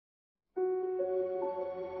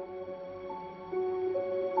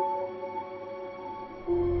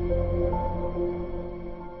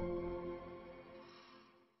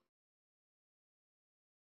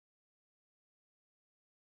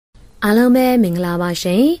အားလုံးပဲမင်္ဂလာပါ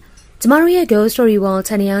ရှင်ကျမတို့ရဲ့ Go Story World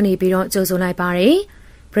Channel ကနေပြီးတော့ကြိုဆိုလိုက်ပါရစေ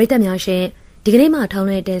ပရိသတ်များရှင်ဒီကနေ့မှထောင်း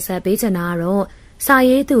လွှင့်တင်ဆက်ပေးချင်တာကတော့စာ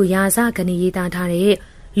ရေးသူရာဇဂဏီရေးသားထား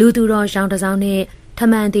တဲ့လူသူတော်ရောင်တစောင်းနဲ့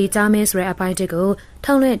ထမှန်တီကြားမဲဆိုတဲ့အပိုင်းတစ်ကို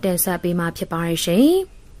ထောင်းလွှင့်တင်ဆက်ပေးမှာဖြစ်ပါ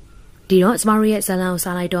ရရှင်ဒီတော့ကျမတို့ရဲ့ဇာတ်လမ်းကို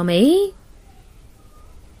စလိုက်တော့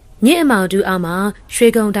မယ်ညအမောင်တူအောင်မှာရွှေ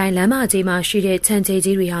ကုံတိုင်းလမ်းမကြီးမှာရှိတဲ့ခြံကြီး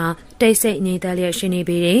ကြီးတွေဟာတိတ်ဆိတ်ငြိမ်သက်လျက်ရှိနေ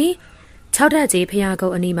ပေတယ်၆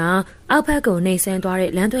ထပ်ကြီးဖျားကုန်းအနီးမှာအောက်ဘက်ကိုနှိမ်ဆင်းသွားတဲ့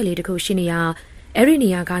လမ်းသွယ်လေးတစ်ခုရှိနေရ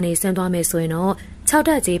အဲ့ဒီနေရာကနေဆင်းသွားမယ်ဆိုရင်တော့၆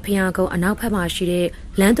ထပ်ကြီးဖျားကုန်းအနောက်ဘက်မှာရှိတဲ့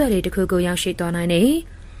လမ်းသွယ်လေးတစ်ခုကိုရောက်ရှိသွားနိုင်တယ်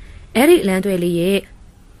။အဲ့ဒီလမ်းသွယ်လေး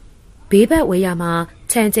ရဲ့ဘေးဘက်ဝေးရမှာ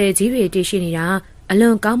ခြံကျဲကြီးတွေတည်ရှိနေတာအလွ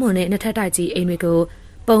န်ကောင်းမွန်တဲ့နှစ်ထပ်တိုက်ကြီးအိမ်တွေ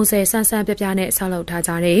ကိုပုံစံဆန်းဆန်းပြပြနဲ့ဆောက်လုပ်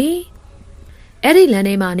ထားကြတယ်။အဲ့ဒီလ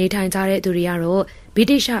မ်းထဲမှာနေထိုင်ကြတဲ့သူတွေကတော့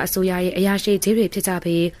ဗြိတိရှအစိုးရရဲ့အရာရှိကြီး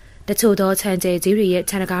တွေဖြစ်ကြပြီးတချို့သောခြံကျဲကြီးတွေရဲ့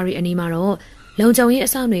ခြံတကားတွေအနီးမှာတော့လုံခြုံရေးအ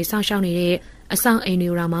ဆောင်တွေစောင့်ရှောက်နေတဲ့အဆောင်အိမ်တွေ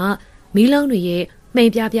တော်မှာမီးလုံးတွေရဲ့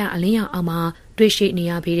မှိန်ပြပြအလင်းရောင်အောင်မှာတွေ့ရှိနေ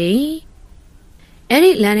ရပေတယ်။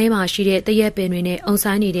အဲ့ဒီလမ်းထဲမှာရှိတဲ့တရက်ပင်တွေနဲ့အုံ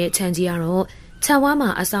ဆိုင်နေတဲ့ခြံကြီးကတော့ခြံဝါး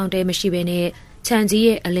မှာအဆောင်တဲမရှိဘဲနဲ့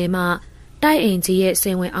ခြံကြီးရဲ့အလယ်မှာတိုက်အိမ်ကြီးရဲ့ဆ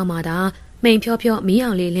င်ဝင်အောက်မှာသာမှိန်ဖြောဖြော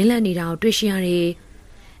မီးအောင်လေးလင်းလက်နေတာကိုတွေ့ရှိရတယ်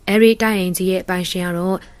။အဲ့ဒီတိုက်အိမ်ကြီးရဲ့ပိုင်ရှင်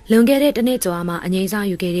ကတော့လွန်ခဲ့တဲ့တစ်နှစ်ကျော်မှအငိမ့်စား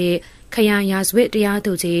ယူခဲ့တဲ့ခရိုင်ရာဇဝတ်တရားသူ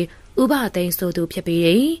ကြီးဥပသိန်းဆိုသူဖြစ်ပေ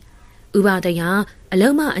တယ်။ဥပသိန်းဟာအ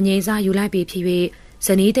လုံးမအငိမ့်စားယူလိုက်ပြီးဖြစ်၍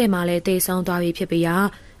ဇနီးတဲ့မှာလည်းတေဆုံးသွား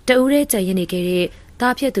ပြီဖြစ်ပေရာတဦးရဲ့ကြံရင်နေခဲ့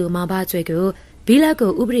တဲ့တားဖြစ်သူမောင်ဘကျွဲကိုဘီလက်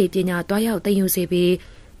ကိုဥပဒေပညာတွားရောက်သိမ်းယူစေပြီး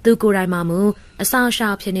သူကိုယ်တိုင်မှမူအဆောင်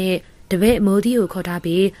ရှာဖြစ်တဲ့တပည့်မိုးသီးကိုခေါ်ထား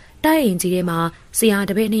ပြီးတိုက်အိမ်ကြီးထဲမှာ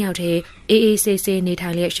ဆရာတပည့်နှစ်ယောက်တည်းအေးအေးဆေးဆေးနေထို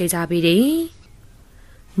င်လျက်ရှိကြပြီတယ်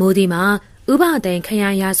။မိုးသီးမှာဥပသိန်းခ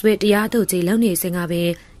ရိုင်ရာဇဝတ်တရားသူကြီးလုံနေစဉ်က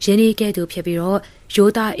ပင်ရင်းနှီးခဲ့သူဖြစ်ပြီးတော့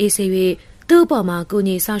ရိုးသားအေးဆေး၍သူ့အပေါ်မှာကို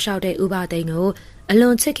ကြီးဆောက်ရှောက်တဲ့ဥပသိန်းကို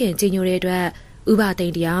အလွန်ချစ်ခင်ကြည်ညိုတဲ့အတွက်ဥ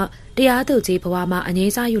ပသိန်းတရားသူကြီးဘဝမှာအ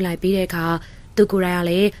ငြိမ်းစားယူလိုက်ပြီးတဲ့အခါသူကိုယ်တိုင်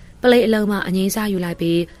ကလည်းပလိတ်အလုံးမှာအငြိမ်းစားယူ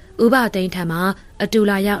လိုက်ပြီးဥပသိန်းထံမှာအတူ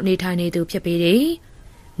လာရောက်နေထိုင်နေသူဖြစ်ပေတယ်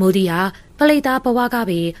။မိုးဒီဟာပလိတ်သားဘဝ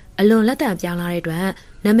ကပင်အလွန်လက်တံပြောင်းလာတဲ့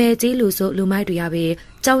အတွက်နာမည်ကြီးလူဆိုလူမိုက်တွေရပြီး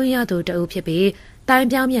ကြောင်းရသူတအုပ်ဖြစ်ပြီးတို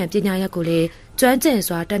င်းပြောင်းမြန်ပညာရပ်ကိုလည်းကျွ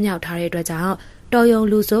မ်းကျင်စွာတက်မြောက်ထားတဲ့အတွက်ကြောင့်တော်ယုံ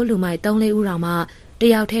လူဆိုလူမိုက်3-4ဦးတောင်မှတ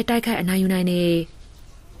ယောက်တည်းတိုက်ခိုက်အနိုင်ယူနိုင်နေ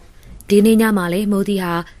ဒီနေ့ည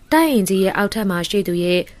မှာလေမိုးဒီဟာတိုက်ရင်ကြီးရဲ့အောက်ထပ်မှာရှိသူ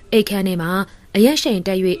ရဲ့အိတ်ခမ်းထဲမှာအရက်ရှိန်တ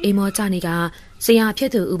က်၍အိမ်မောကြနေက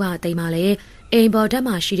ဆရာဖြစ်သူဥပသိမ်းမှလည်းအိမ်ပေါ်ဓာတ်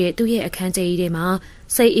မှာရှိတဲ့သူ့ရဲ့အခန်းကျကြီးထဲ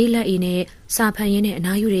မှာစိတ်အေးလက်အေးနဲ့စာဖန်ရင်းနဲ့အ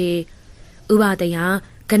နားယူတယ်ဥပသိ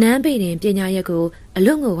မ်းဟာကနန်းပေတင်ပညာရပ်ကို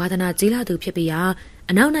အလွန်ကိုဝါ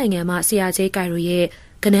သနာကြီးလာသူဖြစ်ပြီးရာအနောက်နိုင်ငံမှာဆရာကြီးကိုင်ရို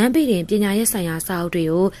ရဲ့ကနန်းပေတင်ပညာရပ်ဆိုင်ရာစာအုပ်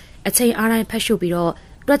တွေကိုအချိန်အားတိုင်းဖတ်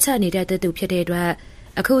ရှုပြီးတော့တွက်ချက်နေတဲ့သူဖြစ်တဲ့အတွက်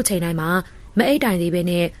အခုအချိန်တိုင်းမှာမအိတ်တိုင်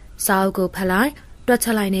သေးပဲနဲ့စာအုပ်ကိုဖတ်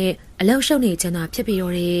လိုက်တွက်ချက်လိုက်နဲ့အလောက်ရှုပ်နေချင်တာဖြစ်ပြီးတော့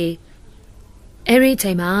တယ်။အဲဒီ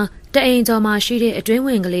ချိန်မှာတအိမ်ကျော်မှာရှိတဲ့အတွင်းဝ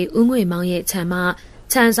င်ကလေးဦးငွေမောင်ရဲ့ခြံ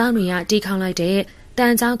မှာခြံဆောင်တွေကတီးခေါင်းလိုက်တဲ့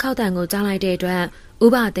တန်ချောင်းခောက်တန်ကိုကြားလိုက်တဲ့အတွက်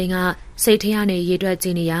ဥပသိန်းကစိတ်ထဲ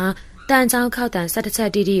ကနေရေတွက်ကြည့်နေရတန်ချောင်းခောက်တန်17ချက်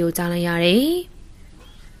တီးတီးကိုကြားလိုက်ရတယ်။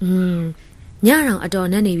ညတော်အတော်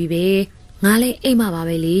နဲ့နေပြီပဲငါလည်းအိမ်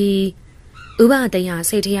မှာပါပဲလေဥပသိန်းဟာ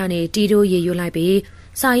စိတ်ထဲကနေတီးတိုးရေရွတ်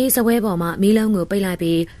လိုက်ပြီးစာရေးစပွဲပေါ်မှာမီးလုံးကိုပိတ်လိုက်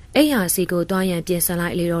ပြီးအိမ်ဟာစီကိုတွားရန်ပြင်ဆင်လို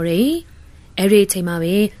က်လေတော့တယ်အဲ့ဒီချိန်မှာ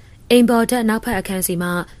ပဲအိမ်ပေါ်တက်နောက်ဖက်အခန်းစီ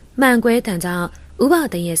မှာမှန်ကွဲတန်ကြောင့်ဥပ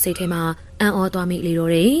သိန်းရဲ့စိတ်ထဲမှာအံ့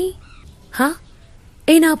ဩသွားမိလေတော့တယ်ဟာ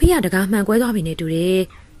အိမ်နောက်ဖေးကတကားမှန်ကွဲသွားပြီနဲ့တူ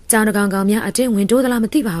တယ်ကြောင်တကောင်ကောင်များအတင်းဝင်တိုးသလား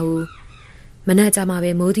မသိပါဘူးမနက်ကြ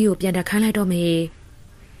မှာပဲမိုးသီးကိုပြန်တက်ခိုင်းလိုက်တော့မယ်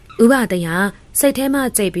ဥပသိ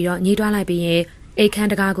န်းဟာစိတ်ထဲမှကြိတ်ပြီးတော့ညှိတွားလိုက်ပြီးရင်အိတ်ခ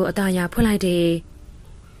မ်းတကားကိုအသာရဖွင့်လိုက်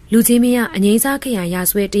တယ်လူကြီးမင်းကအငိမ့်စားခ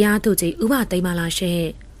ရိုင်ရာဆွဲတရားသူကြီးဥပသိန်းမလားရှင့်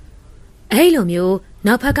အဲ့လို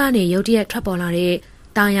မျိုးနောက်ဖက်ကနေရုတ်တရက်ထွက်ပေါ်လာ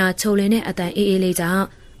တဲ့တာယာချုံလင်းတဲ့အတန်အေးအေးလေးကြောင့်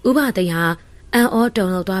ဥပသိန်းဟာအံ့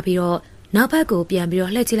ဩတုန်လှုပ်သွားပြီးတော့နောက်ဖက်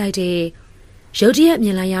ကိုပြန်ပြီးတော့လှည့်ကြည့်လိုက်တယ်ရုတ်တ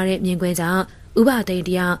ရက်မြင်လိုက်ရတဲ့မြင်ကွင်းကြောင့်ဥပသိန်းတ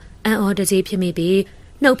ရားအံ့ဩတကြီးဖြစ်မိပြီး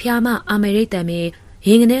နှုတ်ဖျားမှအာမေရိတ်တံမင်းရ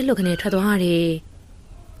င်ကနေလှုပ်ခနဲ့ထွက်သွား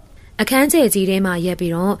တယ်အခန်းကျဲကြီးထဲမှာ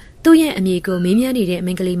ရက်ပြီးတော့သူ့ရဲ့အမိကိုမေးမြန်းနေတဲ့အမ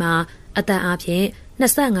င်းကလေးမှာအတန်အားဖြင့်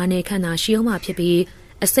25နှစ်ခန့်သာရှိအောင်မှဖြစ်ပြီး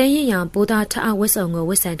အစင်းရင်ရောင်ပိုးသားထအဝတ်စုံ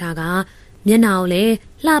ကိုဝတ်ဆင်ထားကမျက်နှာကိုလ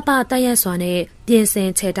ည်းလှပတက်ရက်စွာနဲ့ပြင်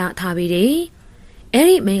ဆင်ချေတာထားပြီးတယ်။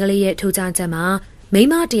အဲ့ဒီမင်းကလေးရဲ့ထူခြားချက်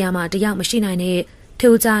မှာမိမတရားမှတယောက်မရှိနိုင်တဲ့ထူ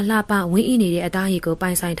ခြားလှပဝင်းဤနေတဲ့အသားရည်ကိုပို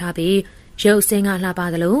င်ဆိုင်ထားပြီးရုပ်စင်းကလှပ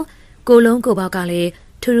သလိုကိုလုံးကိုပေါက်ကလည်း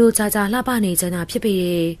ထူထူခြားခြားလှပနေကြတာဖြစ်ပေတ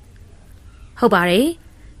ယ်။ဟုတ်ပါတယ်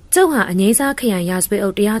။ကျုပ်ဟာအငိမ့်စားခရိုင်ရာဇဝတ်အု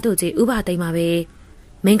ပ်တရားသူကြီးဥပသိမ်းပါပဲ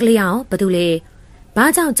။မင်းကလေးအောင်ဘာလို့လဲ။ဘာ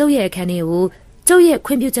ကြောင့်ကျုပ်ရဲ့အခန်းထဲကိုကျုပ်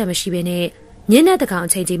ရဲ့ခွင့်ပြုချက်မရှိဘဲနဲ့ညနေတကောင်အ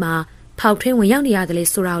ချိန်ကြီးမှာဖ ဖောက်ထွင်းဝင်ရောက်နေရတယ်လေ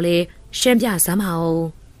ဆိုတော့လေရှင်းပြစမ်းပါဦး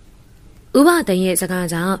ဥပသိန်းရဲ့စကား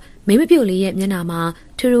ကြောင့်မိမပြုတ်လေးရဲ့မျက်နှာမှာ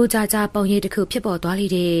ထူးထူးခြားခြားပုံရိပ်တစ်ခုဖြစ်ပေါ်သွားလိ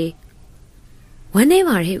မ့်တယ်ဝမ်းနေ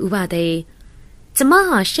ပါရဲ့ဥပသိန်းကျမ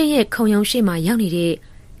ဟာရှင့်ရဲ့ခုံရုံရှိမှရောက်နေတဲ့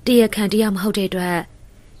တရခန်တရားမဟုတ်တဲ့အတွက်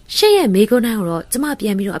ရှင့်ရဲ့မိကုန်းတိုင်းကိုတော့ကျမပြ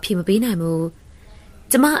န်ပြီးတော့အဖြေမပေးနိုင်ဘူး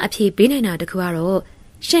ကျမအဖြေပေးနိုင်တာတခုကတော့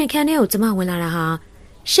ရှင့်ခန်းထဲကိုကျမဝင်လာတာဟာ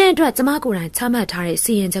ရှင့်အတွက်ကျမကိုယ်တိုင်ချမှတ်ထားတဲ့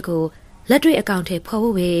စီရင်ချက်ကိုလက်တွေ့အကောင့်ထဲဖော်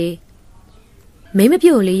ဖို့ပဲမိမ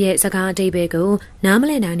ပြုတ်လေးရဲ့စကားအတိတ်ပဲကိုနားမ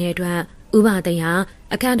လည်နိုင်တဲ့အတွက်ဥပသိန်းဟာ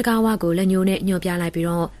အခန်းတကားဝကိုလက်ညှိုးနဲ့ညှို့ပြလိုက်ပြီး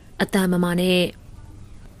တော့အတန်မမနဲ့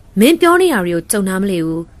မင်းပြောနေရတွေကိုကြုံနာမလဲ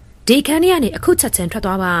ဘူးဒီခန်းထဲကနေအခုချက်ချင်းထွက်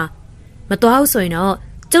သွားပါမသွားဘူးဆိုရင်တော့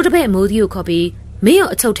ကျုပ်တစ်ဖက်မိုးသီးကိုခေါ်ပြီးမင်းရော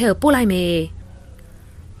အချုပ်ထဲကိုပို့လိုက်မယ်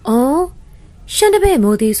။အော်ရှန်တစ်ဖက်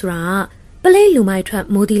မိုးသီးဆိုတာပလိတ်လူမိုက်ထွက်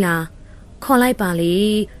မိုးသီးလားခေါ်လိုက်ပါလေ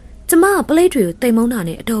ကျမပလိတ်တွေကိုတိမ်မုန်းတာ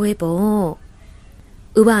နဲ့အတော်ပဲပေါ့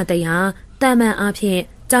။ဥပသိန်းဟာတာမန်အားဖြင့်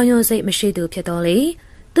ကြောင်ရွံ့စိတ်မရှိသူဖြစ်တော်လေ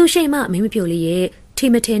သူရှိမှမင်းမပြိုလေးရဲ့ထီ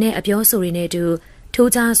မထင်တဲ့အပြောဆိုတွေနဲ့တူ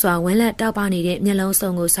ထိုးခြားစွာဝမ်းလက်တောက်ပနေတဲ့မျက်လုံးစုံ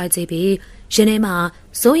ကိုစိုက်ကြည့်ပြီးရင်ထဲမှာ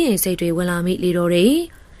စိုးရင်စိတ်တွေဝင်လာမိလေတော့တယ်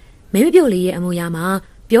မင်းမပြိုလေးရဲ့အမူအရာမှာ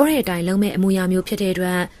ပြောတဲ့အတိုင်းလုံးမဲ့အမူအရာမျိုးဖြစ်တဲ့အတွ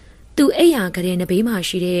က်သူအိယာကလေးနဘေးမှာ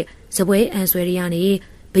ရှိတဲ့ဇပွဲအန်ဆွဲတွေကနေ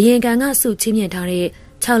ဘယင်ကန်ကစုချင်းမြင့်ထားတဲ့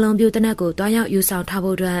6လုံးပြိုတနက်ကိုတွားရောက်ယူဆောင်ထား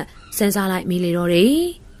ဖို့အတွက်စဉ်းစားလိုက်မိလေတော့တယ်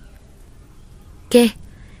ကဲ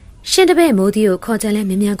ရှင်တပည့်မိုးသီးကိုခေါ်ကြလဲ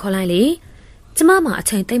မြ мян ခေါ်လိုက်လေကျမမှာအ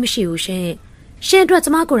ချိန်သိမ့်မရှိဘူးရှင်ရှင်အတွက်ကျ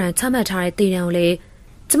မကိုယ်တိုင်ချမှတ်ထားတဲ့တည်တံကိုလေ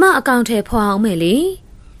ကျမအကောင့်ထဲဖော်အောင်မယ်လေ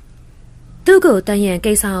သူ့ကိုတန်ရန်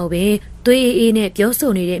ကိစ္စကိုပဲသွေးအေးနဲ့ပြော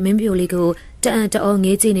ဆိုနေတဲ့မင်းပြိုလေးကိုတအံ့တအော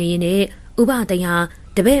ငေးကြည့်နေရင်းနဲ့ဥပသိန်းဟာ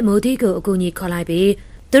တပည့်မိုးသီးကိုအကူအညီခေါ်လိုက်ပြီး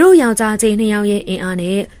သူတို့ယောက်ျားချင်း2ယောက်ရဲ့အင်အား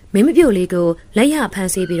နဲ့မင်းပြိုလေးကိုလက်ရဖ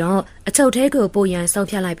မ်းဆီးပြီးတော့အချုပ်ထဲကိုပို့ရန်ဆောက်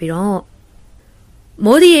ဖြတ်လိုက်ပြီးတော့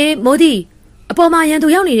မိုးသီးရေမိုးသီးအပေါ်မှာရန်သူ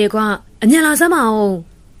ရောက်နေတယ်ကွာအမြန်လာစမ်းပါဦး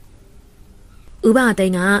ဥပသိ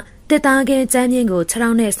န်းကတစ်သားကဲကျမ်းမြင့်ကိုခြေ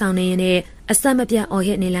ထောက်နဲ့ဆောင်နေရင်နဲ့အဆက်မပြတ်အော်ဟ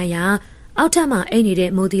စ်နေလိုက်ရာအောက်ထပ်မှာအိတ်နေ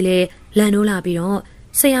တဲ့မိုးသီးလေးလန်နိုးလာပြီးတော့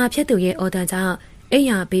ဆရာဖြစ်သူရဲ့အော်တန်ကြောင့်အိမ်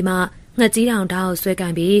ရဘေးမှာငှက်ကြီးတောင်ဓာတ်ကိုဆွဲက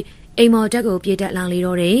န်ပြီးအိမ်မော်တက်ကိုပြေးတက်လောင်လေ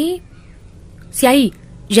တော့တယ်ဆရာကြီး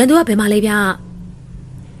ရန်သူကဘယ်မှာလဲဗျ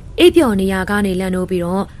အိပ်ပျော်နေရကနေလန်နိုးပြီး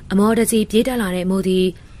တော့အမော်တကြီးပြေးတက်လာတဲ့မိုးသီး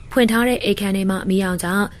ဖွင့်ထားတဲ့အိတ်ခမ်းထဲမှာမီးအောင်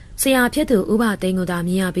ကြောင့်ဆရာဖြစ်သူဥပသိန်းကိုသာ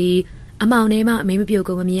မြင်ရပြီးအမောင်ထဲမှာမင်းမပြို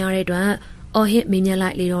ကိုမမြင်ရတဲ့အတွက်အော်ဟစ်မင်းမြက်လို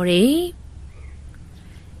က်လေတော့တယ်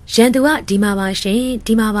ရန်သူကဒီမှာပါရှင်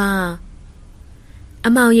ဒီမှာပါအ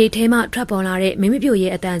မောင်ရိတ်ထဲမှထွက်ပေါ်လာတဲ့မင်းမပြို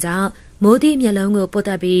ရဲ့အတန်ကြောင့်မိုးသီးမျက်လုံးကိုပုတ်တ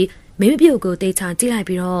က်ပြီးမင်းမပြိုကိုတိတ်ချကြည့်လိုက်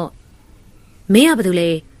ပြီးတော့မင်းကဘာလုပ်လဲ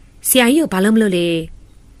ဆရာကြီးကိုဘာလို့မလုပ်လဲ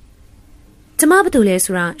ကျမဘာလုပ်လဲ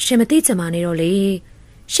ဆိုတာရှင်မသိချင်ပါနဲ့တော့လေ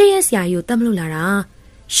ရှေ့ရဲ့ဆရာကြီးကိုတတ်မလို့လာတာ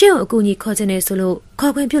ရှင့်ကိုအကူကြီးခေါ်ချင်နေဆိုလို့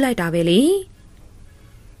ခေါ်ခွင့်ပြုလိုက်တာပဲလေ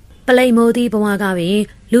ပလိတ်မိုးသီးဘဝကပင်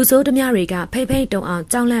လူဆိုးဓမြတွေကဖိဖိတုံအောင်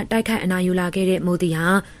ကြောင်လန့်တိုက်ခိုက်အနာယူလာခဲ့တဲ့မိုးသီးဟာ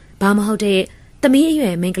ဘာမဟုတ်တဲ့သမီးအရွ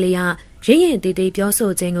ယ်မင်းကလေးကရင်းရင်တေးသေးပြော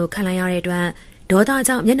ဆိုခြင်းကိုခံလိုက်ရတဲ့အတွက်ဒေါသ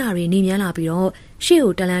ကြောင့်မျက်နှာတွေနှီးမြန်းလာပြီးတော့ရှေ့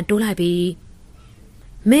ကိုတလန်တိုးလိုက်ပြီး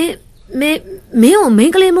မင်းကိုမ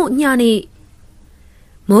င်းကလေးမို့ညာနေ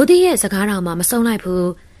မိုးသီးရဲ့စကားတော်မှာမဆုံးလိုက်ဘူး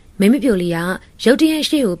မင်းမပြိုလေးကရုတ်တရက်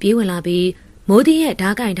ရှေ့ကိုပြေးဝင်လာပြီးမိုးသီးရဲ့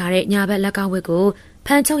ဓားကင်ထားတဲ့ညာဘက်လက်ကောက်ဝက်ကိုဖ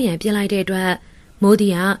မ်းချုပ်ရန်ပြင်လိုက်တဲ့အတွက်မိုး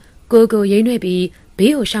သီးကကိုရိမ့်နှွဲ့ပြီး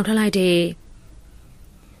ဘေးကိုရှောင်ထွက်လိုက်တယ်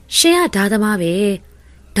။ရှင်ကဓားသမားပဲ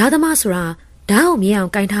။ဓားသမားဆိုတာဓားကိုမြင်အော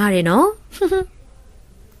င်ကင်ထားရတယ်နော်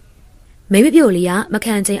။မိမပြိုလေးကမ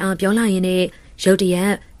ခံချင်အောင်ပြောလိုက်ရင်နဲ့ရုတ်တရ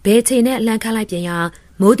က်ဘဲချေနဲ့လှမ်းခတ်လိုက်ပြန်ရာ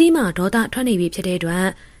မိုးသီးမှာဒေါသထွက်နေပြီဖြစ်တဲ့အတွက်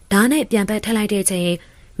ဓားနဲ့ပြန်ပတ်ထက်လိုက်တဲ့ချိန်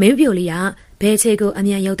မိမပြိုလေးကဘဲချေကိုအ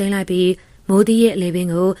မြန်ရုပ်သိမ်းလိုက်ပြီးမိုးသီးရဲ့လေပင်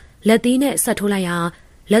ကိုလက်သီးနဲ့ဆက်ထိုးလိုက်ရာ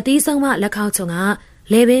လက်သီးဆုံးမလက်ခေါက်ချုံက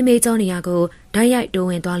လေပင်မေးကြောနေရကိုဓာတ်ရိုက်တိုး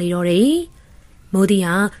ဝင်သွားလေတော့တယ်။မိုးသီး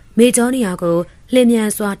ဟာမေးကြောနေရကိုလင်းမြန်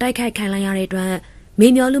စွာတိုက်ခိုက်ခံလိုက်ရတဲ့အတွက်မေ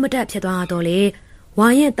မျောလူမတက်ဖြစ်သွားတော့လေဝါ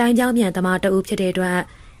ရင်တိုင်းကြောင်းမြန်သမားတအုပ်ဖြစ်တဲ့အတွက်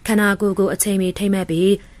ခန္ဓာကိုယ်ကိုအချိန်မီထိမ့်မဲ့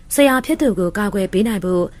ပြီးဆရာဖြစ်သူကိုကာကွယ်ပေးနိုင်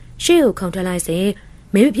ဖို့ရှေ့ကိုခုန်ထွက်လိုက်စဉ်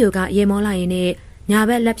မင်းပြိုကရေမောလိုက်ရင်နဲ့ညာ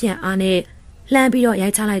ဘက်လက်ဖြန့်အားနဲ့လှမ်းပြီးတော့ရို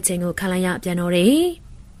က်ချလိုက်ခြင်းကိုခံလိုက်ရပြန်တော့တယ်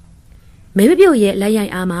။မင်းပြိုရဲ့လက်ရို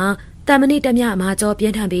က်အားမှာတမဏိတမြမာကြောပြ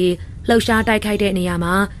င်းထန်ပြီးလှုပ်ရှားတိုက်ခိုက်တဲ့နေရာ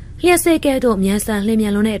မှာလျှက်စိတ်ကဲသို့မြန်ဆန်လှင်မြ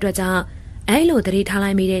န်လွန်းတဲ့အတွက်ကြောင့်အဲလိုသတိထား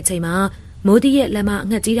လိုက်မိတဲ့ချိန်မှာမိုးသီးရဲ့လက်မ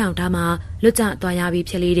ငှက်ကြီးတောင်ဓာတ်မှာလွတ်ကျသွားရပြီ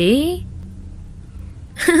ဖြစ်လေတယ်။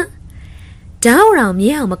ဓာတ်အောင်မြေ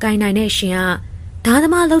အောင်မကင်နိုင်တဲ့ရှင်ကဓာတ်သ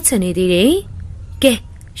မားလှုပ်ချင်နေသေးတယ်။ကဲ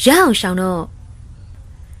ရအောင်ရှောင်တော့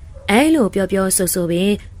အဲလိုပြောဆိုပ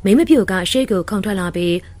င်မိမပြိုကရှေ့ကိုခုန်ထွက်လာ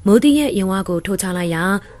ပြီးမိုးသီးရဲ့ရင်ဝါကိုထိုးချလိုက်ရာ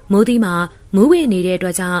မိုးသီးမှာမူးဝေနေတဲ့အတွ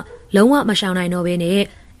က်ကြောင့်လုံးဝမရှောင်နိုင်တော့ဘဲနဲ့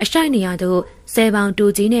အရှိုက်နေရသို့ဆယ်ပေါင်တူ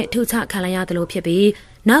ကြီးနဲ့ထုချခံလိုက်ရတယ်လို့ဖြစ်ပြီး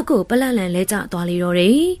နောက်ကိုပလန့်လန့်လဲကျသွားလေတော့တ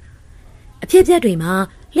ယ်။အဖြစ်ပြက်တွေ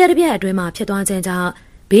မှာလျှက်တစ်ပြက်အတွင်းမှာဖြစ်သွားခြင်းကြောင့်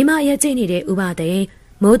ဘေးမှာရဲကျိနေတဲ့ဥပသိ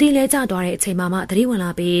န်းမိုးတီလဲကျသွားတဲ့အချိန်မှသတိဝင်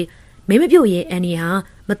လာပြီးမင်းမပြိုရဲ့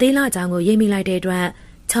အန်နီဟာမသေးလာကြောင်ကိုရိပ်မိလိုက်တဲ့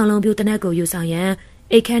အတွက်ခြောင်လုံးပြူတနက်ကိုယူဆောင်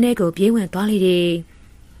ရန်အိတ်ခမ်းထဲကိုပြေးဝင်သွားလေတယ်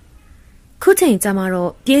။ခု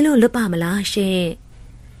ချိန်ကျမှတော့ပြေးလို့လွတ်ပါမလားရှင်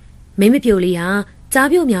။မင်းမပြိုလေးဟာကြား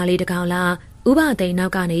ပြုတ်များလေးတကောင်လားဥပသိန်း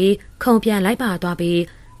နောက်ကနေခုံပြန်လိုက်ပါသွားပြီး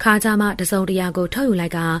ခါကြမှတစုံတရာကိုထုတ်ယူ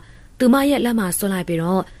လိုက်ကသူမရဲ့လက်မှာဆွ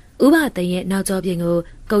လိုက်ပြီးတော့ဥပသိန်းရဲ့နောက်ကျောပြင်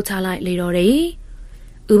ကိုကုတ်ချလိုက်လေတော့တယ်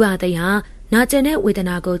။ဥပသိန်းဟာနာကျင်တဲ့ဝေ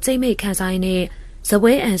ဒနာကိုကြိတ်မိတ်ခံစားရင်းနဲ့ဇ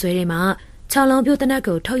ပွဲအံဆွဲထဲမှာခြောင်လုံးပြိုတ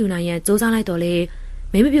နက်ကိုထုတ်ယူနိုင်ရန်စူးစမ်းလိုက်တော့လေ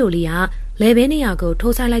မင်းမပြိုလေးကလဲဘင်းနေရာကို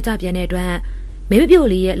ထိုးဆိုင်လိုက်ကြပြန်တဲ့အတွက်မင်း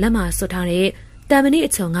မပြိုလေးရဲ့လက်မှာဆွထားတဲ့တံမဏိ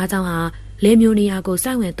အချုံ၅ချောင်းဟာလဲမျိုးနေရာ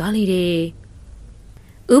ကိုစိုက်ဝင်သွားလေတယ်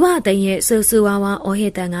။ဥပသိန်းရဲ့ဆူဆူဝါဝါအော်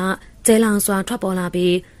ဟစ်တန်ကကျဲလောင်စွာထွက်ပေါ်လာ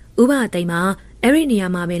ပြီးဥပသိန်းမှာ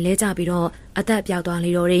အဲ့ဒီနေရာမှာပဲလဲကျပြီးတော့အသက်ပြောက်သွားလေ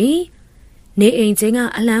တော့တယ်။နေအိမ်ချင်းက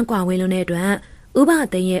အလန်းကွာဝေးလုံးတဲ့အတွက်ဥ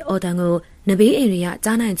ပသိန်းရဲ့အော်တန်ကိုနဘေးအိမ်တွေ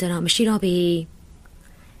ကကြားနိုင်ကြတော့မရှိတော့ဘူး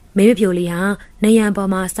။မင်းမပြိုလေးဟာနေ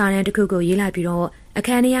ရန်ပေါ်မှာစာရန်တစ်ခုကိုရေးလိုက်ပြီးတော့အ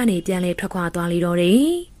ခန်းထဲကနေပြန်လဲထွက်ခွာသွားလေတော့တယ်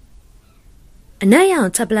။အနက်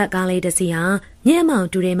ရောင်ချက်ပလက်ကားလေးတစ်စီးဟာညအမောင်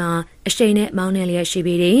တူထဲမှာအရှိန်နဲ့မောင်းနေလျက်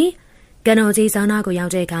ရှိပြီးတယ်။ကံတော်ကြီးဆောင်းနာကိုရော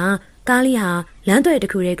က်တဲ့အခါကားလေးဟာလမ်းသွယ်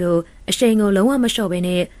တစ်ခုတည်းကိုအရှိန်ကိုလုံးဝ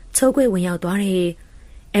မလျှော့ဘဲနဲ့ချိုးခွေဝင်ရောက်သွားတယ်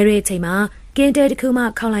။အဲဒီအချိန်မှာကင်းတဲတစ်ခုမှ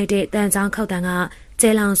ခောက်လိုက်တဲ့တန်ချောင်းခောက်တန်က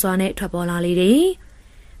ကျဲလောင်စွာနဲ့ထွက်ပေါ်လာလေတယ်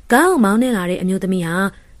။ကားအောင်မောင်းနေလာတဲ့အမျိုးသ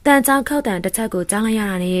မီးဟာတန်ချောင်းခောက်တန်တစ်ချက်ကိုကြားလိုက်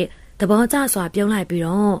ရတာနဲ့သဘောကျစွာပြုံး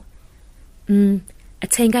လိုက်ပြီးတော့အ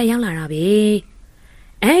ချိန်ကရောက်လာတာပဲ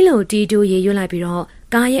။အဲလိုတီတူရေရွတ်လိုက်ပြီးတော့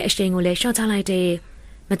ကားရဲ့အရှိန်ကိုလည်းရှော့ချလိုက်တယ်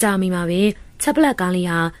။မကြမီမှာပဲချက်ပလက်ကားလေး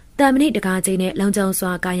ဟာတံမဏိတကားချင်းနဲ့လုံခြုံ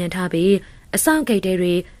စွာကာယံထားပြီးအဆောင်ဂိတ်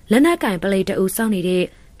တွေလက်နက်ကင်ပလိတ်တူစောင့်နေတဲ့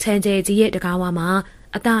ချန်ကျဲကြီးရဲ့တကားဝါ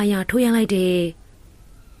မှာအသာအရာထိုးရလိုက်တယ်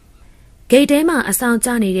။ဂိတ်ထဲမှာအ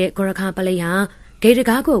ဆောင်ကျနေတဲ့ဂေါရခါပလိတ်ဟာဂိတ်တ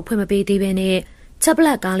ကားကိုဖွင့်မပေးသေးဘဲနဲ့ချက်ပ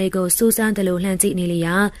လက်ကားလေးကိုစူးစမ်းတယ်လို့လှမ်းကြည့်နေလေရာ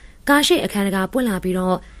ကားရှိအခန်းတကားပွင့်လာပြီး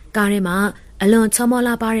တော့ကားထဲမှာအလွန်ချောမော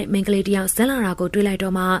လာပါတဲ့မိန်းကလေးတယောက်ဇက်လာတာကိုတွေ့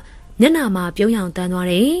လိုက်တော့မှမျက်နှာမှာပြုံးရောင်တ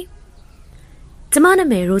န်းသွားတယ်။ကျ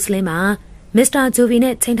မနာမည်ရိုစလင်းပါမစ္စတာ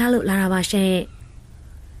ဂျူဗီနဲ့ချိန်ထားလို့လာတာပါရှင်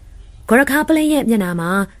။ဂေါရခါပလိတ်ရဲ့မျက်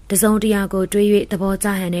နှာမှာတစုံတရာကိုတွေး၍သဘောကျ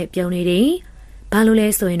ဟန်နဲ့ပြုံးနေတယ်။ဘာလို့လဲ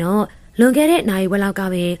ဆိုရင်တော့လွန်ခဲ့တဲ့နိုင်ဝက်လောက်က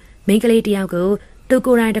ပဲမိန်းကလေးတယောက်ကိုသူ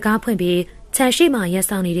ကိုယ်တိုင်တကားဖွင့်ပြီးခြံရှိမှရက်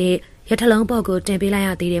ဆောင်နေတဲ့ရထလုံးပေါ်ကိုတင်ပေးလိုက်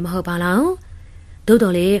ရသေးတယ်မဟုတ်ပါလား။သို့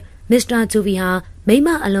တော်လေမစ္စတာဂျူဗီဟာမိမ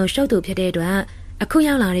အလွန်ရှုပ်သူဖြစ်တဲ့အတွက်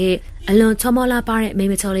အခုရောက်လာတဲ့အလွန်ချောမောလာပါတဲ့မိ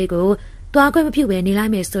မချောလေးကိုတွားခွင့်မပြုဘဲနေ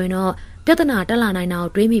လိုက်မယ်ဆိုရင်တော့ပြဿနာတက်လာနိုင်တာကို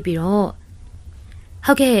တွေးမိပြီးတော့ဟု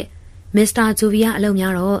တ်ကဲ့မစ္စတာဂျူဗီကအလုပ်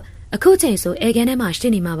များတော့အခုချိန်ဆိုအဲကန်ထဲ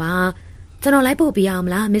မှာရှင်းနေမှာပါကျွန်တော်လိုက်ဖို့ပြရ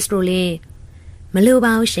အောင်လားမစ္စရိုလင်းမ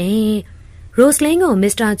လိုပါဘူးရှင်ရိုစလင်းကိုမ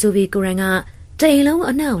စ္စတာဂျူဗီကိုရန်ကတအိမ်လုံး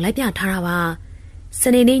အနှံ့ကိုလိုက်ပြထားတာပါ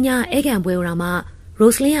စနေနေ့ညအဲကန်ပွဲတော်မှာ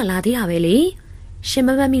ရိုစလင်းကလာသေးတာပဲလေရှင်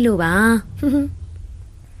မမတ်မိလို့ပါ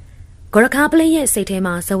ဂေါရခါပလိတ်ရဲ့စိတ်ထဲ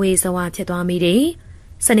မှာဇဝေဇဝါဖြစ်သွားမိတယ်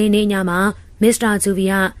စနေနေ့ညမှာမစ္စတာ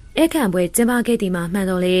ဂျူဗီကအခန့်ပွဲကျင်းပခဲ့သည်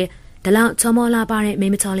မှာမှန်တော့လေဒီလောက်ချောမောလာပါတဲ့မိ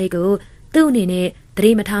မချောလေးကိုသူ့အနေနဲ့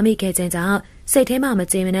သတိမထားမိခဲ့ခြင်းကြောင့်စိတ်ထဲမှာမ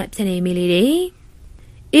ကျေမနပ်ဖြစ်နေမိလေတယ်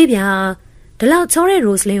အေးဗျာဒီလောက်ချောတဲ့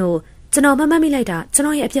ရိုစလင်းကိုကျွန်တော်မမတ်မိလိုက်တာကျွန်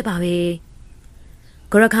တော်ရဲ့အဖြစ်ပါပဲ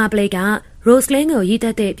ဂေါရခါပလိတ်ကရိုစလင်းကိုရည်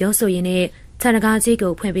သက်တဲ့ပြောဆိုရင်းနဲ့ခြံတ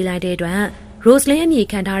ကားကြီးကိုဖွင့်ပေးလိုက်တဲ့အတွက်ရိုစလင်းအ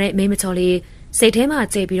မည်ခံထားတဲ့မိမချောလေးစိတ်ထဲမှာ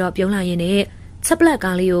ကျေပြီးတော့ပြုံးလာရင်းနဲ့ချက်ပ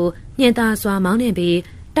လက်ကားလေးကိုညှင်သာစွာမော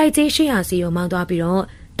င်းနေပြီးတိုက်ကြီး800စီကိုမော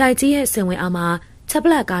င်းသွားပြီးတော့တိုက်ကြီးရဲ့စင်ဝင်အောင်မှာချက်ပ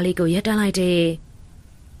လက်ကားလေးကိုရပ်တန်းလိုက်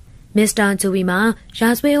တယ်မစ္စတာဂျူဗီ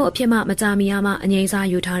မှာရာဇဝဲကိုအဖြစ်မှမကြမီရမှအငိမ့်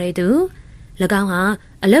စားယူထားတဲ့သူ၎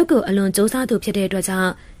င်းဟာအလုတ်ကိုအလွန်စူးစမ်းသူဖြစ်တဲ့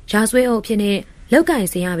အတွက်ကြောင့်ရာဇဝဲအုပ်ဖြစ်နေလောက်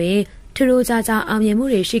ကင်စင်ရပဲထူးထူးခြားခြားအောင်မြင်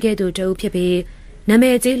မှုတွေရှိခဲ့သူတဦးဖြစ်ပြီးနာမ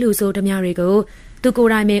ည်ကြီးလူဆိုးဓမြတွေကိုသူကိုယ်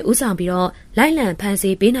တိုင်ပဲဥဆောင်ပြီးတော့လိုက်လံ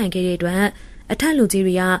ဖန်ဆီးပေးနိုင်ခဲ့တဲ့အတွက်အ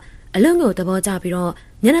ထက်လူကြီးတွေကအလွန်ကိုသ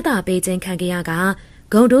ဘောကျပြီးတော့မျက်နှာသာပေးခြင်းခံခဲ့ရ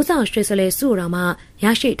ကဂုံတိုးဆောင်ရွှေစလဲစုတော်မှ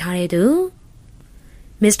ရရှိထားတဲ့သူ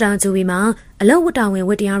မစ္စတာဂျူဗီမှာအလုံဝတ္တ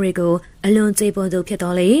ဝင်ဝတ္တရားတွေကိုအလွန်ကျေပွန်သူဖြစ်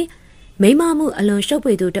တော်လေမိမမှုအလွန်ရှုပ်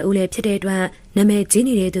ပွေသူတဦးလည်းဖြစ်တဲ့အတွက်နာ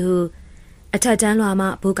မည်ကြီးနေတဲ့သူအထက်တန်းလွှာမှ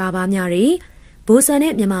ဘူကာပါများတွေဘိုးဆန်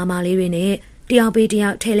တဲ့မြန်မာမာလေးတွေနဲ့တယောက်ပေးတ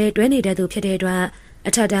ယောက်ထဲလဲတွဲနေတဲ့သူဖြစ်တဲ့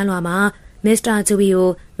အတွက်အထက်တန်းလွှာမှာမစ္စတာဂျူဗီကို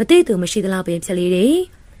မသိသူမရှိသလောက်ပင်ဖြစ်လေ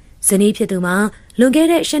တယ်ဇနီးဖြစ်သူမှာလွန်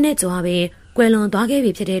ခဲ့တဲ့8နှစ်ကျော်ပဲကွယ်လွန်သွားခဲ့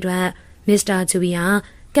ပြီဖြစ်တဲ့အတွက်မစ္စတာဂျူဗီဟာ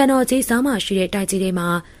ကန်တော်ကြီးစောင်းမှရှိတဲ့တိုက်ကြီးထဲ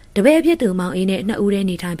မှာတပည့်ဖြစ်သူမောင်အေးနဲ့2ဦးတည်း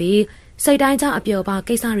နေထိုင်ပြီးစိတ်တိုင်းကျအ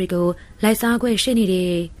ပျော်ပါကိစ္စတွေကိုလိုက်စားခွင့်ရှိနေ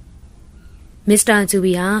တယ်မစ္စတာဂျူ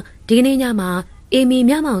ဗီဟာဒီကနေ့ညမှာအေမီ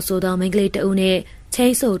မြမောင်ဆိုသောမိန်းကလေးတဦးနဲ့ ချ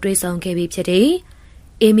င်းဆိုတွေးဆောင်ခဲ့ပြီးဖြစ်တယ်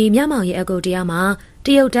။အေမီမြမောင်ရဲ့အကူတရားမှာ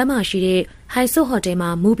တရုတ်တန်းမှာရှိတဲ့ဟိုင်ဆိုဟိုတယ်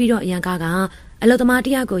မှာမူပြီးတော့ရန်ကားကအလုသမားတ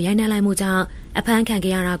ယောက်ကိုရိုက်နှက်လိုက်မှုကြောင့်အဖ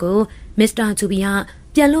မ်းခံခဲ့ရတာကိုမစ္စတာဂျူဘီက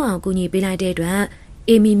ပြန်လွတ်အောင်ကူညီပေးလိုက်တဲ့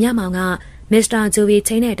အတွက်အေမီမြမောင်ကမစ္စတာဂျူဘီ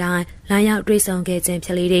ချင်းတဲ့အတိုင်းလာရောက်တွေးဆောင်ခဲ့ခြ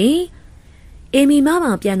င်းဖြစ်လေတယ်။အေမီမြ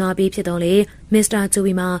မောင်ပြန်သွားပြီးဖြစ်တော့လေမစ္စတာဂျူ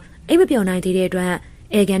ဘီမှာအိမ်မပြောင်းနိုင်သေးတဲ့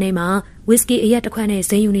အတွက်အဲကန်ထဲမှာဝီစကီအရက်တစ်ခွက်နဲ့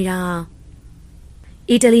ဇင်းယူနေတာ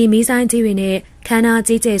အီတလီမီးဆိုင်ကြီးတွေနဲ့ခန္ဓာ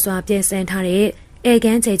ကြီးကျယ်စွာပြင်ဆင်ထားတဲ့အဲ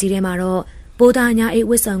ကန်ကျယ်ကြီးထဲမှာတော့ပိုး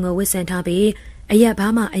သားညာအိတ်ဝစ်ဆောင်ကိုဝစ်ဆင်ထားပြီးအ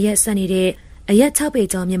ရက်ဘားမှအရက်ဆက်နေတဲ့အရက်6ပေ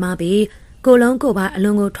ကျော်မြင်မပြီးကိုလုံးကိုပါ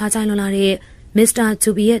အလွန်ကိုထွားချိုင်းလွန်လာတဲ့မစ္စတာ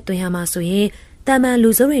ဂျူဘီရဲ့တွင်ဟာမှာဆိုရင်တာမန်လူ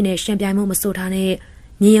စိုးတွေနဲ့ရှင်ပြိုင်မှုမဆိုထား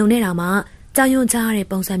နဲ့ညင်ုံနဲ့တောင်မှကြောင်ရွံ့ချရတဲ့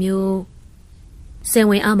ပုံစံမျိုး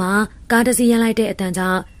စင်ဝင်အားမှာကားတစ်စီးရလိုက်တဲ့အတန်ကြော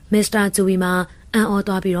င့်မစ္စတာဂျူဘီမှာအံ့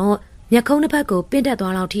ဩသွားပြီးတော့မျက်ခုံးတစ်ဖက်ကိုပင့်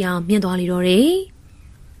တက်သွားလောက်ထိအောင်မြင်သွားလိတော့တယ်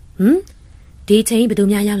ဒီချိန်ဘယ်သူ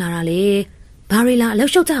များရောက်လာတာလဲဘာရီလာအ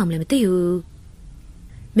လောက်ရှုပ်ကြအောင်လည်းမသိ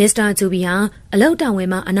ဘူးမစ္စတာဂျူဘီဟာအလောက်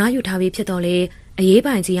တောင်ဝဲမှာအနားယူထားပြီးဖြစ်တော့လေအ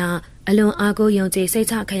ရေးပိုင်ကြီးဟာအလွန်အားကိုး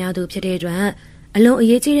ယုံကြည်စိတ်ချခံရသူဖြစ်တဲ့အတွက်အလွန်အ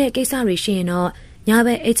ရေးကြီးတဲ့ကိစ္စတွေရှိရင်တော့ညဘ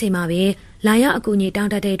က်အိတ်ချိန်မှာပဲလာရောက်အကူအညီတော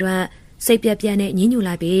င်းတတဲ့အတွက်စိတ်ပြက်ပြက်နဲ့ညှဉ်းညူ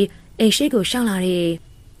လိုက်ပြီးအိမ်ရှိကိုရှောက်လာတယ်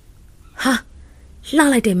ဟာလှ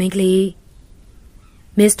လိုက်တဲ့မိန်းက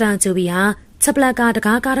လေးမစ္စတာဂျူဘီဟာချက်ပလက်ကတ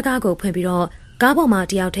ကားကိုဖွင့်ပြီးတော့ကားပေါ်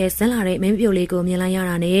မှာတယောက်တည်းဆင်းလာတဲ့မင်းပြိုလေးကိုမြင်လိုက်ရ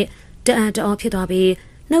တာနဲ့တ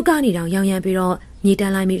အံ့တော်ဖြစ်သွားပြီးနှုတ်ကနေတောင်ရောင်ရမ်းပြီးတော့ညီတ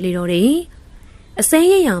န်းလိုက်မိလေတော့တယ်အစိ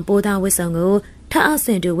မ်းရရောင်ပိုးသားဝစ်စုံကိုထပ်အောင်ဆ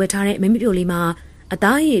င်တူဝတ်ထားတဲ့မင်းပြိုလေးမှာအ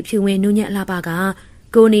သားရည်ဖြူဝင်နူးညံ့လှပက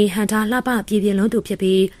ကိုနေဟန်ထားလှပပြည့်ပြည့်လုံးသူဖြစ်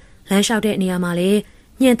ပြီးလမ်းလျှောက်တဲ့နေရာမှာလ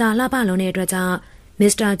ည်းညင်သာလှပလုံးတဲ့အတွက်ကြောင့်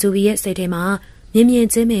မစ္စတာဂျူဘီရဲ့စိတ်ထဲ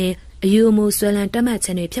မှာမြင်မြင်ချင်းပင်အယူအမူဆွဲလန်း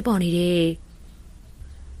တက်မှတ်ခြင်းတွေဖြစ်ပေါ်နေတယ်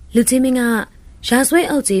လူချင်းမင်းကရာ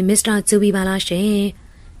ဇဝဲအုပ်ကြီးမစ္စတာဂျူဘီပါ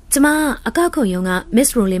လားရှင်ကျမအကောက်ခုံယုံကမစ္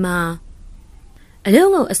စရိုလင်းမအ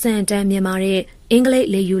လုံးကိုအစံတန်းမြန်မာတဲ့အင်္ဂလိပ်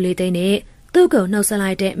လေယူလေးသိန်းနဲ့သူ့ကိုနှုတ်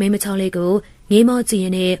ဆက်လိုက်တဲ့မိမချောင်းလေးကိုငေးမောကြည့်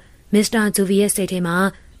ရင်နဲ့မစ္စတာဂျူဘီရဲ့စိတ်ထဲ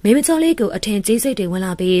မှာမိမချောင်းလေးကိုအထင်ကြီးစိတ်တွေ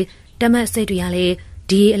ဝင်လာပြီးတမတ်စိတ်တွေကလ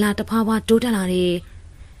ည်းဒီအလားတဖွာဖွာတိုးတက်လာတယ်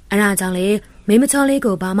အဲဒါကြောင့်လေမိမချောင်းလေး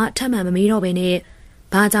ကိုဘာမှထပ်မှန်မမေးတော့ဘဲ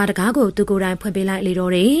နဲ့ဘာသာတကားကိုသူကိုယ်တိုင်ဖွင့်ပေး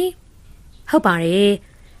လိုက်လေတော့တယ်ဟုတ်ပါ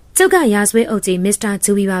တယ်ကျုပ်ကရာဇဝဲအုပ်ကြီးမစ္စတာ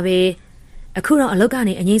ဂျူဘီပါပဲအခုတော့အလုပ်က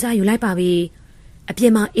နေအငိမ့်စားယူလိုက်ပါပြီအပြ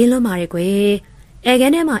င်မှာအေးလွန်းပါတယ်ကွယ်အဲ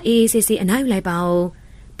ကန်ထဲမှာအေးအေးဆေးဆေးအနားယူ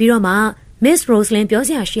လိုက်ပါဦးပြီးတော့မှမစ္စရိုစလင်ပြော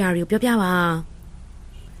စရာရှိတာတွေကိုပြောပြပါ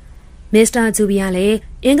မစ္စတာဂျူဘီကလည်း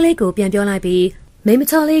အင်္ဂလိပ်ကိုပြန်ပြောလိုက်ပြီးမိမ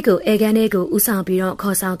ချောလေးကိုအဲကန်ထဲကိုဦး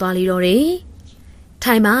ဆောင်ပြီးတော့ခေါ်ဆောင်သွားလိတော့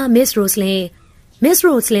တယ်ထိုင်ပါမစ္စရိုစ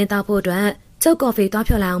လင်တောက်ဖို့အတွက်ကျုပ်ကော်ဖီသွား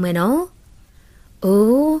ဖြော်လိုက်အောင်မယ်နော်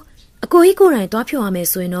အိုးအကိုကြီးကိုယ်တိုင်သွားဖြော်ရ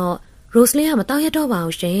မယ်ဆိုရင်တော့ရိုစလင်ကမတောက်ရတော့ပါ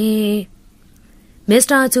ဘူးရှင်မစ္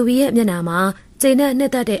စတာဂျူဘီရဲ့မျက်နှာမှာကျိန်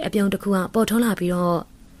နဲ့နှစ်သက်တဲ့အပြုံးတစ်ခုကပေါ်ထွန်းလာပြီးတော့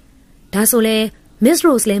ဒါဆိုလဲမစ္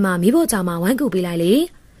စရိုစလင်မှာမိဖို့ကြောင်မှာဝိုင်းကူပေးလိုက်လေ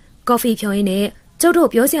ကော်ဖီဖြော်ရင်းနဲ့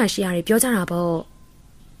ကျုပ်တို့ပြောစရာရှိတာတွေပြောကြတာပေါ့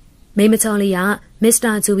မိမချောင်းလေးကမစ္စတာ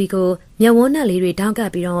ဂျူဘီကိုမျက်ဝန်းနဲ့လေးတွေတောင်းကပ်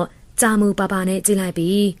ပြီးတော့ကြာမူပါပါနဲ့ကြည့်လိုက်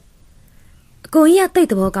ပြီးအကိုကြီး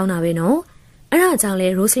ကတိတ်သဘောကောင်းတာပဲနော်အဲ့ဒါကြော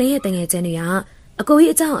င့်လေရိုစလင်ရဲ့တငယ်ချင်းတွေကအကိုကြီး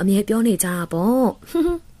အကြောင်းအမြဲပြောနေကြတာပေါ့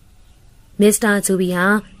မစ္စတာ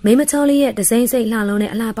ဂျူဘီဟာမိမချောလေးရဲ့ဒစိမ့်စိတ်လှလုံး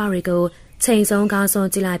တဲ့အလှပတွေကိုချိန်ဆုံး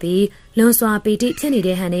ကားဆုံးကြည့်လိုက်ပြီးလွန်စွာပီတိဖြစ်နေ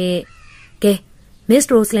တဲ့ဟန်နဲ့ကဲမစ္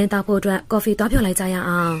စရိုစလင်တောက်ဖို့အတွက်ကော်ဖီသွားဖြော်လိုက်ကြ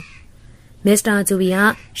ရအောင်မစ္စတာဂျူဘီက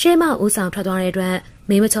ရှေ့မှဦးဆောင်ထွက်သွားတဲ့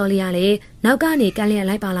အတွက်မိမချောလေးကလည်းနောက်ကနေကန့်လျက်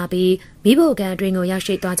လိုက်ပါလာပြီးမိဖို့ကန်အတွင်းကိုရောက်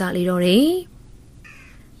ရှိသွားကြလေတော့တယ်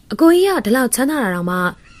အကိုကြီးကဒီလောက်ချ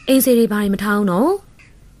မ်းသာတာတော့မှအိမ်စီတွေဘာတွေမထားအောင်နော်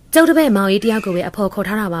ကျုပ်တပည့်မောင်ကြီးတယောက်ကိုပဲ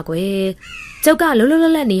အဖော်ခေါ်ထားတာပါကွယ်ကျုပ်ကလွတ်လွတ်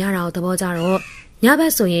လပ်လပ်နေရတာကိုသဘောကျတော့ညဘ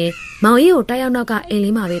က်ဆိုရင်မောင်ကြီးကိုတိုက်ရောက်နောက်ကအိမ်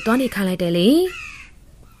လေးမှာပဲတွားနေခိုင်းလိုက်တယ်လေ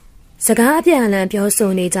စကားအပြန်အလှန်ပြော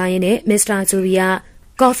ဆိုနေကြရင်နဲ့မစ္စတာဂျူဘီ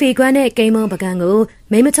ကကော်ဖီကွမ်းနဲ့ကိန်းမုံပကံ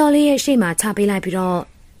ကိုမိမချောလေးရဲ့ရှေ့မှာချပေး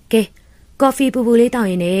လိုက်ပြီးတော့ကဲကော်ဖီပူပူလေးတောင်း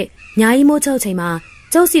ရင်နဲ့ညာကြီးမိုးချုပ်ချိန်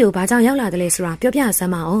မှာကျုပ်စီကိုဘာကြောင့်ရောက်လာတယ်လဲဆိုတာပြောပြစ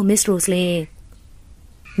မ်းပါဦးမစ္စရိုစလင်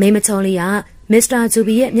မိမချောလေးကမစ္စတာဂျူ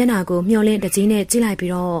ဘီရဲ့မျက်နှာကိုမျှော်လင့်တကြီးနဲ့ကြည့်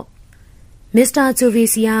လိုက်ပြီးတော့မစ္စတာဂျူဘီ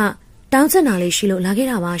စီကတောင်းချင်တာလေးရှိလို့လာခဲ့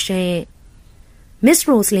တာပါရှင်မစ္စ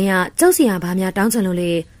ရိုစလင်ကကျုပ်စီကဘာများတောင်းချင်လို့လဲ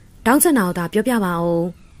တောင်းချင်တာ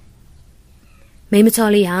ကိုသာပြောပြပါဦးမိမချော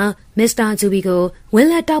လေးဟာမစ္စတာဂျူဘီကိုဝ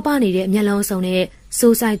င်းလက်တောက်ပနေတဲ့မျက်လုံးစုံ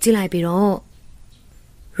နဲ့စိုးဆိုင်ကြည့်လိုက်ပြီးတော့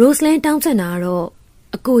ရိုစလင်တောင်းချင်တာကတော့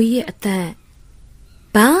အကိုကြီးရဲ့အ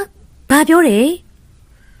သက်ဘာပြောတယ်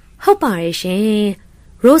ဟုတ်ပါ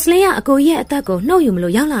တယ်ရှင်ရိုစလင်ကအကိုကြီးရဲ့အသက်ကိုနှုတ်ယူ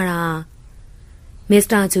မလို့ရောက်လာတာမစ္စ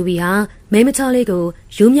တာဂျူဘီဟာမိမချောလေးကို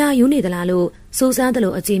ယူများယူနေသလားလို့စူးစမ်းသ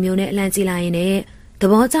လိုအကြည့်မျိုးနဲ့အလန့်ကြည့်လိုက်ရင်လည်းသ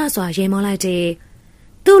ဘောကျစွာရင်မောလိုက်တယ်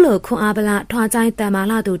သူ့လိုခွန်အားပလထွားချိုင်း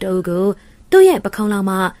တန်မာလာသူတအုပ်ကိုသူ့ရဲ့ပခုံး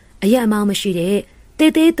လောက်မှအရက်အမောင်းမရှိ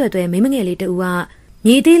တဲ့တေးသေးတွယ်တွယ်မိမငယ်လေးတအုပ်က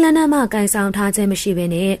မြေသေးလန်းနှမကန်ဆောင်ထားခြင်းမ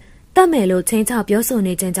ရှိဘဲနဲ့တတ်မယ်လို့ချင်းချောက်ပြောဆို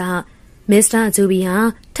နေခြင်းကြောင့်မစ္စတာ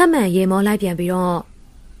ဂျူဘီဟာထပ်မံရေမောလိုက်ပြန်ပြီးတော့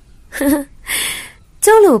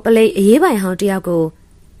ကျုံလိုပလိတ်အရေးပိုင်ဟောင်းတယောက်ကို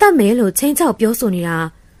တတ်မယ်လို့ချင်းချောက်ပြောဆိုနေ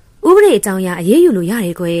တာဥပဒေအကြောင်းအရအရေးယူလို့ရတ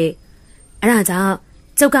ယ်ကွယ်အဲ့ဒါကြောင့်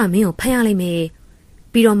ကျုပ်ကမင်းကိုဖမ်းရလိမ့်မယ်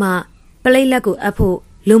ပြီးတော့မှပလိတ်လက်ကိုအပ်ဖို့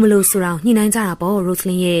လိုမလို့ဆိုတော့ညှိနှိုင်းကြတာပေါ့ရို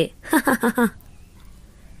စလင်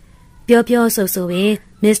ရဲ့ပြောဆို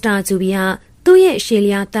ပင်မစ္စတာဂျူဘီကသူ့ရဲ့ရှေ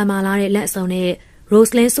လျာတန်မာလာတဲ့လက်စုံနဲ့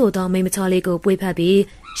ရိုစလင်ဆိုသောမိန်းမချောလေးကိုပွေ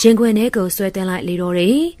ဖက်ပြီးရင်ခွင်ထဲကိုဆွဲတင်လိုက်လေတော့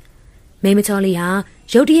တယ်မိန်းမချောလေးဟာ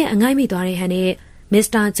ရုတ်တရက်အငိုက်မိသွားတဲ့ဟန်နဲ့မစ္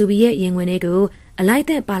စတာဂျူဘီရဲ့ရင်ခွင်ထဲကိုအ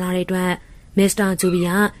လိုက်သက်ပါလာတဲ့အတွက်မစ္စတာဂျူဘီက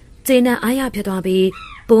ကျေနပ်အားရဖြစ်သွားပြီး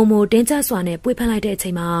ပုံမတင်းကျပ်စွာနဲ့ပွေဖက်လိုက်တဲ့အချိ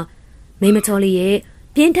န်မှာမိန်းမချောလေး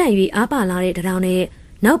ရဲ့ပြင်းထန်၍အားပါလာတဲ့တောင်နဲ့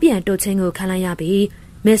နောက်ပြန်တိုးချင်းကိုခံလိုက်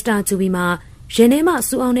ရပြီးမစ္စတာဂျူဘီမှာရင်ထဲ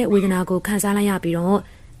မှာစူအောင်တဲ့ဝေဒနာကိုခံစားလိုက်ရပြီးတော့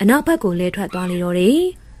အနောက်ဘက်ကိုလဲထွက်သွားလေတော့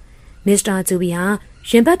တယ်မစ္စတာဂျူဘီဟာ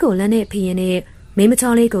ရင်ဘက်ကိုလက်နဲ့ဖိရင်နဲ့မိန်း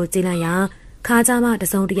မချောလေးကိုကြည့်လိုက်ရာခါးကြားမှ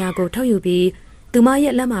တစုံတရာကိုထုတ်ယူပြီးသူ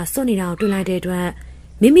မရဲ့လက်မှာစွန့်နေတာကိုတွေ့လိုက်တဲ့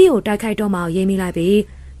အတွက်မိမိကိုတိုက်ခိုက်တော့မှရေးမိလိုက်ပြီး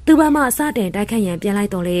သူ့ဘက်မှစတင်တိုက်ခိုက်ရန်ပြန်လိုက်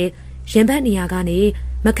တော့လေရင်ဘက်နေရာ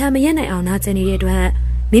ကနေမခံမရက်နိုင်အောင်နာကျင်နေတဲ့အတွက်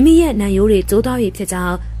မိမိရဲ့နံရိုးတွေကျိုးသွားပြီဖြစ်ကြော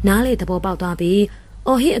င်းနားလေသဘော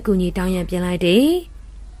ပေါက်သွားပြီးအော်ဟစ်အကူကြီးတောင်းရန်ပြန်လိုက်တယ်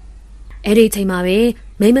။အဲ့ဒီချိန်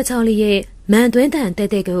မှာပဲမိမချော်လေးရဲ့မန်သွင်းတန်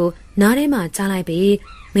တဲ့တဲ့ကိုနားထဲမှာကြားလိုက်ပြီး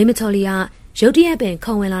မိမချော်လေးကရုတ်တရက်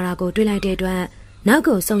ပင်ခုံဝင်လာတာကိုတွေ့လိုက်တဲ့အတွက်နောက်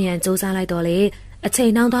ကိုစုံရန်စူးစမ်းလိုက်တော့လေအ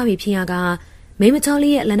ချိန်နှောင်းသွားပြီဖြစ်ရကမိမ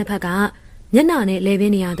ချော်လေးရဲ့လက်နှစ်ဖက်ကမျက်နှာနဲ့လဲ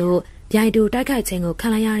ပင်နေရသို့ပြိုင်တူတိုက်ခိုက်ခြင်းကိုခံ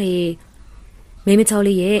လိုက်ရတယ်။မိမချော်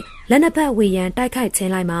လေးရဲ့လက်နှစ်ဖက်ဝေရန်တိုက်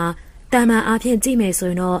ခိုက်ခြင်းလိုက်မှာတာမန်အားဖြင့်ကြည့်မယ်ဆို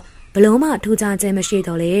ရင်တော့ဘလုံးမထူးခြားခြင်းမ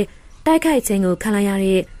ရှိတော့လေတိုက်ခိုက်ခြင်းကိုခံလိုက်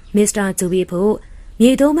ရတဲ့မစ္စတာ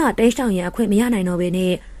ဂျူဘီဖို့မြေသုံးမှတိတ်ဆောင်ရန်အခွင့်မရ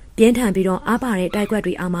နိုင်တော့ဘဲနဲ့ပြင်းထန်ပြီးတော့အားပါတဲ့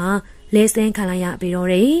တိုက်ကွက်တွေအောက်မှာလဲဆင်းခံလိုက်ရပြီးတော့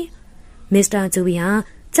တယ်မစ္စတာဂျူဘီဟာ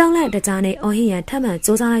ကြောက်လန့်တကြားနဲ့အော်ဟစ်ရန်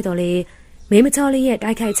ထပ်မံစူးစမ်းလိုက်တော့လေမိမချောလေးရဲ့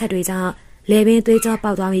တိုက်ခိုက်ချက်တွေကြောင့်လေ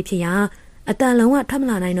ပင်သွေးကြောပေါက်သွားပြီဖြစ်ရာအတန်လုံးဝထွက်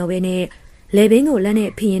မလာနိုင်တော့ဘဲနဲ့လေပင်ကိုလက်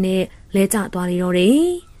နဲ့ဖိရင်နဲ့လဲကျသွားလေတော့တ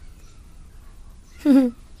ယ်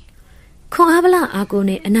ခွန်အားဗလာအာ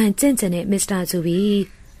ကိုနဲ့အနိုင်ကျင့်ကျင်တဲ့မစ္စတာ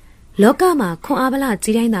ဂျူဘီလောကမှာခွန်အားဗလာ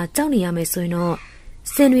ကြီးတိုင်းသာကြောက်နေရမယ်ဆိုရင်တော့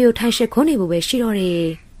စင်တွေကိုထိုင်ရှိခွန်းနေဖို့ပဲရှိတော့တ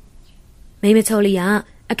ယ်မိမချောလေး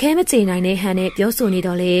ကအခဲမချေနိုင်တဲ့ဟန်နဲ့ပြော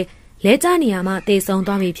ဆိုနေတော့လေလဲကျနေရမှတေဆုံး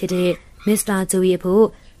သွားပြီဖြစ်တဲ့မစ္စတာ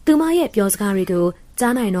ဂျူဘီဖို့သူမရဲ့ပြောစကားတွေ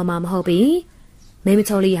ကိုကြားနိုင်တော့မှမဟုတ်ပြီမိ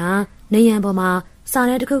မချောလေးဟာနေရန်ပေါ်မှာစာ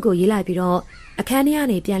ထဲတစ်ခုကိုရေးလိုက်ပြီးတော့အခန်းထဲက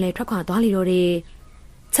နေပြန်လဲထွက်ခွာသွားလေတော့တယ်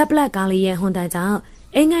ချက်ပလက်ကားလေးရဲ့ဟွန်တန်ကြော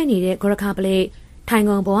င့်အိမ်ငိုက်နေတဲ့ဂရခပလိတ်ထိုင်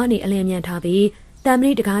ကုန်ပေါ်ကနေအလင်းမြန်ထားပြီးတမ်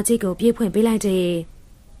မရီတကားကြီးကိုပြေးဖွင့်ပေးလိုက်တယ်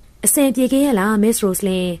အစင်ပြေခဲ့ရလားမစ္စရိုစ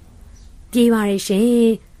လင်ပြေးပါရဲ့ရှင်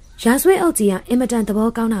ရာဇဝဲအုပ်ကြီးကအင်မတန်သ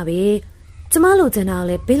ဘောကောင်းတာပဲကျမ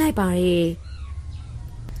လိုချင်တာလည်းပေးလိုက်ပါရဲ့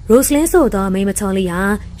ရိုစလင်ဆိုတော့မိမချောလေးဟာ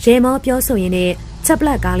ရေမောပြောဆိုရင်းနဲ့ချက်ပ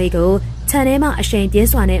လက်ကားလေးကိုခြံထဲမှာအရှိန်ပြ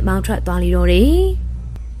င်းစွာနဲ့မောင်းထွက်သွားလေတော့တယ်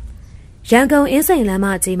ရန်ကုန်အင်းစိန်လမ်းမ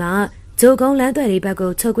ကြီးမှာဂျိုကုန်းလမ်းသွယ်လေးဘက်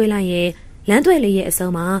ကိုချုပ်ကွေးလိုက်ရင်လမ်းသွယ်လေးရဲ့အစုံ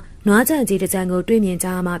မှာနွားချံကြီးတစ်ကြံ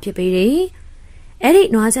ကိုတွေ့မြင်ကြရမှာဖြစ်ပေတယ်။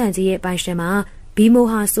အဲ့ဒီနွားချံကြီးရဲ့ပိုင်ရှင်မှာဘီမို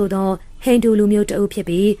ဟာဆိုသောဟိန္ဒူလူမျိုးတအုပ်ဖြစ်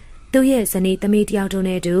ပြီးသူ့ရဲ့ဇနီးသမီးတယောက်တို့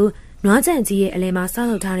နဲ့အတူနွားချံကြီးရဲ့အလယ်မှာဆောက်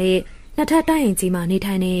လုပ်ထားတဲ့နှစ်ထပ်တိုက်ရင်ကြီးမှာနေ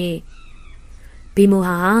ထိုင်နေ။ဘီ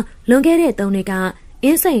မိုဟာလွန်ခဲ့တဲ့3နှစ်ကအ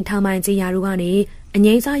င်းစိန်ထောင်ပိုင်ကြီးရာတို့ကနေ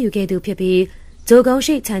အငိမ့်စားယူခဲ့သူဖြစ်ပြီးဂျိုကု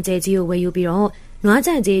န်းရှိခြံကျဲကြီးကိုဝယ်ယူပြီးတော့နွား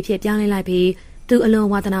ချံကြီးဖြစ်ပြောင်းလဲလိုက်ပြီးသူအလွန်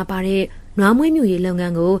ဝါသနာပါတဲ့နွားမွေးမြူရေးလုပ်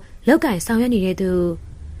ငန်းကိုလောက်ကင်ဆောင်ရွက်နေ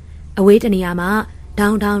တဲ့သူအဝေးတနေရာမှာဒေါ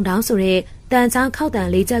င်းဆိုတဲ့တန်ချောင်းခောက်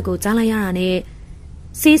တန်လေးချက်ကိုကြားလိုက်ရတာနဲ့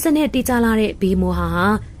စီးစနစ်တီးကြလာတဲ့ဘီမိုဟာ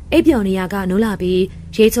အိပ်ပျော်နေရ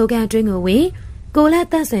ကနိုးလာပြီးရေချိုကန်တွင်းကိုဝင်ကို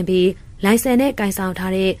လက်တန့်ဆင်ပြီးလိုင်ဆန်နဲ့ကင်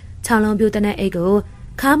ဆောင်ထားတဲ့ခြောက်လုံးပြိုတနက်အိတ်ကို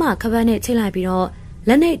ခါးမှခပတ်နဲ့ချိတ်လိုက်ပြီးတော့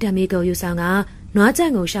လက်နဲ့ဓာမီကိုယူဆောင်ကနွားကြံ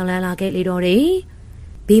ကိုရှောင်လန်းလာခဲ့လေတော့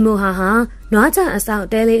တယ်ဘီမိုဟာနွားကြံအ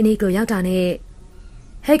ဆောက်တဲလေးအနီးကိုရောက်တာ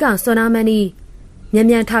နဲ့ဟဲ့ကောင်ဆွန်နာမန်နီ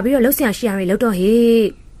မြန်ထားပြီးတော့လှုပ်ရှားရှိရတွေလှုပ်တော့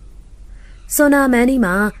ဟေ့ဆွန်နာမန်နီ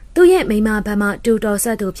မှာသူ့ရဲ့မိန်းမဘက်မှတူတော်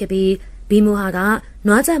ဆက်သူဖြစ်ပြီးဘီမိုဟာ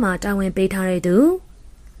ကနွားကြံမှာတာဝန်ပေးထား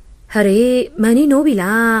တဲ့သူဟရဲမန်နီနိုးပြီ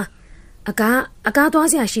လားအ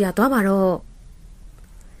ကားသွားစရာ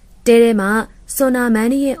ရှိတာသွားပါတော့တဲမှာဆွန်နာ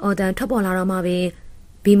မန်နီရဲ့အော်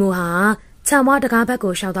တန်ထွက်ပေါ်လာတော့မှပဲဘီမိုဟာခြံဝါတကားဘက်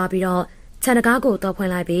ကိုရှောက်သွားပြီးတော့ခြံတကားကိုတော့ဖွင့်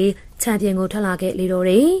လိုက်ပြီးခြံပြင်ကိုထွက်လာခဲ့လေတော့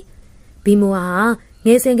တယ်ဘီမိုဟာ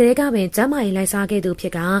ငယ်စဉ်ကလေးကပင်ကျမ်းမာရေးလိုက်စား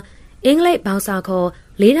ခဲ့သူဖြစ်ကအင်္ဂလိပ်ဘောင်စာခေါ်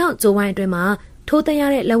၄ထောင်ကျိုးဝိုင်းအတွင်းမှာထိုးတရ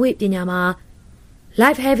တဲ့လက်ဝိပညာမှာ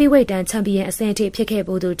Live Heavyweight တန်ချန်ပီယံအဆင့်အထိဖြစ်ခဲ့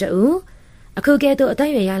ပို့သူတူအခုကဲ့သို့အသက်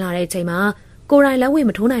အရွယ်ရလာတဲ့အချိန်မှာကိုယ်တိုင်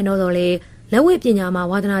လက်ဝဲမထိုးနိုင်တော့လေလက်ဝဲပညာမှာ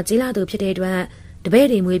ဝါသနာကြီးလာသူဖြစ်တဲ့အတွက်တပည့်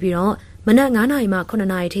တွေမွေးပြီးတော့မနက်9နာရီမှ9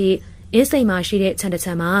နာရီထိအင်းစိန်မှာရှိတဲ့ခြံ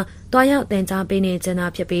တစ်ခြံမှာတွားရောက်တင်ကြားပေးနေကြတာ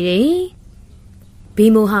ဖြစ်ပေတယ်။ဘီ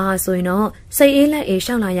မိုဟာဆိုရင်တော့စိတ်အေးလက်အေး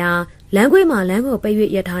ရှောက်လာရာလမ်းခွေမှာလမ်းကိုပိတ်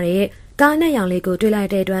၍ရထားတဲ့ကားနဲ့ရောင်လေးကိုတွေ့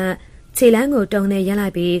လိုက်တဲ့အတွက်ခြေလမ်းကိုတုံနဲ့ရက်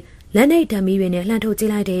လိုက်ပြီးလက်နှိပ်ဓာမီတွေနဲ့လှမ်းထုတ်ကြ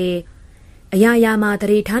ည့်လိုက်တယ်။အရာရာမှာ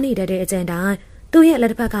တရေထားနေတဲ့အကျဉ်းတိုင်းသူ့ရဲ့လက်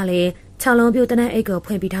တစ်ဖက်ကလည်း6လုံးပြိုတနက်အိတ်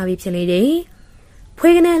ကိုဖွင့်ပြီးထားပြီးဖြစ်နေတယ်။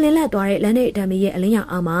ဖွေးကနေလင်းလက်သွားတဲ့လက်နှိပ်ဓာမီရဲ့အလင်းရောင်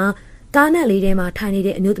အောက်မှာကားနဲ့လေးထဲမှာ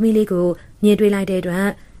ထိုင်နေတဲ့အမျိုးသမီးလေးကိုမြင်တွေ့လိုက်တဲ့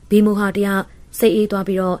အတွက်ဘီမိုဟာတယောက်စိတ်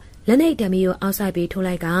အေးသွားပြီးတော့လက်နှိပ်ဓာမီကိုအောက်ဆိုင်ပြီးထိုး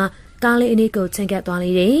လိုက်ကကားလေးအနည်းကိုချင်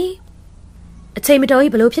ကပ်သွားလေတယ်။အချိန်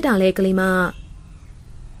မတော်ကြီးဘလို့ဖြစ်တာလဲကလေး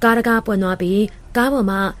မကားတကားပွင့်သွားပြီးကားပေါ်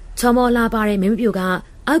မှာချော်မော်လာပါတဲ့မင်းမပြို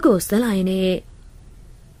ကအောက်ကိုဆင်းလာရင်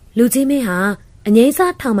နဲ့လူကြီးမင်းဟာအငိ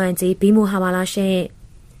မ့်စားထောင်မှန်ကြီးဘီမိုဟာပါ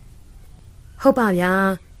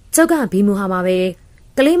လားရှင်ဟုတ်ပါဗျာကျုပ်ကဘီ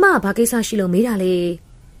မိုဟာပါပဲကလေးမဘာကိစ္စရှိလို့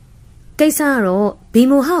မေးတာလေကိစ္စ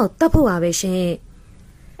ကတော့ဘီမိုဟာကိုတတ်ဖို့ပါပဲရှင်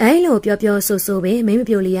အဲလိုပြောဆိုပဲမင်း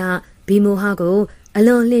မပြိုလေးကဘီမိုဟာကိုအ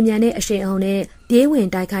လွန်လျင်မြန်တဲ့အရှိန်အဟုန်နဲ့ပြေးဝင်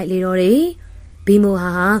တိုက်ခိုက်လေတော့တယ်ဘီမိုဟာ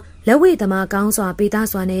လက်ဝဲသမားကောင်းစွာပေးသား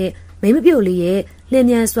စွာနဲ့မင်းမပြိုလေး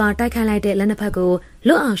ရဲ့လျင်မြန်စွာတိုက်ခိုက်လိုက်တဲ့လက်နှစ်ဖက်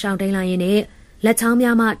ကိုလွတ်အောင်ရှောင်တိန်လိုက်ရင်းနဲ့လက်ချောင်း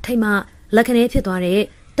များမှထိတ်မှလက်ခနဲဖြစ်သွား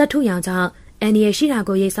တဲ့တထုရောင်ကြောင့်အန်ဒီရဲ့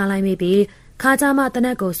ရှိတာကိုရိတ်စားလိုက်မိပြီးခါးကြားမှတ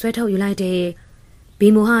နက်ကိုဆွဲထုတ်ယူလိုက်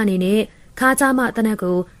တယ်ဘီမိုဟာအနေနဲ့ခါးကြားမှတ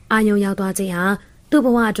နက်ကိုအာယုံရောက်သွားခြင်းဟာသူ့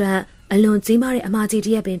ဘဝအတွက်အလွန်ကြီးမားတဲ့အမှားကြီးတ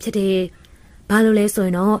စ်ရပ်ပင်ဖြစ်တယ်ဘာလို့လဲဆို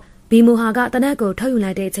ရင်တော့ဘီမိုဟာကတနက်ကိုထုတ်ယူ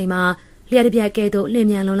လိုက်တဲ့အချိန်မှာလျှက်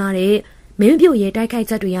တစ်ပြက်ကဲသို့လျင်မြန်လွန်လာတဲ့မင်းပြိုရဲ့တိုက်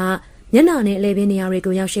ခိုက်ချက်တွေကမျက်နှာနဲ့အလဲပင်နေရာတွေ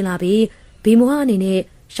ကိုရောက်ရှိလာပြီးဘီမိုဟာအနေနဲ့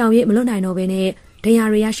ရှောင်ရည်မလွတ်နိုင်တော့ဘဲနဲ့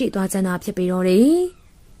ဒဏ်ရာတွေရရှိသွားကြတာဖြစ်ပြီးတော့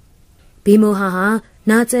တယ်ဘီမိုဟာ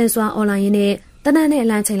နာကျဲစွာအွန်လိုင်းရင်းနဲ့တနက်နဲ့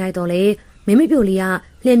လမ်းချိန်လိုက်တော့လေမင်းပြိုလေးက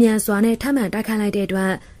လျင်မြန်စွာနဲ့ထပ်မံတိုက်ခိုက်လိုက်တဲ့အတွ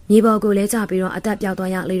က်မြေပေါ်ကိုလဲကျပြီးတော့အသက်ပြောက်သွား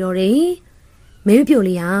ရလေတော့တယ်မင်းပြို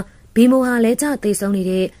လေးဟာဘီမိုဟာလဲကျသေဆုံးနေ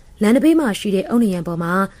တဲ့လမ်းတစ်ဘေးမှာရှိတဲ့အုံနေရန်ပေါ်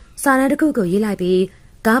မှာစာတန်းတစ်ခုကိုရေး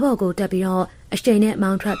လိုက်ပြီးကားပေါ်ကိုတက်ပြီးတော့အရှိန်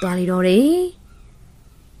နဲ့မောင်းထွက်သွားလေတော့တယ်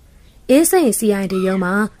အင်းစိန် CID ရုံး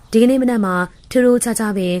မှာဒီကနေ့မနက်မှာထူးထူးခြား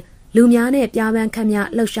ခြားပင်လူများနဲ့ပြားပန်း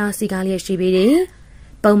ခတ်မြလှုပ်ရှားစီကားလျက်ရှိပြီး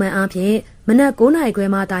တယ်ပုံမှန်အားဖြင့်မနက်9:00 နာရီ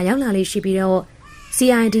ခွဲမှသာရောက်လာလေးရှိပြီးတော့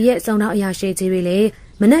CID ရဲ့စုံတော့အရာရှိကြီးတွေလ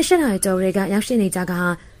ည်းမနက်7:00 နာရီကျော်တွေကရောက်ရှိနေကြက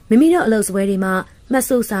မိမိတို့အလုပ်စပွဲတွေ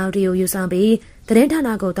မှာမှတ်စုစာအုပ်တွေကိုယူဆောင်ပြီးသတ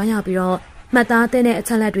င်းဌာနကိုတွားရောက်ပြီးတော့မှတ်သားတဲ့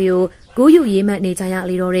အချက်လက်တွေကိုကူးယူရေးမှတ်နေကြ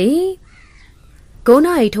ရလေတော့တယ်9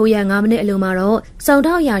နာရီထိုးရ5မိနစ်အလိုမှာတော့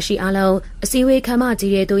စုံတော့အရာရှိအလုံးအစည်းအဝေးခမ်းမ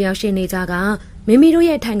ကြီးရဲ့တို့ရောက်ရှိနေကြကမိမိတို့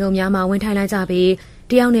ရဲ့ထိုင်ကုန်များမှာဝင်ထိုင်လိုက်ကြပြီး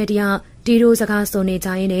တယောက်နဲ့တယောက်တီတို့စကားဆိုနေကြ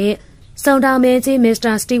ရင်းနဲ့စုံတော်မဲကြီးမစ္စ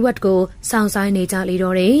တာစတီဝတ်ကိုစောင့်ဆိုင်နေကြလေ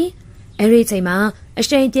တော့တယ်အဲဒီချိန်မှာအ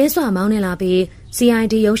ရှိန်ကျင်းစွာမောင်းနေလာပြီး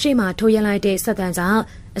CID ရုံးရှိမှထိုးရလိုက်တဲ့ဆက်တန်းကြောင့်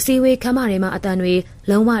အစည်းအဝေးခမ်းမထဲမှာအတန်တွေ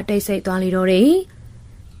လုံးဝတိတ်ဆိတ်သွားလေတော့တယ်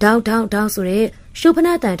တောက်ဆိုတဲ့ရှု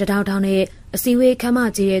ဖနာတန်တထောက်နဲ့အစည်းအဝေးခမ်း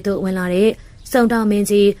မကြီးရဲ့သို့ဝင်လာတဲ့စုံတော်မ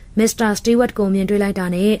င်းကြီးမစ္စတာစတီဝတ်ကိုမြင်တွေ့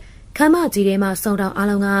လိုက်တာနဲ့ခမ်းမကြီးထဲမှာစုံတော်အား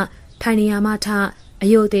လုံးကထိုင်နေရမှထ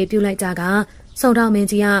အယုတ်သေးပြုတ်လိုက်ကြကစုံတော်မင်း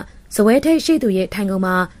ကြီးကဇပွဲထိတ်ရှိသူရဲ့ထိုင်ကုန်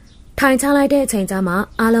မှာထိုင်ချလိုက်တဲ့အချိန်ကျမှ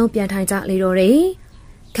အားလုံးပြန်ထိုင်ကြလေတော့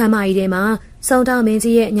တယ်ခမ်းမကြီးထဲမှာစုံတော်မင်း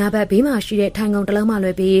ကြီးရဲ့ညာဘက်ဘေးမှာရှိတဲ့ထိုင်ကုန်တစ်လုံးမှလွ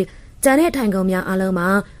ယ်ပြီးကျန်တဲ့ထိုင်ကုန်များအားလုံးမှာ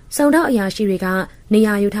စုံတော်အရာရှိတွေ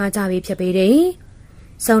ကနေရာယူထားကြပြီးဖြစ်ပေ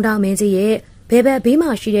တယ်စုံတော်မင်းကြီးရဲ့ဘယ်ဘက်ဘေး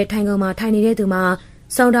မှာရှိတဲ့ထိုင်ကုန်မှာထိုင်နေတဲ့သူမှာ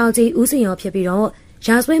စုံတော်ကြီးဦးစင်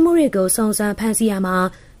ရောဖြစ်ပြီးတော့ရာဇဝဲမှုတွေကိုစုံစမ်းဖမ်းဆီးရ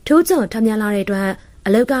မှာထိုးကြုံထမ်းမြလာတဲ့အတွက်အ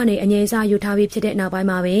လောက်ကနေအငြိမ်းစားယူထားပြီးဖြစ်တဲ့နောက်ပို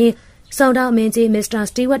င်းမှာပဲစုံတော်မင်းကြီးမစ္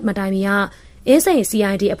စတာစတီဝတ်မတိုင်မီကအင်းစိန်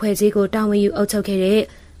CID အဖွဲ့ကြီးကိုတာဝန်ယူအုပ်ချုပ်ခဲ့တဲ့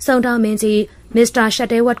စုံတော်မင်းကြီးမစ္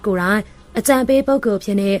စတာရှက်တဲဝတ်ကိုတိုင်အကြံပေးပုဂ္ဂိုလ်ဖြ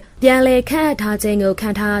စ်နေပြန်လဲခန့်အပ်ထားခြင်းကိုခံ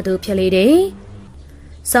ထားရသူဖြစ်လေတယ်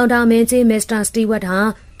။စုံတော်မင်းကြီးမစ္စတာစတီ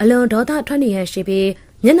ဝတ်ဟာအလွန်ဒေါသထွက်နေရရှိပြီး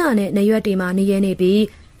မျက်နှာနဲ့နှရွက်တွေမှာနေ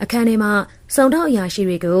ရနေပြီးအခန်းထဲမှာစုံတော်အရာရှိ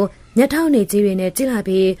တွေကိုမျက်ထောက်နေကြီးတွေနဲ့ကြည့်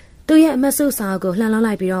လိုက်ပြီးသူ့ရဲ့အမှတ်စုစာကိုလှန်လော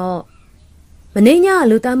င်းလိုက်ပြီးတော့မင်း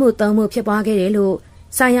ညလူတမ်းမှု3မှုဖြစ်ပွားခဲ့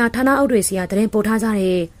တယ်လို့ဆိုင်ရာဌာနအုပ်တွေစီကသတင်းပို့ထားကြတ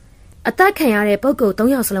ယ်။အသက်ခံရတဲ့ပုဂ္ဂိုလ်3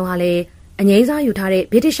ယောက်စလုံးဟာလည်းအငြိမ်းစားယူထားတဲ့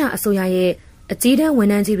ဗြိတိရှအစိုးရရဲ့အကြီးတန်းဝန်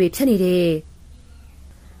ထမ်းကြီးတွေဖြစ်နေတယ်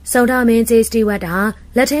။စုံတော်မင်းကြီးစတီ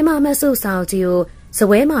ဝတ်ဟာလက်ထဲမှာအမှတ်စုစာအုပ်ကြီးကိုဇ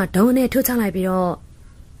ပွဲမှာဒုံနဲ့ထုတ်ချ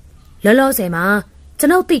လိုက်ပြီးတော့လောလောဆယ်မှာကျွ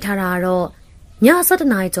န်ုပ်သိထားတာကတော့ည7:00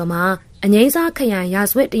 နာရီကျော်မှာအငိမ့်စားခ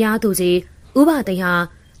ရိုင်ရာဇဝတ်တရားသူကြီးဥ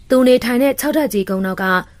ပသိဟာသူနေထိုင်တဲ့6ထပ်ကြီးကုန်းနောက်က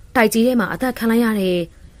တိုက်ကြီးထဲမှာအသက်ခံလိုက်ရတယ်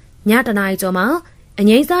။ည1:00 နာရီကျော်မှာ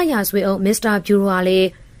အငိမ့်စားရာဇဝတ်အုပ်မစ္စတာဗျူ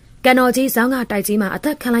ရိုဟာလေကန်တော်ကြီးဇောင်းကတိုက်ကြီးမှာအ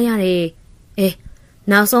သက်ခံလိုက်ရတယ်။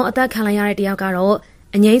 နောက်ဆုံးအသက်ခံလိုက်ရတဲ့တယောက်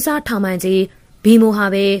ကတော့အငိမ့်စားထောင်ပန်ကြီးဘီ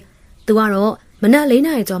မိုဟာပဲသူကတော့မနက်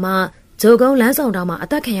၄နာရီကျော်မှဂျိုကုန်းလမ်းဆောင်တောင်မှာ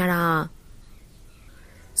အသက်ခံ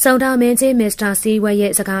ရတာစုံတာမင်းကြီးမစ္စတာစီ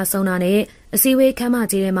ဝက်ရဲ့စကားဆုံးတာနဲ့အစည်းအဝေးခန်း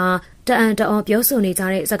မကြီးထဲမှာတအံ့တအော်ပြောဆိုနေကြ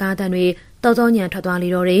တဲ့စကားသံတွေတောတောညံထွက်သွားလေ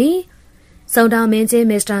တော့တယ်စုံတာမင်းကြီး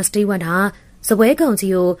မစ္စတာစတီဝက်ဟာစပွဲ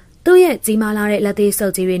ကုံကြီးကိုသူ့ရဲ့ကြီးမားလာတဲ့လက်သေးစုပ်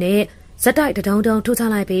ကြီးတွေနဲ့ဇက်တိုက်တုံတုံထိုးချ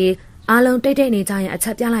လိုက်ပြီးအားလုံးတိတ်တိတ်နေကြရင်အချ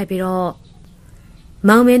က်ပြ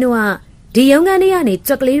လိုက်ပြီးတော့မောင်မင်းတို့ကဒီရုံးခန်းလေး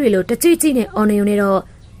ကနေကြွက်ကလေးတွေလိုတကြွကြည့်နဲ့အော်နေုံ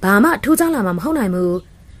နဲ့တော့ဘာမှထူးခြားလာမှာမဟုတ်နိုင်ဘူး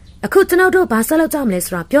အခုကျွန်တော်တို့ဘာဆက်လုပ်ကြမလဲ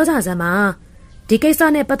ဆိုတာပြောကြစ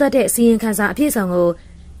မ်းပါဒီကိစ္စနဲ့ပတ်သက်တဲ့အစီရင်ခံစာအပြည့်အစုံ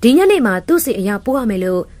ကိုဒီညနေမှာသူ့စီအရာပို့ရ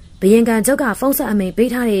မယ်လို့ဘယင်ကန်ချုပ်ကဖုန်းဆက်အမိန့်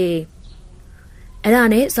ပေးထားတယ်အဲ့ဒါ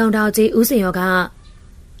နဲ့စုံတောင်ကြီးဦးစင်ရောက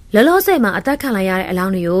လောလောဆယ်မှာအသက်ခံလိုက်ရတဲ့အ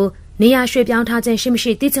လောင်းတွေကိုနေရာရွှေ့ပြောင်းထားခြင်းရှိမ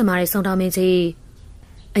ရှိသိချင်ပါတယ်စုံတောင်မင်းကြီး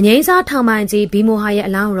အငိမ့်စားထောင်ပိုင်ကြီးဘီမိုဟာ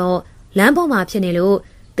ရဲ့အလောင်းတော့လမ်းပေါ်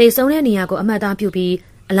မှာဖြစ်နေလို့တေဆုံးတဲ့နေရာကိုအမှတ်သားပြုပြီး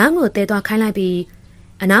အလောင်းကိုတဲသွားခိုင်း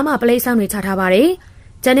လိုက်ပြီးအနားမှာပလိတ်ဆောင်တွေချထားပါ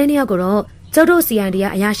တယ်ကျန်တဲ့နေရာကိုတော့ကျုပ်တို့ CID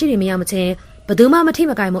ကအရာရှိတွေမရောက်မချင်းဘယ်သူမှမထိ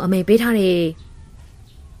မကိုင်မှုအမိန့်ပေးထားတယ်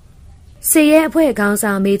စေရဲအဖွဲ့ခေါ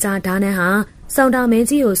င်းဆောင်မေဂျာဒါနန်ဟာစုံတောင်မင်း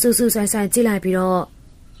ကြီးကိုစူးစူးဆိုင်ဆိုင်ကြည့်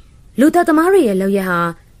လိုက်ပြီးတော့လူသက်သမားတွေရဲ့လုပ်ရက်ဟာ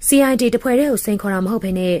CID တဖွဲ့တည်းကိုစိန်ခေါ်တာ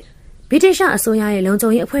မဟုတ်ဘဲနဲ့ဗြိတိရှအစိုးရရဲ့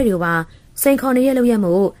လုံခြုံရေးအဖွဲ့တွေကိုပါစိန်ခေါ်နေတဲ့လုပ်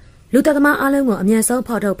ရက်မို့လူသက်သမားအလုံးကို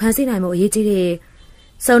အမြန်ဆုံးဖော်ထုတ်ဖမ်းဆီးနိုင်မှုအရေးကြီးတယ်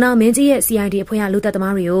။စုံတောင်မင်းကြီးရဲ့ CID အဖွဲ့ကလူသက်သ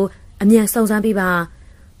မားတွေကိုအမြန်စုံစမ်းပေးပါ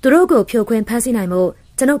သူတို့ကိုဖြိုခွင်းဖမ်းဆီးနိုင်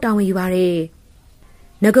မှုကျွန်ုပ်တာဝန်ယူပါတယ်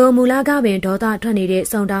။ငကိုမူလာကပင်ဒေါသထွက်နေ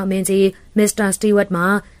တဲ့စုံတောင်မင်းကြီးမစ္စတာစတီ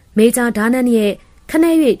ဝတ်မှာမေဂျာဒါနန်ရဲ့ခ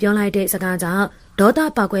နဲ့၍ပြောလိုက်တဲ့စကားကြောင့်ဒေါ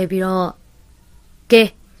သပေါက်ကွဲပြီးတော့ကဲ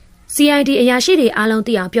CID အရာရှိတွေအားလုံး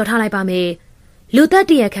သိအောင်ပြောထားလိုက်ပါမယ်လူ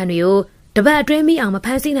သက်တရခန့်တွေကိုတပတ်အတွင်းမိအောင်မဖ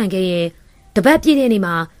မ်းဆီးနိုင်ခဲ့ရင်တပတ်ပြည့်တဲ့နေ့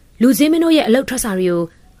မှာလူစင်းမင်းတို့ရဲ့အလုပ်ထွက်စာတွေ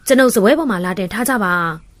ကိုကျွန်ုပ်စပွဲပေါ်မှာလာတင်ထားကြပါ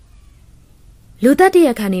လူသက်တ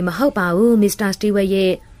ရခန့်နေမဟုတ်ပါဘူးမစ္စတာစတီ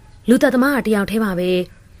ဝက်ရဲ့လူသက်သမားကတယောက်တည်းပါပဲ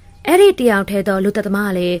အဲ့ဒီတယောက်တည်းတော့လူသက်သမား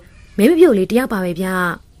ကလည်းမင်းမပြိုလေးတ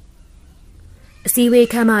ယောက်ပါပဲဗျအစည်းအဝေး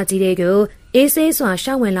ခမ်းမကြီးတွေကိုအေးဆေးစွာ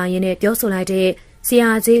ရှောက်ဝင်လာရင်းနဲ့ပြောဆိုလိုက်တဲ့ဆ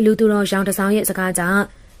ရာကြီးလူသူတော်ရောင်တစောင်းရဲ့စကားကြောင့်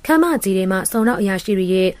ခမ်းမကြီးတွေမှာစုံတော့အရာရှိ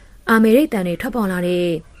တွေရဲ့အာမေရိကန်တွေထွက်ပေါ်လာ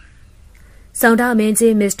တဲ့စုံတော့မင်း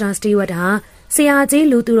ကြီးမစ္စတာစတီဝတ်ဟာ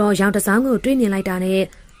ဆရာကြီးလူသူတော်ရောင်တစောင်းကိုတွေ့မြင်လိုက်တာနဲ့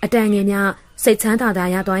အတန်ငယ်များစိတ်ချမ်းသာသာ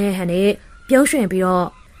ရသွားရဲ့ဟန်နဲ့ပြုံးရွှင်ပြီးတော့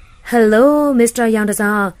ဟယ်လိုမစ္စတာရောင်တ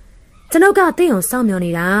စောင်းကျွန်ုပ်ကတင့်ကိုစောင့်မျှော်နေ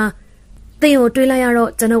တာတင့်ကိုတွေးလိုက်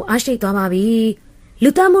ရတော့ကျွန်ုပ်အားရှိသွားပါပြီ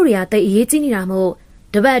လူသားမှုတွေကတိတ်အရေးကြီးနေတာမို့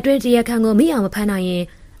တပတ်အတွင်းတရခန့်ကိုမိအောင်မဖမ်းနိုင်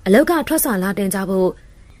ရင်အလောက်ကထွက်စာလာတင်ကြဖို့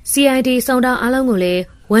CID စုံတောင်အားလုံးကိုလည်း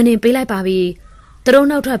ဝန်နေပေးလိုက်ပါပြီသူတို့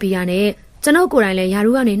နှုတ်ထွက်ပြီးရနဲ့ကျွန်ုပ်ကိုယ်တိုင်လ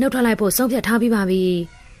ည်းယာရုကနေနှုတ်ထွက်လိုက်ဖို့ဆုံးဖြတ်ထားပြီးပါပြီ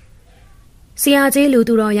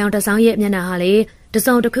ဆရာကြီးလူသူတော်ရောင်တစောင်းရဲ့မျက်နှာဟာလေတ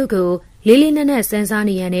စုံတစ်ခုကိုလေးလေးနက်နက်စမ်းစား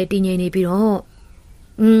နေရတဲ့တည်ငြိမ်နေပြီးတော့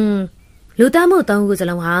လူသားမှု၃ခုစ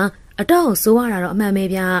လုံးဟာအတော့ဆိုးရတာတော့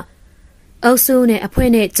အမှန်ပဲဗျအုပ်စုနဲ့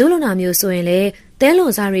အဖွဲ့နဲ့ကျူးလွန်တာမျိုးဆို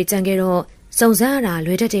ရင်လေတဲလွန်စားတွေကြံခဲ့တော့စုံစမ်း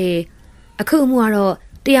ရတာလွယ်တတ်တယ်အခုအမှု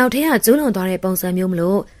ကတော့တယောက်တည်းကကျူးလွန်သွားတဲ့ပုံစံမျိုးမ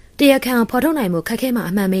လို့တရားခံဖော်ထုတ်နိုင်မှု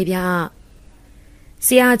ခက်ခဲမှအမှန်ပဲဗျ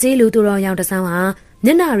ဆရာကြီးလူသူတော်ရောင်တစော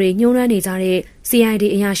င်းဟာမျက်နှာတွေညှိုးနှွမ်းနေကြတဲ့ CID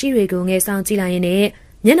အရာရှိတွေကိုငယ်ဆောင်ကြည့်လိုက်ရင်း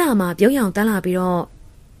နဲ့မျက်နှာမှာပြုံးရောင်တ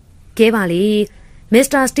န်းလာပြီးတော့ကဲပါလေမစ္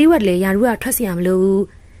စတာစတီဝတ်လည်းယာရုကထွက်စီရမလို့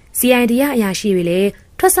CID ကအရာရှိတွေလည်း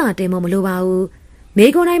ထွက်စာတင်ဖို့မလိုပါဘူး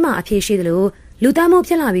မေကွန်တိုင်းမှာအဖြစ်ရှိသလိုလူသား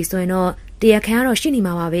မှုဖြစ်လာပြီဆိုရင်တော့တရားခံကတော့ရှိနေ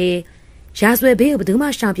မှာပါပဲရာဇဝဲဘေးကို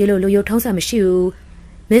ဘယ်သူမှရှောင်ပြေလို့လူရုပ်ထုံးစံမရှိ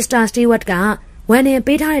ဘူးမစ္စတာစတီဝတ်က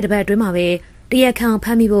ဝန်နေပေးထားတဲ့တပတ်အတွင်းမှာပဲတရားခံဖ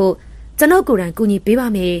မ်းမိဖို့ကျွန်ုပ်ကိုယ်တိုင်ကူညီပေးပါ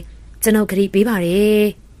မယ်ကျွန်ုပ်ခရီးပေးပါ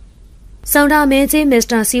တယ်ဆောင်းတာမင်းချင်းမစ္စ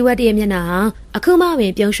တာစီဝတ်ရဲ့မျက်နှာဟာအခုမှ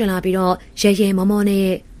ပင်ပြုံးရွှင်လာပြီးတော့ရဲရဲမော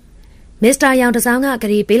မောနဲ့မစ္စတာရောင်တစောင်းကခ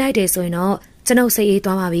ရီးပေးလိုက်တယ်ဆိုရင်တော့ကျွန်ုပ်စိတ်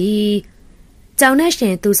အေးသွားပါပြီကြောင်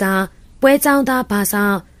နဲ့ရှင်သူစားပွဲကြောင်းသားဘာဆော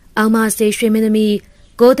င်အောင်မစေရွှေမင်းသမီး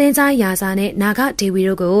ကိုသိန်းသားရာစာနဲ့နာ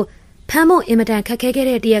ဂဒေဝီတို့ကိုဖမ်းဖို့အင်မတန်ခက်ခဲ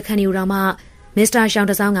ခဲ့တဲ့တရားခံတွေကိုတော့မှမစ္စတာ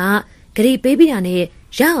ရောင်တစောင်းကဂရီပေးပြီးတာနဲ့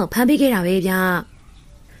ရအောင်ဖမ်းပေးခဲ့တာပဲဗျ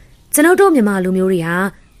ကျွန်ုပ်တို့မြန်မာလူမျိုးတွေ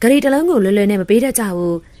ဟာဂရီတလုံးကိုလွယ်လွယ်နဲ့မပေး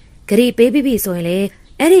တတ်ကြဘူးဂရီပေးပြီးပြီဆို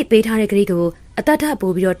ရင်လေအဲ့ဒီပေးထားတဲ့ဂရီကိုအသက်ထပ်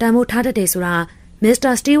ပို့ပြီးတော့တန်ဖိုးထားတတ်တယ်ဆိုတာမစ္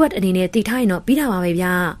စတာစတီဝတ်အနေနဲ့သိထား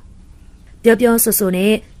ရင်တော့ပြီးတာပါပဲဗျပြောပြောဆို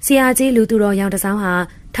ဆိုနဲ့ဆရာကြီးလူသူတော်ရောင်တစော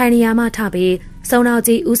င်းဟာထိုင်နေရာမှထပြီးစုံတော်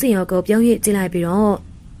ကြီးဦးစင်ရောကိုပြုံးရစ်ကြည့်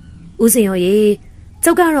လိုက်ပြီးတော့ဦးစင်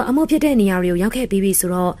ရောရေကျုပ်ကတော့အမှုဖြစ်တဲ့နေရာတွေကိုရောက်ခဲ့ပြီးပြီဆို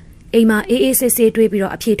တော့အိမ်မှာအေးအေးဆေး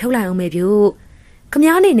ဆေးတွေးပြီးတော့အဖြေထုတ်လိုက်အောင်မယ်ဗျ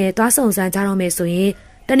ခမားအနေနဲ့သွားစုံစမ်းကြတော့မယ်ဆိုရင်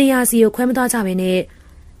တနေရာစီကိုခွဲမသွားကြဘဲ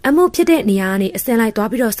နဲ့အမှုဖြစ်တဲ့နေရာကနေအစင်လိုက်သွား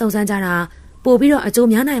ပြီးတော့စုံစမ်းကြတာပို့ပြီးတော့အ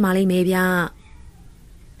ကျိုးများနိုင်ပါလိမ့်မယ်ဗျ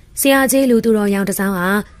ဆရာကြီးလူသူတော်ရောင်တစော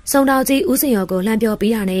င်းဟာစုံတော်ကြီးဦးစင်ရော်ကိုလှ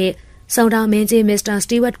မ်းပြောပြီးတာနဲ့စုံတော်မင်းကြီးမစ္စတာစ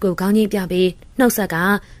တီဝတ်ကိုခေါင်းညှိပြပြီးနှုတ်ဆက်က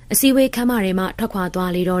အစည်းအဝေးခန်းမထဲမှထွက်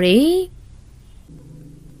ခွာသွားလေတော့တယ်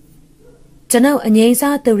ကျွန်ုပ်အငိမ့်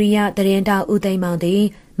စားသူရိယတရင်တောက်ဦးသိမ်းမောင်သည်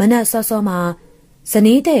မနက်စောစောမှ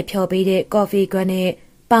ဇနီးတဲ့ဖြော်ပေးတဲ့ကော်ဖီကွက်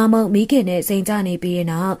နဲ့ပါမုံမီးခင်နဲ့စိန်ကြနေပြီးတဲ့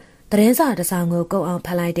နောက်သတင်းစာတစ်စောင်ကိုကုတ်အောင်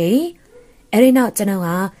ဖတ်လိုက်တယ်။အဲဒီနောက်ကျွ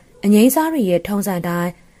န်ုပ်ဟာအငိမ့်စားတွေရဲ့ထုံးစံ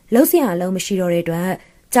တိုင်းလှုပ်ရှားအလုံးမရှိတော့တဲ့အတွက်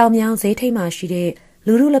ကြောင်မြောင်းဈေးထိပ်မှရှိတဲ့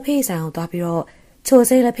လူလူလက်ဖေးဆိုင်အောင်သွားပြီးတော့ချို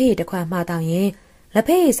စဲလက်ဖေးတစ်ခွက်မှတောင်းရင်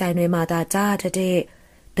လက်ဖေးဆိုင်တွေမှာသာကြားတဲ့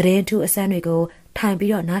သတင်းထူးအစမ်းတွေကိုထိုင်ပြီး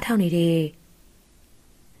တော့နားထောင်နေတယ်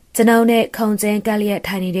။ကျွန်ုပ်နဲ့ခုံကျင်းကက်လျက်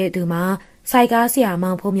ထိုင်နေတဲ့သူမှာစိုက်ကားဆရာ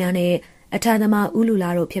မောင်ဖိုးများနဲ့အထံသ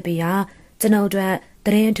မားဦးလူလာတို့ဖြစ်ပြီးရာကျွန်ုပ်တို့သ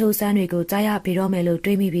တင်းထူးစမ်းတွေကိုကြားရပြီးတော့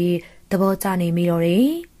မယ်လို့တွေးမိပြီးသဘောကျနေမိတော့တယ်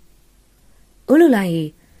။ဦးလူလာကြီး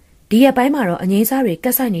ဒီရက်ပိုင်းမှာတော့အငိမ့်စားတွေ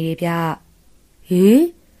ကက်ဆိုင်နေတယ်ဗျ။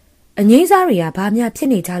ဟေးအငိမ့်စားတွေကဘာမှဖြစ်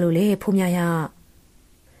နေကြလို့လဲဖိုးများရ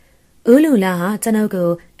။ဦးလူလာဟာကျွန်ုပ်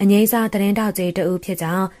ကိုအငိမ့်စားသတင်းတောက်ကြီးတူဖြစ်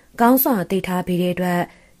ကြောင်းကောင်းစွာသိထားပြီးတဲ့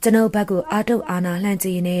အတွက်ကျွန်ုပ်ဘက်ကိုအာတုပ်အာနာလှန့်ကြ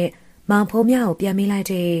ည့်နဲ့မောင်ဖိုးများကိုပြန်မေးလိုက်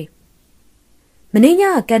တယ်။မင်း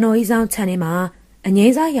ညကန်တော်ကြီးဆောင်ခြံထဲမှာအငိ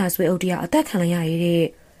မ့်စားရာဆွေအုပ်တရားအသက်ခံလိုက်ရတဲ့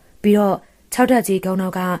ပြီးတော့၆တက်ကြီးကောင်း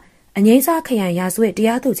တော့ကအငိမ့်စားခရိုင်ရာဆွေတ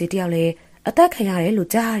ရားသူကြီးတယောက်လည်းအသက်ခံရ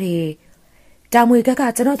တယ်လို့ကြားရတယ်။တာမွေက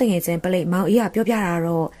ကျွန်တော်တငယ်ချင်းပလိတ်မောင်အေးကပြောပြတာ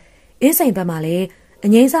တော့အင်းစိန်ဘက်မှာလည်း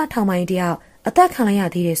အငိမ့်စားထောင်ပိုင်းတယောက်အသက်ခံလိုက်ရ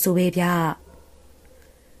သေးတယ်ဆိုပဲဗျ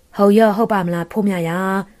။ဟုတ်ရဟုတ်ပါမ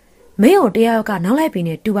လားဖိုးမြရာမင်းတို့တယောက်ကနောက်လိုက်ပြီးနေ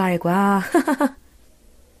တူပါတယ်ကွာ။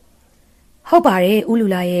ဟုတ်ပါ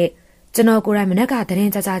တယ်ဦးလူလာရဲ့ကျွန်တော်ကိုယ်တိုင်မနက်ကသတ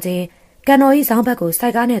င်းကြကြချင်းကန်တော်ကြီးဇောင်းဘက်ကိုစို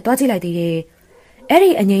က်ကားနဲ့တွားကြည့်လိုက်သေးတယ်။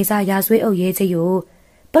အဲ့ဒီအငိမ့်စားရာဆွေးအုပ်ရေးကြီးကို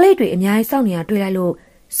ပလိတ်တွေအများကြီးစောင့်နေရတွေ့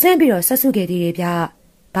လိုက်လို့ဆင်းပြီးတော့ဆက်စုခဲ့သေးတယ်ဗျ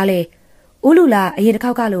။ဘာလဲဦးလူလာအရင်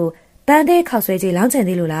တစ်ခေါက်ကလို့တန်သေးခောက်ဆွဲကြီးလော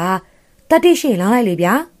င်းချင်သေးလို့လားတတိရှိလောင်းလိုက်လေ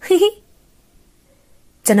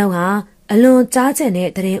ဗျာဟိဟိကျွန်ုပ်ဟာအလွန်ကြားကျင်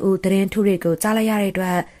တဲ့သတင်းထူးတွေကိုကြားလိုက်ရတဲ့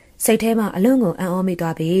အတွက်စိတ်ထဲမှာအလွန်ကိုအံ့ဩမိ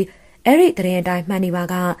သွားပြီးအဲ့ဒီသတင်းအတို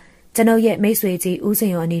င်းမှန်နေပါကကျွန်ုပ်ရဲ့မိတ်ဆွေကြီးဦး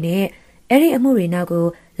စင်ရောအနေနဲ့အဲ့ဒီအမှုတွေနောက်ကို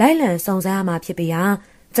လိုက်လံစုံစမ်းရမှာဖြစ်ပြီးရာ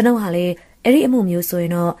ကျွန်ုပ်ဟာလေအဲ့ဒီအမှုမျိုးဆိုရင်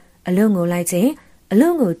တော့အလွန်ကိုလိုက်ခြင်း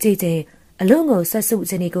အလွန်ကိုကြည်ခြင်းအလွန်ကိုဆက်စု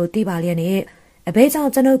ခြင်းကိုသိပါလျက်နဲ့အဘဲကြော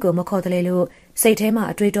င့်ကျွန်ုပ်ကိုမခေါ်တလဲလို့စိတ်ထဲ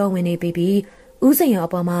မှာအတွေးတောဝင်နေပြီးဦးစင်ရော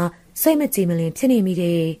အပေါ်မှာစိတ်မကြည်မလင်ဖြစ်နေမိတ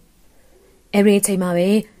ယ်။အဲ့ဒီအချိန်မှာပဲ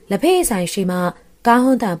လက်ဖေးဆိုင်ရှိမှ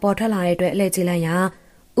ကားဟွန်းတန်ပေါ်ထွက်လာတဲ့အတွက်အလဲကြည့်လိုက်ရာ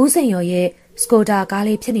ဦးစင်ရောရဲ့စကိုဒါကား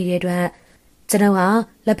လေးဖြစ်နေတဲ့အတွက်ကျွန်တော်ဟာ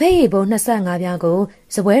လက်ဖက်ရည်ပုံ25ပြား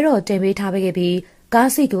ကိုစပွဲတော်တင်ပေးထားပေးခဲ့ပြီး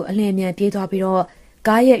ကားစီကိုအလ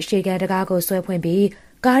င်းမြန်ပြေးသွားပြီးတော့ကားရဲ့ရှေ့ကန်တကားကိုဆွဲဖွ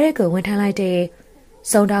င့်ပြီးကားရဲကိုဝင်ထမ်းလိုက်တဲ့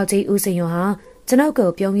စုံတောက်ကြီးဦးစင်ရောဟာကျွန်တော်ကို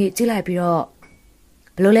ပြုံးရကြည့်လိုက်ပြီးတော့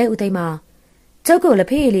ဘလို့လဲဦးသိမ်းမကျုပ်ကိုလက်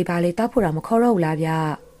ဖက်ရည်လေးပါလေးတောက်ဖို့တာမခေါ်တော့ဘူးလားဗျ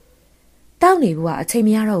တောက်နေဘူးကအချိန်မ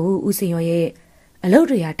ရတော့ဘူးဦးစင်ရောရဲ့အလုပ်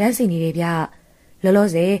တွေကတန်းစီနေတယ်ဗျလော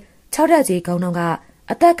လောဆယ်6တက်ကြီးခေါင်းတော့က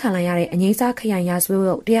အသက်ခံလိုက်ရတဲ့အငိမ့်စားခရိုင်ရာဆွေး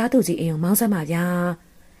တို့တရားသူကြီးအိမ်ကိုမောင်းဆက်မှာဗျာ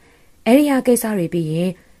အဲ့ဒီဟာကိစ္စတွေပြီးရင်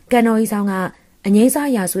ကန်တော်ကြီးဆောင်ကအငိမ့်စား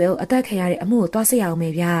ရာဆွေးတို့အသက်ခံရတဲ့အမှုကိုတွားစစ်ရအောင်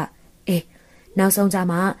မယ်ဗျအေး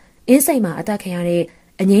နောက်ဆုံးကြမှာအင်းစိန်မှာအသက်ခံရတဲ့အ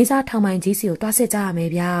ငိမ့်စားထောင်ပိုင်ကြီးစီကိုတွားစစ်ကြရမယ်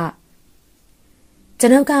ဗျ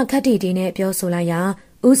ကျွန်ုပ်ကခက်တီတီနဲ့ပြောဆို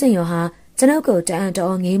လိုက်ရာဦးစင်ရောဟာကျွန်ုပ်ကိုတအံ့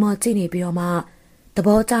တော်ငေးမောကြည့်နေပြီးတော့မှသ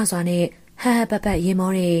ဘောကျစွာနဲ့ဟဟပပရင်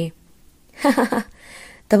မောတယ်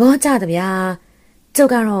သဘောကျတယ်ဗျာ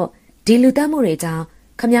ကျုပ်ကတော့ဒီလူတက်မှုတွေကြောင့်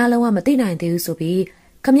ခမ ्या လုံးဝမသိနိုင်သေးဘူးဆိုပြီး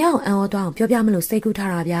ခမ ्या အောင်အံ့ဩသွားအောင်ပြောပြမလို့စိတ်ကူး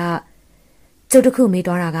ထားတာဗျကျုပ်တခုမေး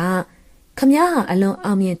သွားတာကခမ ्या ဟာ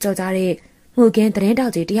အလွန်အောင်မြင်ကြော်ကြားတဲ့မှုကင်းသတင်း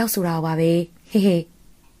တောက်ကြီးတယောက်ဆိုတာပါပဲဟေးဟေး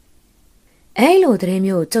အဲ့လိုသတ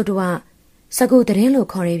င်းမျိုးကျုပ်တို့ကစကူသတင်းလို့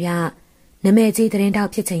ခေါ်ရဗျနမဲကြီးသတင်းတောက်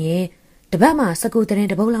ဖြစ်ချင်ရင်တပတ်မှာစကူသတင်း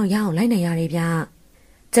တစ်ပုဒ်လောက်ရအောင်လိုက်နိုင်ရတယ်ဗျ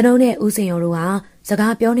ကျွန်ုပ်နဲ့ဦးစင်ရောတို့ဟာစ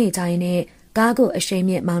ကားပြောနေကြရင်နဲ့ကားကိုအ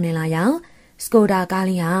ရှိန်မြင့်မောင်းနေလာရောက်စကိုဒါကား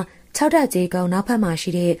လေးဟာ6တက်ကြီးကုန်းနောက်ဖက်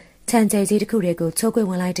မှာရှိတဲ့ခြံကျဲကြီးတစ်ခုတွေကို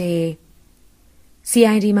ချိုးကွေ့ဝင်လိုက်တယ်။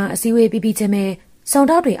 CID မှာအစည်းအဝေးပြီးပြီးချင်းပဲစုံ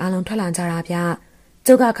တောက်တွေအလုံးထွက်လာကြတာဗျ။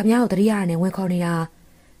ကျုပ်ကခမ ्या ကိုတတိယရနဲ့ဝင်ခေါ်နေတာ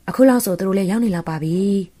အခုလောက်ဆိုသူတို့လည်းရောက်နေလောက်ပါပြီ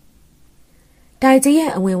။တိုင်ကြီးရဲ့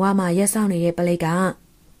အဝင်ဝါမှာရက်ဆောင်နေတဲ့ပလိတ်က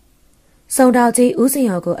စုံတောက်ကြီးဦး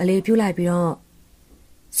စင်ရောကိုအလေးပြု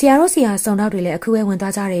လိုက်ပြီးတော့ဆရာတို့ဆရာစုံတောက်တွေလည်းအခုပဲဝင်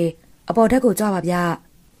သွားကြတယ်အပေါ်ဓာတ်ကိုကြွပါဗျ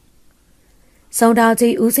။စုံတောက်ကြီး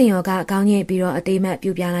ဦးစင်ရောကခေါင်းညိတ်ပြီးတော့အ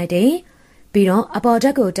သေးမှတ်ပြူပြလိုက်တယ်။ပြီးတော့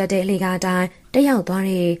အပေါ်ဓာတ်ကိုတက်တဲ့လေကားတိုင်းတက်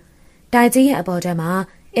ရောက်သွားတယ်။တိုင်ကြီးရဲ့အပေါ်ဓာတ်မှာ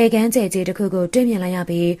အေကန်းကျဲကြီးတစ်ခုကိုတွေ့မြင်လိုက်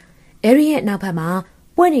ရပြီးအဲရီရဲ့နောက်ဘက်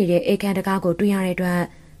မှာပွင့်နေတဲ့အေကန်းတကားကိုတွေ့ရတဲ့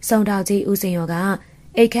အတွက်စုံတောက်ကြီးဦးစင်ရောက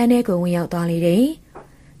အိတ်ခမ်းထဲကိုဝင်ရောက်သွားလေတယ်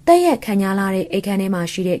။တက်ရက်ခံညာလာတဲ့အိတ်ခမ်းထဲမှာ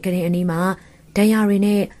ရှိတဲ့ဂရင်အနီးမှာဒဏ်ရာ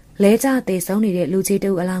တွေနဲ့ လဲကျသေးဆုံးနေတဲ့လူကြီးတူ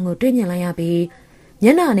အလောင်းကိုတွေ့မြင်လိုက်ရပြီးမျ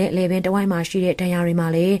က်နှာနဲ့လေပင်တဝိုက်မှာရှိတဲ့ဒဏ်ရာတွေ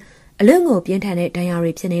မှာလည်းအလွန်ကိုပြင်းထန်တဲ့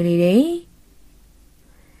ဒဏ်ရာတွေဖြစ်နေလေတယ်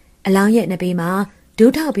။အလောင်းရဲ့နှစ်ဘေးမှာ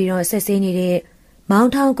ဒူးထောက်ပြီးတော့ဆက်ဆေးနေတဲ့မော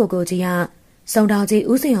င်းထောင်းကိုကိုကြီးကစုံတောင်ကြီး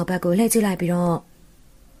ဦးစင်ရောဘက်ကိုလှည့်ကြည့်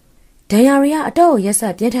လိုက်ပြီးတော့ဒဏ်ရာတွေကအတော့ရက်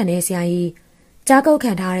ဆက်ပြင်းထန်နေဆရာကြီးကြားကုတ်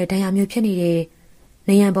ခံထားတဲ့ဒဏ်ရာမျိုးဖြစ်နေတယ်။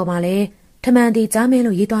နေရန်ပေါ်မှာလည်းထမှန်တီကြားမ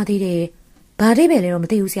င်းလို့ရေးသွားသေးတယ်။ဘာတိပဲလဲတော့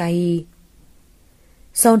မသိဘူးဆရာကြီး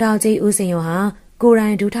။စုံတောင်ကြီးဦးစင်ရောဟာကိုယ်တို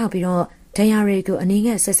င်ဒူးထောက်ပြီးတော့ဒဏ်ရာတွေကိုအနည်း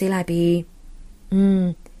ငယ်ဆက်ဆေးလိုက်ပြီး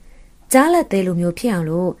ကြားလက်သေးလိုမျိုးဖြစ်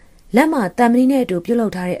အောင်လို့လက်မှာတံမဏိနဲ့အတူပြုတ်လော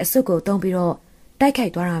က်ထားတဲ့အစွပ်ကိုတုံးပြီးတော့တိုက်ခို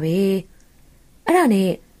က်သွားတာပဲ။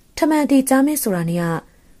အဲ့ဒါနဲ့ထမှန်တီကြားမင်းဆိုတာနေ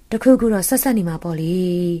ကတခုခုတော့ဆက်ဆက်နေ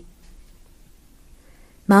မှာပေါ့လေ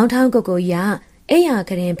။မောင်းထောင်းကိုကိုကြီး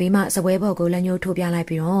ကအိယာကရင်ဘေးမှစပွဲဘော်ကိုလက်ညှိုးထိုးပြလိုက်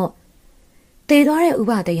ပြီးတော့တည်သွားတဲ့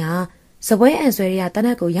ဥပဒေဟာစပွဲအန်ဆွဲရတ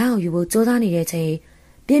နက်ကိုရအောင်ယူဖို့စူးစမ်းနေတဲ့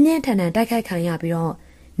ချိန်ပြင်းပြင်းထန်ထန်တိုက်ခိုက်ခံရပြီးတော့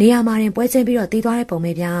နေရာမှာတင်ပွဲချင်းပြီးတော့တည်သွားတဲ့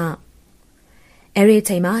ပုံပဲဗျ။အဲဒီ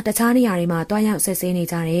ချိန်မှာတခြားနေရာတွေမှာတွားရောက်ဆက်ဆေးနေ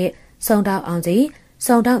ကြတဲ့စုံတောက်အောင်ကြီး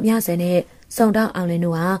စုံတောက်မြစင်နဲ့စုံတောက်အောင်လ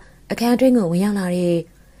င်းတို့ဟာအခန်းတွင်းကိုဝင်ရောက်လာ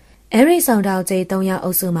တဲ့အဲဒီစုံတောက်ကြီး၃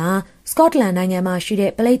ယောက်အုပ်စုမှာစကော့တလန်နိုင်ငံမှာရှိ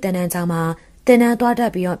တဲ့ပလိတ်တန်တန်းကျောင်းမှာတင်တန်းသွား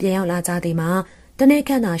တတ်ပြီးတော့ပြန်ရောက်လာကြသည်မှာတနေ့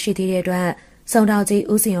ခန့်သာရှိသေးတဲ့အတွက်စုံတောက်ကြီး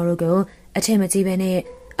ဦးစင်ရောတို့ကိုအထင်မကြီးပဲ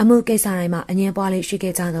နဲ့အမှုကိစ္စတိုင်းမှာအငြင်းပွားလေး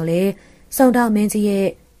ရှိခဲ့ကြတော့လေစုံတောက်မင်းကြီး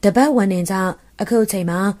ရဲ့တပတ်ဝန်နေကြောင့်အခု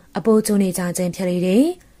ချိန်မှာအပိုးကျနေကြခြင်းဖြစ်လေတယ်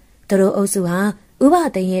။သူတို့အုပ်စုဟာဥပ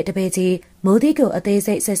သိန်းရဲ့တပည့်ကြီးမိုးသီးကိုအ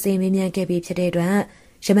သေးစိတ်ဆက်စင်းမြင်မြန်ခဲ့ပြီးဖြစ်တဲ့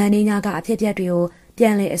အတွက်ရမန်နေညာကအဖြစ်အပျက်တွေကိုပြ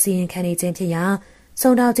န်လည်အစီရင်ခံနေခြင်းဖြစ်ရာ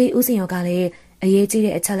စုံတောက်ကြီးဦးစင်ရောကလည်းအ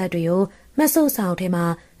ရေးကြီးတဲ့အချက်လက်တွေကိုမှတ်စုပ်ဆောင်ထဲမှာ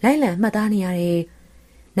လိုက်လံမှတ်သားနေရတယ်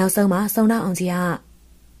။နောက်ဆုံးမှာစုံတောက်အောင်ကြီးက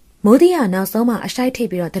မိုးသီးကနောက်ဆုံးမှာ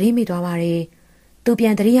အရှိုက်ထိပ်ပြီးတော့သတိမိသွားပါတယ်။သူပြ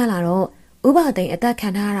န်သတိရလာတော့ဥပသိန်းအ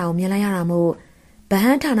သက်ခံထားရတာကိုမြင်လိုက်ရတာမို့ဗဟ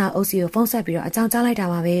န်းဌာနအုပ်စုကိုဖုန်းဆက်ပြီးတော့အကြောင်းကြားလိုက်တာ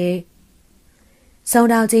ပါပဲ။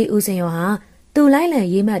စုံတောက်ကြီးဦးစင်ရောဟာသူ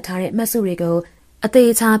လိုက်လံရေးမှတ်ထားတဲ့မှတ်စုတွေကို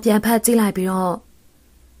အသေးချာပြန်ဖတ်ကြည့်လိုက်ပြီးတော့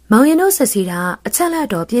မောင်ရင်တို့ဆက်စီတာအချက်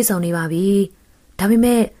လက်တော်ပြည့်စုံနေပါပြီ။ဒါပေ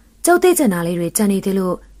မဲ့ကျုပ်သိကျင်တာလေးတွေကြံနေသေး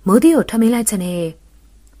လို့မိုးသီးကိုထမင်းလိုက်ချင်တယ်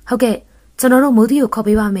။ဟုတ်ကဲ့ကျွန်တော်တို့မိုးသီးကိုခေါ်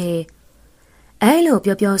ပေးပါမယ်။အဲ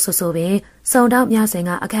လိုပြောပြောဆိုဆိုပင်စုံတောက်မြစင်က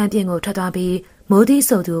အခန်းပြင်ကိုထွက်သွားပြီးမိုး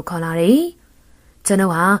သီးဆိုသူကိုခေါ်လာတယ်။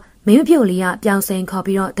ကျွန်တော်ဟာမင်းပြုတ်လေးကပြောင်စိန်ခေါ်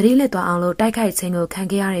ပြီးတော့တတိလက်သွားအောင်လို့တိုက်ခိုက်ခြင်း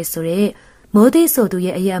ကိုခံခဲ့ရတယ်ဆိုတော့မိုးသီး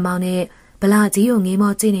ဆိုသူရဲ့အရေးအမောင်းနဲ့ဗလာကြီးကို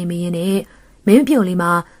ငေးမောကြည့်နေမင်းနဲ့မင်းပြုတ်လေး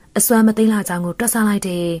မှာအစွမ်းမသိလာကြောင်းကိုတွက်ဆလိုက်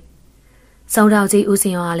တယ်။စုံတောက်ကြီးဦး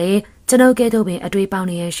စင်ရောကလည်းကျွန်ုပ်ကဲ့သို့ပင်အတွေ့ပေါင်း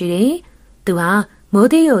နေရရှိတယ်။သူဟာမိုး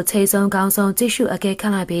သီးကိုခြေစုံကောင်းဆုံးကြည့်ရှုအကဲခ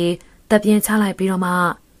တ်လိုက်ပြီးတပ်ပြင်းချလိုက်ပြီးတော့မှ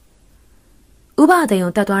ဥပ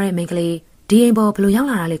ဒေုံတက်သွားတဲ့မိန်းကလေးဒီအိမ်ပေါ်ဘလို့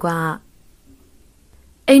ရောက်လာတာလေကွာ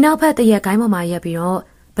။အိမ်နောက်ဖက်တရက်ကိုင်းပေါ်မှာရက်ပြီးတော့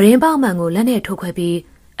ဗရင်ပေါက်မှန်ကိုလက်နဲ့ထိုး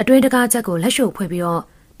ခွဲပြီးအတွင်းတကားချက်ကိုလက်ရှုပ်ဖွ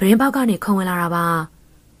င့်ပြီးတော့ဗရင်ပေါက်ကနေခုံဝင်လာတာပါ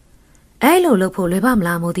။အဲလိုလုပ်ဖို့လွယ်ပါမ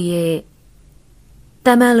လားမိုးသီးရဲ့။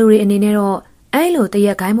တမန်လူတွေအနေနဲ့တော့အဲလိုတရ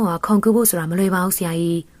က်ကိုင်းပေါ်ကခုံကူးဖို့ဆိုတာမလွယ်ပါဘူး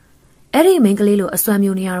ဆရာကြီး။အဲ့ဒီမိန်းကလေးလိုအစွ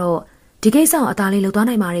မ်းမျိုးနေရတော့ဒီကိစ္စကိုအသာ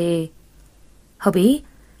လေးလုပ်သွားနိုင်ပါတယ်။ဟုတ်ပြီ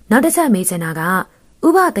။နောက်တစ်ချက်မေးချင်တာက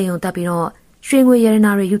ဥပသိုံတက်ပြီးတော့ရွှေငွေရတ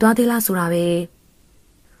နာတွေယူသွားသေးလားဆိုတာပဲ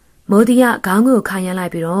။မိုးသီးကခေါင်းကိုခါရမ်းလို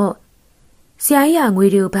က်ပြီးတော့ဆရာကြီးက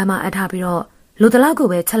ငွေတွေကိုဘမ်းမအပ်ထားပြီးတော့လူတလောက်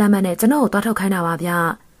ကိုပဲချက်လက်မှတ်နဲ့ကျွန်တော်ကိုသွားထုတ်ခိုင်းတာပါဗျ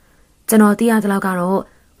။ကျွန်တော်သိရသလောက်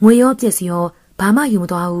ကတော့ငွေရောပစ္စည်းရောဘာမှယူမ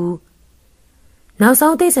သွားဘူး။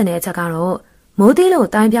နောက်ဆုံးသိစင်တဲ့အချက်ကတော့မိုးသီး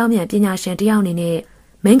လိုတိုင်းပြောင်းမြန်ပညာရှင်တယောက်အနေ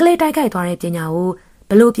နဲ့မင်းကလေးတိုက်ခိုက်သွားတဲ့ပညာကို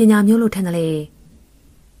ဘလို့ပညာမျိုးလို့ထင်တယ်လေ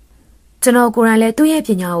။ကျွန်တော်ကိုယ်တိုင်လည်းသူ့ရဲ့ပ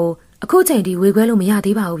ညာကိုအခုချိန်ထိဝေခွဲလို့မရ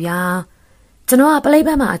သေးပါဘူးဗျာ။ကျွန်တော်ကပလိပ်ဘ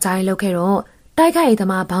က်မှာအကြိုင်းလုပ်ခဲ့တော့တိုက်ခိုက်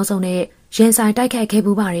သမားဘောင်းဆောင်နဲ့ရင်ဆိုင်တိုက်ခိုက်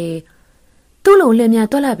ခဲ့ပူပါတယ်။သူ့လိုလင်းမြန်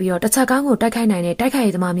တွက်လက်ပြီးတော့တစ်ချက်ကောင်းကိုတိုက်ခိုက်နိုင်တဲ့တိုက်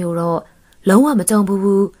ခိုက်သမားမျိုးတော့လုံးဝမကြုံ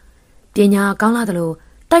ဘူး။ပညာကောင်းလာတယ်လို့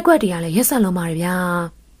တိုက်ကွက်တွေကလည်းရက်ဆက်လုံးပါတယ်ဗျာ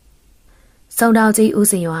။စုံတောက်ကြီးဦး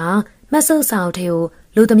စင်ရောဟာမဆုပ်ဆောင်ထဲ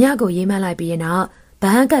ကိုလူသမျှကိုရေးမှတ်လိုက်ပြီးရင်တော့ဗ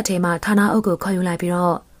ဟန်းကတ်ထဲမှာဌာနအုပ်ကိုခေါ်ယူ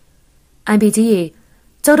လိုက်ပြီးတော့ IPG ရေ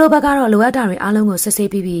ကျုပ်တို့ဘက်ကတော့လိုအပ်တာတွေအားလုံးကိုစစ်ဆေး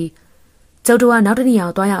ပြီးပြီကျုပ်တို့ကနောက်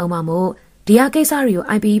တစ်နေရာကိုသွားရအောင်ပါမို့ဒီဟာကိစ္စတွေကို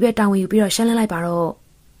IPG ပဲတာဝန်ယူပြီးတော့ရှင်းလင်း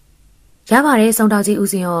လိုက်ပါတော့ရပါတယ်စုံ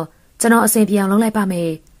တောက်ကြီးဦးစင်ရောကျွန်တော်အစဉ်ပြေအောင်လုပ်လိုက်ပါမယ်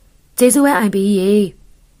ကျေးဇူးပဲ IPG ရေ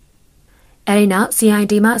အဲဒီနောက်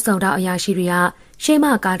CID မှစုံတောက်အရာရှိတွေကရှေ့မှ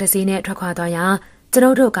ကားတစ်စီးနဲ့ထွက်ခွာသွားရာကျွန်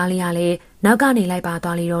တော်တို့ကားလေးရလဲနောက်ကနေလိုက်ပါ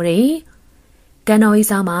သွားလေတော့တယ်ကန်တော်ကြီး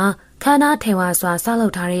ဆောင်မှာခန္ဓာထေဝါစွာ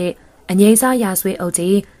ဆောက်လုပ်ထားတဲ့အငိမ့်စားရာဆွေးအုပ်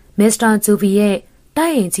ကြီးမစ္စတာဂျူဗီရဲ့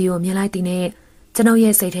တိုက်ရင်ကြီးကိုမြင်လိုက်တဲ့နဲ့ကျွန်ုပ်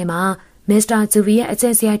ရဲ့စိတ်ထဲမှာမစ္စတာဂျူဗီရဲ့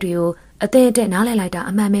အကျင့်စရိုက်တွေကိုအသင့်အတင့်နားလည်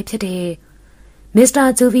လိုက်တာအမှန်ပဲဖြစ်တယ်မစ္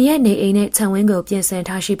စတာဂျူဗီရဲ့နေအိမ်နဲ့ခြံဝင်းကိုပြင်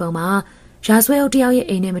ဆင်ထားရှိပုံမှာရာဆွေးအုပ်တယောက်ရဲ့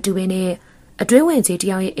အိမ်နဲ့မတူဘဲနဲ့ အတွင်းဝင်ကြီးတ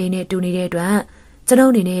ယောက်ရဲ့အိမ်နဲ့တူနေတဲ့အတွက်ကျွ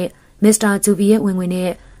န်ုပ်အနေနဲ့မစ္စတာဂျူဗီရဲ့ဝင်ဝင်နဲ့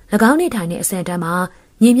၎င်းနေထိုင်တဲ့အဆင့်တန်း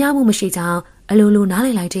မှာညီမျှမှုမရှိကြောင်းအလိုလိုနား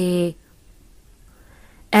လည်လိုက်တယ်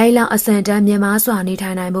။အဲဒီလောက်အဆင့်တန်းမြန်မာ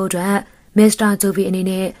စွာနေထိုင်နိုင်ဖို့အတွက်မစ္စတာဂျူဗီအနေ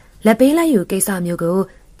နဲ့လက်ပေးလိုက်ယူကိစ္စမျိုး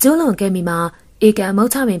ကိုကျူးလွန်ခဲ့မိမှာဧကံမုတ်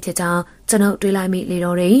ချပင်ဖြစ်ကြောင်းကျွန်ုပ်တွေး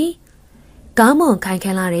လိုက်မိလေတော့တယ်။ကောင်းမွန်ခိုင်ခ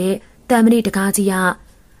န့်လာတဲ့တမ်မဏိတကားကြီး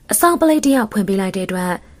ကအဆောင်ပလိတ်တယောက်ဖွင့်ပေးလိုက်တဲ့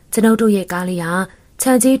အတွက်ကျွန်ုပ်တို့ရဲ့ကားလေးဟာ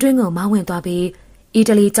ခြံကြီးတွင်းကိုမောင်းဝင်သွားပြီးအီ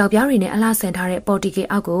တလီကြောက်ပြားတွေနဲ့အလှဆင်ထား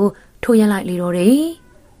တဲ့ပေါ်တီဂီအောက်ကိုထိုးရလိုက်လေတော့တယ်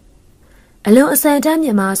။အလွန်အဆန်တ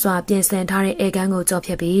န်းမြန်မာစွာပြင်ဆင်ထားတဲ့ဧကန်ကို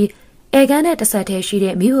ကြော်ဖြတ်ပြီးဧကန်နဲ့တစ်ဆက်တည်း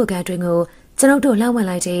ရှိတဲ့မိဖို့ကန်တွင်ကိုကျွန်ုပ်တို့လှမ်းဝင်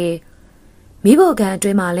လိုက်တယ်။မိဖို့ကန်အတွ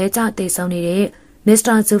င်းမှာလဲကျတေဆုံးနေတဲ့မစ္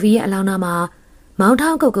စတာဂျူဗီရဲ့အလောင်းနာမှာမောင်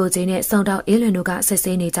ထောင်းကုတ်ကိုကြီးနဲ့စုံတောက်အေးလွင်တို့က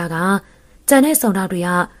ဆက်ဆေးနေကြကကျန်တဲ့စုံတောက်တွေက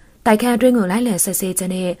တိုက်ခန်းအတွင်းကိုလိုက်လံဆက်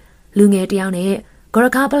ဆေးခြင်းနဲ့လူငယ်တယောက်နဲ့ဂ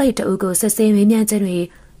ရကားပလိတ်တအုပ်ကိုဆက်ဆေးမေးမြန်းခြင်း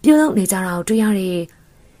တွေပြုလုပ်နေကြတာကိုတွေ့ရတယ်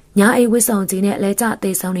။ညာအိတ်ဝစ်ဆောင်ကြီး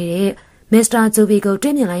နဲ့လဲကျသေးဆုံးနေတဲ့မစ္စတာဂျူဗီ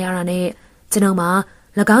ကိုတွေ့မြင်လိုက်ရတာနဲ့ကျွန်တော်မှ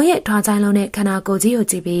၎င်းရဲ့ထွားချိုင်းလုံးနဲ့ခန္ဓာကိုယ်ကြီး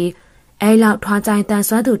ကိုကြည့်ပြီးအဲလောက်ထွားချိုင်း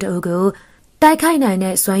တန်ဆွမ်းသူတအုပ်ကိုတိုက်ခိုက်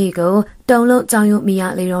နိုင်တဲ့စွမ်းရည်ကိုတုံလုံးကြောင်ရွံ့မိ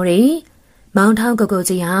ရလေတော့တယ်။မောင်ထောင်းကို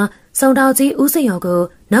ကိုကြီးဟာစုံတောက်ကြီးဦးစင်ရော်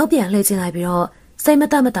ကိုနောက်ပြန်လှည့်ချလိုက်ပြီးတော့စိတ်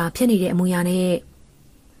မသက်မသာဖြစ်နေတဲ့အမူအရာ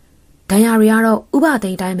နဲ့ဒဏ်ရာတွေကတော့ဥပသိ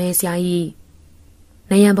မ်းတိုင်းပဲဆရာကြီး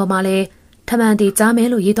။နေရန်ပေါ်မှာလဲ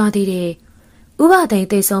ထမှန်တီကြားမဲလို့ရေးသွားသေးတယ်။ဥပသိ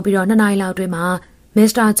မ်းတိတ်ဆုံးပြီးတော့2 နာရီလောက်အတွင်းမှာ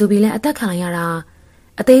မစ္စတာဂျူဘီလည်းအသက်ခံလိုက်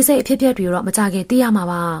ရတာအသေးစိတ်အဖြစ်အပျက်တွေတော့မကြခင်သိရမှာ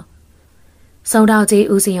ပါ။စုံတောက်ကြီး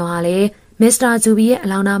ဦးစင်ရော်ဟာလည်းမစ္စတာဂျူဘီရဲ့အ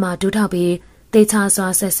လောင်းသားမှာဒူးထောက်ပြီးတေ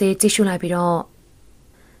ချာစွာဆက်ဆေးကြည့်ရှု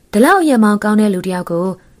လိုက်ပြီးတော့ဒီလောက်ရမောင်ကောင်းတဲ့လူတယောက်ကို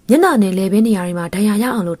မျက်နှာနဲ့လေပင်နေရာတွေမှာဒဏ်ရာ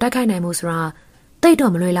ရအောင်လို့တိုက်ခိုက်နိုင်မှု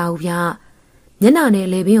ဆိုတာတိတ်တော့မလွယ်လာဘူးဗျ။မျက်နှာနဲ့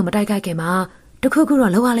လေပင်ကိုမတိုက်ခိုက်ခင်မှာတခုခု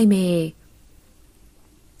တော့လုပ်ရလိမ့်မယ်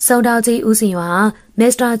။စုံတောက်ကြီးဦးစင်ရွာ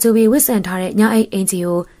မစ္စတာဂျူဘီဝစ်ဆန်ထားတဲ့ညအိတ်အင်ဂျီ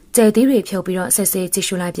ကိုကျဲသီးတွေဖြုတ်ပြီးတော့ဆက်ဆေးကြည့်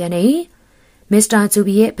ရှုလိုက်ပြန်နေ။မစ္စတာ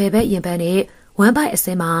ဂျူဘီရဲ့ဘယ်ဘက်ရင်ပန်းနဲ့ဝမ်းပိုက်အ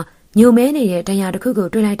စင်းမှာညိုမဲနေတဲ့ဒဏ်ရာတစ်ခုကို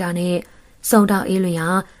တွေ့လိုက်တာနဲ့စုံတောက်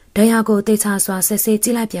အေးလွင်ဟာဒဏ်ရာကိုတေချာစွာဆက်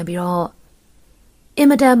ဆေးကြည့်လိုက်ပြန်ပြီးတော့အင်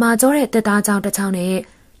မတန်မာကြောတဲ့တက်သားကြောင်တစ်ချောင်းနဲ့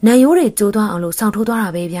နံရိုးတွေကျိုးသွားအောင်လို့စော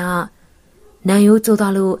င့်ထိုးသွားတာပဲဗျ။နံရိုး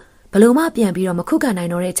ကျိုးသွားလို့ဘလို့မှပြန်ပြီးတော့မခုခံနိုင်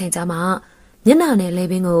တော့တဲ့အချိန်ကျမှမျက်နှာ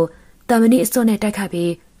နဲ့လေပင်ကိုတမဏိအစွတ်နဲ့တိုက်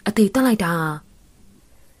ခိုက်ပြီးအသေးတက်လိုက်တာ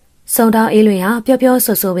။စုံတောင်အေးလွင်ဟာပျော့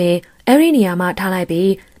ပျော့ဆူဆူပဲအဲ့ဒီနေရာမှာထား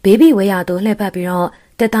လိုက်ပြီးဘေဘီဝဲရသူလှည့်ပတ်ပြီးတော့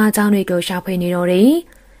တက်သားကြောင်တွေကိုရှာဖွေနေတော့တယ်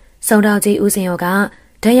။စုံတောင်ကြီးဦးစင်ရော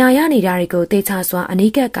ကဒဏ်ရာရနေတာတွေကိုတေချာစွာအ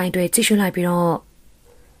နီးကပ်ကင်တွယ်ကြည့်ရှုလိုက်ပြီးတော့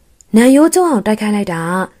နံရိုးကျုံအောင်တိုက်ခိုက်လိုက်တာ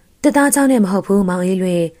တက်သားကြောင်နဲ့မဟုတ်ဘူးမောင်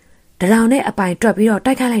အေးလွင်တရောင်နဲ့အပိုင်တွက်ပြီးတော့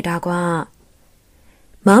တိုက်ခိုက်လိုက်တာကွာ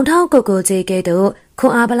မောင်ထောင်းကို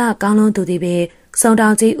ကိုကြီးကဲတို့ခွန်အားပလကောင်းလုံးသူသည်ပဲစုံ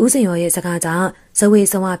တောင်ကြီးဦးစင်ရောရဲ့စကားကြောင့်ဇဝေ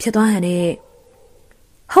စုံဝါဖြစ်သွားဟန်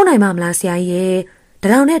နဲ့ဟုတ်နိုင်မှာမလားဆရာကြီးရဲ့တ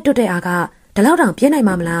ရောင်နဲ့တွတ်တဲ့အားကဒီလောက်တောင်ပြင်း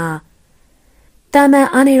နိုင်မှာမလားတာ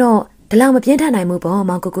မန်အားနေတော့ဒီလောက်မပြင်းထန်နိုင်ဘူးပေါ့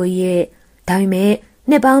မောင်ကိုကိုကြီးရဲ့ဒါပေ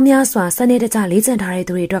မဲ့နှစ်ပေါင်းများစွာစနေတကျလေးကျန်ထား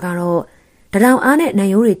တဲ့သူတွေအတွက်ကတော့တရောင်အားနဲ့နံ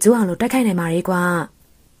ရိုးတွေကျိုးအောင်လို့တိုက်ခိုက်နိုင်ပါလေ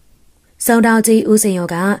ကွာစုံတောင်ကြီးဦးစင်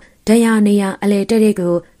ရောကဒဏ်ရာနေရအလဲတဲ့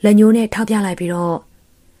တဲ့ကိုလက်ညှိုးနဲ့ထောက်ပြ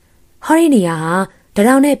လိုက်ပြီးတော့ဟောဒီနေရာဟာ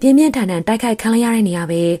တရောင်နဲ့ပြင်းပြင်းထန်ထန်တိုက်ခိုက်ခံရ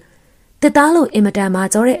တဲ့နေရာပဲတစ်သားလို့အင်မတန်မှ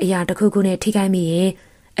ကြောတဲ့အရာတစ်ခုခုနဲ့ထိခိုက်မိရင်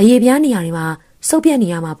အရေးပြားနေရာတွေမှာစုပ်ပြတ်နေ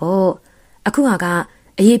ရမှာပေါ့အခုက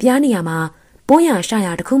အရေးပြားနေရာမှာပိုးရ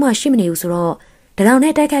ရှာရတစ်ခုမှရှိမနေဘူးဆိုတော့တ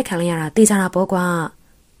ရောင်နဲ့တိုက်ခိုက်ခံရတာသိကြတာပေါ့ကွာ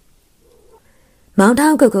မောင်ထော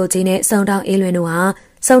င်းကိုကိုကြီးနဲ့စုံတောင်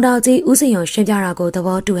အေးလွင်တို့ဟာစုံတောင်ကြီးဦးစင်ရုံရှင်းပြတာကိုသ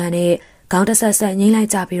ဘောတူဟန်နဲ့ခေါင်းတဆက်ဆက်ငိမ့်လိုက်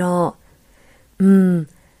ကြပြီးတော့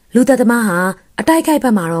လူသက်သမားဟာအတိုက်ခိုက်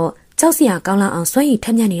ဘက်မှာတော့ကြောက်စရာကောင်းလောက်အောင်စွန့်ရည်ထ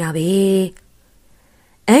က်မြက်နေတာပဲ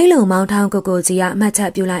အဲလိုမောင်ထောင်းကိုကိုကြီးကအမှတ်ချ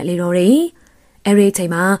က်ပြုလိုက်လေတော့တယ်အဲဒီအ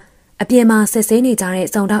ချိန်မှာအပြင်မှာစစ်ဆေးနေကြ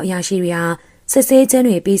တဲ့စုံတောင်အရာရှိတွေဟာစစ်ဆေးခြ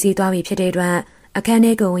င်းတွေပြီးစီးသွားပြီဖြစ်တဲ့အတွက်အခ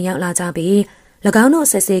န်းထဲကိုဝင်ရောက်လာကြပြီး၎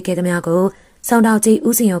င်းတို့စစ်ဆေးခဲ့သမျှကိုစုံ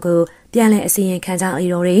တောင်ကြီးဦးစင်ရုံကိုပြန်လည်အစီ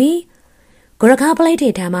ရင်ခံကြလေတော့တယ်ဂရခါ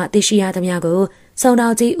ပလိတ်ထေထံမှသိရှိရသမျှကိုစုံတော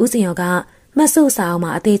င်ကြီးဦးစင်ရုံကမှတ်စုစာအုပ်မှာ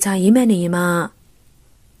အသေးချာရေးမှတ်နေ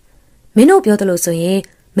ရင်မှမင်းတို့ပြောသလိုဆို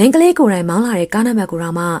ရင်မင်းကလေးကိုယ်တိုင်မောင်းလာတဲ့ကားနံပါတ်ကို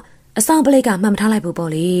တော့မှအဆောင်ပလိတ်ကမှတ်မထားလိုက်ဘူးပေါ့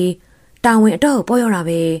လေတာဝန်အတော့ပေါ်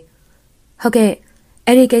ရတာပဲဟုတ်ကဲ့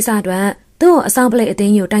အဲ့ဒီကိစ္စအတွက်သူ့ကိုအဆောင်ပလိတ်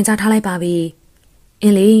အသိန်းကြီးကိုတိုင်ကြားထားလိုက်ပါပြီအ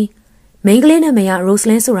င်းလေမင်းကလေးနာမည်က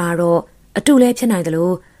Roslyn ဆိုတာတော့အတူလဲဖြစ်နိုင်တယ်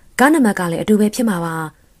လို့ကားနံပါတ်ကလည်းအတူပဲဖြစ်မှာပါ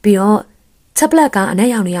ပြီးတော့ချက်ပလက်ကအ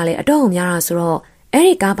နက်ရောင်တွေကလည်းအတော့အများတာဆိုတော့အဲ့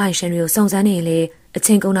ဒီကားပိုင်ရှင်တွေကိုစုံစမ်းနေရင်လေ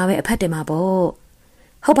အချင်းကုန်တာပဲအဖက်တင်မှာပေါ့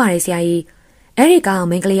ဟုတ်ပါတယ်ဆရာကြီးအဲ့ဒီကောင်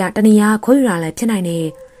မင်းကလေးကတဏှာခိုးယူတာလည်းဖြစ်နိုင်နေ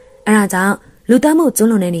အဲ့ဒါကြောင့်လူသတ်မှု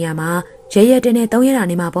ကျွလွန်တဲ့နေရာမှာရဲရဲတင်းတင်းသုံးရတာ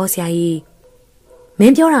နေမှာပေါ့ဆရာကြီး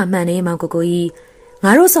မင်းပြောတာမှန်နေမောင်ကိုကိုကြီး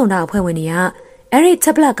ငါတို့စုံတာအဖွဲ့ဝင်တွေကအဲ့ဒီချ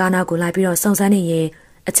က်ပလက်ကားနာကိုလိုက်ပြီးတော့စုံစမ်းနေ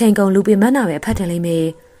ရင်အချိန်ကုန်လူပင်မနာပဲအဖတ်တင်လိမ့်မယ်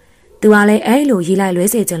။သူကလည်းအဲ့လိုရေးလိုက်လွဲ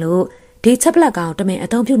စေချင်လို့ဒီချက်ပလက်ကောင်တမင်အ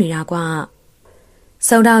သုံးပြုနေတာကွာ။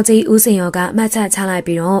စုံတောင်ကြီးဦးစင်ရောကအမှတ်ချက်ချ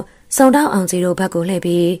လိုက်ပြီးတော့စုံတောင်အောင်ကြီးတို့ဘက်ကိုလှ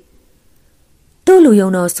ည့်ပြီးသူ့လူ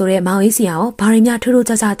ယုံတော်ဆိုတဲ့မောင်ကြီးစီရောဘာရီမြထူး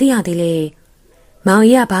ထူးခြားခြားသိရသေးလေ။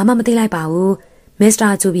မောင်ကြီးကဘာမှမသိလိုက်ပါဘူး။မစ္စ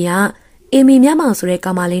တာဂျူဘီကအီမီမြမောင်ဆို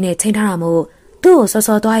တဲ့ကောင်မလေးနဲ့ချိန်ထားတာမို့သူ့ကိုစော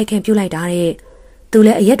စောသွားရခင်ပြုတ်လိုက်တာတဲ့။သူ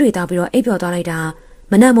လည်းအရက်တွေတောက်ပြီးတော့အိပ်ပျော်သွားလိုက်တာ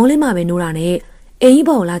မနက်မိုးလင်းမှပဲနိုးတာနဲ့အ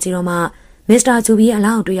င်းကြီးပေါ်လာကြည့်တော့မှမစ္စတာဂျူဘီရဲ့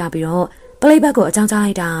အလောင်းတွေ့ရပြီးတော့ပလိတ်ဘက်ကိုအကြော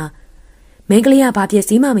င်းကြားလိုက်တာမင်းကလေးကဘာပစ္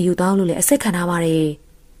စည်းမှမယူသွားလို့လည်းအစ်စ်ခံထားပါတယ်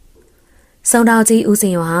။စုံတောင်ကြီးဦး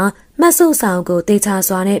စင်ရောဟာမှတ်စုဆောင်ကိုတေ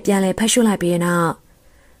ချာစွာနဲ့ပြန်လဲဖတ်ရှုလိုက်ပြီးတဲ့နောက်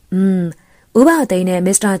ဥပသိန်းနဲ့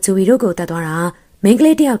မစ္စတာဂျူဘီတို့ကိုတတ်သွားတာမင်းက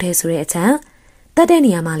လေးတယောက်တည်းဆိုတဲ့အချက်တတ်တဲ့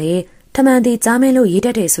နေရာမှာလေထမန်တီကြားမဲလို့ရေး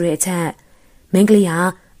တတ်တယ်ဆိုတဲ့အချက်မင်းက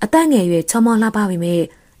လေးဟာအသက်ငယ်ရွယ်ချောမောလှပ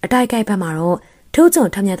ပြီမေအတိုက်ကိုက်ဘက်မှာတော့ထိုးကြုံ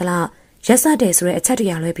ထမြက်သလားရက်စတယ်ဆိုတဲ့အချက်တ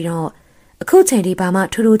ရလွဲပြီးတော့အခုချိန်ဒီဘာမှ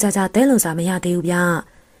ထူးထူးခြားခြားတဲလုံစာမရသေး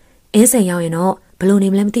ဘူးဗျအင်းစိန်ရောက်ရင်တော့ဘလို့နေ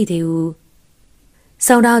မလဲမသိသေးဘူး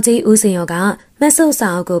စုံတောင်ကြီးဦးစင်ရောကမတ်ဆုပ်စာ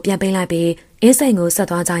အုပ်ကိုပြန်ပေးလိုက်ပြီးအင်းစိန်ကို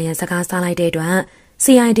ဆက်သွားကြရန်စကားစားလိုက်တဲ့အတွက်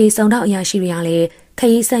CID စုံတောင်အရာရှိတွေကလည်း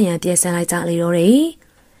ခရီးဆက်ရန်ပြင်ဆင်လိုက်ကြလေတော့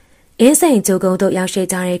တယ်အင်းစိန်ဂျိုကုံတို့ရောက်ရှိ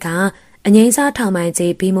ကြတဲ့ကအငိမ့်စားထောင်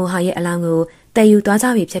မိုင်ကြီးဘီမိုဟာရဲ့အလောင်းကိုတည်ယူသွားကြ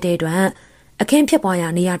ပြီဖြစ်တဲ့အတွက်အခင်းဖြစ်ပွား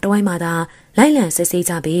ရာနေရာတဝိုင်းမှာသာလိုက်လံစစ်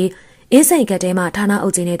ဆေးကြပြီးအင်းစိန်ကတဲမှာဌာနအု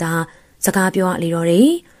ပ်ကြီးနဲ့သာစကားပြောရလေတော့တယ်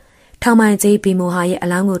။ထောင်မိုင်ကြီးဘီမိုဟာရဲ့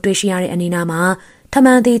အလောင်းကိုတွေ့ရှိရတဲ့အနေအနာမှာထမ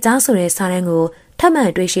န်တီကြားဆိုတဲ့စာတမ်းကိုထပ်မံ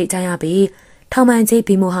တွေ့ရှိကြရပြီးထောင်မိုင်ကြီး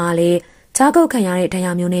ဘီမိုဟာလည်းကြားကုတ်ခံရတဲ့ဒဏ်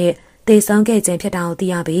ရာမျိုးနဲ့သေဆုံးခဲ့ခြင်းဖြစ်တာ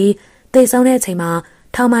ကိုသိရပြီးသေဆုံးတဲ့အချိန်မှာ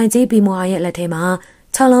ထောင်မိုင်ကြီးဘီမိုဟာရဲ့လက်ထဲမှာ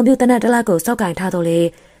6လုံးပြူတနက်တစ်လက်ကိုစောက်ကင်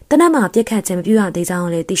ထားတော့လေတနက်မှာပြစ်ခတ်ခြင်းမပြုရသေးကြော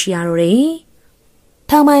င်းလည်းသိရှိရတော့တယ်။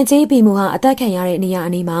ထောင်မိုင်ကြီးဘီမိုဟာအသက်ခံရ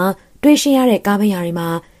တဲ့နေရာအနီးမှာတွေ့ရှိရတဲ့ကားဘိန်းယာတွေ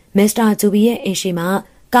မှာမစ္စတာဂျူဘီရဲ့အင်ရှိမှာ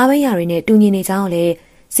ကားဘိန်းယာတွေနဲ့တူညီနေကြောင်းလည်း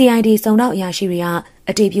CID စုံတော့အရာရှိတွေ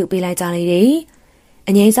ကအတည်ပြုပေးလိုက်ကြလေတယ်။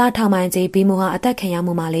အငိမ့်စားထောင်မိုင်ကြီးဘီမိုဟာအသက်ခံ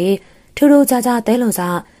ရမှုမှာလည်းထူး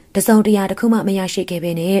ထူးခြားခြားသဲလွန်စားတစုံတရာတစ်ခုမှမရရှိခဲ့ပေ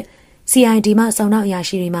နဲ့ CID မှစုံတော့အရာ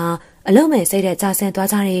ရှိတွေမှာအလုံးမဲ့စိတ်တဲ့ကြာဆ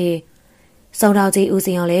င်းသွားကြတယ်။စုံတော့ကြီးဦးစ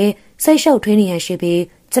င်ရောလည်းစိတ်ရှုပ်ထွေးနေရရှိပြီး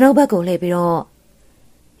ကျွန်ုပ်ဘက်ကိုလှ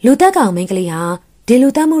ည့်ပြီးတော့လူတက်ကောင်မင်းက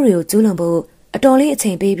လေးဟာဒီလူတက်မှုတွေကိုကျူးလွန်ဖို့အတော်လေးအ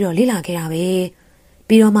ချိန်ပေးပြီးတော့လေ့လာခဲ့တာပဲ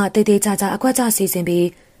ပြီးတော့မှတေးသေးချာချာအကွက်ချစီစဉ်ပြီး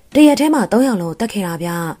တရက်ထဲမှာ3ယောက်လုံးတက်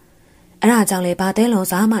ခဲ့တာဗျအဲ့ဒါကြော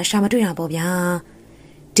င့်လေဘာတဲလုံးစားမှရှာမတွေ့တာပေါ့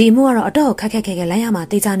ဗျာဒီမှုကတော့အတော့ခက်ခက်ခဲခဲလိုက်ရ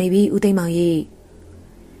မှာတေးချနေပြီဦးသိမ်း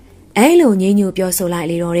မောင်ကြီးအဲ့လိုငြင်းညူပြောဆိုလိုက်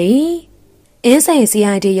လေတော့တယ်အင်းစိန်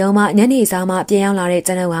CID ရုံးမှညနေစာမှပြန်ရောက်လာ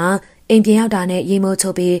တဲ့ကျွန်တော်ကအိမ်ပြန်ရောက်တာ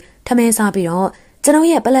နဲ့ရေမိုးချုပ်ပြီးထမင်းစားပြီးတော့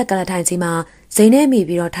ကျွန်တော်ရဲ့ပလက်ကလထိုင်ကြီးမှာဇိမ်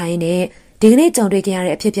နဲ့မိပြီးတော့ထိုင်နေဒီကနေ့ကြုံတွေ့ခဲ့ရ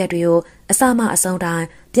တဲ့အဖြစ်အပျက်တွေကိုအစမှအဆုံးတိုင်း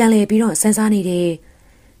ပြန်လည်ပြီးတော့စဉ်းစားနေ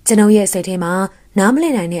တယ်ကျွန်တော်ရဲ့စိတ်ထဲမှာနားမ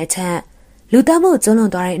လည်နိုင်တဲ့အချက်လူသားမှု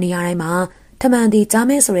ကျွလွန်သွားတဲ့နေရာတိုင်းမှာထ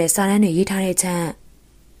မန်တီကြားမဲဆိုတဲ့စာတမ်းတွေရေးထားတဲ့အချက်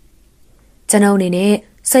ကျွန်တော်အနေ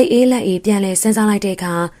နဲ့စိတ်အေးလက်အေးပြန်လည်စဉ်းစားလိုက်တဲ့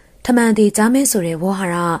အခါထမန်တီကြားမဲဆို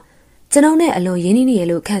တဲ့ဝေါ်ဟာရကျွန်တော်နဲ့အလွန်ရင်းနှီးနေရ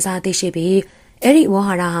လို့ခံစားသိရှိပြီး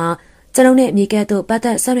အဲ့ဒီဝေါ်ဟာရဟာကျွန်တော်နဲ့အမိကဲ့သို့ပတ်သ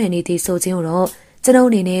က်ဆက်နွယ်နေသည့်ဆိုခြင်းကိုတော့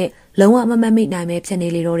ကျွန်တော်အနေနဲ့လုံးဝမမမိ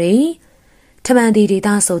နိုင်ပဲဖြစ်နေလေတော့တယ်ထမန်တီဒေ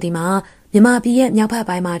တာဆိုဒီမှာမြမပြည်ရဲ့မြောက်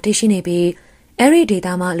ဘက်ပိုင်းမှာတည်ရှိနေပြီး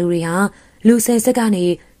အဲ့ဒီဒေတာမှာလူတွေဟာလူဆယ်စစ်ကနေ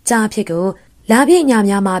ကြားဖြစ်ကိုလာပြည့်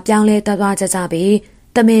ညများမှာပြော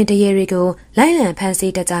င်းလဲသွားကြပြီးတမင်တရေတွေကိုလိုက်လံဖန်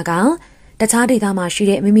ဆီးတကြကောင်တခြားဒေတာမှာရှိ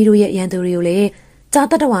တဲ့မိမိတို့ရဲ့ရန်သူတွေကိုလ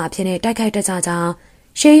ည်းကြားတတဝါအဖြစ်နဲ့တိုက်ခိုက်တကြကြော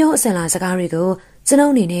င်းရှေးရုံးအစင်လာစကားတွေကိုကျွ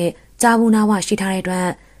န်ုပ်အနေနဲ့ကြားဘူးနာဝရှိထားတဲ့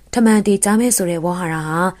အတွက်ထမန်တီကြားမဲဆိုတဲ့ဝေါ်ဟာရ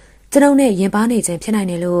ဟာကျွန်ုပ်နဲ့ရင်ပါနေခြင်းဖြစ်နိုင်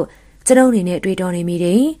တယ်လို့ကျွန်ုပ်အနေနဲ့တွေးတောနေမိ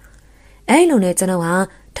တယ်။အဲဒီလိုနဲ့ကျွန်ုပ်ဟာ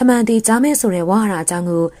ထမန်တီကြားမဲဆိုတဲ့ဝေါ်ဟာရအကြော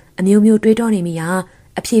င်းကိုအမျိုးမျိုးတွေးတောနေမိရာ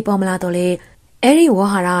အဖြေပေါ်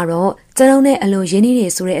မလာတော့လေအဲဒီဝေါ်ဟာရကတော့ကျွန်ုပ်နဲ့အလွန်ရ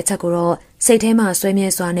င်းနှီးနေဆိုတဲ့အချက်ကိုတော့စိတ်ထဲမှာဆွဲမြဲ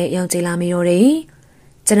စွာနဲ့ယုံကြည်လာမိတော့တယ်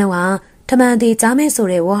။ကျွန်ုပ်ဟာထမန်တီကြားမဲ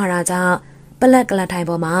ဆိုတဲ့ဝေါ်ဟာရကြောင့်ပလက်ကလ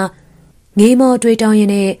ထိုင်ပေါ်မှာငေးမောတွေးတောင်း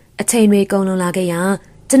ရင်းနဲ့အချိန်တွေကုန်လွန်လာ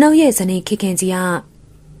ခဲ့ရာကျွန်ုပ်ရဲ့ဇနီးခင်ခင်ကြီး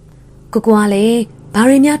ကကိုကလ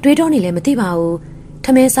ည်းဘာတွေများတွေးတောနေလဲမသိပါဘူးထ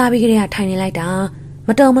မင်းစားပြီးကလေးကထိုင်နေလိုက်တာ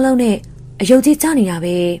မတုံမလုံးနဲ့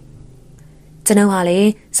အယုတ်ကြီးချနေတာပဲကျွန်ုပ်ဟာလ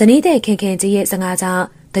ည်းဇနီးတဲ့ခင်ခင်ကြီးရဲ့စကားကြောင့်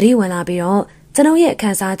သတိဝင်လာပြီးတော့ကျွန်ုပ်ရဲ့ခ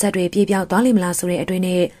န်းစားချက်တွေပြေပြောက်သွားလိမ့်မလားဆိုတဲ့အတွ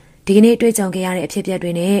င်းနဲ့ဒီကနေ့တွေ့ကြုံခဲ့ရတဲ့အဖြစ်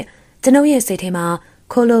အပျက်တွေနဲ့ကျွန်ုပ်ရဲ့စိတ်ထဲ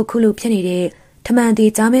မှာခိုလိုခုလိုဖြစ်နေတဲ့ထ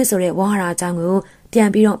မန်တီကြားမဲဆိုတဲ့ဝါဟာရအကြောင်း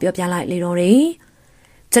ကိုပြန်ပြီးတော့ပြောပြလိုက်လေတော့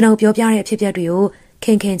တယ်ကျွန်ုပ်ပြောပြတဲ့အဖြစ်အပျက်တွေကို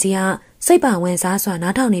ခင်ခင်ကြီးကစိတ်ပါဝင်စားစွာ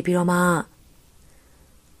နားထောင်နေပြီးတော့မှ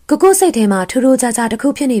ကိုစိတ်ထဲမှာထူးထူးခြားခြား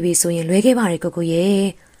တစ်ခုဖြစ်နေပြီဆိုရင်လွဲခဲ့ပါလေ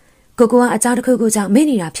ကိုရဲ့ကိုကအကြောင်းတစ်ခုခုကြောင့်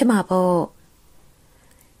မေ့နေတာဖြစ်မှာပေါ့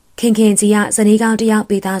ခင်ကြီးကဇနီးကောင်းတယောက်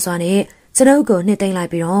ပေးသားစွာနဲ့ကျွန်ုပ်ကိုနှစ်သိမ့်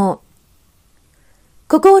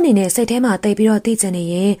လိုက်ပြီးတော့ကိုအနေနဲ့စိတ်ထဲ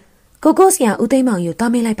မှာတိတ်ပြီးတော့သိချင်နေရင်ကိုဆရာဦးသိန်းမောင်ယူ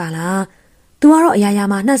သွားမေးလိုက်ပါလား။ तू ကတော့အရာရာ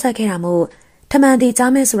မှာနှက်ဆက်ခဲ့တာမို့ထမှန်တီ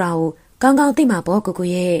ကြားမဲဆိုတာကိုကောင်းကောင်းသိမှာပေါ့ကို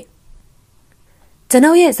ရဲ့ကျွ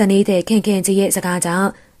န်ုပ်ရဲ့ဇနီးတဲ့ခင်ကြီးရဲ့စကားကြောင့်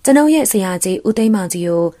ကျွန်ုပ်ရဲ့ဆရာကြီးဦးသိန်းမောင်ကြီး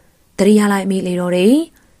ကိုတရိယာလိုက်မိလေတော့တယ်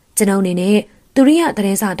။ကျွန်ုပ်အနေနဲ့သူရိယသ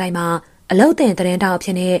တင်းစာတိုင်းမှာအလုတ်တင်သတင်း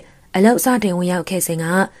တောက်ဖြစ်နေအလုတ်စတင်ဝင်ရောက်ခဲ့စဉ်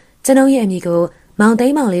ကကျွန်ုပ်ရဲ့အမိကို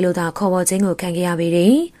မောင်သိန်းမောင်လေးလို့သာခေါ်ပေါ်ခြင်းကိုခံခဲ့ရပေ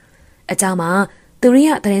တယ်။အကြောင်းမှာသူရိယ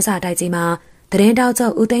သတင်းစာတိုက်ကြီးမှာသတင်းတောက်ချု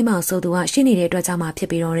ပ်ဦးသိန်းမောင်ဆိုသူကရှိနေတဲ့အတွက်ကြောင့်မှဖြစ်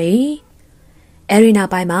ပြီးတော့တယ်။အဲဒီ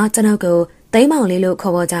နောက်ပိုင်းမှာကျွန်ုပ်ကိုသိန်းမောင်လေးလို့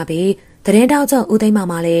ခေါ်ပေါ်ကြပြီးသတင်းတောက်ချုပ်ဦးသိန်း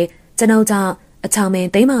မောင်မှလည်းကျွန်ုပ်ကြောင့်အချောင်မ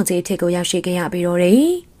င်းသိန်းမောင်ကြီးအဖြစ်ကိုရောက်ရှိခဲ့ရပြီးတော့တယ်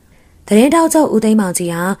။သတင်းတောက်ချုပ်ဦးသိန်း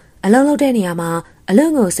မောင်ကြီးဟာအလုံးလုံးတဲ့နေရာမှာ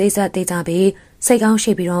အလုံးကိုစိတ်ဆက်သေးကြပြီးစိတ်ကောင်း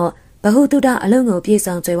ရှိပြီးတော့ဘဟုတုတအလုံးကိုပြေ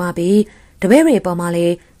ဆောင်ကြွယ်ဝပြီးတပည့်တွေပေါ်မှာ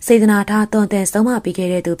လည်းစေတနာထားတွန်တင်ဆုံးမပေးခဲ့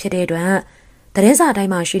တဲ့သူဖြစ်တဲ့အတွက်သတင်းစာ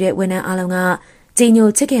တိုင်းမှာရှိတဲ့ဝန်ထမ်းအလုံးကကြည်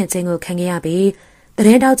ညိုချစ်ခင်ခြင်းကိုခံခဲ့ရပြီးသတ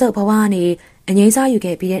င်းတောက်ချုပ်ဘဝကနေအငြိမ်းစားယူ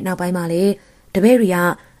ခဲ့ပြီးတဲ့နောက်ပိုင်းမှာလည်းတပည့်တွေ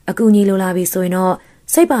ကအကူအညီလိုလာပြီးဆိုရင်တော့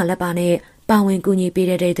စိတ်ပါလက်ပါနဲ့ပါဝင်ကူညီပေး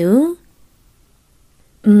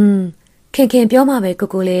တဲ့သူခင်ပြော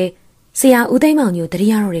မှာပဲကိုလေးဆရာဦးသိန်းမောင်ကြီးကိုတရိ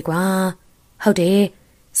ယာတော့တယ်ကွာဟုတ်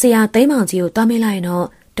တယ်ဆရာသိန်းမောင်ကြီးကိုတွားမင်းလိုက်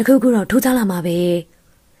ရင်တော့တခုခုတော့ထူးခြားလာမှာပဲ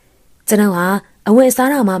ကျွန်တော်ဟာအဝတ်အ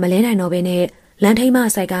စားတော်မှမလဲနိုင်တော့ဘဲနဲ့လမ်းထိပ်မှ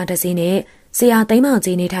စိုက်ကားတစ်စီးနဲ့ဆရာသိန်းမောင်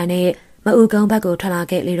ကြီးနေထိုင်တဲ့မအူကုန်းဘက်ကိုထွက်လာ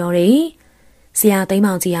ခဲ့လေတော့တယ်ဆရာသိန်း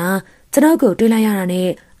မောင်ကြီးဟာကျွန်တော်ကိုတွေ့လိုက်ရတာနဲ့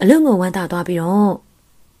အလွန်ကိုဝမ်းသာသွားပြီးတော့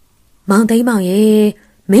မောင်သိန်း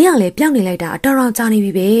မောင်ရေမင်းကလည်းပြောင်းနေလိုက်တာအတော်တော်ကြာနေ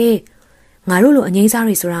ပြီပဲငါတို့လိုအငိမ့်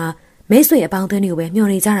စားတွေဆိုတာမိတ်ဆွေအပေါင်းအသင်းတွေကိုပဲမျှော်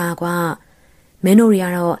နေကြတာကွာမင်းတို့တွေ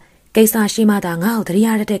ကတော့ကိစ္စရှိမှသာငါ့ကိုတရိ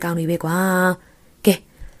ယာတဲ့ကောင်းနေပဲကွာကဲ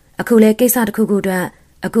အခုလဲကိစ္စတစ်ခုခုအတွက်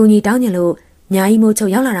အကူအညီတောင်းညင်လို့ညာကြီးမိုးချု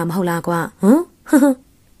ပ်ရောက်လာတာမဟုတ်လားကွာ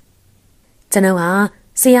ကျွန်တော်က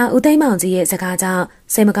ဆရာဦးသိန်းမောင်ကြီးရဲ့စကားကြော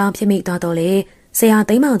င့်စိတ်မကောင်းဖြစ်မိသွားတော့လေ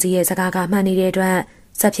ဆရာသိန်းမောင်ကြီးရဲ့စကားကမှန်နေတဲ့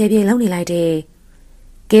အတွက်စက်ဖြည်းဖြည်းလုံနေလိုက်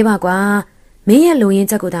တယ်ကဲပါကွာမင်းရဲ့လူရ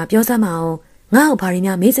င်းချက်ကိုသာပြောစမ်းမအောင်ငါ့ကိုဘာရင်း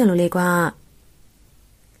များမေးစင်လို့လေ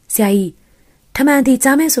ကွာဆရာကြီး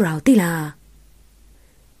ထမှန်တီကြားမဲဆိုတာကိုသိလား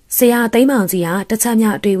ဆရာသိန်းမောင်ကြီးက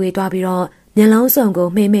တစ်ချက်မြအတွေ့ဝေသွားပြီးတော့မျက်လုံးစုံကို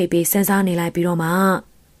မှိတ်ပြီးစဉ်းစားနေ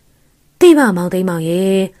လိုက်ပြီးတော့မှသိပါမောင်သိန်းမောင်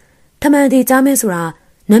ရေထမှန်တီကြားမဲဆိုတာ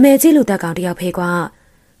နာမည်ကြီးလူသက်ကောင်တယောက်ဖေး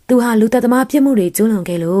ကွာသူဟာလူသက်သမားပြစ်မှုတွေကျူးလွန်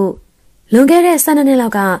ခဲ့လို့လွန်ခဲ့တဲ့12နှစ်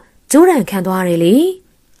လောက်ကကျိုးရန်ခံသွားရတယ်လေ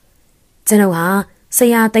ကျွန်တော်ဟာဆ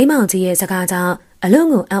ရာသိန်းမောင်ကြီးရဲ့စကားကြောင့်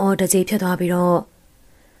အလွန်ကိုအံ့ဩ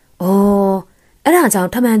တကြီးဖြစ်သွားပြီးတော့အဲ့ဒါကြော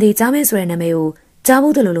င့်ထမှန်တီကြားမဲဆိုတဲ့နာမည်ကိုကြား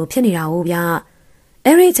ဖို့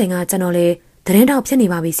တလို့ဖြစ်နေတာဟုတ်ဗျအဲ့ဒီအချိန်ကကျွန်တော်လေသတင်းတောက်ဖြစ်နေ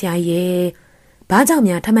ပါပြီဆရာကြီးရေဘာကြော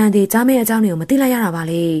င့်များထမှန်တီကြားမဲအကြောင်းတွေကိုမသိလိုက်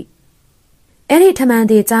ရတာပါလေအဲ့ဒီ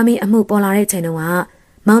ထမှန်တီကြားမဲအမှုပေါ်လာတဲ့ချိန်တုန်း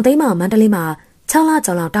ကမောင်သိန်းမောင်မန္တလေးမှာ6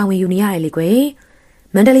လကျော်လောက်တာဝန်ယူနေရတယ်လေကွယ်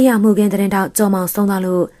မန္တလေးရမှုကင်းသတင်းတောက်ကျော်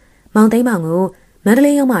မောင်ဆုံးသွားလို့မောင်သိန်းမောင်ကိုမန္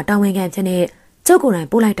တလေးရုံးမှာတာဝန်ခံဖြစ်နေကျုပ်ကိုယ်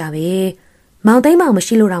တိုင်ပို့လိုက်တာပဲမောင်သိန်းမောင်မ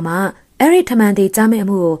ရှိလို့တော့မှအဲ့ဒီထမှန်တီကြားမဲအ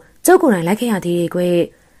မှုကိုကျုပ်ကိုယ်တိုင်လိုက်ခဲ့ရသေးတယ်ကွယ်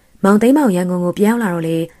မောင်သိန်းမောင်ရန်ကုန်ကိုပြောင်းလာတော့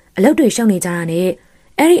လေအလုပ်တွေရှုပ်နေကြတာနဲ့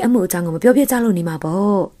အဲ့ဒီအမှုအကြောင်းကိုမပြောပြကြလို့နေမှာ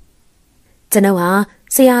ပေါ့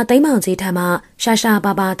ကျွန်တော်ဟာဆရာသိန်းမောင်ကြီးထံမှရှာရှာ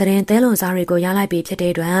ပါပါသတင်းသဲလွန်စားတွေကိုရလိုက်ပြီးဖြစ်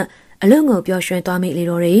တဲ့အတွက်အလွန်ကိုပျော်ရွှင်သွားမိလေ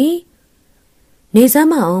တော့တယ်နေစ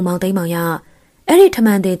မ်းမအောင်မောင်သိန်းမောင်ရအဲ့ဒီ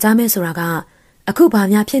ထမှန်တင်ကြားမဲဆိုတာက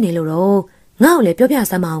အခုဘာများဖြစ်နေလို့တော့ငါ့ကိုလ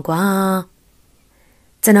ည်းပြောပြစမ်းမအောင်ကွာ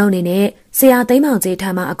ကျွန်တော်အနေနဲ့ဆရာသိန်းမောင်ကြီးထံ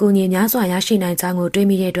မှအကူအညီများစွာရရှိနိုင်ကြောင်းကိုတွေး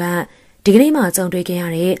မိတဲ့အတွက်ဒီကနေ့မှကြုံတွေ့ခဲ့ရ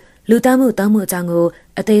တဲ့လူတန်းမှုတောင်းမှုအကြောင်းကို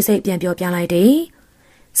အသေးစိတ်ပြန်ပြောပြလိုက်တယ်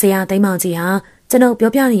ဆရာသိန်းမောင်ကြီးဟာကျွန်တော်ပြော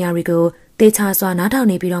ပြနေရတွေကိုတေချာစွာနား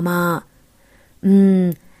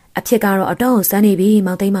ထောင်နေပြီးတော့မှအဖြစ်ကတော့အတော့စမ်းနေ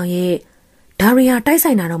ပြီမောင်သိန်းမောင်ရဲ့ဒါရီယာတိုက်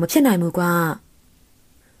ဆိုင်တာတော့မဖြစ်နိုင်ဘူး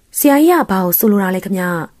ကွာဆရာကြီးကဘာကိုဆိုလိုတာလဲခမ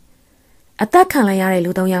အသက်ခံလိုက်ရ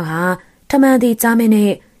တဲ့လူ၃ယောက်ဟာထမှန်တီကြားမင်း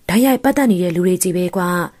နဲ့ဓာတ်ရိုက်ပတ်သက်နေတဲ့လူတွေကြီးပဲ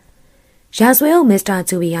ကွာရာဇဝဲအောင်မစ္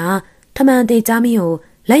စတာဂျူဘီဟာထမှန်တီကြားမင်းကို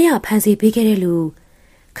လက်ရဖမ်းဆီးပေးခဲ့တဲ့လူ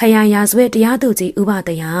ခရိုင်ရာဇဝဲတရားသူကြီးဥ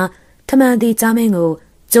ပဒေဟာထမှန်တီကြားမင်း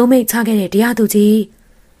ကိုကျိုးမိတ်ချခဲ့တဲ့တရားသူကြီး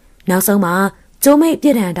နောက်ဆုံးမှာ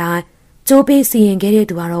ကျိုးမိတ်ပြစ်ဒဏ်တိုင်းကျိုးပေးစီရင်ခဲ့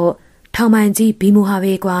တဲ့သူကတော့ထောင်ပိုင်ကြီးဘီမူဟာ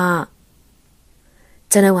ပဲ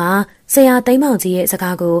ကွာကျွန်တော်ဟာဆရာသိန်းမောင်ကြီးရဲ့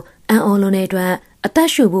စကားကိုအံ့ဩလွန်တဲ့အတွက်အ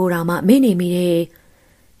သက်ရှူဖို့တောင်မှမေ့နေမိ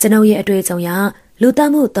တယ်ကျွန်တော်ရဲ့အတွေ့အကြုံအရလူသတ်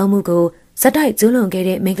မှုသုံးမှုကိုဇက်တိုက်ကျူးလွန်ခဲ့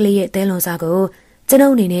တဲ့မိန်းကလေးရဲ့သဲလွန်စာကို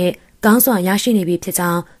ကျွန်တော်အနေနဲ့ကောင်းစွာရရှိနေ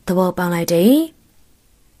ပြီဖြစ်ကြောင်းသဘောပေါက်လိုက်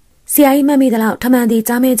တယ်ဆရာကြီးမှတ်မိသလောက်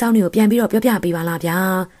ထမှန်တီကြားမင်းเจ้าတွေကိုပြန်ပြီးတော့ပြောပြပေးပါလားဗျာ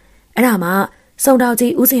အဲ့ဒါမှစုံတော်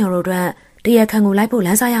ကြီးဦးစင်ရော်တို့အတွက်တရားခံကိုလိုက်ဖို့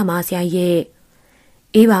လမ်းစားရမှာဆရာကြီး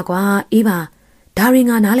ရဲ့အေးပါကွာအေးပါ ဒါရီ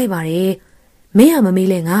ငါနားလဲပါတယ်မင်းဟာမမေး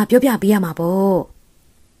လဲငါပြောပြပေးရ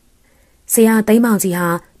မှာပေါ့ဆရာသိမ်းမောင်ကြီးဟာ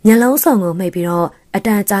မျက်လုံးစုံကိုမှိတ်ပြီးတော့အ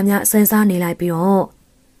တန်ကြာမြစဉ်းစားနေလိုက်ပြီးတော့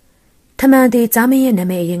ထမန်တီကြားမင်း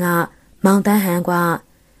ရဲ့နာမည်အရင်ကမောင်တန်းဟန်က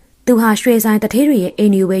သူဟာရွှေဆိုင်တထေးတွေ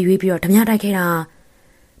ရဲ့အိမ်ကြီးပဲရွေးပြီးတော့ဓမြတိုက်ခဲ့တာ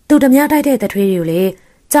သူဓမြတိုက်တဲ့တထေးတွေ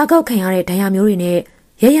ကိုလေကြားကောက်ခံရတဲ့ဒဏ်ရာမျိုးတွေနဲ့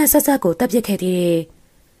ရရဆက်ဆက်ကိုတပ်ပစ်ခဲ့သေးတယ်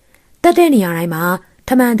တက်တဲ့နေရာတိုင်း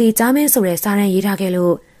မှာထမန်တီကြားမင်းဆိုတဲ့စာရန်ရေးထား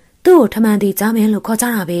ခဲ့လို့သူ့ကိုထမန်တီကြားမ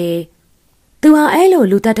င်းလို့ခေါ်ကြတာပဲသူဟာအဲ့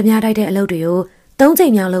လိုလူသက်ဓမြတိုက်တဲ့အလုပ်တွေကို၃ချိ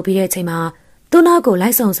န်မြောက်လုပ်ပြီးတဲ့အချိန်မှာသူ့နောက်ကိုလို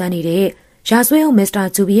က်ဆောင်စမ်းနေတဲ့ရာဆွဲအောင်မစ္စတာ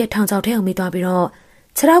ဂျူဘီရဲ့ထောင်ချောက်ထဲအောင်မိသွားပြီးတော့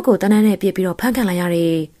ခြေထောက်ကိုတနန်းနဲ့ပြစ်ပြီးတော့ဖမ်းခံလိုက်ရတ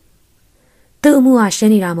ယ်။သူ့အ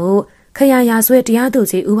မှုဟာရှင်းနေတာမို့ခရရာဆွဲတ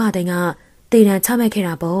ရားသူကြီးဦးဘသိန်းကတည်တံချမှတ်ခဲ့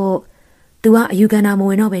တာပေါ့။သူကအယူခံတာ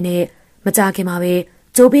မဝင်တော့ဘဲနဲ့မကြခင်မှာပဲ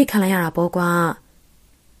ကြိုးပေးခံလိုက်ရတာပေါ့ကွာ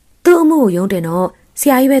။သူ့အမှုကိုယုံတင်တော့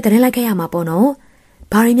ဆရာကြီးပဲသတင်းလိုက်ခဲ့ရမှာပေါ့နော်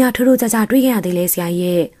။ဘာရင်းများထိုးထိုးကြကြတွေးခဲ့ရသေးလဲဆရာကြီး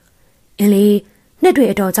ရဲ့။အင်းလေနှစ်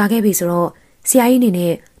တွေအတော်ကြာခဲ့ပြီဆိုတော့ဆရာကြီးအနေ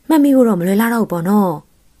နဲ့မှတ်မိဖို့တော့မလွယ်လာတော့ဘူးပေါ့နော်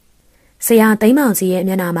။ဆရာသိမ်းမောင်ကြီးရဲ့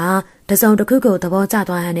မျက်နှာမှာတစုံတစ်ခုကိုသဘောကျ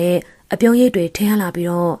သွားဟန်နဲ့အပြုံးရိပ်တွေထင်းဟလာပြီး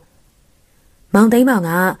တော့မောင်သိမ်းမောင်က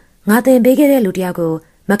ငါတင်ပေးခဲ့တဲ့လူတယောက်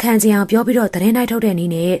ကိုမခံချင်အောင်ပြောပြီးတော့သတင်းတိုက်ထုတ်တဲ့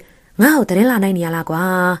နည်းနဲ့ငါ့ကိုသတင်းလာနိုင်နေရလားကွာ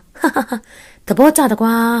သဘောကျ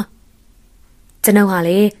တကွာကျွန်ုပ်ဟာလေ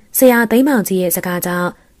ဆရာသိမ်းမောင်ကြီးရဲ့စကားကြော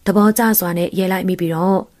င့်သဘောကျစွာနဲ့ရဲလိုက်မိပြီး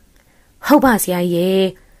တော့ဟုတ်ပါ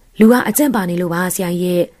ဆရာကြီးရဲ့လူကအကျင့်ပါနေလို့ပါဆရာကြီး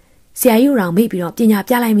ရဲ့ဆရာကြီးရောင်မိပြီးတော့ပညာ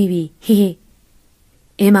ပြလိုက်မိပြီ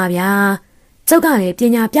ဟေးအင်းပါဗျာကျုပ်ကလည်း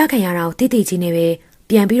ပညာပြခံရတာ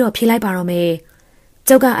ကိုတိတိကြီးနေပဲပြန်ပြီးတော့ဖြေလိုက်ပါတော့မယ်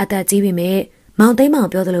ကျုပ်ကအသက်ကြီးပြီမဲ့မောင်သိမ်း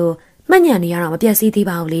မောင်ပြောသလိုမှတ်ညံနေရတော့မပြတ်စည်းသေး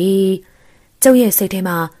ပါဘူးလေကျုပ်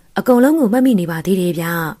ရဲ့စိတ်ထဲမှာအကုန်လုံးကိုမှတ်မိနေပါသေးတယ်ဗျ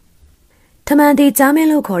ထမန်တီကြားမင်း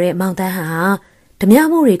လို့ခေါ်တဲ့မောင်တန်းဟာ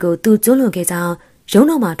ဓမြမှုတွေကိုသူကျွလွန်ခဲ့ကြော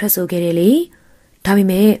င်းရုံးတော်မှာထွက်ဆိုခဲ့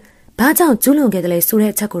တယ်လေဒါပေမဲ့ဘာကြောင့်ကျွလွန်ခဲ့တယ်လဲ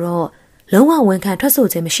ဆိုတဲ့အချက်ကိုတော့လုံးဝဝန်ခံထွက်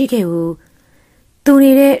ဆိုခြင်းမရှိခဲ့ဘူးသူနေ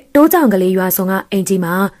တဲ့တိုးကြောင်ကလေးရွာစုံကအိမ်ကြီး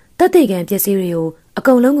မှာတက်တေကန်ပစ္စည်းတွေကို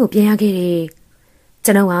အကုန်လုံးကိုပြင်ရခဲ့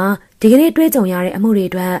တယ်ကျွန်တော်ကဒီကနေ့တွေ့ကြုံရတဲ့အမှုတွေ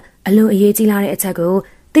အတွက်အလွန်အရေးကြီးလာတဲ့အချက်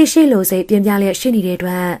ကိုသိရှိလို့စိတ်ပြင်ပြလျက်ရှိနေတဲ့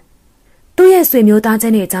အတွက်သူ့ရဲ့ဆွေမျိုးသားချ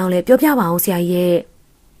င်းတွေအကြောင်းလည်းပြောပြပါအောင်ဆရာကြီး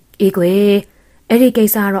ရဲ့အေးကွယ်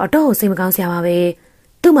အဲ့ဒီကိစ္စကတော့အတော့ကိုစိတ်မကောင်း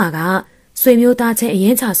စရာပါပဲသူ့မှာကဆွေမျိုးသားချင်းအရ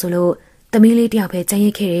င်ချဆိုလို့သမီးလေးတယောက်ပဲကြံ့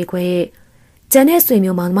ရစ်ခဲ့တယ်ကွယ်ကျန်တဲ့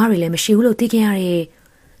ဆွေမျိုးမောင်နှမတွေလည်းမရှိဘူးလို့သိခဲ့ရ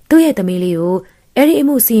တယ်သူ့ရဲ့သမီးလေးကိုအဲ့ဒီ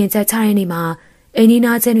အမှုစီရင်ချက်ချတဲ့နေ့မှာအိမ်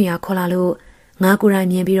နီးနားချင်းတွေကခေါ်လာလို့ငါကိုယ်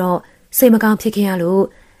တိုင်မြင်ပြီးတော့စိတ်မကောင်းဖြစ်ခဲ့ရလို့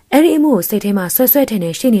အဲ့ဒီအမှုကိုစိတ်ထဲမှာဆွဲဆွဲထင်နေ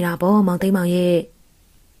ရှိနေတာပေါ့မောင်သိန်းမောင်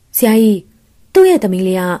ရဲ့ဆရာကြီးသူ့ရဲ့သမီး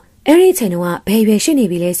လေးကအဲ့ဒီအချိန်တုန်းကဘယ်ရွယ်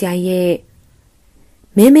ရှိနေပြီလဲဆရာကြီးရဲ့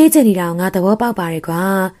မင်းမေးချင်နေတာငါသဘောပေါက်ပါ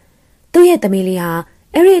တယ်ကွာသူ့ရဲ့သမီး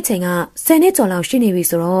လေးဟာအဲ့ဒီအချိန်က10နှစ်ကျော်လောက်ရှိနေပြီ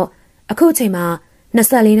ဆိုတော့အခုအချိန်မှာ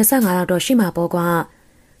24 25လောက်တော့ရှိမှာပေါ့ကွာ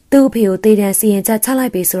သူ့အဖေကိုတေးတန်းစီရင်ချက်ချလို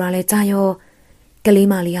က်ပြီဆိုတာလဲကြားရောက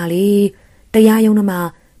လေးမလေးဟာလေတရားရုံးမှာ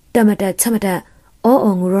တက်မတက်ချက်မ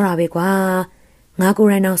တက်အော်ငူရောတာပဲကွာငါကိုယ်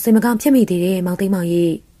တိုင်တော့စိတ်မကောင်းဖြစ်မိသေးတယ်မောင်သိန်း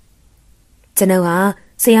မောင်ကြီးကျွန်တော်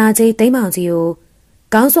ကဆရာကြီးသိန်းမောင်ကြီး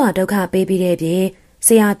ကိုကောင်းစွာဒုက္ခပေးပြီးတဲ့ပြင်ဆ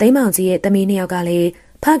ရာသိန်းမောင်ကြီးရဲ့သမီးနှစ်ယောက်ကလ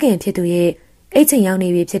ည်းဖခင်ဖြစ်သူရဲ့အိတ်ချိန်ရောက်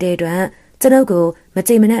နေပြီဖြစ်တဲ့အတွက်ကျွန်တော်ကိုမ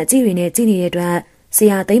ကြိမ်မနက်အကြည့်တွေနဲ့ကြည့်နေတဲ့အတွက်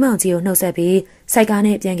ဆရာသိန်းမောင်ကြီးကိုနှုတ်ဆက်ပြီးစိုက်ကား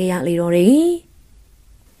နဲ့ပြန်ခဲ့ရလေတော့တယ်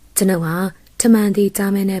ကျွန်တော်ကထမန်တီ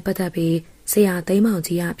ကြားမဲနဲ့ပတ်သက်ပြီးဆရာသိန်းမောင်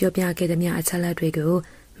ကြီးကပြောပြခဲ့သမျှအချက်လက်တွေကို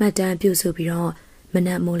မှတ်တမ်းပြုစုပြီးတော့မ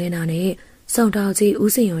နက်မိုးလင်းတာနဲ့စုံတောင်ကြီး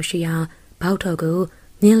ဦးစင်ရောရှိရာဘောက်ထော်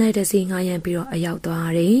ကိုမြင်းလဲတစီငှားရမ်းပြီးတော့အ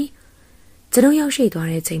ရောက်သွားတယ်။ကျွန်တော်ရောက်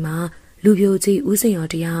ရှိသွားတဲ့ချိန်မှာလူပြိုကြီးဦးစင်ရော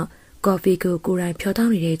တယောက်ကော်ဖီကိုကိုယ်တိုင်ဖြောတော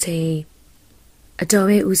င်းနေတဲ့ချိန်အတော်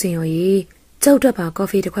ပဲဦးစင်ရောကြီးကျုပ်တက်ပါကော်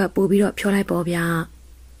ဖီတစ်ခွက်ပို့ပြီးတော့ဖြောလိုက်ပေါ့ဗျာ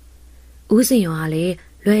။ဦးစင်ရောကလ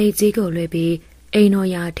ည်းလွယ်အိတ်ကြီးကိုလွှဲပြီးအိမ်တော်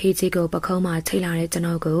ရာထေးကြီးကိုပခုံးမှာထိတ်လာတဲ့ကျွန်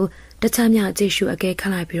တော်ကိုတခြားမြကြည့်ရှုအကဲခ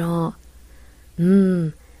တ်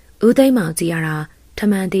လိုက်ပြီးတော့ဦးသိန်းမောင်ကြီးရတာ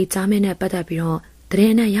ထမန်တီကြားမင်းနဲ့ပတ်သက်ပြီးတော့တ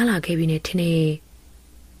ရင်နဲ့ရလာခဲ့ပြီနဲ့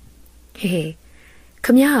ထင်နေဟေး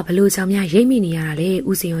ခမရကဘလို့ကြောင့်များရိပ်မိနေ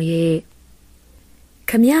ရတာလေဦးစင်ရောရဲ့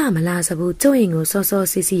ခမရကမလားစဘူးကျုပ်ရင်ကိုစော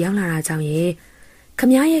စောစီစီရောက်လာတာကြောင့်ရဲ့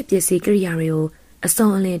ခမရရဲ့ပစ္စည်းကိရိယာတွေကိုအ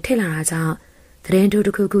စုံအလင်ထည့်လာတာကြောင့်တရင်တို့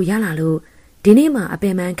တစ်ခုခုရလာလို့ဒီနေ့မှအ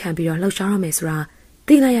ပင်ပန်းခံပြီးတော့လှုပ်ရှားရမယ်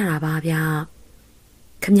ဆိုတာသိလိုက်ရတာပါဗျာ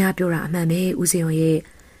ခမရပြောတာအမှန်ပဲဦးစင်ရော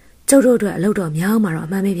ရဲ့ကျုပ်တို့အတွက်အလုပ်တော်များမှာတော့အ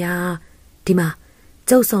မှန်ပဲဗျာဒီမှာ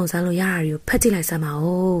ကျုပ်ဆောင်စမ်းလို့ရတာတွေကိုဖတ်ကြည့်လိုက်စမ်းပါ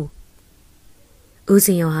ဦးဦး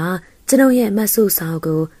စင်ရောဟာကျွန်တော်ရဲ့အမတ်စုစာအုပ်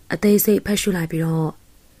ကိုအသေးစိတ်ဖတ်ရှုလိုက်ပြီးတော့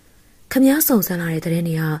ခမည်းဆောင်စမ်းလာတဲ့တဲ့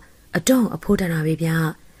နေရာအတော့အဖိုးတန်တာပဲဗျာ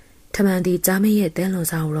ထမန်တီကြားမရဲ့တဲလွန်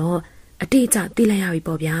စာကိုတော့အတိအကျသိလိုက်ရပြီ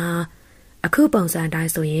ပေါ့ဗျာအခုပုံစံအ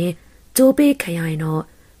တိုင်းဆိုရင်ကြိုးပေးခံရရင်တော့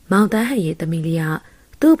မောင်တန်းဟန်ရဲ့သမီးလေးက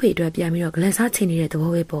သူ့ဖေအတွက်ပြန်ပြီးတော့ဂလက်စားချင်နေတဲ့သ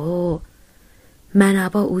ဘောပဲပေါ့မှန်တာ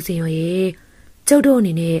ပေါ့ဦးစင်ရောရဲ့ကျုပ်တို့အ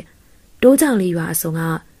နေနဲ့တိုးကြောင်လေးရွာအစုံက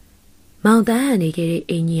မောင်တန်းဟန်နေခဲ့တဲ့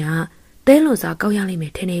အင်ကြီးကတဲလွန်စွာကောက်ရလိမ့်မ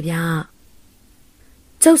ယ်ထင်နေဗျ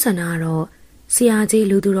ကျုပ်ဆန္ဒကတော့ဆရာကြီး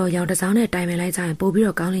လူသူတော်ရောင်တစောင်းနဲ့တိုင်ပင်လိုက်ကြရင်ပို့ပြီး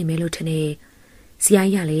တော့ကောင်းလိမ့်မယ်လို့ထင်နေဆရာ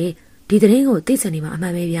ကြီးကလည်းဒီသတင်းကိုသိချင်နေမှာအမှ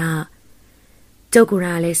န်ပဲဗျကျုပ်က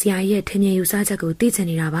လည်းဆရာကြီးရဲ့ထင်မြင်ယူဆချက်ကိုသိချင်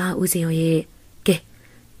နေတာပါဦးစင်ရောရဲ့ကဲ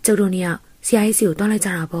ကျုပ်တို့နှစ်ယောက်ဆရာကြီးစီကိုတွားလိုက်ကြ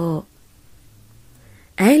တာပေါ့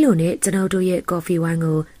အဲလိုနဲ့ကျွန်တော်တို့ရဲ့ကော်ဖီဝိုင်း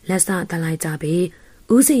ကိုလက်စတက်လိုက်ကြပြီး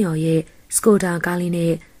ဦးစင်ရောရဲ့စကိုဒါကားလေး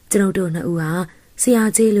နဲ့ကျွန်တော်တို့နှစ်ဦးဟာဆရာ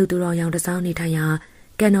ကြီးလူသူတော်ရောင်တစောင်းနေထိုင်ရာ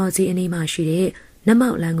ကန်တော်ကြီးအနီးမှာရှိတဲ့န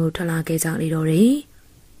မောက်လန်ကိုထွက်လာခဲ့ကြလေတော့တယ်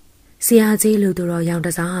ဆရာကြီးလူသူတော်ရောင်တ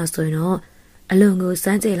စောင်းဟာဆိုရင်တော့အလွန်ကိုစ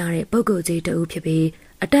မ်းကြဲလာတဲ့ပုဂ္ဂိုလ်ကြီးတဦးဖြစ်ပြီး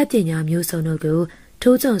အတတ်ပညာမျိုးစုံတို့ကို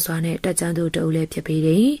ထိုးကြုံစွာနဲ့တက်ကြွသူတဦးလည်းဖြစ်ပြီးတ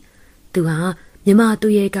ယ်သူဟာမြမသူ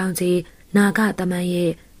ရဲ့ကောင်းကြီးနာဂတမန်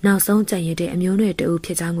ရဲ့နောက်ဆုံးကြံရတဲ့အမျိုးနွယ်တဦးဖြ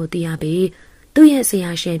စ်ကြောင်းကိုသိရပြီးသူ့ရဲ့ဆ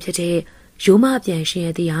ရာရှင်ဖြစ်တဲ့ရိုးမပြန်ရှင်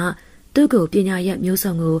ရဲ့သည်ဟာသူ့ကိုပညာရပ်မျိုး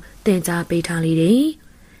စုံကိုသင်ကြားပေးထားလေတယ်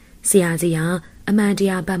ဆရာကြီးဟာအမှန်တ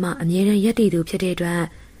ရားဘက်မှအမြဲတမ်းယက်တည်သူဖြစ်တဲ့အတွက်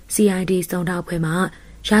CID စုံတော့ဖွဲ့မှ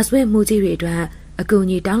ရာဇဝတ်မှုကြီးတွေအတွက်အကူအ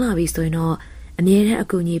ညီတောင်းလာပြီးဆိုရင်တော့အမြဲတမ်းအ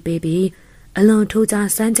ကူအညီပေးပြီးအလွန်ထိုးခြား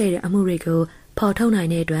စမ်းကြဲတဲ့အမှုတွေကိုဖော်ထုတ်နိုင်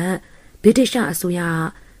တဲ့အတွက်ဗြိတိရှအစိုးရ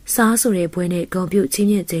စားဆိုတဲ့ဘွဲနဲ့ဂုဏ်ပြုချီး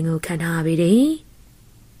မြှင့်ခြင်းကိုခံထားရပေတယ်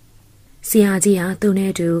။ဆရာကြီးဟာသူ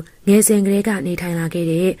နဲ့အတူငယ်စဉ်ကလေးကနေထိုင်လာခဲ့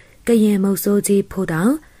တဲ့ကရင်မုတ်ဆိုးကြီးဖိုးတော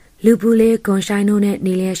င်လူပူလေးဂွန်ဆိုင်တို့နဲ့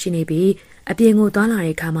နေလျက်ရှိနေပြီးအပြင်ကိုသွားလာ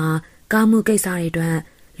တဲ့အခါမှာကားမှုကိစ္စတွေအတွက်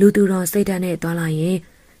လူသူတော်စိတ်ဓာတ်နဲ့သွားလာရင်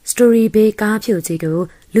စတိုရီဘေးကားဖြူကြီးကို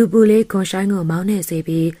လူပူလေးဂွန်ဆိုင်ကိုမောင်းနှင်စေ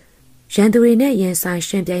ပြီးရန်သူတွေနဲ့ရင်ဆိုင်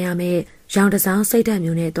ရှင်ပြရမယ့်ရောင်တစောင်းစိတ်ဓာတ်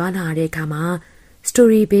မျိုးနဲ့သွားလာတဲ့အခါမှာစတို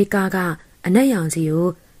ရီဘေးကားကအနက်ရောင်ကြီးကို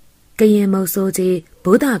ကရင်မုတ်ဆိုးကြီး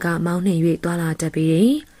ဘိုးသားကမောင်းနှင်၍သွားလာတတ်ပြီးတ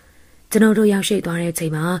ယ်။ကျွန်တော်တို့ရောက်ရှိသွားတဲ့အချိ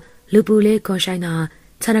န်မှာလူပူလေးဂွန်ဆိုင်က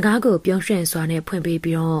ခြံတကားကိုပြုံးရွှင်စွာနဲ့ဖွင့်ပေး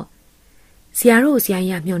ပြီးတော့ဆရာတို့ဆရာ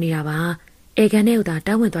ကြီးကမြှုပ်နေတာပါအေကန်နဲ့ဥသာ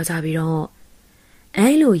တောင်းဝင်သွားကြပြီးတော့အဲ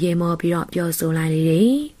လိုရေမောပြီးတော့ပြောဆိုလိုက်လေတ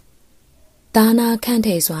ယ်။ဒါနာခန့်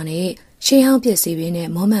ထဲစွာနဲ့ရှေးဟောင်းပစ္စည်းတွေနဲ့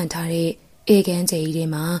မောမှန်ထားတဲ့အေကန်ကျဲကြီးတွေ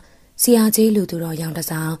မှာဆရာကြီးလူသူတော်ရောင်တ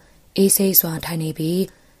စောင်းအေးစိတ်စွာထိုင်နေပြီး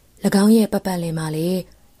၎င်းရဲ့ပတ်ပတ်လည်မှာလေ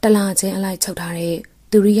တလာချင်းအလိုက်ချုပ်ထားတဲ့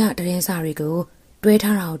သူရိယတရင်စာတွေကိုတွဲ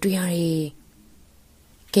ထားတာကိုတွေ့ရတယ်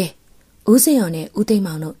။ကဲဦးစင်ရော်နဲ့ဦးသိမ်း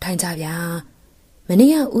မောင်တို့ထိုင်ကြဗျာ။မနေ့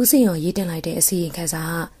ကဦးစင်ရော်ရေးတင်လိုက်တဲ့အစီရင်ခံစာ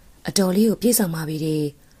အတော်လေးကိုပြည့်စုံပါပြီတဲ့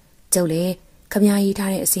။ကျုပ်လည်းခမည်းရေး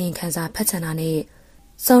ထားတဲ့အစီရင်ခံစာဖတ်ချင်တာနဲ့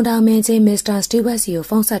စုံတောင်မင်းချင်းမစ္စတာစတီဝက်စီကို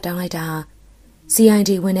ဖုန်းဆက်တောင်းလိုက်တာ CID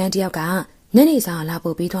ဝန်ထမ်းတယောက်ကညနေစာလာ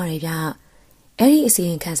ပို့ပေးသွားတယ်ဗျ။အဲ့ဒီအစီရ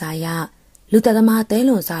င်ခံစာအရလူသက်သမားသဲ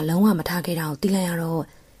လွန်စာလုံးဝမထားခဲ့တာကိုသိလိုက်ရတော့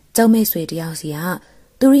ကျောင်းမိတ်ဆွေတယောက်စီက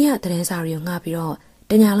သူရိယသတင်းစာတွေကိုငှားပြီးတော့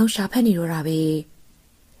တညာလုံးရှာဖတ်နေတော့တာပဲ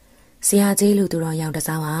ဆရာကြီးလူသူတော်ရောင်တ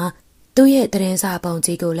စောင်းဟာသူ့ရဲ့သတင်းစာပုံ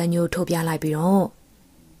ကြီးကိုလက်ညှိုးထိုးပြလိုက်ပြီးတော့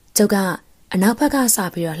ကျုပ်ကအနောက်ဘက်ကစ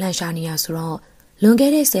ပြီးတော့လှန်ရှာနေရဆိုတော့လွန်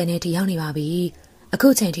ခဲ့တဲ့10နှစ်ထိရောက်နေပါပြီအခု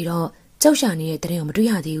ချိန်ထိတော့ကျုပ်ရှာနေတဲ့သတင်းကိုမတွေ့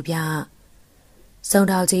ရသေးဘူးဗျစုံ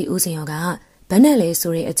တော်ကြီးဦးစင်ရောကဘယ်နဲ့လဲ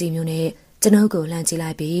ဆိုတဲ့အကြည့်မျိုးနဲ့ကျွန်ုပ်ကိုလှမ်းကြည့်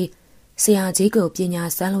လိုက်ပြီးဆရာကြီးကိုပညာ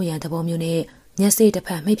စမ်းလို့ရန်သဘောမျိုးနဲ့မျက်စိတစ်ဖ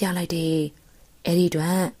က်မှိတ်ပြလိုက်တယ်။အဲ့ဒီအတွ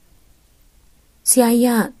က်ဆရာကြီးက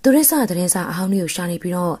သူရစ်စာသတင်းစာအဟောင်းတွေကိုရှာနေ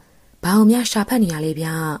ပြီးတော့ဘာအောင်များရှာဖတ်နေရလဲဗျ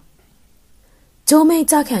။ကျိုးမိတ်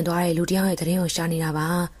ကြခံသွားတဲ့လူတယောက်ရဲ့သတင်းကိုရှာနေတာပါ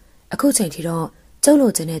။အခုချိန်ထိတော့ကျုပ်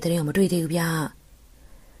လိုချင်တဲ့သတင်းကိုမတွေ့သေးဘူးဗျ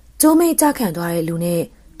။ကျိုးမိတ်ကြခံသွားတဲ့လူနဲ့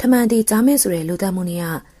ထမန်တီကြားမဲဆိုတဲ့လူသက်မှုတွေက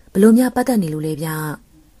ဘလို့များပတ်သက်နေလို့လဲဗျ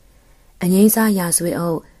။အငိမ့်စားရာဇဝဲအု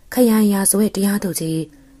ပ်ခရိုင်ရာဇဝဲတရားသူကြီး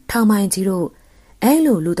ထောင်မိုင်ကြီးတို့အဲ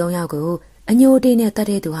လိုလူ၃ယောက်ကိုအညိုတေးနဲ့တတ်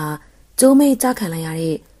တဲ့သူဟာကျိုးမိတ်ကြခံလိုက်ရ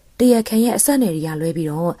တဲ့တရခန်ရဲ့အဆက်နယ်တွေကလွဲပြီး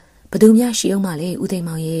တော့ဘသူများရှိအောင်မလဲဦးသိမ်း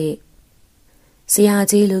မောင်ရဲ့ဆရာ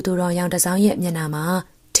ကြီးလူသူတော်ရောင်တစောင်းရဲ့မျက်နှာမှာ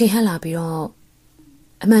ထင်ဟပ်လာပြီးတော့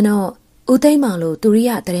အမှန်တော့ဦးသိမ်းမောင်လိုသူရိ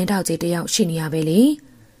ယသတင်းတောက်ကြီးတယောက်ရှိနေရပဲလေ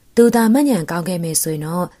သူသာမှတ်ညံကောင်းခဲ့မယ်ဆိုရင်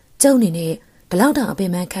တော့ကျုပ်နေနဲ့ဒီလောက်တောင်အပ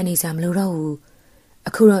င်ပန်းခံနေစရာမလိုတော့ဘူး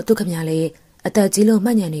အခုတော့သူခမရလေအသက်ကြီးလို့မှ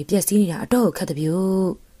တ်ညံနေပြက်စီးနေတာအတော့ခက်တဲ့ပြို့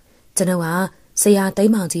ကျွန်တော်ကဆရာသိ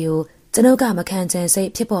မ်းမောင်ကြီးကိုကျွန်ုပ်ကမခံချင်စိတ်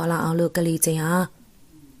ဖြစ်ပေါ်လာအောင်လို့ကလေးချင်းဟာ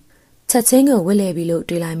ချက်ချင်းကိုဝစ်လဲပြီးလို့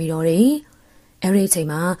တွေးလိုက်မိတော့တယ်။အဲဒီအချိန်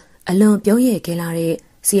မှာအလွန်ပြုံးရည်ခင်းလာတဲ့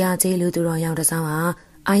ဆရာကြီးလူသူတော်ရောင်တစောင်းဟာ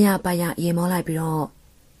အာရပါရရေမောလိုက်ပြီးတော့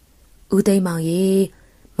ဦးသိမ်းမောင်ကြီး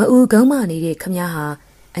မအူကုန်းမနေတဲ့ခမည်းဟာ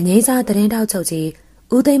အငိမ့်စားသတင်းတောက်ချုပ်ကြီး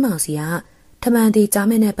ဦးသိမ်းမောင်စီကထမန်တီကြား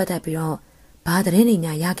မဲနဲ့ပတ်သက်ပြီးတော့ဘာသတင်းတွေ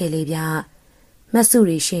ညာရခဲ့လေဗျ။မတ်စု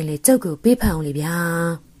ရီရှင်လေကျုပ်ကိုပေးဖန်အောင်လေဗျာ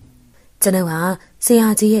။ကျွန်တော်ဟာဆရာ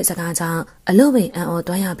ကြီးရဲ့စကားကြောင့်အလို့ပင်အံ့ဩ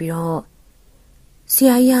သွားရပြီးတော့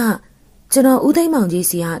ဆရာကြီးကကျွန်တော်ဦးသိန်း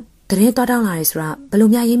မောင်ကြီးစီကသတင်းသွားတောင်းလာတယ်ဆိုတာဘယ်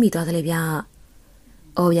လိုများရင်းမိသွားသလဲဗျ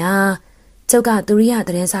။အော်ဗျာကျုပ်ကသူရိယ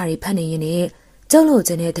သတင်းစာတွေဖတ်နေရင်နဲ့ကျုပ်လို့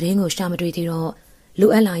ကျင်တဲ့သတင်းကိုရှာမတွေ့သေးတော့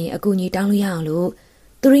လိုအပ်လာရင်အကူအညီတောင်းလို့ရ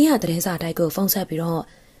အောင်လို့သူရိယသတင်းစာတိုက်ကိုဖုန်း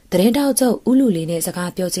ဆက်ပြီးတော့သတင်းတောက်ကျုပ်ဦးလူလေးနဲ့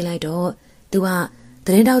စကားပြောကြည့်လိုက်တော့သူကသ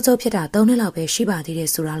တင်းတောက်ကျုပ်ဖြစ်တာ3နှစ်လောက်ပဲရှိပါသေးတယ်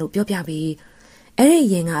ဆိုတာလို့ပြောပြပြီးအဲ့ဒီ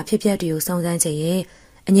ရင်ကအဖြစ်အပျက်တွေကိုစုံစမ်းချင်ရင်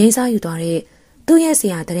အငိမ့်စားယူသွားတဲ့သူ့ရဲ့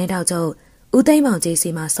ဆရာသတင်းတောက်ကျုပ်ဦးသိန်းမောင်ကြီး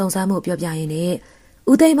စီမှာစုံစမ်းမှုပြောပြရင်းနဲ့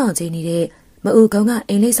ဦးသိန်းမောင်ကြီးနေတဲ့မအူကုန်းက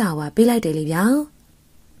အိမ်လိပ်စာဝါပေးလိုက်တယ်လေဗျာ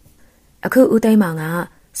အခုဦးသိန်းမောင်က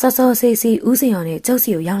စောစောဆေးစီဦးစင်ရော်နဲ့ကျုပ်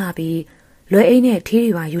စီကိုရောက်လာပြီးလွယ်အိမ်နဲ့ထီး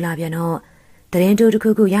တွေပါယူလာပြန်တော့သတင်းတူ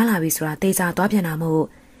တစ်ခုခုရလာပြီဆိုတာသိ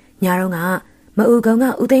စားသွားပြန်တာမို့ညာတော့ကမအူကုန်း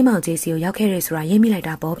ကဦးသိန်းမောင်ကြီးစီကိုရောက်ခဲ့တယ်ဆိုတာရင်းမိ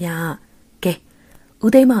လိုက်တာပေါ့ဗျာကဲ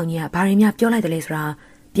ဦးသိန်းမောင်ကြီးကဘာရင်းများပြောလိုက်တယ်လဲဆိုတာ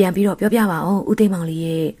ပြန်ပြီးတော့ပြောပြပါအောင်ဦးသိန်းမောင်လေး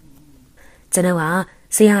ရဲ့ကျွန်တော်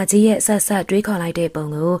ကဆရာကြီးရဲ့ဆက်တွေးခေါ်လိုက်တဲ့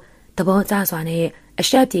ပုံကိုသဘောကျစွာနဲ့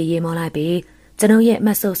အရှက်ပြေရေးမောလိုက်ပြီးကျွန်တော်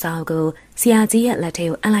ရဲ့မှတ်စုပ်စာအုပ်ကိုဆရာကြီးရဲ့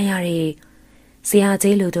လက်ထဲကိုအပ်လိုက်ရတယ်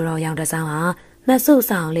ဆရာကြီးလူတော်ရောင်တစော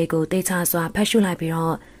င်းဟာမှတ်စုပ်စာအုပ်လေးကိုတေချာစွာဖတ်ရှုလိုက်ပြီး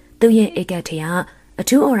တော့သူ့ရဲ့အိတ်ကက်ထဲက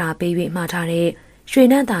အထူးအော်ရာပေးပြီးမှားထား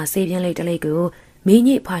တဲ့ရွှေနှံ့သာဆေးပြင်းလေးတစ်လေးကိုမ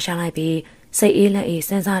င်းကြီးဖွာရှာလိုက်ပြီးစိတ်အေးလက်အေးစ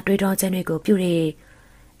ဉ်းစားတွေးတောခြင်းတွေကိုပြုတယ်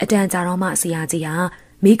အတန်ကြာတော့မှဆရာကြီးဟာ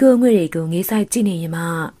မိကိုငွေတွေကိုငေးဆိုင်ကြည့်နေရင်မှ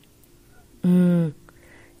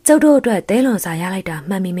ကျုပ်တို့အတွက်တဲလွန်စာရလိုက်တာ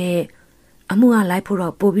မှတ်မိမဲ့အမှုက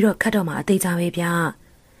လိုက်ဖို့တော့ပို့ပြီးတော့ခတ်တော့မှအသေးချပဲဗျ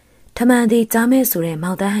ထမန်သေးကြားမဲဆို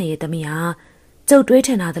တဲ့မောင်တန်းဟန်ရဲ့သမီးဟာကျုပ်တွေးထ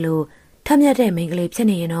င်တာသလိုထက်မြက်တဲ့မိန်းက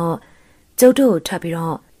လေးဖြစ်နေရင်တော့ကျုပ်တို့ထပ်ပြီး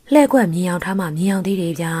တော့လှဲ့ကွက်မြင်အောင်ထားမှမြင်အောင်သေး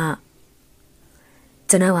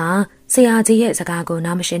တယ်ဗျကျွန်တော်ကဆရာကြီးရဲ့စကားကို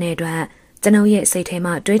နားမရှင်းတဲ့အတွက်ကျွန်ုပ်ရဲ့စိတ်ထဲ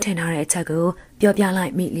မှာတွေးထင်ထားတဲ့အချက်ကိုပြောပြ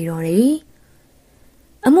လိုက်မိလေတော့တယ်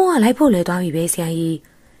အမှုကလိုက်ဖို့လဲသွားပြီပဲဆရာကြီး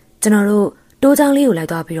ကျွန်တော်တို့တိုးချောင်းလေးကို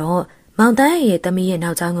လိုက်သွားပြီးတော့မောင်တန်းရဲ့သမီးရဲ့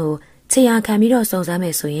နောက်ချောင်းကိုခြေရာခံပြီးတော့စုံစမ်းမ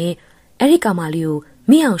ယ်ဆိုရင်အဲ့ဒီကောင်မလေး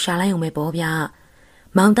ကိုမိအောင်ရှာလိုက်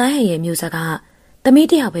အောင်ပဲပေါ့ဗျမောင်တန်းရဲ့မျိုးဆက်ကသမီး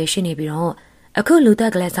တယောက်ပဲရှိနေပြီးတော့အခုလူ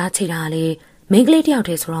သက်ကလေးစားချေတာလေမိန်းကလေးတယောက်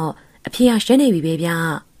တည်းဆိုတော့အဖေကရှင်းနေ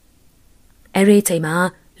ပြီပဲဗျအဲ့ဒီချိန်မှာ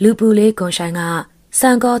လူပူလေးကွန်ဆိုင်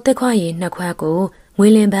ကစံကောတက်ခွာရင်နှစ်ခွက်ကို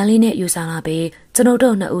ငွေလင်ပန်းလေးနဲ့ယူဆောင်လာပြီးကျွ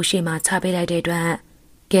န်ုပ်တို့နှစ်ဦးရှေ့မှာချပေးလိုက်တဲ့အတွက်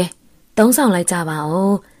ကဲသုံးဆောင်လိုက်ကြပါ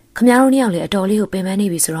ဦးခမတို့နှစ်ယောက်လည်းအတော်လေးကိုပင်ပ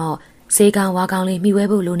န်းနေပြီဆိုတော့ဈေးကောင်ဝါကောင်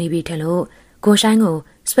လေးမိဝဲဖို့လိုနေပြီထင်လို့ကွန်ဆိုင်ကို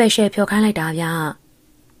special ဖြော်ခိုင်းလိုက်တာဗျ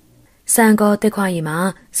စံကောတက်ခွာရင်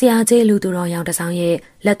မှာဆရာကြီးလူသူတော်ရောင်တဆောင်ရဲ့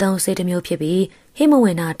လက်သုံးဆေးတစ်မျိုးဖြစ်ပြီးဟိမဝ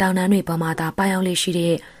င်းနာတောင်တန်းတွေပေါ်မှာသာပါရောက်လေး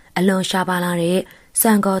ရှိတဲ့အလွန်ရှားပါလာတဲ့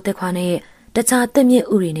စံကောတက်ခွာနဲ့တခြားတက်မြ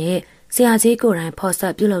င့်ဥတွေနဲ့ဆရာကြီးကိုယ်တိုင်ဖော်ဆ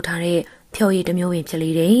က်ပြုလုပ်ထားတဲ့ဖြော်ရည်တစ်မျိုးပင်ဖြစ်လေ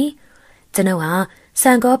တယ်ကျွန်တော်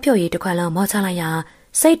ကစံကောဖြော်ရည်တစ်ခွက်လုံးမောချ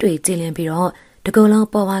လိုက်ရာစိတ်တွေကြည်လင်ပြီးတော့တကူလုံး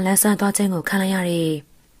ပေါ်ပါလန်းဆန်းသွားခြင်းကိုခံလိုက်ရ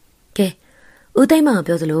တယ်ကဲဦးသိန်း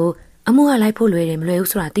မောင်ပြောသလိုအမှုကလိုက်ဖို့လွယ်တယ်မလွယ်ဘူး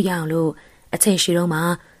ဆိုတာသိရအောင်လို့အချိန်ရှိတော့မှ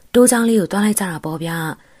တိုးချောင်းလေးကိုသွားလိုက်ကြတာပေါ့ဗျ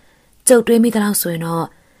ကျုပ်တွေးမိသလောက်ဆို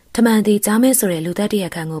ရင်တော့ထမန်တီကြားမဲဆိုတဲ့လူသက်တရ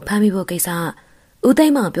ခန့်ကိုဖမ်းမိဖို့ကိစ္စဦးသိ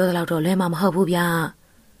န်းမောင်ပြောသလောက်တော့လွယ်မှာမဟုတ်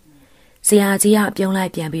ဘူးဗျဆရာကြီးကပြုံး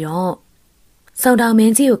လိုက်ပြန်ပြီးတော့စုံတောင်မ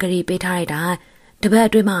င်းကြီးကိုကြည်ပေးထားလိုက်တာတ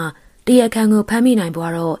ပတ်အတွင်းမှာတရခန့်ကိုဖမ်းမိနိုင်ပေါ်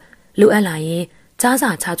တော့လူအပ်လာရင်ကြားစာ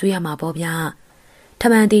ချကျွေးရမှာပေါ့ဗျထ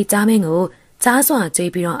မန်တီကြားမင်းကိုကြား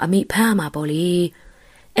စွာကြွေးပြီးတော့အမိဖမ်းရ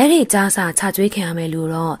မှာပေါ့လေအဲ့ဒီကြားစာချကျွေးခံရ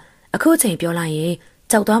မယ်လို့တော့အခုချိန်ပြောလိုက်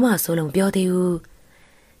ရင်ကြောက်သွားမှဆိုလုံးပြောသေးဘူး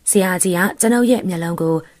ဆရာကြီးကကျွန်ုပ်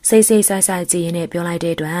ရဲ့မျက်လုံးကိုစိတ်ဆိုင်ဆိုင်ကြည့်ရင်းနဲ့ပြော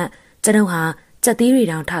လိုက်တဲ့အတွက်ကျွန်ုပ်ဟာစက်သီးတွေ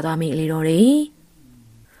တောင်ထသွားမိလေတော့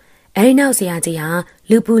တယ်အဲဒီနောက်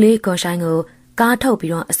ဆရာကြီးဟာလူပူလေးကွန်ဆိုင်ကို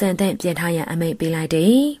ကားထုတ်ပြီးတော့အစံတန့်ပြင်ထားရန်အမိန့်ပေးလိုက်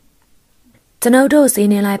တယ်ကျွန်ုပ်တို့စီး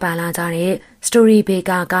နှင်းလိုက်ပါလာကြတဲ့စ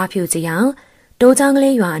တိုရီဘေကာကားဖြူကြီးအောင်တိုးချောင်းက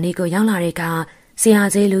လေးရွာအနီးကိုရောက်လာတဲ့အခါ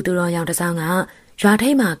ဆရာကြီးလူသူတော်ရောင်တစောင်းက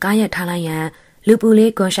ရွာထိပ်မှာကားရက်ထားလိုက်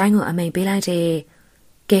ရန်လူပူလေးကွန်ဆိုင်ကိုအမိန့်ပေးလိုက်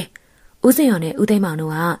တယ်ကဲဦးစင်ရော်နဲ့ဦးသိန်း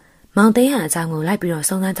မောင်တို့ကမောင်သိန်းဟန်အကြောင်းကို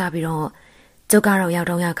လိုက်ပြီးတော့စုံစမ်းကြပြီးတော့ကျုပ်ကတော့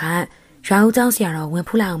ရောက်တော့ရောက်ခန့်ရွာဦးကျောင်းဆရာတော်ဝင်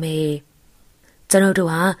ဖူးလိုက်အောင်ပဲကျွန်တော်တို့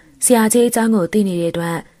ဟာဆရာကြီးအကြောင်းကိုသိနေတဲ့အတွ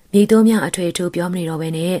က်မြေတိုးများအထွေထူးပြော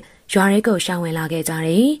မနေတော့ဘဲနဲ့ရွာရဲကိုရှောင်ဝင်လာခဲ့ကြ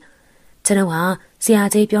တယ်ကျွန်တော်ဟာ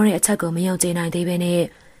ဆရာကြီးပြောတဲ့အချက်ကိုမယုံကြည်နိုင်သေးဘဲ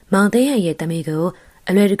နဲ့မောင်သိန်းဟန်ရဲ့သမီးကို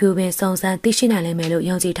အလွယ်တကူပင်စုံစမ်းသိရှိနိုင်လိမ့်မယ်လို့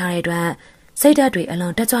ယုံကြည်ထားတဲ့အတွက်စိတ်ဓာတ်တွေအလွ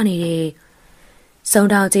န်တက်ကြွနေတယ်စုံ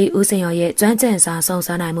တောင်ကြီးဦးစင်ရော်ရဲ့ကျွမ်းကျင်စာစုံ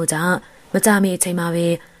စမ်းနိုင်မှုကြောင့်မကြမီအချိန်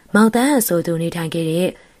မှာပဲမောင်တန်းဟန်ဆိုသူနေထိုင်ခဲ့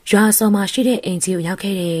တဲ့ရွာစုံမှာရှိတဲ့အိမ်ကြီးကိုရောက်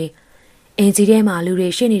ခဲ့တယ်။အိမ်ကြီးထဲမှာလူတွေ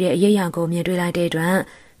ရှိနေတဲ့အရေးအရာကိုမြင်တွေ့လိုက်တဲ့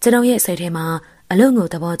အတွက်ကျွန်တော်ရဲ့စိတ်ထဲမှာအလုံးကို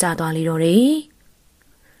သဘောကျသွားလေတော့တယ်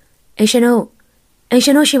။အိမ်ရှင်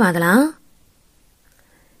တို့ရှိပါသလား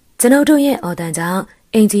။ကျွန်တော်တို့ရဲ့အော်တန်ကြောင့်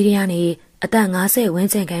အိမ်ကြီးတွေကနေအသက်50ဝန်း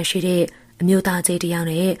ကျင်ခန့်ရှိတဲ့အမျိုးသားကြီးတစ်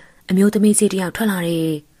ယောက်နဲ့ အမျိုးသမီးကြီးတယောက်ထွက်လာတယ်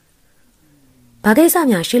။ဘာကိစ္စ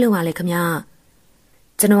များရှိလို့ပါလဲခမ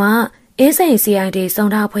။ကျွန်တော်ကအင်းစိန် CID စုံ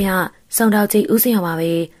ထောက်ဖွဲ့ရစုံထောက်ကြီးဦးစင်ရပါ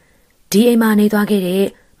ပဲ။ဒီအိမ်မှာနေသွားခဲ့တဲ့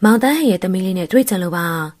မောင်တန်းဟန်ရဲ့သမီးလေးနဲ့တွေ့ကြလို့ပါ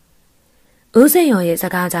။ဦးစင်ရော်ရဲ့စ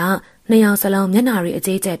ကားကြောင့်နှစ်ယောက်စလုံးမျက်နှာတွေအ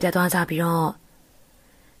ကြေးကျက်ပြတ်သွားကြပြီးတော့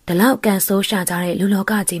ဒီလောက်ကန်ဆိုးရှာကြတဲ့လူလော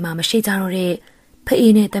ကကြီးမှာမရှိကြတော့တဲ့ဖ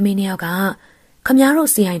အေးနဲ့သမီးနှစ်ယောက်ကခမတို့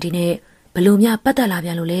CID နဲ့ဘလို့များပတ်သက်လာပြ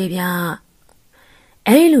န်လို့လဲဗျ။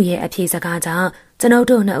အဲ့ဒီလူရဲ့အဖြေစကားကြောင့်ကျွန်ုပ်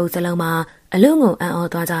တို့နှစ်ဦးစလုံးမှာအလုံးငုံအံ့ဩ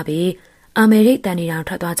သွားကြပြီးအမေရိကတန်နေတောင်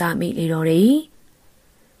ထွက်သွားကြမိလေတော့တယ်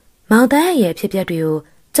။မောင်တန်းရဲ့ဖြစ်ပျက်တွေကို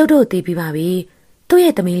ကျုပ်တို့သိပြီးပါပြီ။သူ့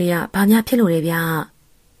ရဲ့သမီးလေးကဘာများဖြစ်လို့လဲဗျ။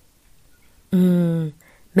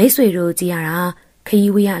မိတ်ဆွေတို့ကြည်ရတာခ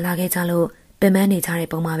ရီးဝေးရလာခဲ့ကြလို့ပင်ပန်းနေကြတဲ့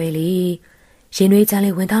ပုံမှာပဲလေ။ရင်တွေချမ်း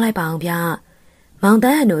လေးဝင်ထားလိုက်ပါအောင်ဗျ။မောင်တ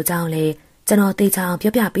န်းဟန်တို့အကြောင်းလေကျွန်တော်သိချအောင်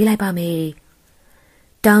ပြောပြပေးလိုက်ပါမယ်။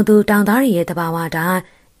တောင်သူတောင်သားတွေရဲ့တဘာဝတိုင်း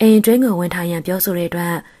အိမ်တွင်းကိုဝင်ထိုင်ရန်ပြောဆိုတဲ့အတွ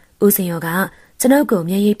က်ဦးစင်ရောကကျွန်ုပ်ကို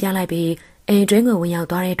မျက်ရည်ပြလိုက်ပြီးအိမ်တွင်းကိုဝင်ရောက်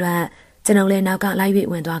သွားတဲ့အတွက်ကျွန်ုပ်လည်းနောက်ကလိုက်၍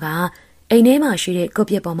ဝင်သွားကအိမ်ထဲမှာရှိတဲ့ကုတ်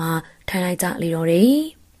ပြစ်ပေါ်မှာထိုင်လိုက်ကြလေတော့တယ်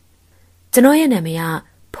။ကျွန်တော်ရဲ့နာမည်က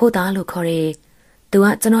ဖိုးသားလို့ခေါ်တယ်။သူက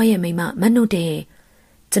ကျွန်တော်ရဲ့မိမမနှုတ်တယ်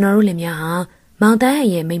။ကျွန်တော်တို့လင်မယားဟာမောင်တန်းဟန်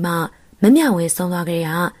ရဲ့မိမမမြဝင်းဆုံးသွားကြတဲ့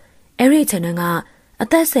အဲ့ဒီချိန်ကအ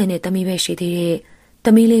သက်10နှစ်သမီးပဲရှိသေးတဲ့သ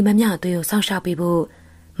မီးလေးမမြသွေးကိုစောင့်ရှောက်ပေးဖို့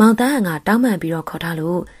မောင်တန်းဟန်ကတောင်းပန်ပြီးတော့ခေါ်ထား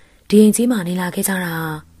လို့ဒီရင်ကြီးမှနေလာခဲ့ကြတာ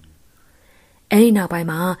အဲ့ဒီနောက်ပိုင်း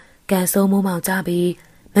မှာကန်ဆိုးမိုးမောင်ကြပြီး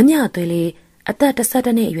မမြသွေးလေးအသက်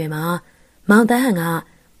12နှစ်အရွယ်မှာမောင်တန်းဟန်က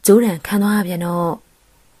ကျိုးတံခံသွားပြန်တော့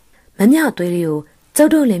မမြသွေးလေးကိုကျု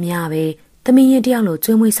ပ်တို့လည်းမရပဲသမီးရင်တယောက်လို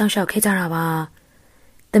ကျွေးမွေးစောင့်ရှောက်ခဲ့ကြတာပါ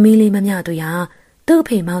သမီးလေးမမြသွေးဟာသူ့အ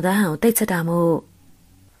ဖေမောင်တန်းဟန်ကိုတိတ်ချက်တာမို့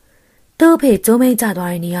သူ့အဖေကျိုးမိန်ကျ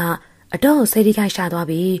သွားတဲ့နေ့ကအတော့စိတ်ထိခိုက်ရှာသွား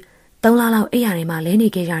ပြီး3လလောက်အိပ်ရာထဲမှာလဲနေ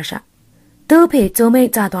ခဲ့ကြရှာသူ့အဖေကျိုးမိန်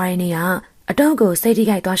ကျသွားတဲ့နေ့ကအတော့ကိုစိတ်ထိ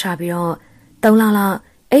ခိုက်သွားရှာပြီးတော့3လလောက်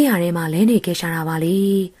အိပ်ရာထဲမှာလဲနေခဲ့ရှာတာပါလေ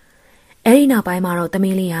အဲ့ဒီနောက်ပိုင်းမှာတော့သ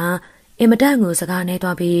မီးလေးဟာအင်မတန်ကိုစကားနဲ့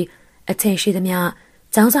သွားပြီးအချိန်ရှိသမျှ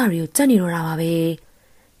ကျောင်းစာတွေကိုကြက်နေတော့တာပါပဲ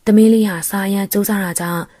သမီးလေးဟာစာရန်စူးစမ်းတာ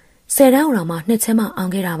ကြောင့်10တန်းအောင်မှနှစ်ချင်းမှအော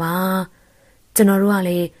င်ခဲ့တာပါကျွန်တော်တို့ကလ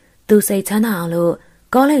ည်းသူစိတ်ချမ်းသာအောင်လို့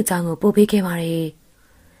ကောလိပ်ကျောင်းကိုပို့ပေးခဲ့ပါတယ်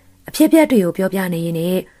အဖြစ်အပျက်တွေကိုပြောပြနေရင်း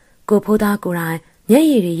နဲ့ကိုဖိုးသားကိုယ်တိုင်မျက်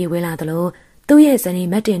ရည်တွေရေဝဲလာသလိုသူ့ရဲ့ဇနီး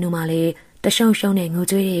မတ်တင်တို့မှလည်းတရှုံရှုံနဲ့ငို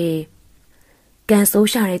ကြွေးတယ်ကန်ဆိုး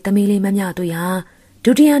ရှာတဲ့သမီးလေးမမြသူဟာ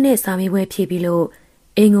ဒုတိယနှစ်စာမေးပွဲဖြေပြီးလို့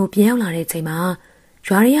အိမ်ကိုပြန်ရောက်လာတဲ့ချိန်မှာ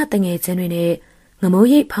ရွာရရတငယ်ချင်းတွေနဲ့ငမိုး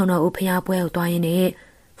ရိပ်ဖောင်တော်ဦးဖျားပွဲကိုတွားရင်းနဲ့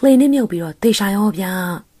လှေနဲ့မြုပ်ပြီးတော့တေရှာရောဗျာ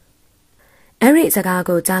အဲ့ဒီစကား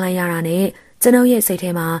ကိုကြားလိုက်ရတာနဲ့ကျွန်ုပ်ရဲ့စိတ်ထဲ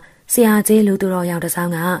မှာဆရာကြီးလူသူတော်ရောက်တဲ့ဆော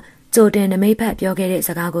င်ကကြိုတင်နမိတ်ဖက်ပြောခဲ့တဲ့စ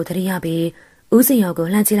ကားကိုသတိရပြီးဦးစင်ရောကို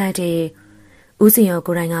လှမ်းကြည့်လိုက်တယ်ဦးစင်ရော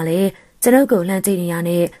ကိုယ်တိုင်ကလည်းကျွန်ုပ်ကိုလှမ်းကြည့်နေရ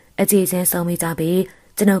တဲ့အခြေချင်းဆုံးမိကြပြီး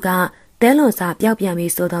ကျွန်ုပ်ကတဲလွန်စာပျောက်ပြန်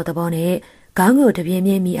ပြီးစိုးသောသဘောနဲ့ခေါင်းကိုတပြင်း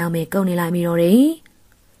ပြင်းမိအောင်ပဲကုန်းနေလိုက်မိတော့တယ်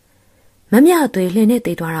မမြသွေးလှင်းနဲ့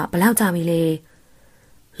တေးသွားတာဘလောက်ကြာပြီလဲ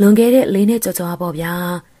လွန်ခဲ့တဲ့၄နှစ်ကျော်ကျော်ပေါ့ဗျာ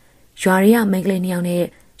ရွာရီကမိန်းကလေးနှစ်ယောက်နဲ့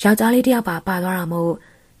ယောက်ျားလေးတစ်ယောက်ပါသွားတာမို့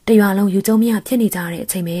တရွာလုံးယူကျုံမရဖြစ်နေကြတဲ့အ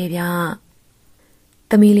ချိန်ပဲဗျာ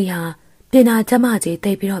သမီးလေးဟာပညာကျမကြီး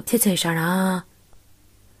တိတ်ပြီးတော့ဖြစ်ချင်ရှာတာ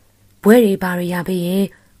ဘွဲတွေဘာတွေရပြီးရင်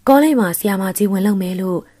ကောလိပ်မှာဆရာမကြီးဝင်လုံမဲ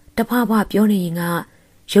လို့တဖွာဖွာပြောနေရင်က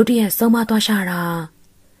ရုတ်တရက်ဆုံးမသွားရှာတာ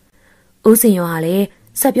ဦးစင်ရောဟာလည်း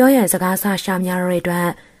ဆက်ပြောရန်စကားဆရှာများတော့တဲ့အတွက်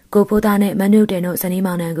ကိုဖိုးသားနဲ့မနုတဲတို့ဇနီး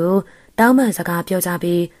မောင်နှံကိုတောင်းပန်စကားပြောကြ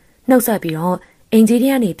ပြီးနှုတ်ဆက်ပြီးတော့အင်ဂျီနီ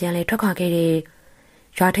ယာနေပြန်လဲထွက်ခွာခဲ့တယ်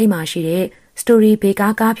ရွာထိပ်မှာရှိတဲ့စတိုရီဘေ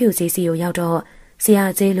ကားကားဖြူစီစီကိုရောက်တော့ဆရာ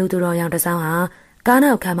ကြီးလူသူတော်ရောက်တဲ့ဆောင်ဟာကား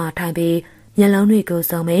နောက်ခန်းမှာထိုင်ပြီးမျက်လုံးတွေကို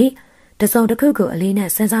စုံမိတစုံတစ်ခုကိုအလေးနဲ့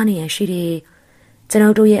စဉ်းစားနေရရှိတယ်ကျွန်ု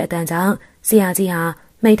ပ်တို့ရဲ့အတန်ကြောင့်ဆရာကြီးဟာ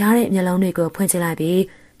မိတ်ထားတဲ့မျက်လုံးတွေကိုဖွင့်ချလိုက်ပြီး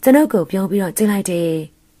ကျွန်ုပ်ကိုပြုံးပြီးတော့ကြည့်လိုက်တယ်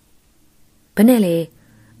ဘယ်နဲ့လဲ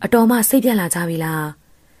အတော်မှစိတ်ပြက်လာကြပြီလား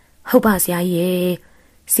ဟုတ်ပါဆရာကြီးရဲ့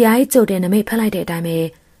ဆရာကြီးကြိုတင်နမိတ်ဖက်လိုက်တဲ့အတိုင်းပဲ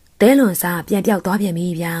သဲလွန်စားပြန်ပြောက်သွားပြန်ပြီ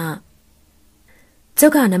ဗျကျု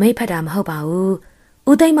ပ်ကနမိတ်ဖက်တာမဟုတ်ပါဘူး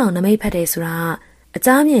ဦးသိမ့်မောင်နမိတ်ဖက်တယ်ဆိုတာအကြ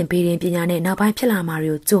မ်းမြင့်ပြည်ရင်ပညာနဲ့နောက်ပိုင်းဖြစ်လာမှာ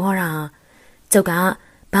တွေကိုကြိုဟောတာကျုပ်က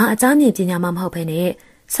ဘာအကြမ်းမြင့်ပညာမှမဟုတ်ဘဲနဲ့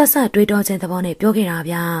ဆက်ဆက်တွေးတောခြင်းသဘောနဲ့ပြောခဲ့တာ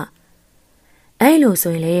ဗျအဲ့လို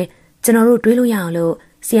ဆိုရင်လေကျွန်တော်တို့တွေးလို့ရအောင်လို့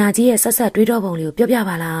ဆရာကြီးရဲ့ဆက်ဆက်တွေးတောပုံလေးကိုပြောပြ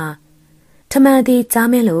ပါလားထမန်တီကြား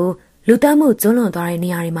မင်းလို့လူတက်မှုကျွလွန်သွားတဲ့နေ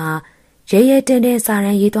ရာတွေမှာရဲရဲတင်းတင်းစာရ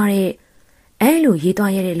န်ရေးသွားတဲ့အဲ့လိုရေး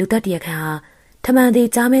သွားရတဲ့လူတက်တရခါထမန်တီ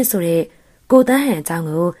ကြားမင်းဆိုတဲ့ကိုတန်းဟန်အကြောင်း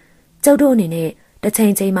ကိုကျုပ်တို့အနေနဲ့တစ်ချိ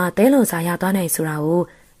န်ချိန်မှာတဲလွန်စာရသွားနိုင်ဆိုတာကို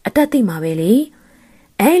အတက်သိမှာပဲလေ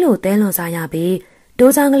အဲ့လိုတဲလွန်စာရပြီး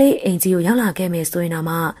ဒိုးချောင်းကလေးအိမ်ကြီးကိုရောက်လာခဲ့မယ်ဆိုရင်တော့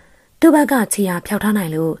မှသူ့ဘက်ကခြေရာဖျောက်ထားနို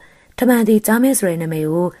င်လို့ထမန်တီကြားမင်းဆိုတဲ့နာမည်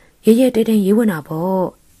ကို ရဲရဲတဲတဲရေးဝင်တာပေါ့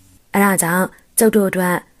အဲ့ဒါကြောင့်ကျုပ်တို့အတွ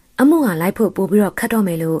က်အမှုဟာလိုက်ဖို့ပို့ပြီးတော့ခတ်တော့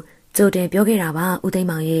မယ်လို့ကြိုတင်ပြောခဲ့တာပါဦးသိန်း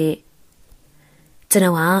မောင်ရဲ့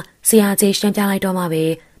ကျွန်တော်ဟာဆရာကြီးရှင်းပြလိုက်တော့မှပဲ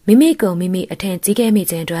မိမိကုံမိမိအထင်ကြီးခဲ့မိ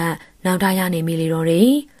ခြင်းအတွက်နောက်ထပ်ရနေမိလေတော့တ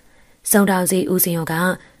ယ်စုံတောင်စီဦးစင်ရော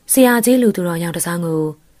ကဆရာကြီးလူသူတော်ရောင်တ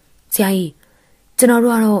စားကိုဆရာကြီးကျွန်တော်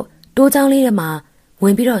တို့ကတော့တိုးချောင်းလေးထဲမှာ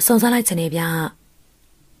ဝင်ပြီးတော့စုံစမ်း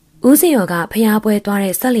လိုက်ချင်နေဗျဦးစင်ရောကဖျား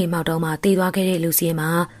ပွဲသွားတဲ့ဆက်လီမောက်တုံးမှာတည်သွားခဲ့တဲ့လူစီ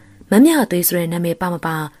မှာမမြသွေးဆိုတဲ့နာမည်ပါမ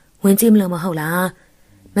ပါဝင်ကြည့်မလို့မဟုတ်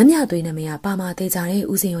လားမမြသွေးနာမည်ကပါမသေးကြ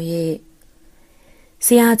တဲ့ဦးစင်ရောရဲ့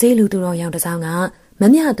ဆရာကြီးလူသူတော်ရောင်တစားကမ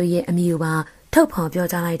မြသွေးရဲ့အမည်ကိုပါထုတ်ဖော်ပြော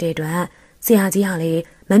ကြားလိုက်တဲ့အတွက်ဆရာကြီးဟာလည်း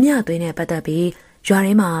မမြသွေးနဲ့ပတ်သက်ပြီး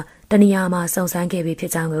ရွာထဲမှာတနေရာမှာစုံစမ်းခဲ့ပြီးဖြ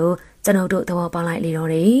စ်ကြောင်းကိုကျွန်တော်တို့သဘောပေါက်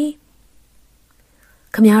လိုက်လေတော့တယ်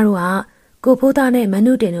ခမည်းတော်ကကိုဖိုးသားနဲ့မ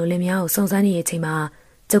နုတင်တို့လင်မယားကိုစုံစမ်းနေတဲ့အချိန်မှာ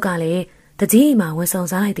ကျုပ်ကလည်းတကြီးအိမ်မှာဝင်စုံ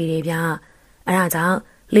စမ်းလိုက်သေးတယ်ဗျအဲဒါကြောင့်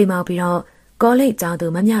လေမောက်ပြီးတော့ကောလိပ်ကျော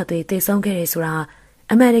င်းသူမမြသွေးတည်ဆုံးခဲ့တယ်ဆိုတာ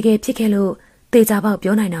အမှန်တကယ်ဖြစ်ခဲ့လို့တေချာပေါက်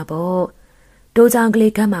ပြောနိုင်တာပေါ့တိုးချောင်း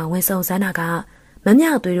ကလေးကမှဝင်စုံစမ်းတာက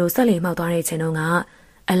မမြသွေးတို့ဆက်လေမှောက်သွားတဲ့ချိန်တုန်းက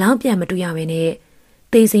အလောင်းပြန်မတွေ့ရဘဲနဲ့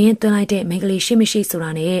တေစရင်သွင်းလိုက်တဲ့မိန်းကလေးရှိမရှိဆို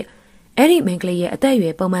တာနဲ့အဲ့ဒီမိန်းကလေးရဲ့အသက်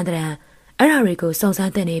အရွယ်ပုံမှန်တရံအဲ့ဓာတွေကိုစုံစ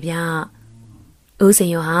မ်းတဲ့နေဗျဦး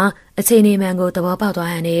စင်ရောဟာအချိန်နေမှန်ကိုသဘောပေါက်သွား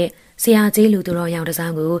ရတဲ့ဆရာကြီးလူသူတော်ရောင်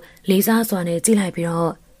တစားကိုလေးစားစွာနဲ့ကြည့်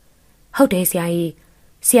လိုက်ပြီးတော့ဟုတ်တယ်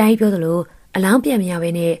ဆရာကြီးပြောသလိုအလောင်းပြန်မရ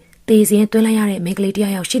ဘဲနဲ့တေစရင်သွင်းလိုက်ရတဲ့မိန်းကလေး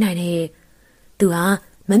တစ်ယောက်ရှိနိုင်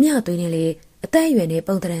တယ်သူဟာမမြသွေးနဲ့လေအသက်အရွယ်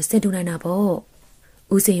နဲ့ပုံတရံဆင်တူ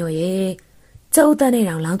နိုင်တာပေါ့ဦးစင်ရောရဲ့ကျုပ်အသက်နဲ့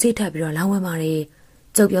တောင်လောင်းချိထပ်ပြီးတော့လောင်းဝဲပါတယ်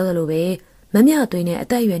ကျုပ်ပြောသလိုပဲမမြသွေးနဲ့အ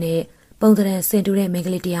သက်အရွယ်နဲ့ပုံတရံဆင်တူတဲ့မိန်း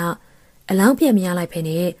ကလေးတစ်ယောက်အလောင်းပြန်မရလိုက်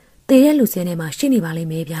ဖ ೇನೆ တေတဲ့လူစင်းထဲမှာရှိနေပါလိမ့်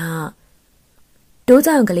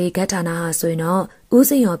မယ်ဗျတိုးကြောင်ကလေးဂတ်ဌာနဟာဆို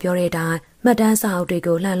ရင်တော့ဦးစင်ရောပြောတဲ့အတိုင်းမှတ်တမ်းစာအုပ်တွေ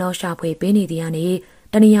ကိုလှန်လောရှာဖွေပေးနေသည်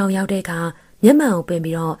ကနေတနည်းအောင်ရောက်တဲ့အခါမျက်မှန်ကိုပင်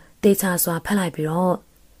ပြီးတော့တေချာစွာဖတ်လိုက်ပြီးတော့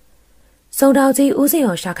စုံတောင်ကြီးဦး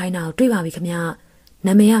စင်ရောရှာခိုင်းတာကိုတွေ့ပါပြီခ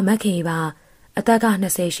မနာမည်ကမက်ခင်ပါအသက်က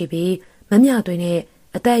20ရှိပြီးမမြသွေး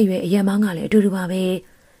နဲ့အသက်အရွယ်အရက်မောင်းကလည်းအတူတူပါပဲ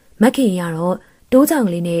မက်ခင်ကတော့တိုးကြောင်က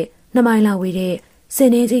လေးနဲ့2မိုင်လောက်ဝေးတဲ့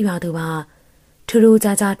စင်နေကြီးရွာသူပါထူထူ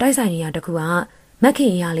ခြားခြားတိုက်ဆိုင်နေရတခုကမက်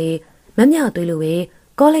ခင်ရလေမမြသွေးလိုပဲ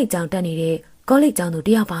ကောလိပ်ကျောင်းတက်နေတဲ့ကောလိပ်ကျောင်းသူ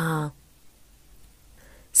တယောက်ပါ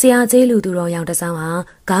ဆရာကြီးလူသူတော်ရောင်တစားဟာ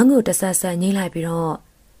ခေါင်းကိုတဆက်ဆက်ညှိလိုက်ပြီးတော့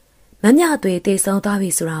မမြသွေးတေဆုံးသွားပြီ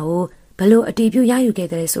ဆိုတာကိုဘလို့အတီးပြရယူ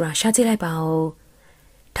ခဲ့တယ်ဆိုတာရှာကြည့်လိုက်ပါဦး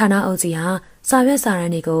ဌာနအုပ်ကြီးဟာစာရွက်စာတ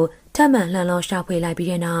မ်းတွေကိုထပ်မံလှန်လောရှာဖွေလိုက်ပြီး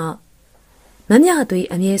တဲ့နောက်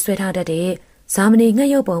မမြသွေးအမြဲဆွဲထားတတ်တဲ့ဇာမနီငှက်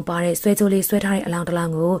ရုပ်ပုံပါတဲ့ဆွဲကြိုးလေးဆွဲထားတဲ့အလောင်းတစ်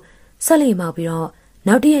လောင်းကိုဆက်လီ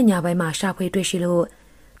မောက်ပြီးတော့နောက်တည့်ညပိုင်းမှာရှာဖွေတွေ့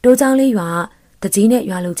ရှိလို့တိုးချောင်းလေးရွာတကြီးနဲ့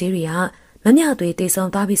ရွာလူကြီးတွေကမမြသွေးတေဆုံး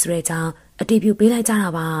သွားပြီဆိုတဲ့အကြောင်းအတီးပြပေး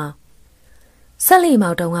လိုက်ကြတာပါဆက်လီ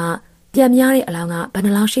မောက်တုံးကပြန်များတဲ့အလောင်းကဘယ်နှ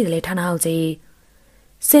လောင်းရှိတယ်လဲဌာ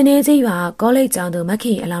နအုပ်ကြီးစင်နေကြီးရွာကောလိပ်ကျောင်းသူမ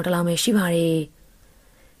ခင်အလောင်းတစ်လောင်းပဲရှိပါ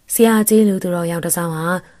တယ်ဆရာကြီးလူသူတော်ရောင်တစောင်းဟာ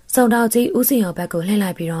စုံတောင်ကြီးဦးစင်ရောဘက်ကိုလှ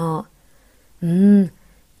ည့်လိုက်ပြီးတော့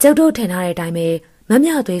ကျုပ်တို့ထင်ထားတဲ့အတိုင်းပဲမမြ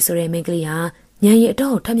သွေးဆိုတဲ့မိန်းကလေးဟာညံရီအ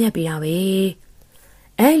တော့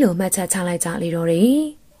ထက်မြက်ပြီးတာပဲအဲ့လိုမှတ်ချက်ချလိုက်ကြလေတော့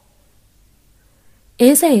တယ်အ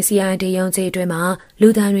င်းစိန် CID ရုံးကြီးအတွင်း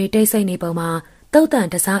မှာလူတန်းတွေတိတ်ဆိတ်နေပုံမှာတုတ်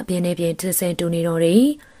တန်တစားပြင်းနေပြင်းတစ်စင်တူနေတော့တ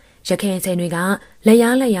ယ်ရခိုင်ချိန်တွေကလ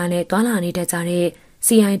က်ရနဲ့တွာလာနေတတ်ကြတဲ့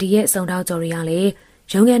CID ရဲ့စုံတောက်ကြော်တွေကလည်း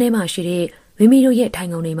ရုံးခန်းထဲမှာရှိတဲ့မိမိတို့ရဲ့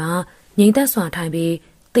ထိုင်ကုန်တွေမှာငြိမ်သက်စွာ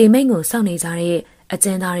ထိုင်ပြီးတေမိတ်ကိုစောင့်နေကြတဲ့အကျ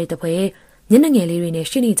ဉ်းသားတွေတပွဲမျက်နှာငယ်လေးတွေနဲ့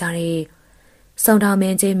ရှိနေကြတဲ့စုံတောင်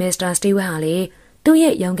မင်းကြီးမစ္စတာစတီဝက်ဟာလေ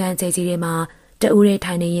သူ့ရဲ့ရုံးခန်းကျကြီးထဲမှာတ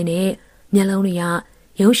အူးရဲထိုင်နေရင်းနဲ့မျက်လုံးတွေ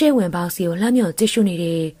ကရုံးရှိဝင်ပေါက်စီကိုလှမ်းမြော်ကြည့်ရှုနေတ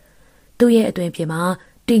ယ်သူ့ရဲ့အတွင်ပြင်မှာ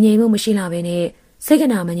တည်ငြိမ်မှုမရှိလာဘဲနဲ့စိတ်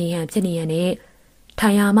ကနာမငြိမ်ဟန်ဖြစ်နေရတဲ့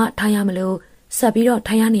ထိုင်ရမှထိုင်ရမလို့ဆက်ပြီးတော့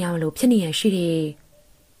ထိုင်ရနေရမလို့ဖြစ်နေရရှိ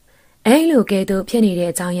တယ်အဲ့လိုကဲသူဖြစ်နေတဲ့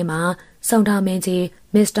အကြောင်းရင်းမှာစုံတောင်မ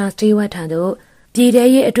င်းကြီးမစ္စတာစတီ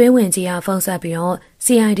ဝက်ထံသို့ပြည်ထဲရေးအတွင်းဝင်ကြီးကဖုန်းဆက်ပြီးတော့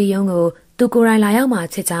CID ရုံးကိုသူကိုယ်တိုင်လာရောက်မှ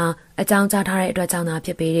ချစ်ကြောင်းအကြောင်းကြားထားတဲ့အတွက်ကြော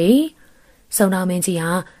င့်သာဖြစ်ပေတယ်။စုံတောင်မင်းကြီး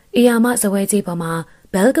ဟာအေယာမဇဝဲကြီးပေါ်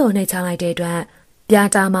မှာဘဲလ်ကိုနှိပ်ချလိုက်တဲ့အတွက်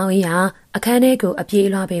ပြာတာမောင်ကြီးဟာအခန်းထဲကို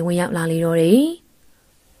အပြေးအလွှားပင်ဝင်ရောက်လာလေတော့တယ်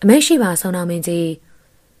။အမိတ်ရှိပါစုံတောင်မင်းကြီး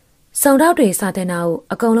စုံတောက်တွေစာတင်တာ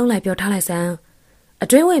ကိုအကုန်လုံးလိုက်ပြောထားလိုက်စမ်းအ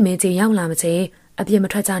တွင်းဝင်မင်းကြီးရောက်လာမချေအပြစ်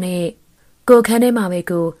မထွက်ကြနဲ့ကိုခန်းထဲမှာပဲ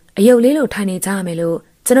ကိုအယုတ်လေးလိုထိုင်နေကြရ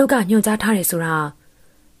မယ်လို့ကျွန်ုပ်ကညွှန်ကြားထားတယ်ဆိုတာ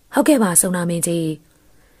ဟုတ်ကဲ့ပါစုံတောင်မ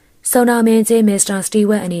င်းကြီးစုံတော်မင်းကြီးမစ္စတာ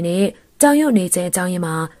စတီဝက်အနေနဲ့ကြောင်ရွံ့နေခြင်းအကြောင်းရ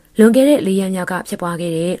င်းမှာလွန်ခဲ့တဲ့4 ရက်မြောက်ကဖြစ်ပွား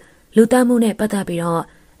ခဲ့တဲ့လူသတ်မှုနဲ့ပတ်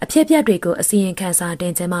သက်ပြီးတော့အဖြစ်အပျက်တွေကိုအစီရင်ခံစာတ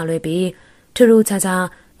င်ခြင်းမှလွဲပြီးထူးထူးခြားခြား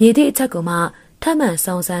မြေသည့်အချက်ကိုမှထပ်မံ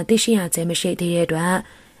စုံစမ်းသိရှိရခြင်းမရှိသေးတဲ့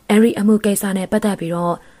အတွက်အဲဒီအမှုကိစ္စနဲ့ပတ်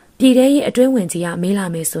သက်ပြီးတော့ ပြည်ထဲရေးအတွင်းဝင်ကြီးကမေးလာ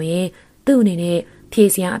မယ်ဆိုရင်သူ့အနေနဲ့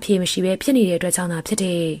ဖြေစရာအဖြေမရှိပဲဖြစ်နေတဲ့အတွက်ကြောင့်သာဖြစ်တ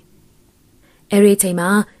ယ်။အဲဒီချိန်မှာ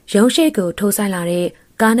ရုံးရှိကိုထိုးဆိုင်လာတဲ့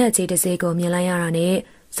ကားနဲ့ကြီးတစ်စီးကိုမြင်လိုက်ရတာနဲ့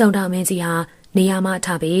စုံတော်မင်းကြီးဟာနေရာမှထ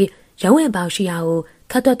ပြီးရုံးဝင်ပေါရှိရာကို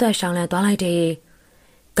ခတ်တွတ်တွတ်ရှောင်းလန်းသွားလိုက်တယ်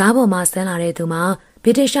။ကားပေါ်မှာဆင်းလာတဲ့သူမှာ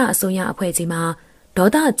ဗြိတိရှအစိုးရအဖွဲ့ကြီးမှာဒေါ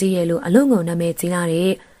သကြီးရဲ့လို့အလွန်ကိုနာမည်ကြီးလာတဲ့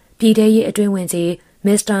ပြည်ထဲရေးအတွင်းဝင်ကြီး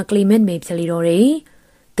မစ္စတာကလီမင့်မေဖြစ်လီတော်တယ်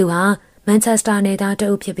။သူဟာမန်ချက်စတာနယ်သား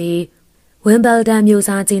တအုပ်ဖြစ်ပြီးဝင်းဘယ်ဒန်မျိုး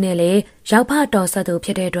စားကြီးနဲ့လည်းရောက်ဖတော်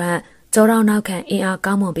ဆက်သူဖြစ်တဲ့အတွက်ကျောတော်နောက်ခံအင်အား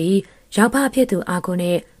ကောင်းမွန်ပြီးရောက်ဖဖြစ်သူအာ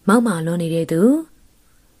ကိုနဲ့မောက်မာလွန်နေတဲ့သူ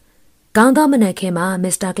။ကောင်းသောမနက်ခင်းမှာ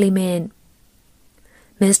မစ္စတာကလီမ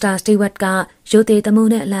င့်မစ္စတာစတီဝတ်ကရုပ်သေးသ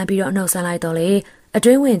မှုနဲ့လှမ်းပြီးတော့နှုတ်ဆက်လိုက်တော့လေ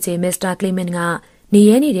အတွင်းဝင်ကြီးမစ္စတာကလီမင့်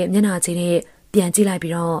ကနေရဲနေတဲ့မျက်နှာကြီးနဲ့ပြန်ကြည့်လိုက်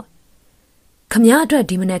ပြီးတော့ခမည်းအတွက်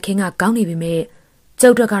ဒီမနက်ခင်းကကောင်းနေပြီမဲ့ကျု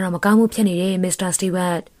ပ်တို့ကတော့မကောင်းမှုဖြစ်နေတဲ့မစ္စတာစတီဝ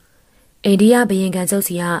တ်အိန္ဒိယဘရင်ကန်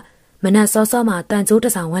ကျုပ်စီကမနက်စောစောမှတန်ကြိုး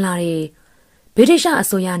တစ်ဆောင်ဝင်လာတယ်ဗြိတိရှအ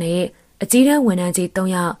စိုးရနဲ့အကြီးတန်းဝန်ထမ်းကြီး3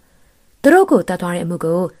ယောက်သူတို့ကိုတတ်သွားတဲ့အမှု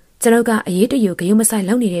ကိုကျွန်တော်ကအရေးတယူဂရုမ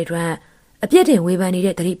စိုက်လုပ်နေတဲ့အတွက်အပြစ်တင်ဝေဖန်နေ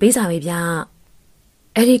တဲ့တတိ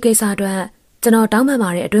ပေးစာပဲဗျအဲ့ဒီကိစ္စအတွက်ကျွန်တော်တောင်းပန်ပါ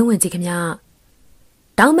တယ်အတွင်းဝင်ကြီး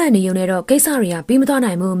ခင်ဗျတောင်းပန်နေုံနဲ့တော့ကိစ္စတွေကပြီး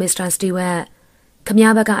မသွားနိုင်ဘူးမစ္စတာစတီဝတ်ခ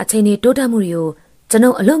မည်းဘက်ကအချိန်ကြီးတိုးတက်မှုတွေကို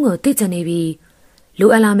ကျွန်တော်အလုံးကိုသိချင်နေပြီ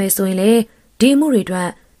လိုအပ်လာမယ်ဆိုရင်လေဒီအမှုတွေ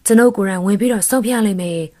အတွက်ကျွန်တော်ကိုယ်တိုင်ဝင်ပြီးတော့စောင့်ဖျလိုက်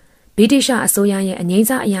မယ်ဗြိတိရှအစိုးရရဲ့အငိ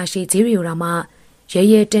မ့်စားအရာရှိကြီးတွေကိုတော့မှရဲ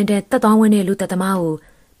ရဲတန်တန်တက်သွားဝင်တဲ့လူသက်သမား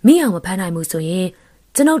ကိုမိအောင်မဖမ်းနိုင်ဘူးဆို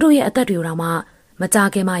ရင်ကျွန်တော်တို့ရဲ့အသက်တွေကိုတော့မှမကြ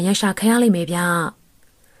ခင်မှာရန်ရှာခံရလိမ့်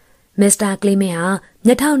မယ်ဗျမစ္စတာကလီမင့်ဟာမျ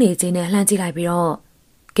က်ထောက်နေခြင်းနဲ့လှမ်းကြည့်လိုက်ပြီးတော့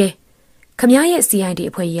ကဲခမည်းရဲ့ CID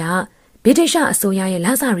အဖွဲ့ကြီးကဗြိတိရှအစိုးရရဲ့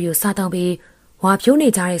လမ်းစာတွေကိုစားတောင်းပြီးဝါဖြိုးနေ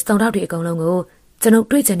ကြတဲ့စုံတောက်တွေအကုန်လုံးကို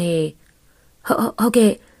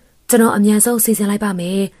ကျွန်တော်တွေ့ချင်နေဟုတ်ကဲ့ကျွန်တော်အမြန်ဆုံးစီစဉ်လိုက်ပါ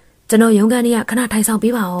မယ်ကျွန်တော်ရုံးခန်းထဲကခဏထိုင်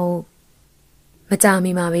ဆောင်ပေးပါဦးမကြာ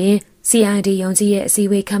မီမှာပင် CID ရုံးကြီးရဲ့အစည်း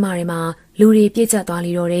အဝေးခန်းမထဲမှာလူတွေပြည့်ကျပ်သွား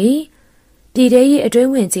လိတော့တယ်ပြည်ထဲရေးအတွင်း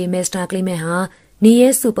ဝင်ကြီးမစ္စတာကလီမင့်ဟာနေရဲ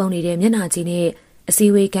စုပုံနေတဲ့မျက်နှာကြီးနဲ့အစ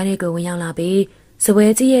ည်းအဝေးခန်းထဲကိုဝင်ရောက်လာပြီး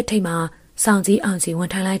စပွဲကြီးရဲ့ထိပ်မှာစောင့်ကြီးအောင်ကြီးဝန်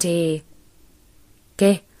ထိုင်လိုက်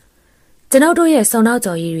တယ်ကဲကျွန်တော်တို့ရဲ့စုံ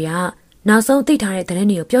နောက်ကြော်ကြီးတွေကနောက်ဆုံးသိထားတဲ့သတင်း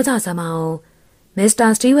တွေကိုပြောကြစမ်းပါဦးမစ္စ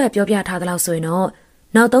တာစတီဝက်ပြောပြထားသလောက်ဆို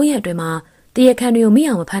ရင်တော့နောက်3ရက်အတွင်းမှာတရခန်တွေ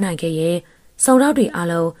ကိုမိအောင်မဖမ်းနိုင်ခဲ့ရင်စုံနောက်တွေအား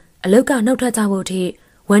လုံးအလုတ်ကနှုတ်ထွက်ကြဖို့အထိ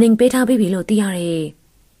warning ပေးထားပြီလို့သိရ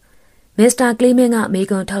တယ်မစ္စတာကလီမင့်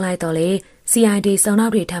ကမေကွန်ထုတ်လိုက်တော့လေ CID စုံနော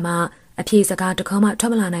က်တွေထံမှအပြေစကားတ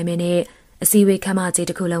ခေါမှထွက်မလာနိုင်မင်းနဲ့အစည်းအဝေးခမ်းမကြီး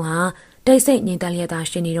တစ်ခုလုံးဟာတိတ်ဆိတ်ငြိမ်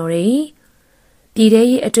သက်လျက်သာရှိနေတော့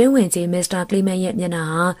တယ်ပြည်ထဲရေးအတွင်းဝင်ကြီးမစ္စတာကလီမင့်ရဲ့မျက်နှာ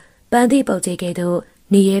ဟာပန်းသည့်ပုတ်ကြီး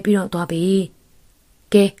ကဲ့သို့နေရဲပြီးတော့သွားပြီ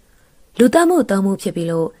ကဲလူသတ်မှုသုံး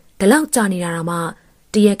မှုဖြစ်ပြီးလို့ဒီလောက်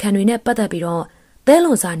ကြာနေတာတော့မှတရခန်တွေနဲ့ပတ်သက်ပြီးတော့သဲ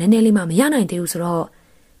လွန်စာနည်းနည်းလေးမှမရနိုင်သေးဘူး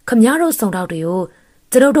ဆိုတော့ခမည်းတော်စုံတောက်တွေကို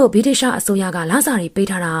ကျွန်တော်တို့ဗြိတိရှအစိုးရကလမ်းစာတွေ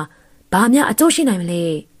ပေးထားတာဘာမှအကျိုးရှိနိုင်မလဲ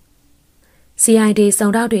CID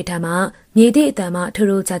စုံတောက်တွေထံမှမြေသည့်အတန်မှ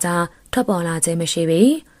ထူးထူးခြားခြားထွက်ပေါ်လာခြင်းမ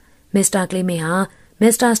ရှိပေမစ္စတာကလီမင့်ဟာ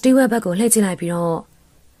မစ္စတာစတီဝက်ဘက်ကိုလှည့်ကြည့်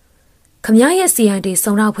လိုက်ပြီးတော့ခမည်းရဲ့ CID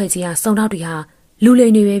စုံတောက်ဖွဲ့ကြီးကစုံတောက်တွေဟာလူလိ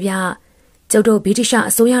မ်တွေပဲဗျကျုပ်တို့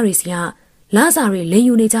ဗြိတိရှအစိုးရတွေစီကလမ်းစာတွေလိမ်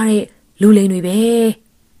ယူနေကြတဲ့လူလိမ်တွေပဲ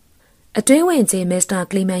အတွင်းဝင်ကြီးမစ္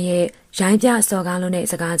စတာကလီမင့်ရဲ့ရိုင်းပြစော်ကားလုံး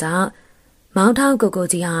တဲ့စကားကြောင့်မောင်းထောင်းကိုကို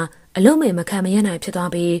ကြီးဟာအလုံးမဲ့မခံမရနိုင်ဖြစ်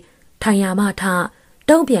သွားပြီးထိုင်ရမှ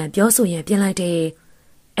ထတုံးပြန်ပြောဆိုရင်ပြင်လိုက်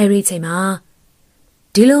တဲ့အဲဒီချိန်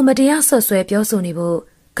မှာဒီလိုမတရားဆွဆွဲပြော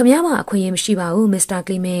ဆိုနေဖို့ခမည်းမအခွင့်အရေးမရှိပါဘူးမစ္စတာ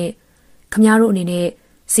ကလီမင့်ခမည်းတို့အနေနဲ့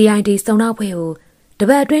CID စုံနောက်ဖွဲ့ကိုတ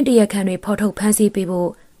ပတ်အတွင်းတရက်ခန့်တွေဖော်ထုတ်ဖမ်းဆီးပေးဖို့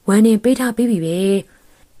ဝန်နေပေးထားပြီးပြီပဲ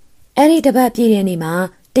အဲ့ဒီတပတ်ပြည့်တဲ့နေ့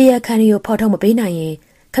မှာတရက်ခန့်တွေကိုဖော်ထုတ်မပေးနိုင်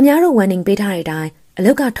ရင်ခမည်းတော်ဝန်နေပေးထားတဲ့အတိုင်းအ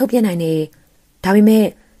လုတ်ကထုတ်ပြနိုင်တယ်ဒါပေမဲ့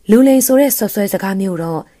လူလိန်ဆိုတဲ့ဆွဆွဲစကားမျိုး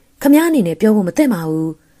တော့ခမည်းအနေနဲ့ပြောဖို့မသင့်ပါ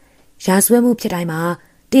ဘူးရာဇဝဲမှုဖြစ်တိုင်းမှာ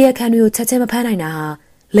တရက်ခန့်တွေကိုချက်ချင်းမဖမ်း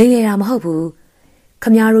နိုင်တာဟာလိန်လေတာမဟုတ်ဘူးခ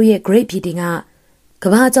မည်းတော်ရဲ့ Great Beauty ကက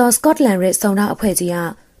မ္ဘာကျော် Scotland ရဲ့စုံတော်အဖွဲ့ကြီးက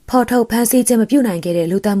ဖော်ထုတ်ဖမ်းဆီးခြင်းမပြုနိုင်ခဲ့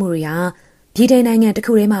တဲ့လူသတ်မှုတွေဟာပြည်ထိုင်နိုင်ငံ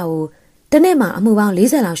တစ်ခုထဲမှာတနေ့မှာအမှုပေါင်း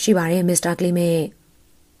40လောက်ရှိပါတယ်မစ္စတာကလီမင့်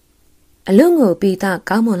အလုံးကိုပိ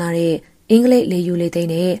သကောင်းမွန်လာတဲ့အင်္ဂလိပ်လေယူလေသိန်း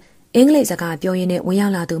နဲ့အင်္ဂလိပ်စကားပြောရင်းနဲ့ဝင်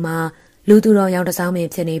ရောက်လာသူမှာလူသူတော်ရောင်တစောင်း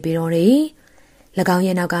ပင်ဖြစ်နေပြီးတော့တယ်၎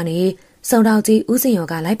င်းရဲ့နောက်ကနေစုံတောက်ကြီးဦး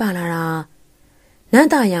စင်ရော်ကလိုက်ပါလာတာန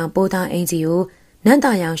န်းတာရောင်ပိုးသားအင်ကြီးကိုန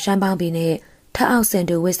န်းတာရောင်ရှမ်းပေါင်းပြီးနဲ့ထအောက်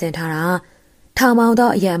စင်တူဝစ်စင်ထားတာထောင်ပေါင်းသော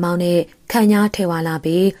အရက်အမောင်းနဲ့ခန့်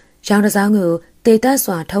ညားထဲဝါလာပြီးရောင်တစောင်းကိုတေ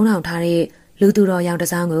သက်စွာထုံးထောင်ထားတဲ့လူသူတော်ရောင်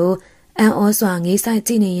တစောင်းကိုအန်ဩစွာငေး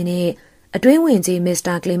ဆိုင်ကြည့်နေရင်နဲ့အတွင်းဝင်ကြီးမစ္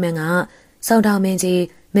စတာကလီမင့်ကစောင့်တောင်းမ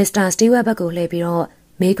င်းကြီးမစ္စတာစတီဝက်ဘက်ကိုလှည့်ပြီးတော့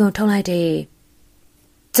မေကွန်ထုတ်လိုက်တယ်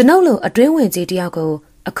ကျွန်ုပ်လိုအတွင်းဝင်ကြီးတယောက်ကို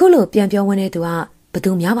အခုလိုပြန်ပြောဝင်တဲ့သူကဘ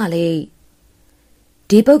သူများပါလဲ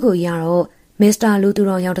ဒီပုဂ္ဂိုလ်ကြီးကတော့မစ္စတာလူသူ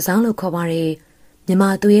တော်ရောင်တစောင်းလို့ခေါ်ပါ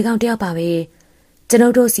တယ်မြန်မာသူရဲကောင်းတယောက်ပါပဲကျွ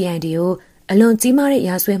န်ုပ်တို့ CID ကိုအလွန်ကြီးမားတဲ့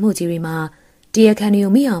ရာဇဝဲမှုကြီးတွေမှာတရားခံတွေကို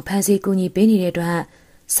မိအောင်ဖမ်းဆီးကူညီပေးနေတဲ့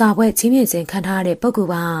အတွက်စာပွဲချင်းမြင့်စဉ်ခံထားရတဲ့ပုဂ္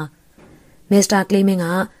ဂိုလ်ပါမစ္စတာကလီမင်က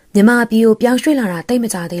မြန်မာပြည်ကိုပြောင်းရွှေ့လာတာတိတ်မ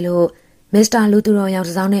ကြသေးလို့မစ္စတာလူသူတော်ရောင်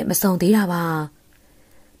တစောင်းနဲ့မဆုံ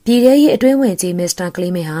သေးတာပါပြည်ထဲရေးအတွင်းဝင်ကြီးမစ္စတာက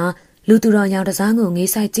လီမင်ဟာလူသူတော်ရောင်တစောင်းကို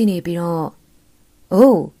ငေးဆိုင်ကြ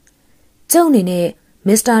ည့်နေပြီးတော့အိုးကျုံအနေနဲ့မ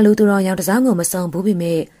စ္စတာလူသူတော်ရောင်တစောင်းကိုမဆုံဘူးပြီ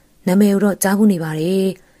မဲ့နာမည်တော့ကြားဘူးနေပါတယ်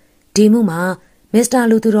ဒီမှုမှာမစ္စတာ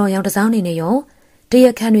လူသူတော်ရောင်တစောင်းအနေနဲ့ရောတ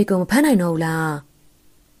ရားခံတွေကိုမဖမ်းနိုင်တော့ဘူး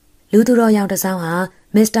လားလူသူတော်ရောင်တစော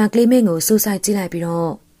င်းဟာမစ္စတာကလီမင်ကိုစူးစိုက်ကြည့်လိုက်ပြီး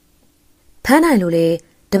တော့ဖမ်း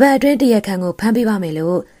နိုင်လို့လေတပတ်အတွင်းတရားခံကိုဖမ်းပေးပါမယ်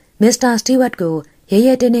လို့မစ္စတာစတီဝတ်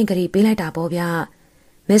ကိုရဲရဲတင်းတင်းကြိပေးလိုက်တာပေါ့ဗျ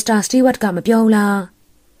မစ္စတာစတီဝတ်ကမပြောဘူးလား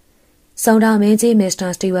စုံတော်မင်းကြီးမစ္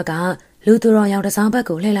စတာစတီဝတ်ကလူသူတော်ရောင်တစောင်း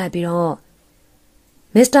ဘက်ကိုလှည့်လိုက်ပြီးတော့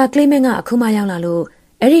မစ္စတာကလီမင်ကအခုမှ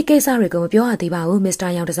ရောက်လာလို့အဲ့ဒီကိစ္စတွေကိုမပြောရသေးပါဘူးမစ္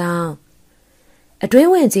စတာရောင်တစောင်းအတွ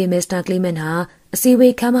င်းဝင်ကြီးမစ္စတာကလီမင်ဟာအစည်းအ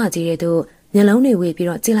ဝေးခမ်းမကြီးတဲ့သို့မျက်လုံးတွေဝေပြီး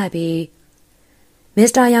တော့ကြည့်လိုက်ပြီး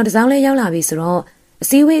မစ္စတာရောင်တစောင်းလည်းရောက်လာပြီဆိုတော့အ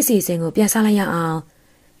စည်းအဝေးအစီအစဉ်ကိုပြန်ဆလိုက်ရအောင်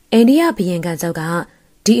အိန္ဒိယဘုရင်ခံချုပ်က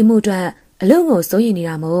ဒီအမှုအတွက်အလုံး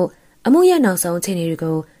ကိုစိုးရိမ်နေတာမို့အမှုရဲ့နောက်ဆုံးအခြေအနေ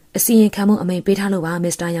တွေကိုအစီရင်ခံမှုအမိန့်ပေးထားလို့ပါမ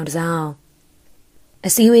စ္စတာရောင်တစောင်းအ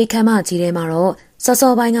စည်းအဝေးခမ်းမကြီးထဲမှာတော့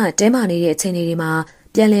စောစောပိုင်းကတဲမာနေတဲ့အခြေအနေတွေ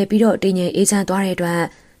မှာပြန်လည်ပြီးတော့တည်ငြိမ်အေးချမ်းသွားတဲ့အတွက်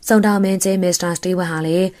စုံတော်မင်းကြီးမစ္စတာစတီဝတ်ဟာလ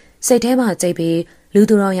ည်းစိတ်ထဲမှာ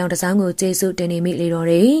ကြိတ်ပြီးလူသူတော်ရောင်တစောင်းကိုကျေးဇူးတင်နေမိလေတော့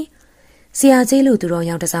တယ်ဆရာကြီးလူသူတော်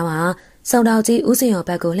ရောင်တစောင်းဟာစုံတော်ကြီးဦးစင်ရောဘ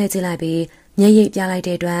က်ကိုလှည့်ကြည့်လိုက်ပြီးမျက်ရည်ပြလိုက်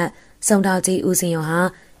တဲ့အတွက်စုံတော်ကြီးဦးစင်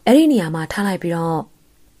ရောဟာအဲ့ဒီနေရာမှာထား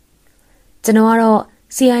လိုက်ပြီးတော့ကျွန်တော်ကတော့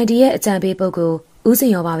CID ရဲ့အကြံပေးပုဂ္ဂိုလ်ဦးစင်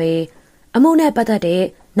ရောပါပဲအမှုနဲ့ပတ်သက်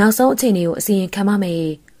တဲ့နောက်ဆုံးအခြေအနေကိုအစီရင်ခံပါ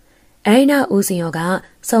မယ်အဲ့ဒီနောက်ဦးစင်ရောက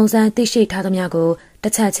စုံစမ်းသိရှိထားသမျှကို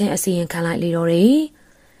တစ်ချက်ချင်းအစီရင်ခံလိုက်လေတော့တယ်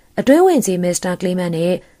အတွင်းဝင်ကြီးမစ္စတာကလီ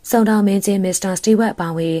မန်နဲ့စုံတော်မင်းကြီးမစ္စတာစတီ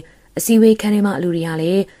ဝတ်ပါဝင်အစည်းအဝေးခန်းထဲမှာလူ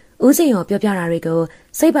တွေဟာလေဦးစင်ရောပြောပြတာတွေ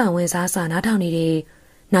ကိုစိတ်ပါဝင်စားစွာနားထောင်နေ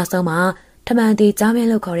တယ်နောက်ဆုံးမှာထမန်တီကြားမ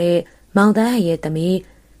င်းလို့ခေါ်တဲ့မောင်တန်းဟရဲ့သ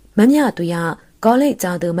မီးမမြသူရကောလိပ်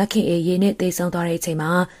ကျောင်းသူမခင်အေးရေနဲ့တေဆုံသွားတဲ့အချိန်မှာ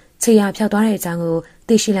ခြေရဖြောက်သွားတဲ့အကြောင်းကို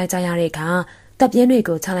သိရှိလိုက်ကြရတဲ့အခါတပ်ပြင်းတွေ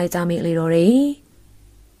ကိုချလိုက်ကြမိလေတော့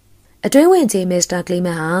တယ်အတွင်းဝင်ကြီးမစ္စတာကလီမ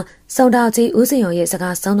န်ဟာစုံတော်ကြီးဦးစင်ရောရဲ့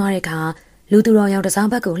စကားဆုံးသွားတဲ့အခါလူသူတော်ရောင်တစောင်း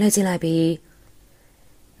ဘက်ကိုလှည့်ကြည့်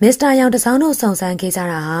လိုက်ပြီးမစ္စတာရောင်တစောင်းတို့စုံစမ်း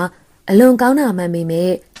ခဲ့ကြတာဟာအလွန်ကောင်းတာမှန်ပေ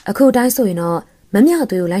မဲ့အခုတိုင်းဆိုရင်တော့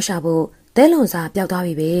မမြသွေးကိုလိုက်ရှာဖို့တဲလွန်စာပျောက်သွား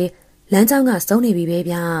ပြီပဲလမ်းကြောင်းကစုံနေ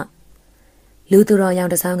ပြီပဲဗျလူသူတော်ရောင်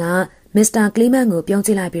တစောင်းကမစ္စတာကလီမန်ကိုပြုံးကြ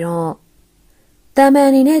ည့်လိုက်ပြီးတော့တမန်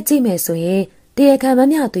အနေနဲ့ကြည့်မယ်ဆိုရင်တရားခံ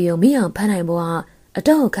မမြသွေးကိုမိအောင်ဖမ်းနိုင်ဖို့ကအ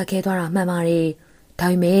တော့ခက်ခဲသွားတာမှန်ပါတယ်ဒါ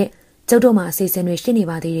ပေမဲ့ကျုပ်တို့မှာအစီအစဉ်တွေရှိနေ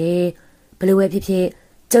ပါသေးတယ်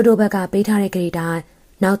ဘလို့ပဲဖြစ်ဖြစ်ကျုပ်တို့ဘက်ကပေးထားတဲ့ကြိတ်တိုင်း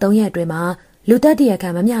နောက်3ရက်အတွင်းမှာလူသက်တ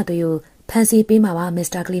ရားခံမမြသွေးကိုဖမ်းဆီးပေးမှာပါမစ္စ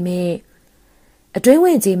တာကလီမင်အတွင်း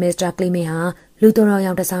ဝင်ကြီးမစ္စတာကလီ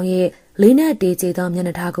မင်ဟာလူတော်ရောင်တစောင်းရဲ့လေးနဲ့တေးကြသောမျက်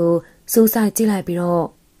နှာထားကိုစူးစိုက်ကြည့်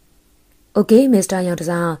လိုက်ပြီးတော့โอเคမစ္စတာရောင်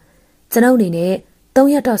တစောင်းကျွန်ုပ်အနေနဲ့3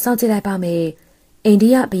ရက်တော့စောင့်ကြည့်လိုက်ပါမယ်အိန္ဒိ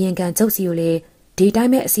ယဘုရင်ခံချုပ်စီကိုလေဒီ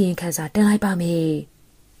တိုင်းပဲအစီရင်ခံစာတင်လိုက်ပါ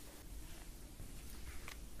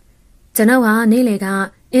မယ်ကျွန်ုပ်ဟာနေ့လေ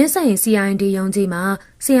ကအင်းဆိုင် CID ရုံးကြီး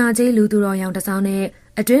မှာဆရာကြီးလူသူတော်ရောင်တစောင်း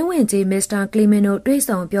နဲ့အတွင်းဝင်ကြီးမစ္စတာကလီမင်တို့တွေ့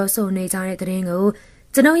ဆုံပြောဆိုနေကြတဲ့သတင်း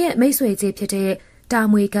ကိုကျွန်ုပ်ရဲ့မိတ်ဆွေကြီးဖြစ်တဲ့တာ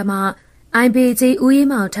မွေကမှ IBG ဦး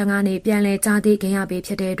ရေးမောင်ထံကနေပြန်လည်ကြားသိခင်ရပြီး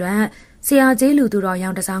ဖြစ်တဲ့အတွက်ဆရာကြီးလူသူတော်ရော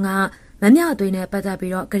င်တစောင်းကမမြသွေးနဲ့ပတ်သက်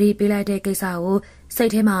ပြီးတော့ဂရီပေးလိုက်တဲ့ကိစ္စကိုစိ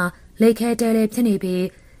တ်ထဲ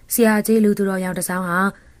မှာလိတ်ခဲတဲလဲဖြစ်နေပြီးဆရာကြီးလူသူတော်ရောင်တစောင်းဟာ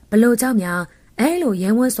ဘလို့ကြောင့်များအဲ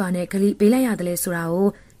လိုရဲဝံ့စွာနဲ့ဂရီပေးလိုက်ရတယ်လဲဆိုတာ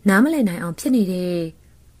ကိုနားမလည်နိုင်အောင်ဖြစ်နေ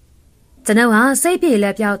တယ်ကျွန်တော်ဟာစိတ်ပြေလ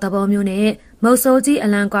က်ပြောက်သဘောမျိုးနဲ့မုတ်ဆိုးကြီး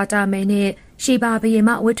အလံကွာတာမဲနဲ့ရှီပါဘရင်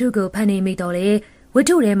မဝတ္ထုကိုဖန်နေမိတော့လေ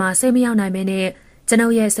ဝတ္ထုထဲမှာစိတ်မရောက်နိုင်မဲနဲ့ကျွန်ု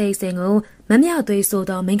ပ်ရဲ့စိတ်စဉ်ကိုမမြသွေး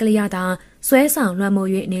ဆိုသောမင်္ဂလိယသာဆွဲဆောင်လွှမ်းမိုး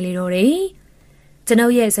၍နေလေတော့တယ်ကျွ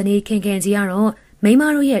န်ုပ်ရဲ့ဇနီးခင်ခင်ကြီးကတော့မိမ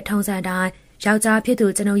တို့ရဲ့ထုံးစံတိုင်းယော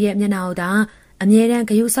က်ျားဖြစ်သူကျွန်ုပ်ရဲ့မျက်နှာကိုသာအမြဲတမ်း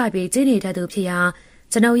ဂရုစိုက်ပြီးကြည့်နေတတ်သူဖြစ်ရာ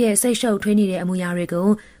ကျွန်ုပ်ရဲ့စိတ်ရှုပ်ထွေးနေတဲ့အမူအရာတွေ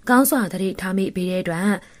ကိုကောင်းစွာသတိထားမိပြီးတဲ့အတွ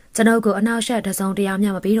က်ကျွန်ုပ်ကိုအနောက်ရှက်တစုံတရာ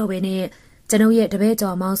မျှမပေးတော့ဘဲနဲ့ကျွန်ုပ်ရဲ့တပည့်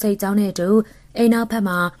ကျော်မောင်စိတ်ကြောင်းနဲ့အတူအိမ်နောက်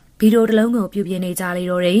ဖက်မှာဗီဒီယိုတစ်လုံးကိုပြုပြင်နေကြလေ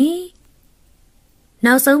တော့တယ်။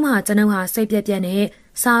နောက်ဆုံးမှာကျွန်ုပ်ဟာစိတ်ပြက်ပြက်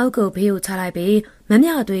နဲ့စာအုပ်ကိုဘေးကိုချလိုက်ပြီးမမြ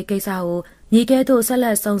သွေးကိစ္စကိုမြေကဲသို့ဆက်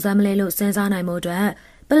လက်စုံစမ်းမလဲလို့စဉ်းစားနိုင်မှု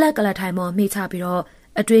အတွက်ပလက်ကလထိုင်ပေါ်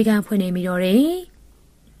မှီချပြီးတော့အတွေ့ခံဖွင့်နေမိတော့တယ်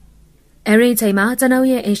။အဲဒီချိန်မှာကျွန်ုပ်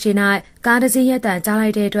ရဲ့အင်ရှင်၌ကားတစ်စီးရက်တန်ကြားလို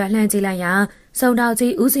က်တဲ့အတွက်လှမ်းကြည့်လိုက်ရာစုံတော်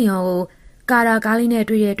ကြီးဦးစင်ရောကို ကာရာကားလေး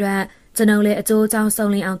နဲ့တွေ့တဲ့အတွက်ကျွန်ုပ်လည်းအကျိုးအကြောင်းစုံ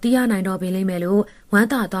လင်အောင်သိရနိုင်တော့ပြီလိမ့်မယ်လို့ဝ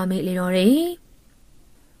မ်းသာသွားမိလေတော့တယ်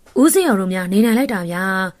။ဦးစင်ရော်တို့များနေနိုင်လိုက်တာဗျာ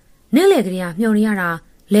။နေ့လေကလေးကမျောနေ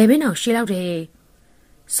ရတာလဲပင်အောင်ရှည်လောက်တယ်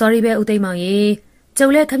။ sorry ပဲဦးသိမ်းမောင်ရေ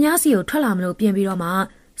ကျုပ်လည်းခမားစီကိုထွက်လာ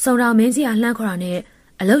မလို့ပြင်ပြီးတော့မှစုံတော်မင်းကြီးကလှမ်းခေါ်တာ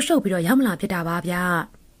နဲ့အလုတ်ရှုပ်ပြီးတော့ရောက်မလာဖြစ်တာပါဗျာ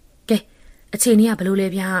။ကဲအချိန်ကြီးကဘလို့လဲ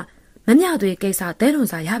ဗျာ။မမြသွေးကိစ္စတဲလွန်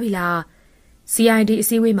စာရပြီလား။ CID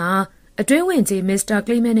အစည်းအဝေးမှာအတွင်းဝင်ကြီးမစ္စတာက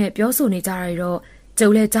လီမန်နဲ့ပြောဆိုနေကြတာတော့ကျု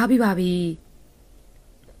ပ်လည်းကြားပြီးပါပြီ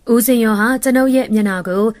။ဦးစင်ရောဟာကျွန်ုပ်ရဲ့မျက်နှာ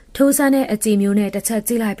ကိုထိုးဆန်းတဲ့အကြည့်မျိုးနဲ့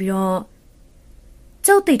တစ်ချက်ကြည့်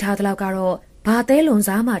လိုက်ပြီးတော့ကျုပ်သိထားသလောက်ကတော့ဘာတဲလွန်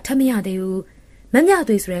စားမှထပ်မရသေးဘူး။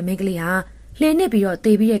မမြသွေးဆိုတဲ့မိန်းကလေးဟာလှည့်နစ်ပြီးတော့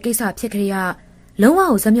တေးပြီးတဲ့ကိစ္စဖြစ်ခရရလုံး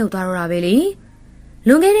ဝကိုဇက်မြုပ်သွားတော့တာပဲလေ။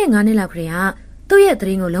လွန်ခဲ့တဲ့9နှစ်လောက်ခရကသူ့ရဲ့သတ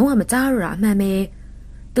င်းကိုလုံးဝမကြားရတာအမှန်ပဲ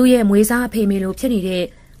။သူ့ရဲ့မွေးစားအဖေမေလိုဖြစ်နေတဲ့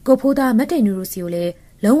ကိုဖိုးသားမတ်တိန်နူရူစီကိုလည်း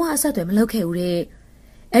လုံးဝအဆက်အသွယ်မလုပ်ခဲ့ဘူးတဲ့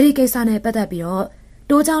။အဲ့ဒီကိစ္စနဲ့ပတ်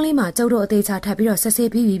သက်ပြီးတော့တိုးချောင်းလေးမှာကျုပ်တို့အသေးချာထပ်ပြီးတော့ဆက်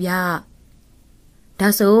စစ်ပြီးပြီဗျ။ဒါ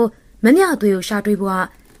ဆိုမမြသွေးကိုရှာတွေ့ဖို့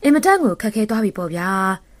ကအင်မတန်ကိုခက်ခဲသွားပြီပေါ့ဗျာ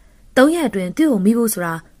။3ရက်အတွင်းသူ့ကိုမိဖို့ဆို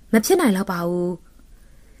တာမဖြစ်နိုင်တော့ပါဘူး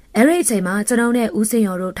။အဲ့ဒီအချိန်မှာကျွန်တော်နဲ့ဦး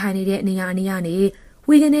စင်ရော်တို့ထိုင်နေတဲ့အနီးကနေ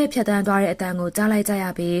ဝီကနေဖြတ်တန်းသွားတဲ့အတန်ကိုကြားလိုက်ကြ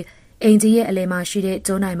ရပြီးအင်ကြီးရဲ့အလဲမှာရှိ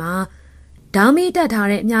တဲ့ကျုံးနိုင်မှာဒေါင်းမီတက်ထား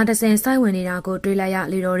တဲ့မြားတစင်စိုက်ဝင်နေတာကိုတွေ့လိုက်ရ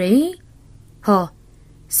လေတော့တယ်။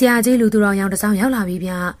ဟောဆရာကြီးလူသူတော်ရောင်တစောင်းရောက်လာပြီ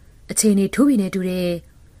ဗျ။အချိန်နေထူးပြီနေတူတယ်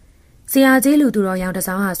။ဆရာကြီးလူသူတော်ရောင်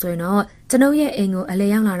တစောင်းဟာဆိုရင်တော့ကျွန်ုပ်ရဲ့အိမ်ကိုအလဲ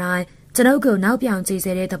ရောက်လာတိုင်းကျွန်ုပ်ကိုနောက်ပြောင်ကြည့်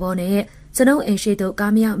စေတဲ့သဘောနဲ့ကျွန်ုပ်အိမ်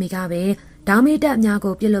ရှိတို့ကားမရောက်မိကပဲဒေါင်းမီတက်များ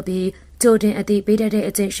ကိုပြစ်လွတ်ပြီးကြိုတင်အသိပေးတတ်တဲ့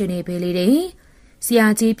အကျင့်ရှင်နေပေလေတယ်။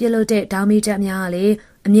ဆရာကြီးပြစ်လွတ်တဲ့ဒေါင်းမီတက်များကလည်း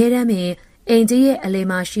အမြဲတမ်းပင်အင်ကြီးရဲ့အလဲ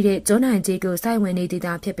မှာရှိတဲ့ကျွန်းနိုင်ကြီးကိုစိုက်ဝင်နေသေး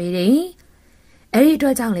တာဖြစ်ပေတယ်။အဲ့ဒီအတွ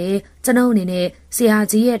က်ကြောင့်လေကျွန်ုပ်အနေနဲ့ဆရာ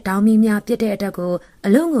ကြီးရဲ့ဒေါင်းမီများပြစ်တဲ့အတက်ကိုအ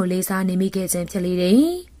လုံးကိုလေးစားနေမိခဲ့ခြင်းဖြစ်လေတယ်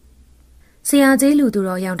။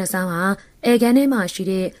ဆရာကြီးလူသူတော်ရောင်တစောင်းဟာအေကန်ထဲမှာရှိ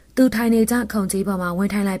တဲ့သူထိုင်နေကြခုံကြီးပေါ်မှာ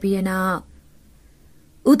ဝင်ထိုင်လိုက်ပြီးတဲ့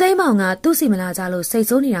နောက်ဦးသိမ်းမောင်ကသူ့စီမလာကြလို့စိတ်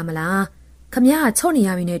ဆိုးနေတာမလားခမရချော့နေ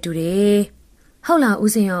ရပြီနဲ့တူတယ်ဟုတ်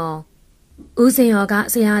လားဦးစင်ရောက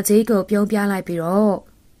ဆရာကြီးကိုပြုံးပြလိုက်ပြီးတော့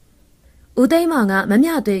ဦးသိမ်းမောင်ကမမြ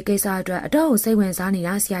သွေးကိစ္စအတွက်အတော့ကိုစိတ်ဝင်စားနေ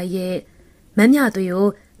တာဆရာကြီးရဲ့မမြသွေးကို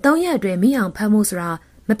3ရက်အတွင်းမိအောင်ဖမ်းမှုဆိုတာ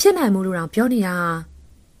မဖြစ်နိုင်ဘူးလို့တောင်ပြောနေတာ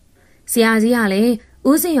ဆရာကြီးကလည်း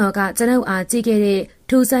ဦးစင်ရောကကျွန်ုပ်အားကြည့်ခဲ့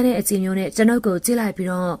တဲ့ထူးဆန်းတဲ့အကြည့်မျိုးနဲ့ကျွန်ုပ်ကိုကြည့်လိုက်ပြီး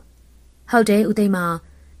တော့ဟုတ်တယ်ဦးသိမ်း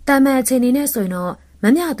မောင်တာမန်အချိန်နေနဲ့ဆိုရင်တော့မ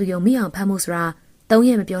မြသွေးကိုမိအောင်ဖမ်းမှုဆိုတာ3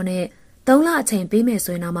ရက်မပြောနဲ့3လအချိန်ပေး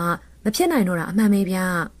မယ်ဆိုရင်တော့မှမဖြစ်နိုင်တော့တာအမှန်ပဲဗျ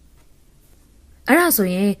အဲ့ဒါဆို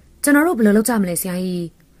ရင်ကျွန်တော်တို့ဘယ်လိုလုပ်ကြမလဲဆရာကြီး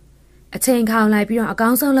အချိန်ခေါင်လိုက်ပြီးတော့အကော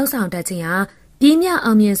င်းဆုံးလှုပ်ဆောင်တတ်ခြင်းဟာပြင်းပြ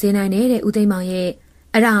အောင်မြင်စေနိုင်တဲ့ဦးသိမ်းမောင်ရဲ့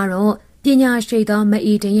အဲ့ဒါကတော့ပညာရှိသောမ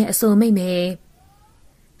အီတင်ရဲ့အဆိုမိတ်ပဲ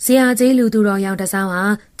ဆရာကြီးလူသူတော်ရောင်တစော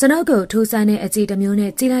င်းဟာကျွန်ုပ်ကိုထူးဆန်းတဲ့အကြည့်တစ်မျိုး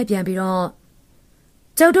နဲ့ကြည့်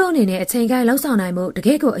လိုက်ပြန်ပြီးတော့ကျုပ်တို့အနေနဲ့အချိန်ကိုက်လှုပ်ဆောင်နိုင်မှုတ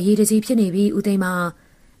ကယ့်ကိုအရေးတကြီးဖြစ်နေပြီဦးသိမ်း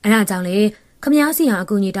မောင်အဲ့ဒါကြောင့်လေခမည်းစီဟာ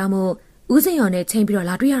အကူအညီတောင်းမှုဦးစင်ရော်နဲ့ချိန်ပြီးတော့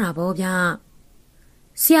လာတွေ့ရတာပေါ့ဗျာ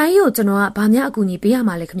ဆရာကြီးကိုကျွန်တော်ကဗာများအကူအညီပေးရ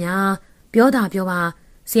မှာလေခင်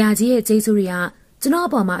ဗျာပြောတာပြောပါဆရာကြီးရဲ့ကျေးဇူးတွေက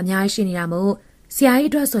ကျွန်တော်အပေါ်မှာအများကြီးရှိနေတာမို့ဆရာကြီး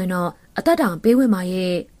အတွက်ဆိုရင်တော့အသက်တောင်ပေးဝင်ပါ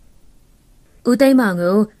ရဲ့ဦးသိမ်း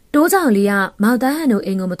မောင်ကိုတိုးကြောင်လေးကမောင်တန်းဟန်တို့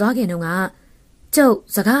အိမ်ကိုမသွားခင်တုန်းကကျုပ်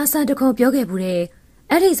စကားအဆန်းတစ်ခုပြောခဲ့ဘူး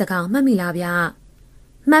တဲ့အဲ့ဒီစကားမှတ်မိ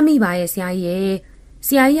လားဗျမှတ်မိပါရဲ့ဆရာကြီးရဲ့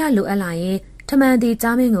ဆရာကြီးကလိုအပ်လာရင်ထ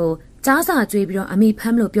မန်တီကြားမင်းကိုကြားစာကျွေးပြီးတော့အမိ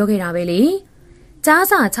ဖမ်းလို့ပြော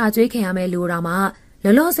ခဲ့တာပဲလေကြားစာချကျွေးခင်ရ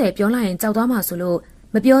မယ်လို့တော့မှလောလောဆယ်ပြောလိုက်ရင်ကြောက်သွားမှာဆိုလို့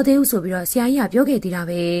မပြောသေးဘူးဆိုပြီးတော့ဆရာကြီးကပြောခဲ့သေးတာ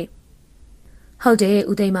ပဲဟုတ်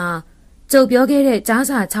တယ်ဦးသိမ်းမောင်ကျုပ်ပြောခဲ့တဲ့ကြား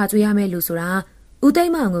စာချကျွေးရမယ်လို့ဆိုတာဦးသိ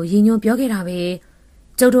မ်းမောင်ကိုရည်ညွှန်းပြော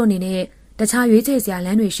ခဲ့တာပဲကျုပ်တို့အနေနဲ့တခြားရွေးချယ်စရာ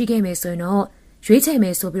လမ်းတွေရှိခဲ့မယ်ဆိုရင်တော့ရွေးချယ်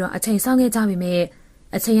မယ်ဆိုပြီးတော့အချိန်ဆောင်ခဲ့ကြပြီမဲ့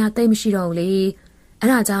အချိန်ကတိတ်မရှိတော့ဘူးလေ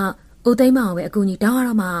အဲ့ဒါကြောင့်ဦးသိမ်းမောင်ပဲအကူအညီတောင်း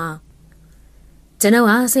ရတော့မှာ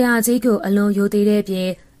ကျွန်တော်ဟာဆရာကြီးကိုအလွန်ယိုသေးတဲ့အပြင်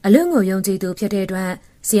အလွန်ကိုယုံကြည်သူဖြစ်တဲ့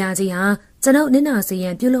အတွက်ဆရာကြီးဟာကျွန်တော်နင့်နာစီရ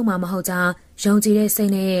င်ပြုလုပ်မှာမဟုတ်ကြောင်းယုံကြည်တဲ့စိ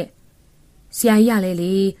တ်နဲ့ဆရာကြီးကလ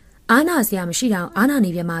ည်းလေအားနာဆရာမရှိတော့အားနာနေ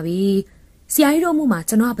ပြန်ပါပြီဆရာကြီးတို့မှုမှာ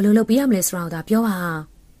ကျွန်တော်ကဘယ်လိုလုပ်ပေးရမလဲဆိုတာ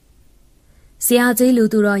ကိုသာပြောပါဆရာကြီးလူ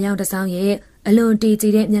သူတော်ရောင်တစောင်းရဲ့အလွန်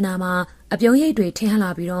တည်ကြည်တဲ့မျက်နှာမှာအပြုံးရိပ်တွေထင်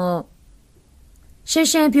ဟလာပြီးတော့ရှင်း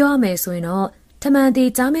ရှင်းပြောရမယ်ဆိုရင်တော့ထ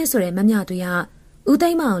မန်တီကြားမဲဆိုတဲ့မမြသွေး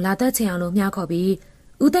ကဦးသိမ်းမောင်လာတတ်ချင်အောင်လို့မျှခေါ်ပြီး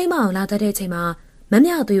ဦးသိမ်းမောင်လာတတ်တဲ့ချိန်မှာ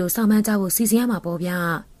မမြသွေးကိုစောင့်မှန်းကြဖို့စီစဉ်ရမှာပေါ့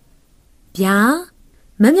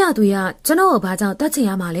ဗျာမမြသွေးကကျွန်တော်ကိုဘာကြောင့်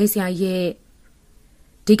တတ်ချင်ရမှာလဲဆရာကြီး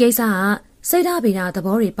ရဲ့ဒီကိစ္စကစိတ်ဓာတ်ဗေဒ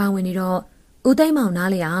သဘောတွေပါဝင်နေတော့ဦးသိမ်းမောင်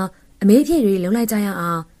နားလေအောင်အမေးဖြေတွေလုံလိုက်ကြ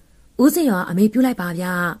ရအောင်ဦးစင်ရောအမေးပြုလိုက်ပါဗျ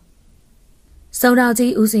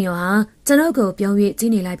စုံတော်ကြီးဦးစင်ရောဟာကျွန်ုပ်ကိုပြုံး၍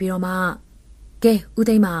ကြီးနေလိုက်ပြီးတော့မှ ကဲဦး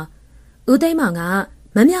သိန်းမောင်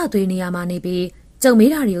ကမမြသွေးနေရာမှာနေပြီးကြုံမေး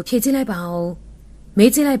တာတွေကိုဖြေကြည့်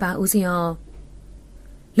လိုက်ပါဦးမေးကြည့်လိုက်ပါဦးစင်ရော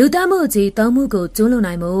လူသားမှုကြီးသုံးမှုကိုကျူးလွန်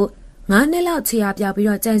နိုင်မှု9နှစ်လောက်ခြေ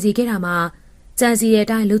ရပြောက်ပြီးတော့ကြံစီခဲ့တာမှာကြံစီတဲ့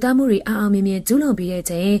အတိုင်းလူသားမှုတွေအောင်မြင်မြင်ကျူးလွန်ပြီးတဲ့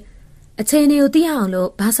ချိန်အချိန်တွေကိုသိရ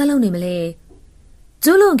အောင်လို့ဘာဆက်လုပ်နေ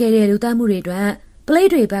မလဲကျူးလွန်ခဲ့တဲ့လူသားမှုတွေအတွက်ပလိတ်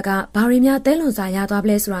တွေဘက်ကဘာတွေများတဲလွန်စာရသွားပ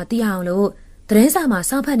လဲဆိုတာသိရအောင်လို့သတင်းစာ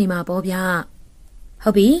မှာစောင့်ဖတ်နေမှာပေါ့ဗျာဟု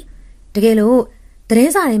တ်ပြီတကယ်လို့သ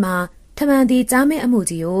တင်းစာတွေမှာထမှန်တီကြားမဲ့အမှု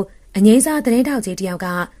ကြီးကိုအငိမ့်စားသတင်းထောက်ကြီးတယောက်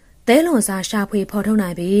ကတဲလွန်စာရှာဖွေဖော်ထုတ်နို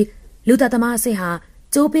င်ပြီးလူသက်သမားအစ်စ်ဟာ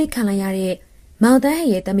ကျိုးပေးခံလိုက်ရတဲ့မောင်တန်း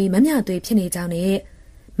ဟရဲ့သမီးမမြသွေးဖြစ်နေကြောင်း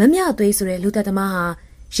နဲ့မမြသွေးဆိုတဲ့လူသက်သ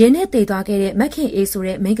မားဟာရင်းနဲ့တည်သွားခဲ့တဲ့မခင်အေး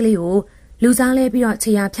ဆိုတဲ့မိန်းကလေးကိုလူ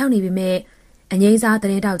စားလဲပြီးတော့ခြေရာဖြောင်းနေပြီမဲ့အငိမ့်စား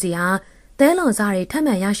သတင်းတောက်ကြီးဟာတဲလွန်စားတွေ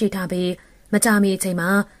ထပ်မံရရှိထားပြီးမကြမီအ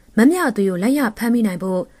ချိန်မှာမမြသွေးကိုလက်ရဖမ်းမိ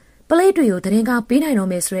နိုင်ဖို့ပလိတ်တွေကိုသတင်းကားပေးနိုင်တော့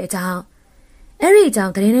မယ်ဆိုတဲ့အကြောင်းအဲ့ဒီ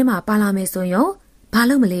အကြောင်းသတင်းထဲမှာပါလာမယ်ဆို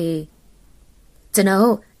ရင်ဘာလုပ်မလဲ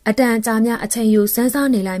ကျွန်တော်အတန်ကြာမြအချိန်ယူစမ်း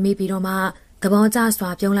စားနေလိုက်မိပြီးတော့မှသဘောကျ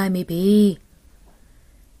စွာပြုံးလိုက်မိပြီ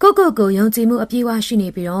ကိုယုံကြည်မှုအပြည့်အဝရှိနေ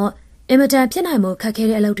ပြီးတော့အင်မတန်ဖြစ်နိုင်မှုခက်ခဲ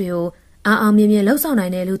တဲ့အလုပ်တွေကိုအောင်မြင်မြင်လှုပ်ဆောင်နို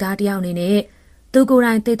င်တဲ့လူသားတစ်ယောက်အနေနဲ့သူ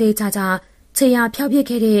ကိုယ်တိုင်တေးသေးချာချာခြေရာဖျောက်ပစ်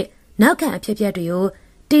ခဲ့တဲ့နောက်ခံအဖြစ်အပျက်တွေ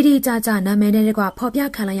ကိုတီတီကြကြနာမည်နဲ့တကွဖော်ပြ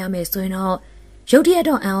ခံလိုက်ရမယ်ဆိုရင်တော့ရုတ်တ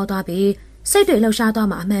ရက်တော့အံ့ဩသွားပြီးစိတ်တွေ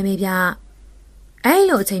လှုပ်ရှားသွားမှာအမှန်ပဲဗျအဲ့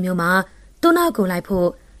လိုအချိန်မျိုးမှာသူ့နောက်ကို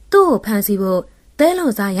လိုက်ဖို့သူ့ကိုဖမ်းဆီးဖို့တဲလွန်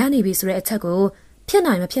စားရနေပြီဆိုတဲ့အချက်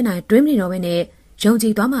ကိုဖြစ်နိုင်မဖြစ်နိုင်တွေးမနေတော့ဘဲနဲ့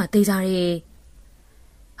ယုံကြည်သွားမှသိကြတယ်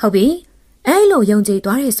ဟုတ်ပြီအဲ့လိုယုံကြည်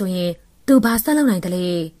သွားရဆိုရင်သူဘာဆက်လုပ်နိုင်သ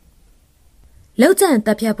လဲလောက်ကျန်တ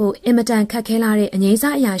က်ဖြတ်ဖို့အင်မတန်ခက်ခဲလာတဲ့အငိ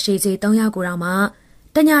မ့်စားအရာရှိကြီး3ယောက်ကိုတော့မှ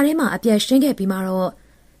တညာထဲမှာအပြက်ရှင်း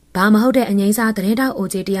ခဲ့ပြီးမှတော့ဘာမဟုတ်တဲ့အငိမ့်စားသတင်းတောက်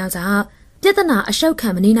အိုကြီးတယောက်စားပြဿနာအ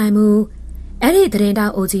ရှုပ်ခံမနေနိုင်ဘူးအဲ့ဒီသတင်း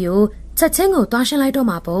တောက်အိုကြီးကိုချက်ချင်းကိုတွားရှင်း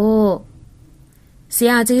လိုက်တော့မှာပေါ့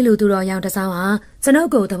ဆရာကြီးလူသူတော်ရောင်တစောင်းဟာကျွ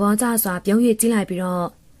န်ုပ်ကိုသဘောကျစွာပြုံးရကြည့်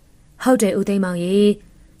လိုက်ပြီးတော့ဟုတ်တယ်ဦးသိန်းမောင်ရေ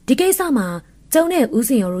ဒီကိစ္စမှာကျုံနဲ့ဦးစ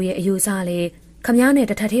င်ရောတို့ရဲ့အယူဆလေခမား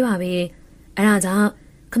နဲ့တထက်သေးပါပဲအဲဒါကြော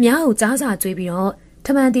င့်ခမားကိုကြားစာကြွေးပြီးတော့ထ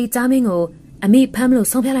မှန်တီကြားမင်းကိုအမိဖမ်း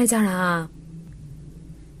မလို့ဆုံးဖြတ်လိုက်ကြတာ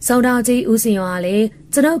စုံတော်ကြီးဦးစင်ရောကလည်း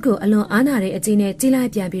ကျွန်ုပ်ကိုအလွန်အားနာတဲ့အကြီးနဲ့ကြီး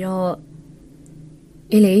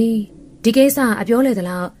လိုက်ပြန်ပြီးတော့အေးလေဒီကိစ္စအပြောလေ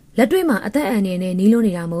သလားလက်တွေ့မှာအသက်အန္တရာယ်နဲ့နီးလို့နေ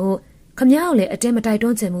တာမို့ခမ ्या ကိုလည်းအတင်းမတိုက်တွ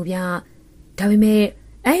န်းချင်ဘူးဗျဒါပေ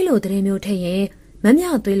မဲ့အဲ့လိုသတင်းမျိုးထည့်ရင်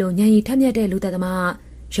မမြသွေးလိုညံရီထက်မြက်တဲ့လူသက်သ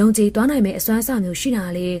မားယုံကြည်သွားနိုင်မယ့်အစွမ်းအစမျိုး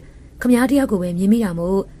ရှိတာလေခမ ्या တယောက်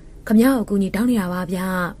ကိုပဲမြင်မိတာမို့ခမ ्या ကိုအကူကြီးတောင်းနေတာပါဗျ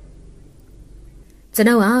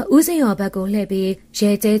ကျွန်တော်ကဦးစင်ရောဘက်ကိုလှ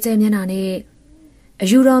ည့်ပြီးရဲကျဲကျဲမျက်နှာနဲ့အ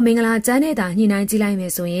ယူတော်မင်္ဂလာကျမ်းနဲ့တာညှိနှိုင်းကြည့်လိုက်မ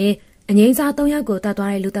ယ်ဆိုရင်အငိမ့်စား3ယောက်ကို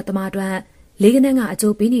တတ်သွားတဲ့လူသက်သမားအတွက်လေးကနန်းကအ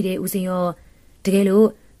ကျိုးပေးနေတဲ့ဦးစင်ရောတ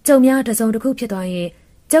ကယ်လို့ကျုံများတစုံတစ်ခုဖြစ်သွား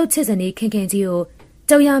ရင်ကျုပ်ချစ်စနေခင်ခင်ကြီးကို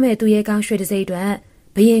ကျုံရမဲ့သူရဲ့ကောင်းရွှေတစိမ့်အတွက်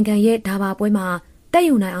ဘယင်ခံရဲ့ဓာဘာပွဲမှာတက်ယူ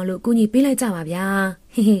နိုင်အောင်လို့ကူညီပေးလိုက်ကြပါ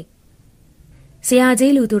ဗျာဟိဟိဆရာ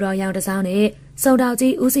ကြီးလူသူတော်ရောင်တစောင်းနဲ့စုံတော်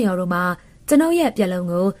ကြီးဦးစင်ရောတို့မှာကျွန်ုပ်ရဲ့ပြက်လုံး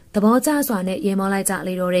ကိုသဘောကျစွာနဲ့ရင်မောလိုက်ကြ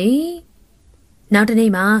လေတော့တယ်နောက်တနေ့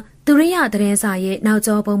မှာသူရိယသတင်းစာရဲ့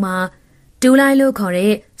နောက်ကျောပုံမှာဒူလိုက်လို့ခေါ်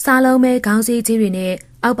တဲ့စားလုံးမဲခေါင်းစည်းကြီးတွေနဲ့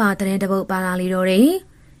အောက်ပါသတင်းတပုတ်ပါလာလေတော့တယ်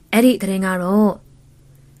အဲ့ဒီသတင်း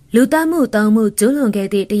ကတော့လူသားမှုတောင်းမှုကျူးလွန်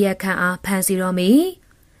ခဲ့သည့်တရက်ခန့်အား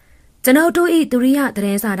ဖန်စီတော်မီကျွန်ုပ်တို့၏သူရိယသ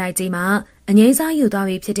တင်းစာတိုက်ကြီးမှာအငိမ့်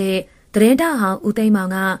စားယူသွားပြီဖြစ်တဲ့သတင်းတောက်ဟောင်းဦးသိန်း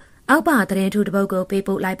မောင်ကအောက်ပါသတင်းထူတပုတ်ကို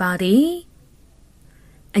ပေးပို့လိုက်ပါ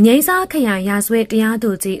သည်အငိမ့်စားခရိုင်ရာဇဝတ်တရားသူ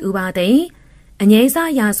ကြီးဦးပါသိန်းအငိ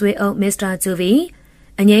မ့်စားရာဇဝတ်အုပ်မစ္စတာ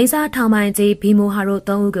ဂျူဗီအငိမ့်စားထောင်ပိုင်ကြီးဘီမိုဟာတို့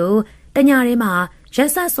3ဦးကိုတညထဲမှာ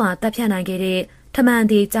ရက်ဆက်စွာတပ်ဖြတ်နိုင်ခဲ့တဲ့ထမှန်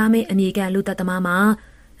တီကြားမင်းအမည်ခံလူသက်သမားမှာ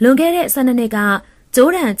လွန်ခဲ့တဲ့12နှစ်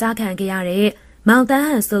ကကျိုးတံကြားခံခဲ့ရတဲ့မောင်တန်း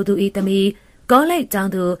ဟန်ဆိုသူဤသမီးကောလိပ်ကျော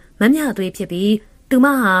င်းသူမမြသွေးဖြစ်ပြီးသူ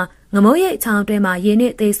မဟာငမိုးရိပ်ချောင်းတွဲမှာရ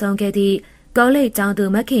င်းနှင့်သေဆုံးခဲ့သည့်ကောလိပ်ကျော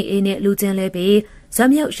င်းသူမခင်အေးနှင့်လူချင်းလဲပြီး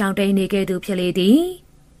ဇက်မြုပ်ရှောင်းတိန်နေခဲ့သူဖြစ်လေ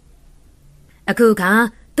သည်အခု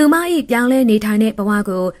ကသူမ၏ပြောင်းလဲနေထိုင်တဲ့ဘ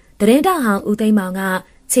ဝကိုသတင်းတောက်ဟောင်းဦးသိန်းမောင်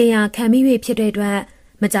ကခြေရာခံမိ၍ဖြစ်တဲ့အတွက်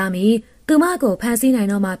မကြမီသူမကိုဖမ်းဆီး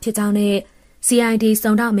နိုင်တော့မှဖြစ်ကြောင်းနဲ့ CID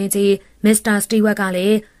စုံတော့မင်းကြီးမစ္စတာစတီဝက်က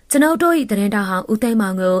လည်းကျွန်ုပ်တို့၏သတင်းတောက်ဟောင်းဦးသိန်းမော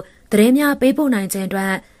င်ကိုသတင်းများပေးပို့နိုင်ခြင်းအတွ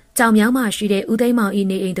က်ကြောင်မြောင်းမှရှိတဲ့ဦးသိန်းမောင်၏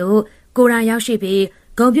နေအိမ်သို့ကိုရာရောက်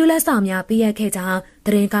ရှိပြီးဂုံပြူလက်ဆောင်များပေးအပ်ခဲ့ကြောင်းသ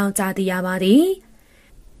တင်းကောင်းကြားသိရပါသည်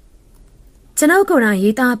ကျွန်ုပ်ကိုယ်တိုင်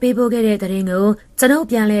ရေးသားပေးပို့ခဲ့တဲ့သတင်းကိုကျွ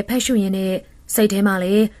န်ုပ်ပြန်လည်ဖတ်ရှုရင်းနဲ့စိတ်ထဲမှာ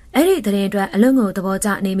လည်းအဲ့ဒီသတင်းအတွက်အလွန်ကိုသ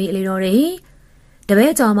ဘောကျနေမိလေတော့တယ်တပ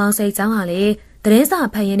ည့်ကျော်မောင်စိတ်ကြောင်းဟာလည်းသတ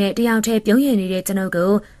င်းစာဖတ်ရင်းနဲ့တယောက်တည်းပြုံးရည်နေတဲ့ကျွန်ုပ်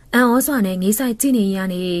ကိုအံ့ဩစွာနဲ့ငေးဆိုင်ကြည့်နေ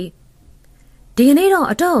ရနေဒီက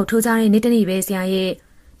နေ့တော့အတော့ထိုးကြတဲ့နေ့တနေ့ပဲဆရာရဲ့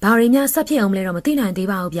ဘာရီများဆက်ဖြစ်အောင်လဲတော့မသိနိုင်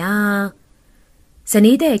သေးပါဘူးဗျာဇ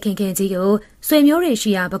နီးတဲ့ခင်ခင်ကြီးကိုဆွေမျိုးတွေ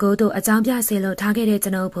ရှိရာဘကိုးတို့အကြောင်းပြစေလို့ထားခဲ့တဲ့ကျွ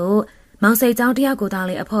န်ုပ်ဖို့မောင်စိတ်เจ้าတယောက်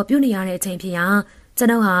ကိုသာလေအဖော်ပြုနေရတဲ့အချိန်ဖြစ်ရာကျွ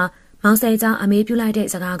န်ုပ်ဟာမောင်စိတ်เจ้าအမေပြုလိုက်တဲ့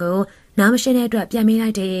စကားကိုနားမရှင်းတဲ့အတွက်ပြန်မေးလို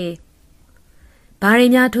က်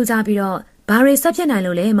တယ်ဘာရီများထူးခြားပြီးတော့ဘာရီဆက်ဖြစ်နိုင်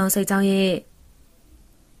လို့လဲမောင်စိတ်เจ้าရဲ့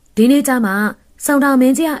ဒီနေ့ကျမှစုံတောင်မ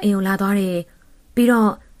င်းကြီးကအိမ်ကိုလာသွားတယ်ပြီးတော့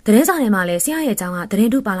သတင်းစာထဲမှာလည်းဆရာရဲ့အကြောင်းကသ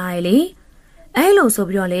တင်းထုပါလာတယ်လေအဲလို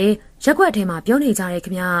ဆိုပြီးတော့လေရက်ွက်ထဲမှာပြောနေကြတယ်ခ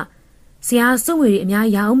င်ဗျဆရာစုငွေတွေအများ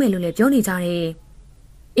ကြီးရအောင်မယ်လို့လည်းပြောနေကြတယ်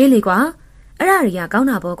အေးလေကွာအဲ့ဒါတွေကကော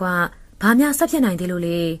င်းတာပေါ့ကွာဘာများဆက်ဖြစ်နိုင်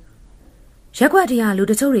သေးလို့လေရက်ွက်ထဲကလူ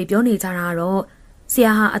တချို့တွေပြောနေကြတာတော့ဆ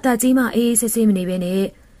ရာဟာအသက်ကြီးမှအေးအေးဆေးဆေးမနေဘဲနဲ့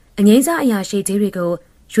အငိမ့်စားအရာရှိကြီးတွေ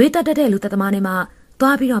ကိုရွေးတက်တဲ့လူသက်သမား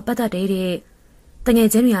နဲ့မှသွားပြီးတော့ပတ်သက်တဲ့တငယ်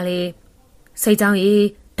ချင်းတွေကလေစိတ်ကြောင်း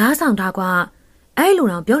ရေးဓားဆောင်ထားကွာအဲ့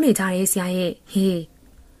လိုတော့ပြောနေကြတယ်ဆရာရဲ့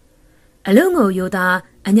ဟေးအလုံးငိုရိုးသား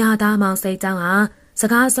အညာသားမောင်စိတ်ကြောင်းဟာ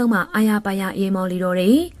စကားဆုံးမှအာရပါရအေးမော်လီတော်တ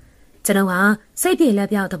ယ်ကျွန်တော်ဟာစိတ်ပြေ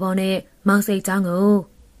လက်ပြောက်သဘောနဲ့မောင်စိတ်ကြောင်း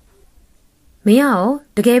ကိုမင်းရော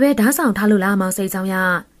တကယ်ပဲဓားဆောင်ထားလို့လားမောင်စိတ်ကြောင်း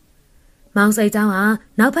ရမောင်စိတ်ကြော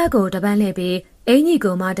င်းဟာနောက်ဘက်ကိုတပန်းလှည့်ပြီး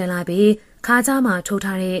အင်ကြီးကိုမတင်လိုက်ပြီးခါးကြား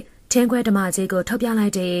မှာထိုးထားတဲ့ထင်းခွဲဓမ္မကြီးကိုထုတ်ပြလို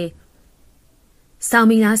က်တယ်စော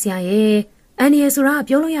င်းမီလားဆရာရဲ့အန်ဒီရ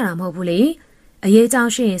ဆိုတာပြောလို့ရတာမဟုတ်ဘူးလေအရေးကြော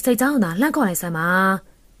င်းရှိရင်စိတ်ကြောင်းသာလှန့်ခေါ်လိုက်စမ်း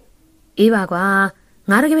ပါအေးပါကွာ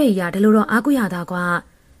ငါတကယ်ပဲရဒီလိုတော့အားကိုရတာကွာ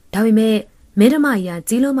ဒါပေမဲ့မင်းဓမ္မကြီးက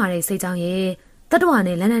ကြီးလုံးမာတဲ့စိတ်ကြောင်းရဲ့တတ္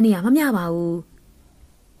တဝါနဲ့လန်းလန်းနေရမမျှပါဘူး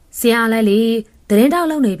ဆရာလည်းလေသတင်း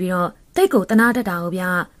တောက်လုပ်နေပြီးတော့တိတ်ကိုတနာတတ်တာဟုတ်ဗျ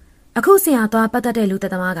အခုဆရာသွားပတ်သက်တဲ့လူသ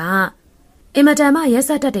က်သမားကအင်မတန်မှရက်ဆ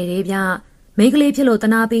က်တတ်တယ်လေဗျမိန်းကလေးဖြစ်လို့တ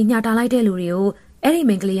နာပြီးညှာတာလိုက်တဲ့လူတွေကိုအဲ့ဒီ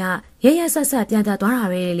မိန်းကလေးကရဲရဲဆက်ဆက်ပြန်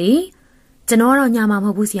သက်သွားတာပဲလေကျွန်တော်ကတော့ညမှာမဟု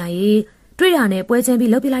တ်ဘူးဆရာကြီးတွေ့တာနဲ့ပွဲချ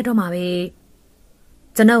င်းပြီးလှုပ်ပြလိုက်တော့မှာပဲ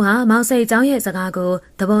ကျွန်ုပ်ဟာမောင်စိတ်เจ้าရဲ့စကား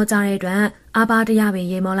ကိုသဘောကျတဲ့အတွက်အာပါတရားပင်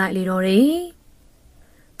ရေမောလိုက်လေတော့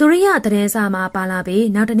တယ်သူရိယသတင်းစာမှာပါလာပြီး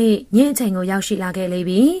နောက်တနေ့ညအချိန်ကိုရောက်ရှိလာခဲ့လေ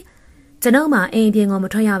ပြီကျွန်ုပ်မှာအိမ်ပြင်ကိုမ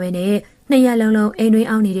ထွက်ရဘဲနဲ့နှစ်ရက်လုံးလုံးအိမ်တွင်း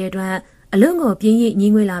အောင်နေတဲ့အတွက်အလုံးကိုပြင်းရည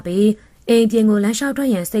င်းငွေလာပြီးအိမ်ပြင်ကိုလမ်းလျှောက်ထွက်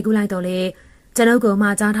ရန်စိတ်ကူးလိုက်တော့လေကျွန်ုပ်ကို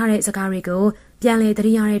မှာကြားထားတဲ့စကားတွေကိုပြန်လေသ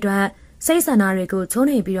တိရတဲ့အတွက်စိတ်ဆန္ဒတွေကိုချိုး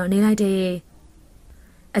နေပြီးတော့နေလိုက်တယ်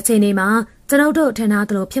အချိန်လေးမှာကျွန်ုပ်တို့ထင်ထား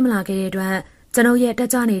သလိုဖြစ်မလာခဲ့တဲ့အတွက်ကျွန်ုပ်ရဲ့တက်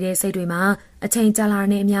ကြနေတဲ့စိတ်တွေမှာအချိန်ကြာလာ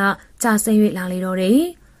တဲ့အမျှကြာဆင်း၍လာလေတော့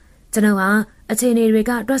တယ်ကျွန်ုပ်ဟာအချိန်တွေ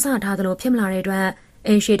ကတွက်ဆထားသလိုဖြစ်မလာတဲ့အတွက်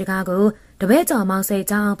အိမ်ရှိတကားကိုတပည့်ကျော်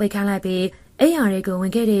မောင်စိတ်ကြောင်းပိတ်ခတ်လိုက်ပြီးအိမ်ယာတွေကို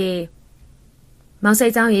ဝင်ခဲ့တယ်မောင်စိ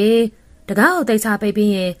တ်ကြောင်းရေတကားကိုတိတ်ချပိတ်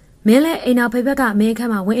ပြီးရင်မင်းလည်းအိမ်နောက်ဖေးဘက်ကမင်းခ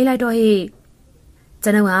န်းမှာဝင်အိတ်လိုက်တော့ဟိ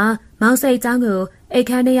ကျွန်ုပ်ဟာမောင်စိတ်ကြောင်း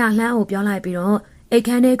ကိုအိတ်ခန်းထဲကလှမ်းအောင်ပြောလိုက်ပြီးတော့အိတ်ခ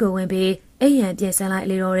န်းထဲကိုဝင်ပြီးအိမ်ရန်ပြင်ဆင်လိုက်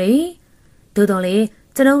လေတော့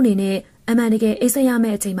တယ်သို့တော်လေကျွန်ုပ်အနေနဲ့အမှန်တကယ်အိတ်ဆက်ရ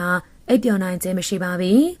မယ့်အချိန်မှာအိပ်ပျော်နိုင်ခြင်းမရှိပါ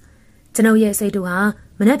ဘူးကျွန်ုပ်ရဲ့စိတ်တို့ဟာ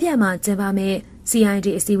မနှက်ဖြတ်မှကျင်းပမယ့် CID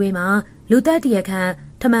အစည်းအဝေးမှာလူသက်တရခ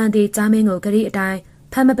န့်ထမန်တီကြားမင်းကိုဂရိအတိုင်း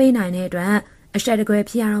ဖမ်းမပေးနိုင်တဲ့အတွက်အဆက်တ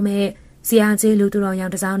ကွဲဖြစ်ရတော့မယ့်ဆရာကြီးလူသူတော်ရောင်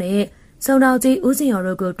တစောင်းနဲ့စုံတော်ကြီးဦးစင်ရော်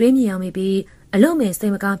တို့ကိုတွေးမြင်အောင်ပြီးအလုံးမဲ့စိတ်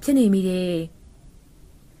မကောင်းဖြစ်နေမိတယ်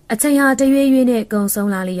အချိန်ဟာတရွေ့ရွေ့နဲ့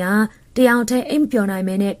ကုံဆုံးလာလျာတယောက်တည်းအိမ်မပျော်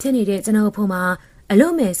နိုင်မဲနဲ့ဖြစ်နေတဲ့ကျွန်တော်ဖို့မှာအ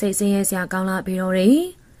လုံးမဲ့စိတ်ဆင်းရဲစရာကောင်းလာပြီးတော့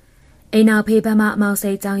တယ်အိမ်နောက်ဖေးဘက်မှအမောင်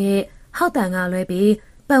စိတ်ကြောင်းရဲ့ဟောက်တန်ကလွဲပြီး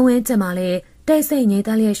ပတ်ဝန်းကျင်မှာလည်းတိတ်ဆိတ်ငြိမ်သ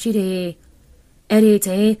က်လျက်ရှိတယ်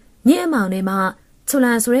အဲ့ဒီချိန်ညစ်အမောင်နဲ့မှချူလ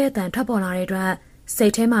န်ဆိုတဲ့အတန်ထွက်ပေါ်လာတဲ့အတွက်စိ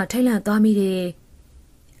တ်ထဲမှာထိတ်လန့်သွားမိတယ်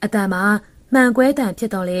အတန်မှာမှန်ကွဲ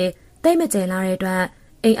တန်ဖြစ်တော့လေတိတ်မကျင်လာတဲ့အတွက်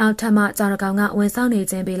အိမ်အောက်ထပ်မှကြောင်ကောင်ကဝင်ဆောင်နေ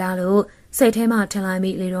ခြင်းပေးလားလို့စိတ်ထဲမှာထင်လိုက်မိ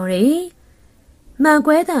လေတော့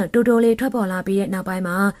တယ်မှန်ကွဲတန်တူတူလေးထွက်ပေါ်လာပြီးတဲ့နောက်ပိုင်း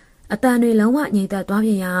မှာအတန်တွေလုံးဝငြိမ်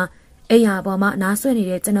သက်သွားပြန်ရာအိမ်ယာပေါ်မှာနားဆွဲနေ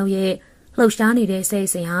တဲ့ကျွန်ုပ်ရဲ့လှုပ်ရှားနေတဲ့စိတ်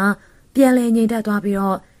စဉ်ဟာပြန်လည်ငြိမ်သက်သွားပြီး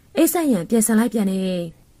တော့အိတ်ဆက်ရန်ပြင်ဆင်လိုက်ပြန်နေ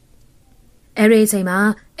အဲ့ဒီအချိန်မှာ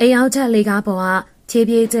အိမ်အောင်ချက်လေကားပေါ်ကခြေ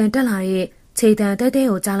ပြေးတင်တက်လာတဲ့ခြေတံတဲတဲ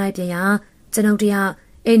ကိုကြားလိုက်ပြန်ရာကျွန်ုပ်တယောက်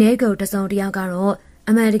အိမ်ထဲကိုတစုံတယောက်ကတော့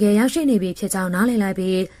အမှန်တကယ်ရောက်ရှိနေပြီဖြစ်ကြောင်းနားလည်လိုက်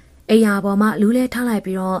ပြီးအိမ်ယာပေါ်မှာလူးလဲထားလိုက်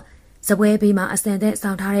ပြီးတော့စပွဲဘေးမှာအစံသက်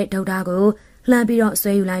ဆောင်ထားတဲ့ဒုတ်သားကိုလှမ်းပြီးတော့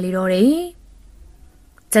ဆွဲယူလိုက်လေတော့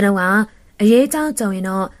တယ်ကျွန်ုပ်ကအရေးကြောင်းကြုံရင်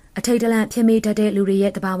တော့အထိတ်တလန့်ဖြစ်မိတတ်တဲ့လူ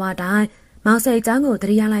တွေရဲ့တဘာဝတိုင်းမောင်စိတ်ချောင်းကိုတ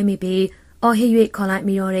ရိယာလိုက်မိပြီးအော်ဟစ်၍ခေါ်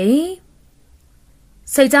လိုက်မိတော့တယ်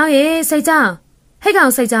စိတ်ချောင်းရေစိတ်ချောင်းဟဲ့ကော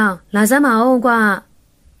င်စိတ်ချောင်းလာစမ်းမအောင်ကွာ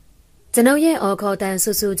ကျွန်ုပ်ရဲ့အော်ခေါ်တန်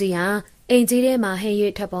ဆူဆူကြီးဟာအိမ်ကြီးထဲမှာဟင်း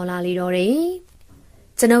၍ထပ်ပေါ်လာလေတော့တယ်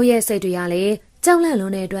ကျွန်ုပ်ရဲ့စိတ်တွေကလည်းကြောက်လ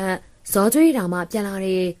န့်လွန်းတဲ့အတွက်ဇောကျွေးတောင်မှပြန်လာတ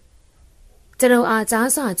ယ်ကျွန်ုပ်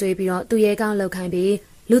အားကြားစာကျွေးပြီးတော့သူရဲကောင်းလှုပ်ခို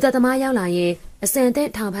င်းပြီးလူသက်သမားရောက်လာရင်အစင်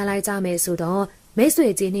သက်ထောင်ဖမ်းလိုက်ကြမယ်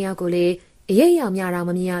ဆိုတော့မိတ်ဆွေကြီးနှစ်ယောက်ကိုလေအရေး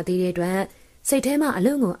ရောင်များတော့မမြင်ရသေးတဲ့အတွက်စိတ်ထဲမှာအ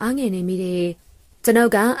လုံးကိုအားငယ်နေမိတယ် ကျွန်ု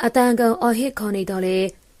ပ်ကအတန်ကုန်အော်ဟစ်ခေါ်နေတော့လေ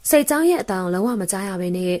စိတ်ကြောင်းရဲ့အတန်လုံးဝမကြားရဘဲ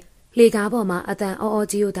နဲ့လေကားပေါ်မှာအတန်အော်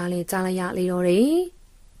ကြီးကိုသာလင်ကြားလိုက်ရလေတော့တယ်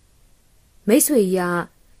မိတ်ဆွေကြီးက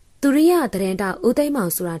သူရိယတရင်တောက်ဦးသိမ်းမော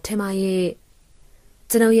င်ဆိုတာထင်ပါရဲ့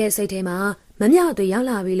ကျွန်ုပ်ရဲ့စိတ်ထဲမှာမမြောက်တွေရောက်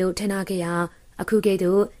လာပြီလို့ထင်ထားခဲ့ရအခုကဲ့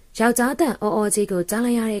သို့ယောက်ျားတန်အော်ကြီးကိုကြား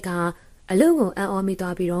လိုက်ရတဲ့အခါအလုံးကိုအံ့ဩမိ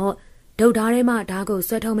သွားပြီးတော့ဒုတ်ဓားထဲမှာဓားကို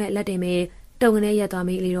ဆွဲထုတ်မဲ့လက်တင်မဲ့တုံကနေရက်သွား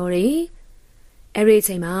မိလေတော့တယ်အဲ့ဒီအ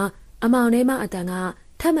ချိန်မှာအမောင်ထဲမှာအတန်က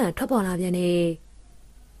ထပ်မံထွက်ပေါ်လာပြန်နေ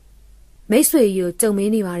မိတ်ဆွေကြီးကိုကြုံမ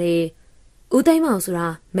င်းနေပါတယ်ဦးသိမ်းမောင်ဆိုတာ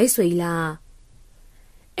မိတ်ဆွေကြီးလား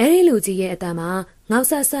အဲ့ဒီလူကြီးရဲ့အတန်မှာငေါက်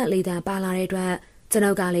ဆက်ဆက်လေတံပါလာတဲ့အတွက်ကျွ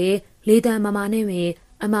န်ုပ်ကလည်းလေတံမမနဲ့ဝင်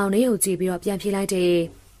အမောင်လေးကိုကြည့်ပြီးတော့ပြန်ဖြေလိုက်တယ်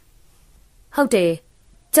ဟုတ်တယ်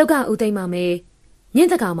ကျုပ်ကဦးသိမ်းမောင်ပဲညင့်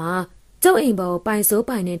တကောင်မှာကျုပ်အိမ်ပေါ်ပိုင်စိုး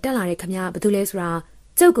ပိုင်နဲ့တက်လာတဲ့ခမဘာလို့လဲဆိုတာ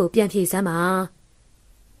ကျုပ်ကိုပြန်ဖြေစမ်းပါ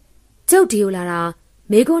ကျုပ်ဒီကိုလာတာ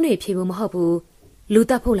မေကုန်းနေဖြေဖို့မဟုတ်ဘူးလူ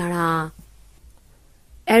တက်ဖို့လာတာ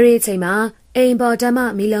အဲ့ဒီအချိန်မှာအိမ်ပေါ်ဓမ္မ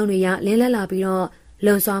မီလုံးတွေကလင်းလက်လာပြီးတော့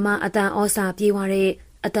လွန်စွာမှအတန်ဩစာပြေးသွားတဲ့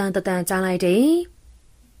အတန်တန်ကြားလိုက်တယ်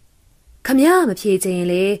ခမမဖြေချင်ရင်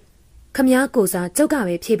လေခမကိုစားကျုပ်က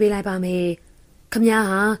ပဲဖြေပေးလိုက်ပါမယ်ခမဟာ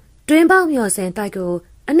တွင်းပေါက်မြော်စင်တိုက်ကို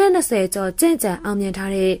အနက်20ကျော်ကြင့်ကြံအောင်မြင်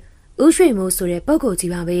ထားတဲ့ဦးရွှေမိုးဆိုတဲ့ပုဂ္ဂိုလ်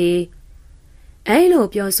ကြီးပါပဲအဲ့လို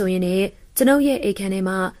ပြောဆိုရင်လည်းကျွန်ုပ်ရဲ့အိတ်ခမ်းထဲ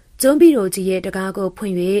မှာကျွန်းပြီးတို့ကြီးရဲ့တကားကိုဖွ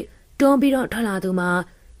င့်၍တွန်းပြီးတော့ထွက်လာသူမှာ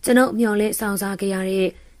ကျွန်ုပ်မျော်လင့်ဆောင်စားခဲ့ရတဲ့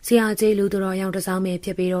ဆရာကြီးလူတော်ရောင်တစောင်းပဲဖြ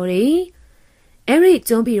စ်ပြီးတော့တယ်အဲ့ဒီ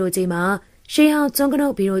ကျွန်းပြီးတို့ကြီးမှာရှေးဟောင်းကျွန်းကနု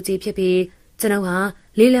တ်ပြီးတို့ကြီးဖြစ်ပြီးကျွန်ုပ်ဟာ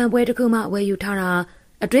လေလံပွဲတစ်ခုမှဝယ်ယူထားတာ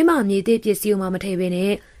အတွင်းမှာမြေသေးပစ္စည်းမှမထည့်ဘဲ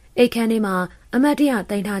နဲ့အိတ်ခမ်းထဲမှာအမတ်တရ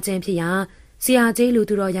တင်ထားခြင်းဖြစ်ရာဆရာကြီးလူ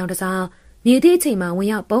တော်ရောင်တစောင်းမြေသေးချိန်မှာဝင်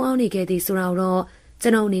ရောက်ပုံအောင်နေခဲ့သည်ဆိုတာတော့ကျွ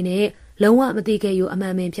န်ုပ်အနေနဲ့လုံးဝမသိခဲ့ရအမှ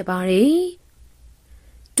န်ပင်ဖြစ်ပါတယ်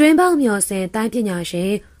တွင်ပေါက်မြော်စင်တိုင်းပညာရှ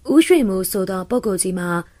င်ဦးရွှေမိုးဆိုသောပုဂ္ဂိုလ်ကြီးမှာ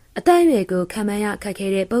အသက်အရွယ်ကိုခံမှန်းရခက်ခဲ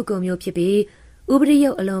တဲ့ပုဂ္ဂိုလ်မျိုးဖြစ်ပြီးဥပဒေ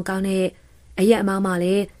ရုပ်အလွန်ကောင်းတဲ့အရက်အမောင်းမှလ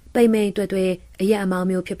ည်းပိမ့်မိန်တွေ့တွေ့အရက်အမောင်း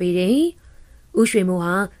မျိုးဖြစ်ပြီးတယ်။ဦးရွှေမိုး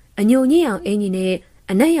ဟာအညိုညစ်အောင်အင်ကြီးနဲ့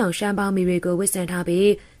အနက်ရောင်ရှမ်းပေါင်းမီတွေကိုဝစ်ဆင်ထားပြီး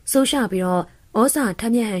ဆိုးရှပြီးတော့ဩစာထ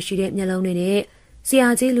က်မြက်ဟန်ရှိတဲ့မျက်လုံးတွေနဲ့ဆရာ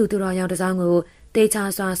ကြီးလူသူတော်ရောင်တစောင်းကိုတေချာ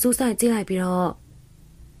စွာစူးစိုက်ကြည့်လိုက်ပြီးတော့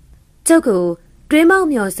ကျုပ်ကိုတွင်းမောက်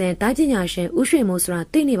မြော်စင်တိုင်းပညာရှင်ဦးရွှေမိုးဆိုတာ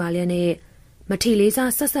သိနေပါလေနဲ့မထီလေး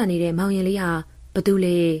စားဆက်ဆက်နေတဲ့မောင်ရင်လေးဟာဘသူ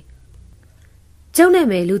လဲကျုံနဲ့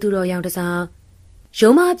မယ်လူသူတော်ရောင်တစား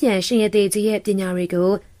ရုံးမပြန်ရှင်ရသေးကြီးရဲ့ပညာတွေ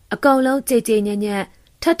ကိုအကောင်လုံးကြည်ကြည်ညံ့ညံ့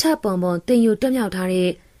ထပ်ထပ်ပုံပုံတင်ယူတွက်မြောက်ထားတဲ့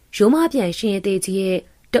ရုံးမပြန်ရှင်ရသေးကြီးရဲ့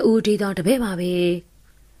တူဒီတော်တပည့်ပါပဲ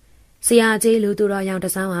ဆရာကြီးလူသူတော်ရောင်တ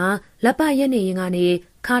စားဟာလက်ပရက်နေရင်ကနေ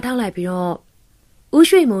ခါထောက်လိုက်ပြီးတော့ဦး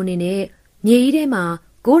ရွှေမိုးနေနဲ့မြေကြီးထဲမှာ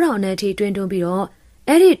9,000နဲ့ထိတွင်တွန်းပြီးတော့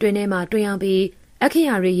အဲ့ဒီတွင်ထဲမှာတွင်အောင်ပြီးအခ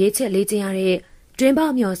ရာတွေရေးချက်လေးကျင်းရတဲ့တွင်ပေါ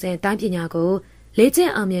က်မြော်စင်တိုင်းပညာကိုလေးကျ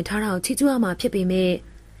င့်အောင်မြင်ထားတာကိုချီးကျူးရမှာဖြစ်ပေမဲ့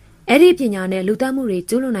အဲ့ဒီပညာနဲ့လူသတ်မှုတွေ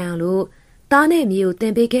ကျူးလွန်နိုင်အောင်လို့သားနဲ့မြေကိုတ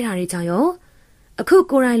င်ပေးခဲ့တာတွေကြောင့်ရောအခု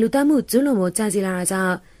ကိုယ်တိုင်လူသတ်မှုကျူးလွန်ဖို့ကြံစီလာတာကြော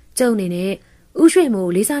င့်ကျုံနေနဲ့ဥရွှေ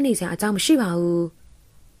မိုးလေးစားနေစရာအကြောင်းမရှိပါဘူး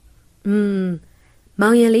မော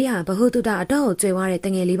င်ရင်လေးဟာဘဟုတုတအတော့ကိုကျွဲသွားတဲ့တ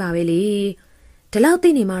ငယ်လေးပါပဲလေဒီလောက်သိ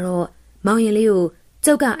နေမှာတော့မောင်ရင်လေးကို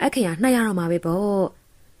ကျုပ်ကအခရာနှိုက်ရတော့မှာပဲပေါ့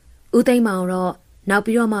ဦးသိမ်းမောင်တော့နောက်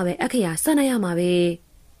ပြီးတော့မှပဲအခရာဆက်နှိုက်ရမှာပဲ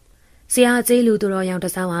ဆရာကြီးလူတော်ရောင်တ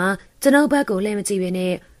စောင်းဟာကျွန်ုပ်ဘက်ကိုလှည့်မကြည့်ဘဲ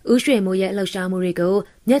နဲ့ဦးရွှေမိုးရဲ့လှုပ်ရှားမှုတွေကို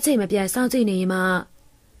မျက်ခြေမပြတ်စောင့်ကြည့်နေရင်မှ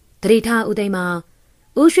တတိထားဦးသိမ်းမောင်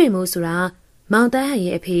ဦးရွှေမိုးဆိုတာမောင်တန်းဟန်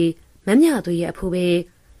ရဲ့အဖေမမြသွေးရဲ့အဖိုးပဲ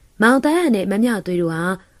မောင်တန်းဟန်နဲ့မမြသွေးတို့ဟာ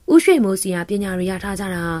ဦးရွှေမိုးစီယာပညာတွေရထားကြ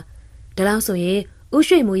တာဒါလို့ဆိုရင်ဦး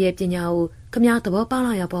ရွှေမိုးရဲ့ပညာကိုခမသဘောပေါက်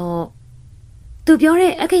လာရပေါ့သူပြော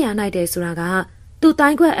တဲ့အခရာနိုင်တယ်ဆိုတာကသူတို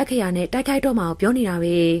င်းခွက်အခရာနဲ့တိုက်ခိုက်တော့မှပြောနေတာ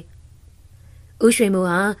ပဲဦးရွှေမိုး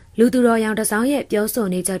ဟာလူသူတော်ရောင်တစောင်းရဲ့ပြောဆို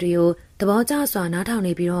နေချက်တွေကိုသဘောကျစွာနားထောင်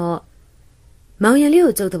နေပြီးတော့မောင်ရင်လေး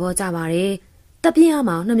ကိုကြုတ်သဘောကျပါတယ်တပ်ပြင်းအော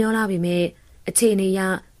င်နှမျောလာပြီမဲ့အခြေအနေရ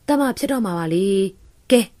တမဖြစ်တော့မှာပါလေ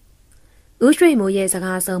ကဲဦးရွှေမိုးရဲ့စ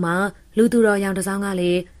ကားဆုံးမှာလူသူတော်ရောင်တစောင်းကလ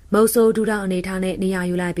ည်းမုတ်ဆိုးဒူးတောင်အနေထားနဲ့နေရာ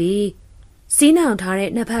ယူလိုက်ပြီးစီးနှောင်ထားတဲ့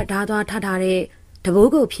နှစ်ဖက်ဓားသွားထထားတဲ့တ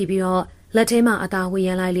ဘိုးကိုဖြီးပြီးတော့လက်ထဲမှာအသာဝေရ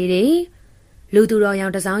န်လိုက်လေတယ်လူသူတော်ရော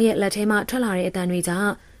င်တစောင်းရဲ့လက်ထဲမှာထွက်လာတဲ့အတန်တွေကြော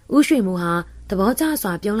င့်ဦးရွှေမိုးဟာသဘောကျ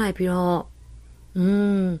စွာပြုံးလိုက်ပြီးတော့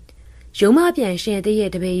ရုံးမပြန်ရှင်သေး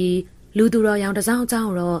ရဲ့တပည့်ကြီးလူသူတော်ရောင်တစောင်းအကြော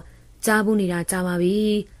င်းတော့ကြားဘူးနေတာကြားပါပြီ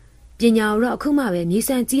ပညာတော့အခုမှပဲမြည်ဆ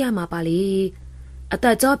န်းကြည့်ရမှာပါလေအသ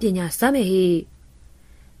က်ကြောပညာစမ်းမယ်ဟိ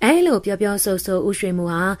အဲလိုပြောဆိုဦးရွှေ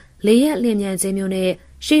မိုးဟာလေရက်လျင်မြန်ခြင်းမျိုးနဲ့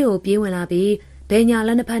ရှေ့ကိုပြေးဝင်လာပြီးဘယ်ညာလ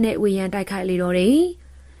က်နှစ်ဖက်နဲ့ဝေရန်တိုက်ခိုက်လေတော့တယ်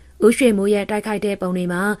ဦးရွှေမိုးရဲ့တိုက်ခိုက်တဲ့ပုံတွေ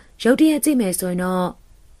မှာရုတ်တရက်ကြည့်မယ်ဆိုရင်တော့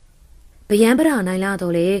ဗျံပရာနိုင်လာ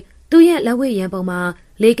တော့လေသူ့ရဲ့လက်ဝဲရန်ပုံမှာ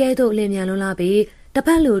လေကဲသို့လင်းမြန်လွန်လာပြီးတစ်ဖ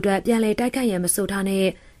က်လူအတွက်ပြန်လဲတိုက်ခိုက်ရန်မဆိုထားနဲ့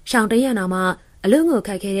ရှောင်တရံအောင်မှအလုံးကို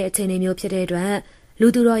ခတ်ခဲ့တဲ့အခြေအနေမျိုးဖြစ်တဲ့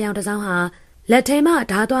အတွက်လူသူတော်ရောင်တစ်စောင်းဟာလက်ထဲမှ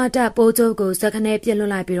ဓာသွားတက်ပိုးကျိုးကိုစက်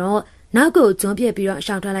ခနဲပြစ်လွတ်လိုက်ပြီးတော့နောက်ကိုကျွန်းပြစ်ပြီးတော့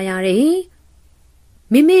ရှောင်ထွက်လိုက်ရတယ်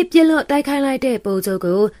။မိမိပြစ်လွတ်တိုက်ခိုက်လိုက်တဲ့ပိုး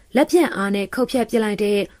ကျိုးကိုလက်ဖြတ်အားနဲ့ခုတ်ဖြတ်ပစ်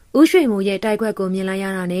လိုက်တဲ့ဦးရွှေမိုးရဲ့တိုက်ခွက်ကိုမြင်လိုက်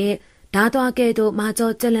ရတာနဲ့ဓာသွား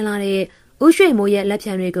ကဲ့သို့မာကျော်ကျက်လင်းလာတဲ့ဦးရွှေမိုးရဲ့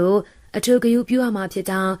လက်ဖြံတွေကိုအထူးဂရုပြုရမှာဖြစ်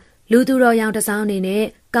ကြောင်းလူသူတော်ရောင်တစ်စောင်းအနေ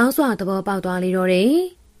နဲ့ကောင်းစွာသဘောပေါက်သွားလေတော့တယ်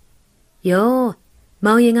။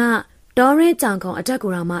ယောမောင်ရင်ကတော်ရင်းကြောင်ကောင်အ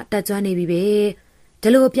တက်ကူတော်မှတက်ကျွမ်းနေပြီပဲ။ဒီ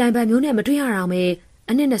လိုပြိုင်ပတ်မျိုးနဲ့မတွေ့ရ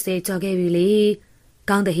အောင်ပဲအနှစ်20ကျော်ခဲ့ပြီလေ။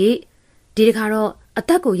ကောင်းတဲ့ဟိဒီတခါတော့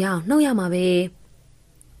အသက်ကိုရအောင်နှုတ်ရမှာပဲ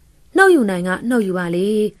။နှုတ်ယူနိုင်ကနှုတ်ယူပါလေ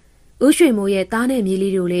။ဦးရွှေမိုးရဲ့သား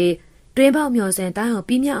နဲ့မြေးလေးတို့လေတွင်းပေါက်မျောစင်တိုင်းအောင်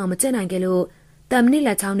ပြီးမြတ်အောင်မကျက်နိုင်ကြလို့တမ်မနစ်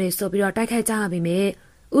လက်ချောင်းတွေဆိုပြီးတော့တိုက်ခိုက်ကြရပြီ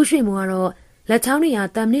မဲ့ဦးရွှေမိုးကတော့လက်ချောင်းတွေက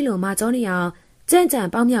တမ်မနစ်လိုမာကြောနေ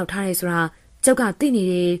အောင်ကြံ့ကြံ့ပေါင်းမြောက်ထားတယ်ဆိုတာကျုပ်ကသိနေ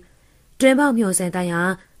တယ်တွင်းပေါက်မျောစင်တိုင်းဟာ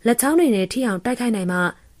လက်ချောင်းတွေနဲ့ထိအောင်တိုက်ခိုက်နိုင်မှ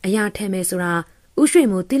အရာထဲမယ်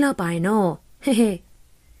ဆိုတာဦးရွှေမိုးသိလောက်ပါရဲ့နော်ဟဲ့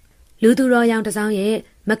ဟဲ့လူသူတော်ရောင်တစ်စောင်းရဲ့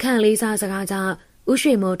မခန့်လေးစားစကားကြောင့်ဦး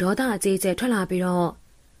ရွှေမိုးဒေါသ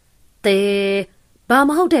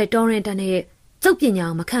အကြီးကျယ်ထွက်လာပြီးတော့တဲဘာမဟုတ်တဲ့တောရင်တန်နဲ့ကျုပ်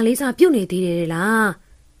ပညာမခန့်လေးစားပြုတ်နေသေးတယ်လား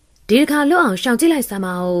ဒီတစ်ခါလွတ်အောင်ရှောင်ကြည့်လိုက်စမ်း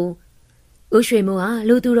ပါဦးဦးရွှေမိုး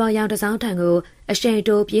ကလူသူတော်ရောင်တစ်စောင်းထံကိုအရှိန်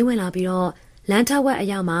တိုးပြေးဝင်လာပြီးတော့လမ်းထက်ဝက်အ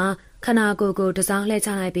ရောက်မှာခနာကိုကိုတစ်စောင်းလှ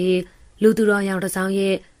ည့်ချလိုက်ပြီးလူသူတော်ရောင်တစ်စောင်း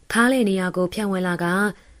ရဲ့ခါးလေနေရာကိုဖြန့်ဝင်လာက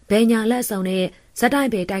ဘယ်ညာလက်ဆောင်နဲ့ဇက်တိုက်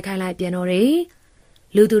ပဲတိုက်ခိုက်လိုက်ပြန်တော့တယ်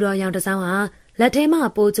လူသူတော်ရောင်တစ်စောင်းဟာလက်ထဲမှာ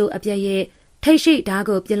ပိုးကျိုးအပြက်ရဲ့ထိတ်ရှိဓာတ်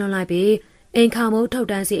ကိုပြင်းလွန်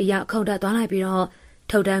လိုက်ပြီးအိမ်ခါမိုးထုတ်တန်းစီအရောက်ခုန်တက်သွား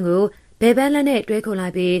လိုက်ပြီးတော့ထုတ်တန်းကိုဘယ်ပန်းလက်နဲ့တွဲခုန်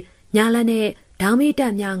လိုက်ပြီးညာလက်နဲ့ဒေါင်းမီတ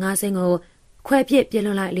က်မြ၅စင်းကိုခွဲပစ်ပြစ်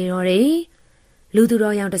လွန်လိုက်လေတော့တယ်လူသူ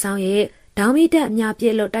တော်ရောင်တစ်စောင်းရဲ့ဒေါင်းမီတက်မြပြစ်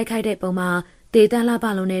လို့တိုက်ခိုက်တဲ့ပုံမှာတေတန်းလာပ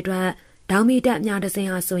လုံးတဲ့အတွက်ဒေါင်းမီတက်မြတစ်စင်း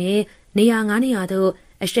ဟာဆိုရင်နေရာ9နေရာသို့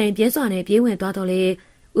အရှိန်ပြင်းစွာနဲ့ပြေးဝင်သွားတော့လေ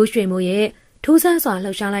ဦးရွှေမိုးရဲ့ထူးဆန်း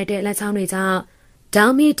စွာလှုပ်ရှားလိုက်တဲ့လက်ချောင်းတွေကြောင့်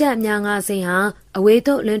ဒေါင်းမီတက်မြ၅စင်းဟာအဝေး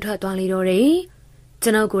သို့လွင့်ထွက်သွားလေတော့တယ်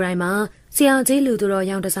ကျွန်ုပ်ကိုယ်တိုင်မှာဆရာကြီးလူသူတော်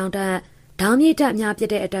ရောင်တစ်စောင်းတက်ဒေါင်းမီတက်မြပြစ်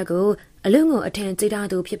တဲ့အတက်ကိုအလွန်ကိုအထင်ကြီး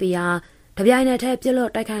ထားသူဖြစ်ပြီးတပြိုင်နက်တ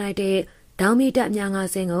ည်းပြစ်လို့တိုက်ခိုက်လိုက်တဲ့ဒေါင်းမီတက်မြ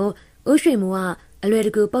၅စင်းကိုဦးရွှေမိုးကအလွယ်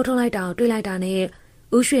တကူပုတ်ထုတ်လိုက်တာကိုတွေးလိုက်တာ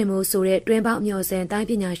နဲ့ဦးရွှေမိုးဆိုတဲ့တွင်းပေါက်မျောစင်တိုင်း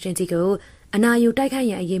ပညာရှင်ကြီးကိုအနာယူတိုက်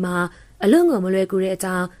ခိုက်ရန်အရေးမှာအလွန်ကိုမလွယ်ကူတဲ့အ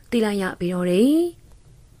ကြောင်းသိလိုက်ရပြီးတော့တယ်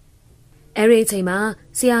။အဲဒီအချိန်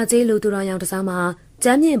မှာဆရာကြီးလူသူတော်ရောင်တစ်စောင်း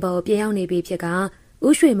မှာကျမ်းမြင့်ပေါ်ပြေရောက်နေပြီဖြစ်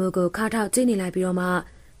ကဦးရွှေမိုးကိုခါထောက်ကြည့်နေ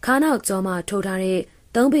လိုက်ပြီးတော့မှခါနောက်ကျောမှာထိုးထား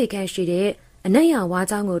တဲ့သုံးပေခန့်ရှိတဲ့အနက်ရောင်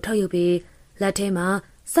ဝါးချောင်းကိုထုတ်ယူပြီးလက်ထဲ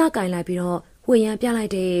မှာစကင်လိုက်ပြီးတော့ဝှေ့ရန်ပြလို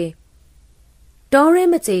က်တဲ့တော်ရင်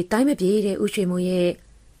မကြေတိုင်းမပြေတဲ့ဦးရွှေမိုးရဲ့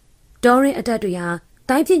တော်ရင်အတက်တွေဟာ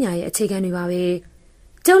တိုင်းပညာရဲ့အခြေခံ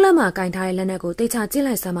တွေပါပဲကျုပ်လက်မှာကင်ထားတဲ့လက်နက်ကိုတေချာကျင့်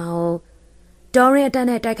လိုက်စမ်းပါဦးတော်ရင်အတက်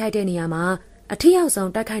နဲ့တိုက်ခိုက်တဲ့နေရာမှာအထီးရောက်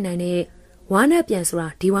ဆုံးတိုက်ခိုက်နိုင်တဲ့ဝါနဲ့ပြန်ဆိုတာ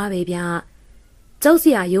ဒီဝါပဲဗျ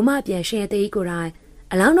ကျုပ်စီယာရုံမပြန်ရှင်သေးကိုယ်တိုင်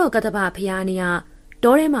အလောင်းတော်ကတ္တပဖျားနေ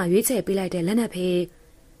ရတော်ထဲမှာရွေးချယ်ပေးလိုက်တဲ့လက်နက်ဖေး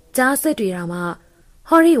ကြားစစ်တွေ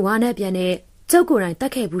တောင်မှဟော်ရီဝါနဲ့ပြန်နဲ့ကျုပ်ကိုယ်တိုင်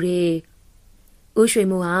တတ်ခဲ့ဘူးတဲ့ဦးရွှေ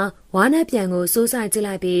မိုးဟာဝါနဲ့ပြန်ကိုစိုးဆိုင်ကြည့်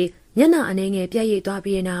လိုက်ပြီးမျက်နှာအနေငယ်ပြည့်ရည်သွား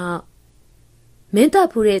ပြီးနောက်မင်းတပ်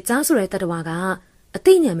ဖူးတဲ့ကြားဆိုတဲ့တတဝါကအ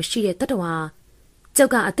သိဉာဏ်မရှိတဲ့တတဝါကျု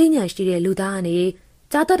ပ်ကအသိဉာဏ်ရှိတဲ့လူသားကနေ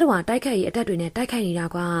ကြားတတဝါတိုက်ခိုက်ရေးအတက်တွေနဲ့တိုက်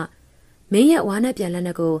ခိုက်နေတာကွာမင်းရဲ့ဝါနဲ့ပြန်လက်န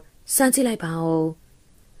က်ကိုစမ်းကြည့်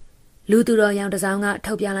လိုက်ပါဦးလူသူတော်ရောင်တစ်စောင်းက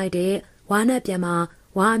ထုတ်ပြလိုက်တဲ့ဝါနဲ့ပြန်မှာ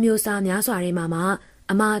ဝါအမျိုးအစားများစွာတွေ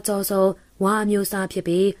မှာအမာကျော်စုံဝါအမျိုးအစားဖြစ်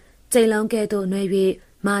ပြီးကျိန်လုံးကဲ့သို့နှွဲ၍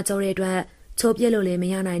မာကျော်တဲ့အတွက်ချိုးပြက်လို့လည်း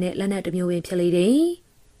မရနိုင်တဲ့လက်နက်တစ်မျိုးပင်ဖြစ်လေတယ်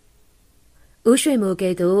။ဦးရွှေမိုး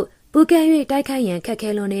ကဲ့သို့ပူကဲ၍တိုက်ခိုက်ရန်ခက်ခဲ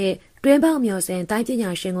လွန်းတဲ့တွင်းပေါက်မျောစင်တိုင်းပညာ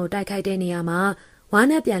ရှင်ကိုတိုက်ခိုက်တဲ့နေရာ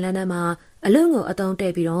မှာဝါနဲ့ပြန်လက်နက်မှာအလွန်ကိုအသုံး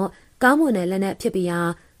တဲ့ပြီးတော့ကောင်းမွန်တဲ့လက်နက်ဖြစ်ပြီး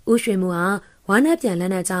ဦးရွှေမိုးဟာဝါနဲ့ပြန်လ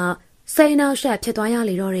က်နက်ကြောင့်စိတ်နှောက်ယှက်ဖြစ်သွား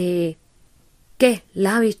ရလေတော့တယ်။ကဲ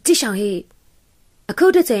လာပြီကြည့်ရှောင်ဟိ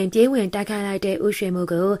အခုတစ်ချိန်ပြေးဝင်တိုက်ခိုက်လိုက်တဲ့ဦးရွှေမိုး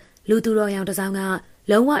ကိုလူသူတော်ရောင်တစ်စောင်းက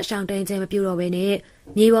လုံးဝရှောင်တိန်ခြင်းမပြုတော့ဘဲ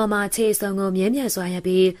နဲ့မြေပေါ်မှာခြေစုံကိုမြဲမြံစွာရ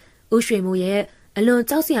ပြီးဦးရွှေမိုးရဲ့အလွန်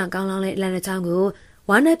ကြောက်စရာကောင်းလောင်းတဲ့လက်နက်ချောင်းကို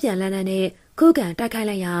ဝါနဲ့ပြန်လက်နက်နဲ့ခုခံတိုက်ခိုက်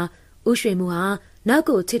လိုက်ရာဦးရွှေမိုးဟာနောက်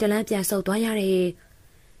ကိုခြေတလန်းပြန်ဆုပ်သွားရတယ်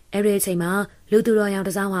။အဲဒီအချိန်မှာလူသူတော်ရောင်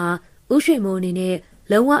တစ်စောင်းဟာဦးရွှေမိုးအနေ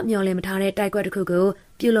နဲ့လုံးဝမျောလင့်မထားတဲ့တိုက်ကွက်တစ်ခုကို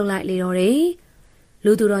ပြုတ်လုလိုက်လေတော့တယ်။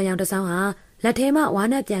လူသူတော်ရောင်တစ်စောင်းဟာလက်ထဲမှာဝါ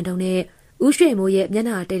နဲ့ပြန်တုံနဲ့ဦးရွှေမိုးရဲ့မျက်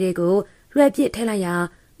နှာတဲတဲကိုလွှဲပစ်ထည့်လိုက်ရာ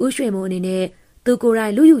ဦးရွှေမိုးအနေနဲ့သူကိုယ်တို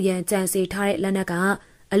င်လူယူရန်ကြံစီထားတဲ့လက်နက်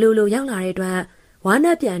ကအလိုလိုရောက်လာတဲ့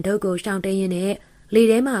အတွက်ဝါနဲ့ပြန်ဒုတ်ကိုရှောင်တင်းရင်းနဲ့လေ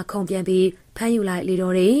ထဲမှာခုန်ပြန်ပြီးဖမ်းယူလိုက်လေတော့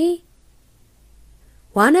တယ်။ဝ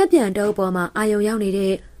ဝါနဲ့ပြန်တော့ပေါ်မှာအာယုံရောက်နေ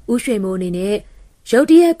တဲ့ဦးရွှေမိုးအနေ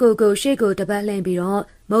နဲ့ရုတ်တရက်ကိုရှေ့ကိုတပတ်လှည့်ပြီးတော့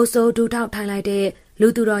မုတ်ဆိုးဒူးထောက်ထိုင်လိုက်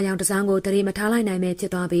တဲ့လူသူတော်ရောင်တစောင်းကိုတရေမထားလိုက်နိုင်မဲ့ဖြ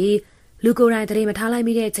စ်သွားပြီးလူကိုယ်တိုင်တရေမထားလိုက်မိ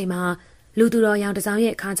တဲ့အချိန်မှာလူသူတော်ရောင်တစောင်း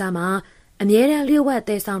ရဲ့ခါးကြားမှာအမြဲတ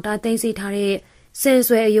မ်းလျှို့ဝှက်တဲဆောင်တာသိမ်းစီထားတဲ့စင်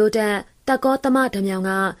ဆွဲအယိုးတက်တက်ကောသမဓမြောင်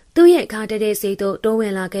ကသူ့ရဲ့ခါတဲ့တဲ့စီတို့တိုးဝ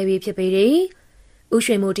င်လာခဲ့ပြီးဖြစ်ပေတယ်။ဦး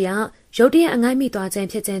ရွှေမိုးတယောက်ရုတ်တရက်အငိုက်မိသွားခြ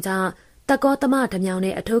င်းဖြစ်ခြင်းကြောင့်တက်ကောသမဓမြောင်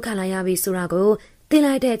နဲ့အထိုးခံလိုက်ရပြီဆိုတာ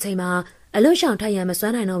ကိုသိလိုက်တဲ့အချိန်မှာအလွတ်ရှောင်ထက်ရံ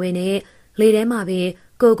မစွမ်းနိုင်တော့ဘဲနဲ့လေထဲမှာပင်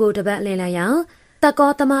ကိုတပတ်လဲလိုက်ရအောင်တက်ကော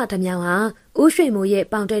သမဓမြောင်ဟာဦးရွှေမိုးရဲ့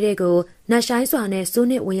ပေါင်တဲ့ကိုနတ်ဆိုင်စွာနဲ့စူး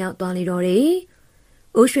နစ်ဝင်ရောက်သွားလေတော့တယ်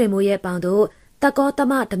။ဦးရွှေမိုးရဲ့ပေါင်တို့တက်ကော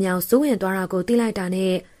သမဓမြောင်စူးဝင်သွားတာကိုသိ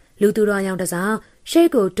လိုက်တာနဲ့လူသူတော်ရောင်တစောင်းရှေ့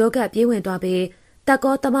ကိုတိုးကပ်ပြေးဝင်သွားပြီးတက်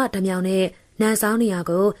ကောသမဓမြောင်နဲ့နန်းဆောင်နေရာ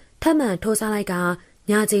ကိုထပ်မံထိုးစားလိုက်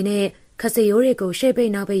ကညာကျင်နဲ့ခစီရိုးတွေ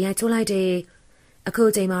ကိုရှေ့ပိတ်နောက်ပိတ်ရိုက်ချိုးလိုက်တယ်။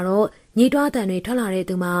အခုချိန်မှာတော့ညီတွားတန်တွေထွက်လာတဲ့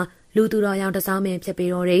သူမှာလူသူတော်ရောင်တစောင်းပင်ဖြစ်ပြီး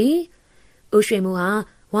တော့တယ်။ဦးရွှေမိုးဟာ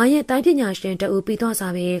ဝါရဲ့တိုင်းပညာရှင်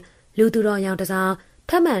တအူပြီးတော့စားပြီးလူသူတော်ရောင်တစောင်း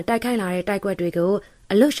ထပ်မံတိုက်ခိုက်လာတဲ့တိုက်ကွက်တွေ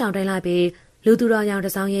ကိုအလွတ်ရှောင်တိုင်းလိုက်ပြီးလူသူတော်ရောင်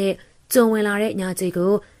တစောင်းရဲ့ကျုံဝင်လာတဲ့ညာကျင်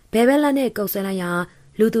ကိုဘဲဘဲလက်နဲ့ကုတ်ဆွဲ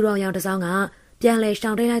လိုက်ရာလူသူတော်ရောင်တစောင်းကပြန်လဲ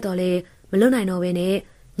ရှောင်တိုင်းလိုက်တော့လေမလွတ်နိုင်တော့ဘဲနဲ့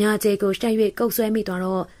ညာကျင်ကိုရှက်၍ကုတ်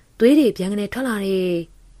ဆွဲမိသွားတော့သွေးတွေပြန်ကနေထွက်လာတယ်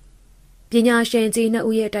။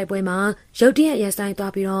ပညာရှင်ကြီးနှစ်ဦးရဲ့တိုက်ပွဲမှာရုတ်တရက်ရက်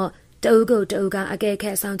ဆိုင်သွားပြီးတော့တအူးကအကဲခ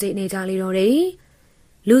က်ဆောင်ကြည့်နေကြလေတော့တယ်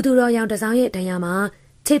။လူသူတော်ရောင်တစောင်းရဲ့ဒဏ်ရာ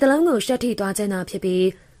မှာခြေတလုံးကိုရှက်ထိသွားခြ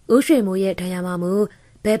င်းသာဖြစ်ပြီးဦးရွှေမိုးရဲ့ဒဏ်ရာမှာမူ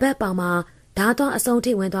ဘဲဘက်ပေါင်မှာဓာသွားအဆုံး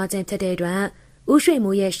ထိဝင်သွားခြင်းဖြစ်တဲ့အတွက်ဦးရွှေ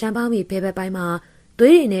မိုးရဲ့ရှမ်းပေါင်းမီဘဲဘက်ပိုင်းမှာ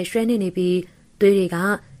သွေးတွေနဲ့ရွှဲနေပြီးသွေးတွေက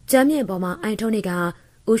ကြမ်းမြင့်ပေါ်မှာအိုင်ထုံးနေ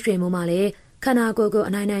ကဦးရွှေမိုးမှလည်းခန္ဓာကိုယ်ကို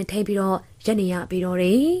အနိုင်ထိန်ပြီးတော့ရက်နေရပြီးတော့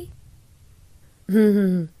တယ်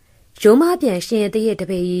။ရုံးမပြန်ရှင်ရဲ့တည့်ရဲ့တ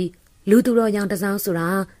ပည့်ကြီးလူသူတော်ရောင်တစောင်း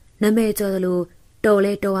ဆိုတာနာမည်ကျော်သ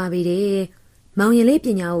လိုတော်လဲတော်ပါပြီတဲ့။မောင်ရင်လေးပ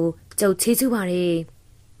ညာကိုကျုပ်ချီးကျူးပါတယ်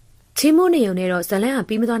။ချီးမိုးနေုံနဲ့တော့ဇလန်း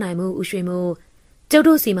ကပြီးမသွားနိုင်ဘူးဦးရွှေမိုး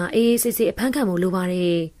ကျုပ်တို့စီမှာအေးအေးဆေးဆေးအဖမ်းခံမှုလိုပါတယ်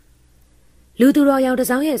။လူသူတော်ရောင်တ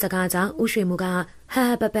စောင်းရဲ့စကားကြောင့်ဦးရွှေမိုးကဟ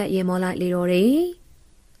ဟပရေမောလိုက်လေတော့တယ်။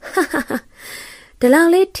ဒလောင်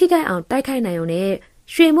လေးထိခိုက်အောင်တိုက်ခိုက်နိုင်ုံ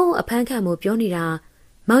နဲ့ရွှေမိုးအဖမ်းခံ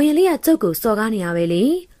မှုပြောနေတာမောင်ရင်လေးကကျုပ်ကိုစော်ကားနေရပဲလေ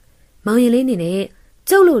။မောင်ရင်လေးနေနဲ့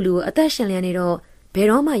ကျုပ်လိုလူအသက်ရှင်လျက်နေတော့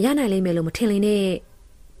ဘယ်တော့မှရနိုင်လိမ့်မယ်လို့မထင်လိမ့်နဲ့။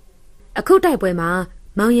အခုတိုက်ပွဲမှာ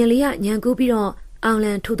မောင်ရင်လေးကညံကူးပြီးတော့အောင်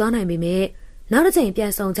လန်ထူသွားနိုင်ပေမဲ့နောက်တစ်ချိန်ပြ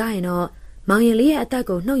န်ဆောင်ကြရင်တော့မောင်ရင်လေးရဲ့အသက်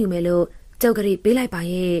ကိုနှုတ်ယူမယ်လို့ကျုပ်ကလေးပေးလိုက်ပါ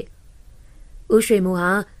ရဲ့။ဦးရွှေမိုးဟာ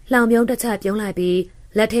လှောင်ပြုံးတစ်ချက်ပြုံးလိုက်ပြီး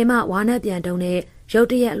လက်ထဲမှာဝါနဲ့ပြန်တုံးနဲ့ရုတ်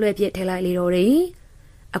တရက်လွှဲပစ်ထည့်လိုက်လေတော့တယ်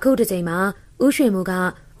။အခုတစ်ချိန်မှာဦးရွှေမိုး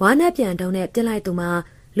ကဝါနဲ့ပြန်တုံးနဲ့ပြစ်လိုက်သူ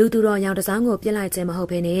မှာလူသူတော်ရောင်တစောင်းကိုပြစ်လိုက်ခြင်း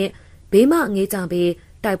မဟုတ်ဘဲနဲ့ဘေးမ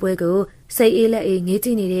ငေးကြပြီးတိုက်ပွဲကိုစိတ်အေးလက်အေးငေးကြ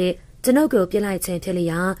ည့်နေတဲ့ကျွန်ုပ်ကိုပြစ်လိုက်ခြ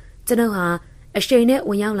င်းဖြစ်လျာကျွန်ုပ်ဟာအရှိန်နဲ့ဝ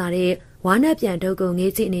င်ရောက်လာတဲ့ဝါနဲ့ပြန်တုံးကို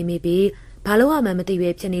ငေးကြည့်နေမိပြီးဘာလို့မှ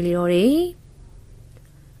မသိပဲဖြစ်နေလေတော့တယ်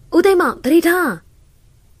။ဦးသိမ်းမောင်တတိထား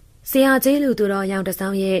ဆရာကြီးလူသူတော်ရောင်တစော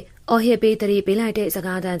င်းရဲ့အော်ဟစ်ပေးတတိပေးလိုက်တဲ့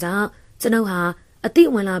စကားတန်ကြောင့်ကျွန်ုပ်ဟာ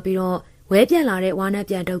အတိဝင်လာပြီးတော့ဝဲပြက်လာတဲ့ဝါနဲ့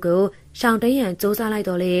ပြန်တုံးကိုရှောင်တိန်ရန်စူးစမ်းလိုက်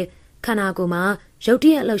တော့လေခန္ဓာကိုယ်မှာရုတ်တ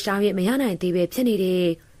ရက်လှုပ်ရှား၍မရနိုင်သေးပဲဖြစ်နေတယ်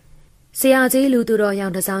။ဆရာကြီးလူသူတော်ရော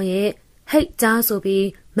င်တစောင်းရဲ့ဟိတ်ကြား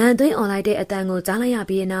ဆိုပြီးမန်သွင်းអော်လိုက်တဲ့အတန်ကိုကြားလိုက်ရ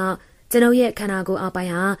ပြီးနောက်ကျွန်ုပ်ရဲ့ခန္ဓာကိုယ်အောက်ပို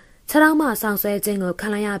င်းဟာခြေထောက်မှဆောင်းဆွဲခြင်းကိုခံ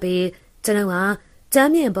လိုက်ရပြီးကျွန်ုပ်ဟာကျ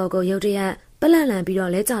မ်းမြင့်ပေါ်ကိုရုတ်တရက်ပလန့်လန့်ပြီး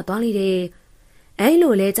တော့လဲကျသွားလိတယ်။အဲ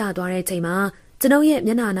လိုလဲကျသွားတဲ့ချိန်မှာကျွန်ုပ်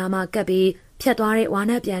ရဲ့မျက်နှာနာမှာကပ်ပြီးဖြတ်သွား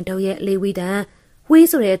တဲ့ဝါနဲ့ပြန်တုံးရဲ့လေဝီတန်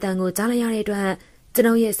ဝီးဆိုတဲ့အတန်ကိုကြားလိုက်ရတဲ့အတွက်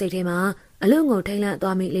ကျွန်ုပ်ရဲ့စိတ်ထဲမှာအလွန်ကိုထိတ်လန့်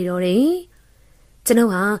သွားမိလေတော့တယ်။ကျွန်ုပ်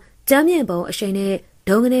ဟာကျမ်းမြင့်ပေါ်အရှိန်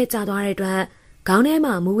နဲ့ဒုံကနေကျသွားတဲ့အတွက်ခေါ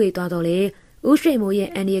င်းထဲမှာမူးဝေသွားတော့လေဦးရွှေမိုးရဲ့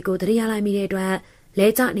အန်ဒီကိုတရိယာလိုက်မိတဲ့အတွက်လဲ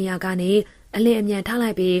ကျနေရကနေအလင်းအမြန်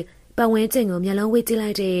ထားလိုက်ပြီးပတ်ဝန်းကျင်ကိုမျက်လုံးဝေးကြည့်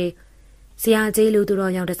လိုက်တယ်။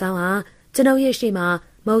ဆရာကြီးလူသူတော်ရောင်တစောင်းဟာကျွန်ုပ်ရဲ့ရှေ့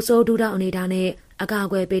မှာမုတ်ဆိုးဒူးတောက်အနေထားနဲ့အကာအ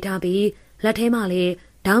ကွယ်ပေးထားပြီးလက်ထဲမှာလေ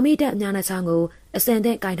ဒေါင်းမိတက်အများနှချောင်းကိုအစင်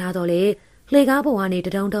သက်ကင်ထားတော့လေလှေကားပေါ်ကနေ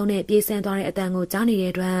တဒုံတုံနဲ့ပြေးဆင်းသွားတဲ့အတန်ကိုကြားနေ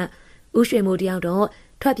တဲ့အတွက်ဦးရွှေမိုးတယောက်တော့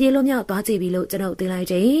ထွက်ပြေးလွတ်မြောက်သွားကြပြီလို့ကျွန်ုပ်သိလိုက်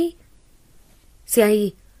တယ်။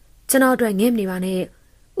ဆရာကြီးကျွန်တော်အတွက်ငဲ့မနေပါနဲ့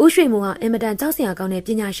ဦးရွှေမိုးဟာအင်မတန်ကြောက်စရာကောင်းတဲ့ပ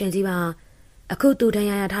ညာရှင်ကြီးပါအခုသူဒဏ်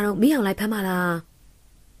ရာရထားတော့မိအောင်လိုက်ဖမ်းပါ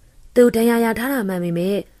လားသူဒဏ်ရာရထားတာမှန်ပေ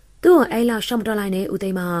မဲ့သူ့ကိုအဲ့လောက်ရှော့မတော်လိုက်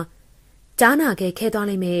နဲ့ဦးသိမ်း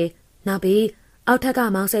မကြားနာခဲခဲသွားလိမ့်မယ်နောက်ပြီးအောက်ထက်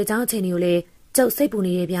ကမောင်ဆယ်ချောင်းအချိန်တွေကိုလေ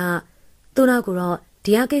ကျုပ်စိတ်ပူနေရဗျသူ့နောက်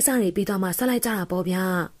ကတော့ဒီဟာကိစ္စတွေပြီးတော့မှဆက်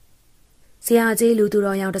လိုက်ကြတာပေါ့ဗျဆရာကြီးလူသူ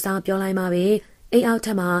တော်ရောင်တစောင်းပြောလိုက်မှပဲအိမ်အောက်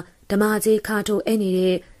ထက်မှာဓမ္မကြီးခါထိုးအိတ်နေ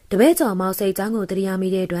တဲ့တပည့်ကျော်မောင်စိတ်ချောင်းကိုတရားမိ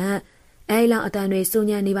တဲ့အတွက်အဲ့လောက်အတန်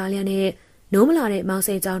တွေစူညံနေပါလျက်နဲ့နိုးမလာတဲ့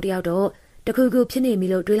မောင်စိတ်ချောင်းတယောက်တော့တ ခုခုဖြစ်နေ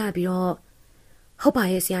ပြီလို့တွေးလိုက်ပြီးတော့ဟုတ်ပါ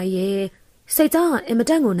ရဲ့ဆရာကြီးရဲ့စိတ်ကြောင်းအင်မ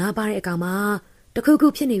တန်ကိုနားပါတဲ့အကောင်မှာတခုခု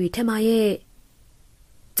ဖြစ်နေပြီထင်ပါ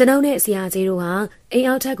ရဲ့ကျွန်ုပ်နဲ့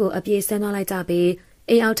ဆရာကြီးတို့ဟာအိမ်အောက်ထပ်ကိုအပြေးဆန်းသွားလိုက်ကြပြီး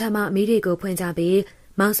အိမ်အောက်ထပ်မှာမီးတွေကိုဖွ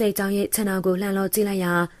င့်ကြပြီးမောင်စိတ်ကြောင်းရဲ့ခြံတော်ကိုလှမ်းလောကြည့်လိုက်ရာ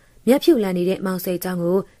မျက်ဖြူလန့်နေတဲ့မောင်စိတ်ကြောင်း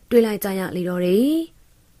ကိုတွေးလိုက်ကြရလေတော့တယ်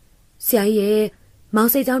ဆရာကြီးရဲ့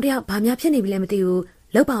မောင်စိတ်ကြောင်းတယောက်ဘာများဖြစ်နေပြီလဲမသိ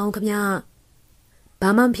ဘူးလောက်ပါအောင်ခ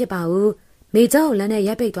မဘာမှမဖြစ်ပါဘူးမိเจ้าကိုလမ်းနဲ့ရ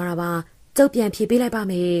က်ပိတ်သွားတာပါကျုပ်ပြန်ဖြေပေးလိုက်ပါ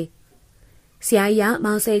မယ်ဆရာကြီး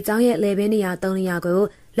ကမောင်စိတ်ကျောင်းရဲ့လေဘင်းနေရာ3နေရာ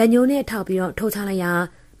ကိုလက်ညှိုးနဲ့ထောက်ပြီးတော့ထိုးချလိုက်ရာ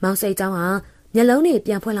မောင်စိတ်ကျောင်းဟာမျက်လုံး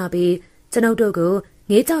တွေပြန်ဖွင့်လာပြီးကျွန်ုပ်တို့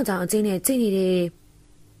ကိုငေးကြောင်ကြောင်အချင်းနဲ့ကြည့်နေ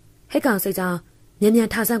တယ်ဟဲ့ကောင်စိတ်ကျောင်းမြန်မြန်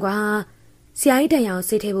ထားဆန်းကွာဆရာကြီးတန်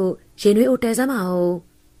ရောင်ဆေးထဲဖို့ရင်နှွေးအိုတဲစ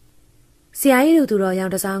မ်းပါဦးဆရာကြီးတို့သူတော်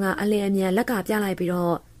ရောင်တစောင်းကအလင်းအမြန်လက်ကပြလိုက်ပြီး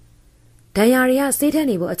တော့ဒဏ်ရာတွေကဆေး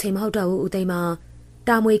ထက်နေဖို့အချိန်မဟုတ်တော့ဘူးဦးသိမ်း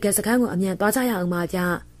မတာမွေကစခန်းကိုအမြန်သွားကြရအောင်ပါဗျ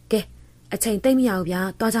ကဲအချိန်သိမ့်မရဘူး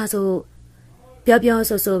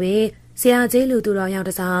ဗျာသွားကြစို့ပြောပြောဆိုပြီးဆရာကြီးလူသူတော်ရောင်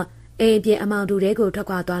တစောင်းအိမ်ပြေအမောင်တူတဲ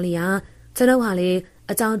ကိုထွက်ခွာသွားလျာကျွ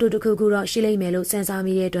န်ုပ်ဟာလေအကြောင်းတူတစ်ခုခုတော့ရှိလိမ့်မယ်လို့စဉ်းစား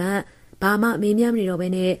မိတဲ့အတွက်ဘာမှမေးမြန်း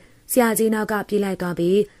မနေတော့ဘဲနဲ့ဆရာကြီးနောက်ကပြေးလိုက်သွား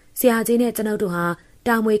ပြီးဆရာကြီးနဲ့ကျွန်ုပ်တို့ဟာ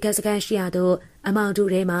တာမွေကစခန်းရှိရသို့အ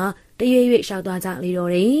မောင်တူထဲမှာ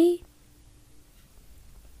တရွေ့ရွေ့ရှောက်သွားကြလေတော့တယ်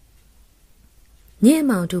ညအ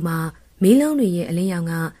မောင်တူမှာမီးလုံးတွေရဲ့အလင်း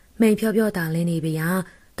ရောင်ကမှိန်ဖြောဖြောတာလင်းနေပြီဟာ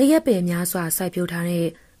တရက်ပယ်များစွာစိုက်ပျိုးထားတဲ့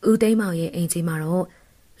ဦးသိမ်းမောင်ရဲ့အိမ်ကြီးမှာတော့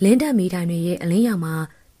လင်းတက်မီးတိုင်တွေရဲ့အလင်းရောင်မှာ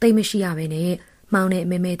တိတ်မရှိရဘဲနဲ့မှောင်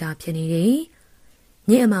နဲ့မဲမဲတာဖြစ်နေတယ်။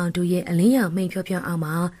ညအမောင်တူရဲ့အလင်းရောင်မှိန်ဖြောဖြောအောင်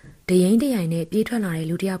မှာဒရင်တရိုင်နဲ့ပြေးထွက်လာ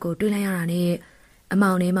တဲ့လူတစ်ယောက်ကိုတွေ့လိုက်ရတာနဲ့အ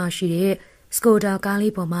မောင်ထဲမှာရှိတဲ့စကိုဒါ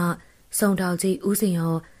ကားလေးပေါ်မှာစုံတောင်ကြီးဦးစင်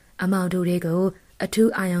ရောအမောင်တူတွေကိုအ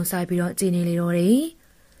ထူးအာရုံစိုက်ပြီးတော့ကြည်နေလေတော့တယ်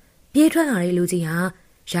။ပြေးထွက်လာ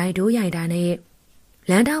တဲ့လူကြီးဟာရိုင်တိုးရိုင်တာနဲ့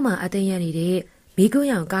လမ်းထောက်မှာအသိဉာဏ်နေတဲ့မိခိုး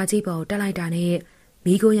ရောင်ကားကြီးပေါ်တက်လိုက်တာ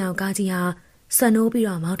နဲ့မိခိုးရောင်ကားကြီးဟာဆန်နိုးပြီး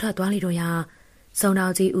တော့မောင်းထွက်သွားလေတော့ရစုံ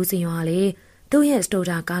တော်ကြီးဦးစင်ရောကလေသူ့ရဲ့စ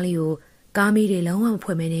တိုဒါကားလေးကိုကားမီးတွေလုံးဝ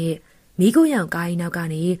မဖွင့်မနဲ့မိခိုးရောင်ကားကြီးနောက်က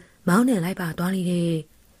နေမောင်းနှင်လိုက်ပါသွားလေတဲ့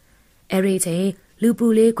အဲ့ဒီချိန်လူပူ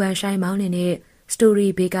လေးကွမ်ဆိုင်မောင်းနေတဲ့စ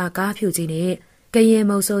တိုရီဘေကာကားဖြူကြီးနဲ့ကရင်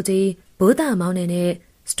မုံဆိုးကြီးဘိုးတာမောင်းနေတဲ့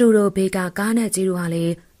စတိုရိုဘေကာကား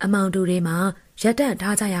နဲ့ကြီးတို့ဟာလေအမောင်တူတွေမှာရက်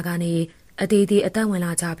တက်ထားကြရကနေအသေးသေးအသက်ဝင်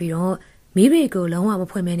လာကြပြီးတော့မိတွေကိုလုံးဝမ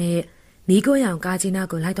ဖွင့်မနဲ့မိခိုးရောင်ကားကြီးနောက်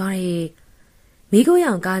ကိုလိုက်သွား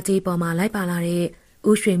တယ်မိခိုးရောင်ကားကြီးပေါ်မှာလိုက်ပါလာတဲ့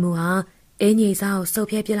ဦးရွှေမှုဟာအင်းကြီးစား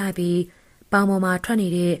ကိုစုပ်ဖြဲပြလိုက်ပြီးပေါင်ပေါ်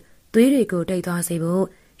မှာထွက်နေတဲ့သွေးတွေကိုတိတ်သွားစေဖို့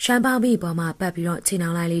ရှမ်းပေါင်းပြီးပေါ်မှာပတ်ပြီးတော့ခြေနှော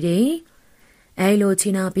င်လိုက်လေတယ်အဲလိုခြေ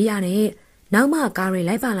နှောင်ပြီးရတဲ့နောက်မှကား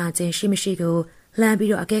တွေလိုက်ပါလာခြင်းရှိမရှိကိုလှမ်းပြီး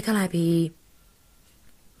တော့အကဲခတ်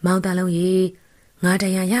လိုက်ပြီးမောင်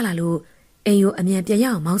တန်လုံးကြီးငါတရားရလာလို့အိမ်ကိုအမြန်ပြန်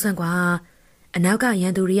ရအောင်မောင်းစမ်းကွာအနောက်က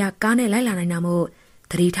ရန်သူတွေကကားနဲ့လိုက်လာ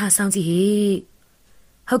နိုင်တာမို့သတိထားစောင့်ကြည့်ဟိ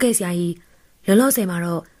ဟုတ်ကဲ့ဆရာကြီးလောလောဆယ်မှာ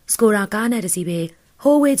တော့စကိုရာကားနဲ့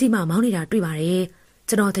တစီပဲဟိုးဝေးကြီးမှမောင်းနေတာတွေ့ပါ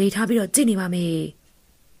တယ်ကျွန်တော်သတိထားပြီးတော့ကြည့်နေပါမယ်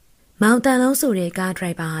မောင်တန်လုံးဆိုတဲ့ကားဒ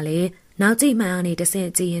ရိုက်ဘာကလည်းနောက်ကြည့်မှန်ကနေတဆင့်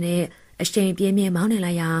ကြည့်ရင်လည်းအရှိန်ပြင်းပြင်းမောင်းနေ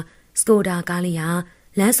လိုက်ရာစကိုဒါကား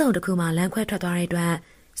လေးဟာလမ်းဆောင်တစ်ခုမှလမ်းခွဲထွက်သွားတဲ့အတွက်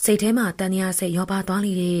စိတ်ထဲမှာတန်တရားစိတ်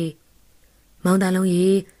ရောပါသွားလေတယ်မောင်တန်လုံးကြီး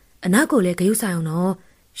အနောက်ကိုလည်းဂရုစိုက်အောင်တော့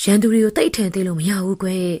ရန်သူတွေကိုတိတ်ထန်သေးလို့မရဘူးကွ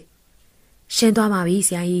ယ်ရှင်းသွားပါပြီ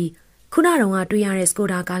ဆရာကြီးခုနတုန်းကတွေ့ရတဲ့စကို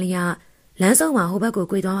ဒါကားလေးကလမ်းဆောင်မှာဟိုဘက်ကို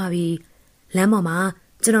꿰သွားပါပြီလမ်းပေါ်မှာ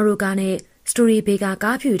ကျွန်တော်တို့ကားနဲ့စ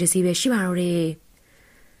တိုရီဘေကာကားဖြူတစ်စီးပဲရှိပါတော့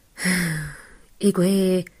တယ်အေးကွ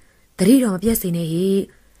ယ်တတိတော်မပြတ်စေ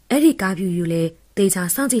နဲ့ဟိအဲ့ဒီကားဖြူယူလေတေ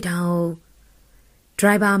ချာစောင့်ကြည့်ထားအောင်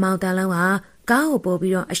ဒရိုင်ဘာမောင်တန်လုံးကကား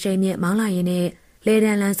ကိုပို့ပြီးတော့အရှိန်မြင့်မောင်းလာရင်းနဲ့လေတ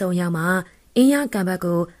န်းလန်းစုံရောက်မှအင်းရကံ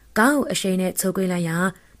ဘက်ကိုကားကိုအရှိန်နဲ့ချိုးကွေး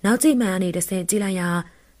လိုက်ရာနောက်ကြည့်မှန်ကနေတဆင့်ကြည့်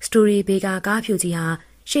လိုက်ရာစတိုရီဘေကာကား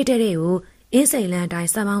ဖြူကြီးဟာရှေ့တဲ့ကိုအင်းစိန်လန်းတို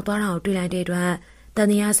င်းစံမောင်းသွားတာကိုတွေ့လိုက်တဲ့အတွက်တန်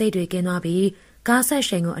တရားစိတ်တွေကင်းသွားပြီးကား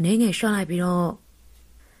ဆက်ရှင်ကိုအနှဲငယ်ရှော့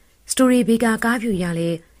လိုက်ပြီးတော့စတိုရီဘေကာကားဖြူရလေ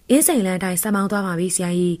အင်းစိန်လန်းတိုင်းစံမောင်းသွားပါပြီဆရာ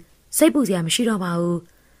ကြီးစိတ်ပူစရာမရှိတော့ပါဘူး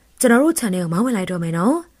ကျွန်တော်တို့ channel ကိုမောင်းဝင်လိုက်တော့မယ်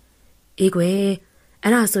နော်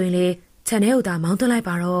အေးကွယ်အဲ့ဒါဆိုရင်လေ channel ကိုသာမောင်းသွင်း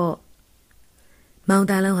လိုက်ပါတော့မောင်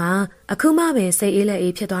တန်လုံးဟာအခုမှပဲစိတ်အေးလက်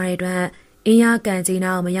အေးဖြစ်သွားတဲ့အတွက်အင်းရ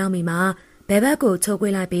ကန်ကြီးနာကိုမရောက်မီမှာဘဲဘက်ကိုချိုး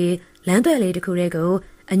ကွေးလိုက်ပြီးလမ်းသွယ်လေးတစ်ခုတည်းကို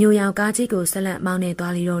အညိုရောင်ကားကြီးကိုဆက်လက်မော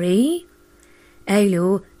င်းနေသွားလိတော့တယ်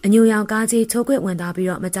အဲ့လိုအညိုရောင်ကားကြီးချိုးကွေးဝင်သွားပြီး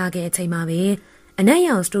တော့မကြခင်အချိန်မှာပဲအ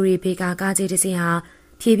နက်ရောင်စတိုရီဘေကာကားကြီးတစ်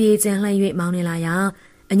စီးဟာဖြည်းဖြည်းချင်းလှမ်း၍မောင်းနေလာရာ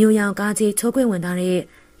အညိုရောင်ကားကြီးချိုးကွေးဝင်သွား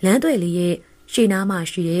တဲ့လမ်းသွယ်လေးရဲ့ရှေ့နား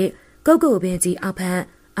မှာရှိတဲ့ကုတ်ကုတ်ပင်ကြီးအောက်ဖက်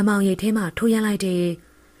အမောင်ရိပ်ထဲမှာထိုးရလိုက်တယ်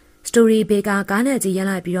စတိုရီဘေကာကားနဲ့ကြီး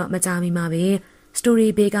ရလိုက်ပြီးတော့မကြမီမှာပဲစတို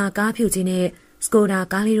ရီဘေကာကားဖြူကြီးနဲ့စ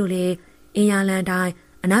ကိုဒါကားလေးတို့လည်းအင်ယာလန်တို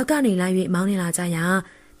င်းအနောက်ကနေလိုက်၍မောင်းနေလာကြရာ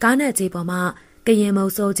ကားနဲ့ကြီးပေါ်မှာကရင်မုံ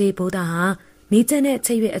စိုးကြီးဘိုးသားဟာမိကျက်နဲ့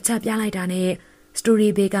ချိတ်ရွက်အချက်ပြလိုက်တာနဲ့စတိုရီ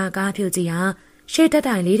ဘေကကားဖြူကြီးဟာရှေ့တက်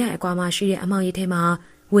တိုင်၄တိုင်အကွာမှာရှိတဲ့အမောင်ရိပ်ထဲ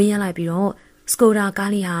မှာဝင်းရလိုက်ပြီးတော့စ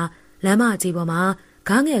ကိုဒါကားလေးဟာလမ်းမကြီးပေါ်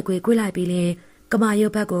မှာကားငယ်ကွေးလိုက်ပြီးလင်ကမာရုပ်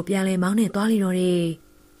ဘက်ကိုပြန်လဲမောင်းနှင်သွားလိတော့တယ်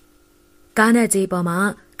။ကားနဲ့ကြီးပေါ်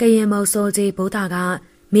မှာကရင်မုံစိုးကြီးဘိုးသားက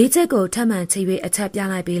မိကျက်ကိုထပ်မံချိတ်ရွက်အချက်ပြ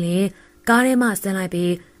လိုက်ပြီးလင်ကားထဲမှာဆင်း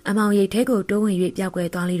လိုက်ပြီးအမောင်ရိပ်ထဲကိုတိုးဝင်၍ပြောက်ကွယ်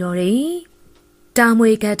သွားလိတော့တယ်။တာ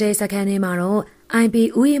မွေကတ်တဲ့စခန်းထဲမှာတော့ IB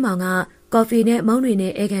ဦးရီမောင်ကကော်ဖီနဲ့မုန့်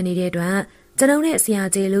တွေနဲ့အေးခံနေတဲ့အတွက်ကျွန်ုပ်နဲ့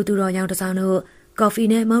ဆရာကြီးလူသူတော်ရောင်တစော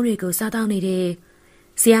င်းတို့ကော်ဖီနဲ့မုန့်တွေကိုစားတောင်းနေတယ်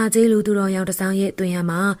။ဆရာကြီးလူသူတော်ရောင်တစောင်းရဲ့တွင်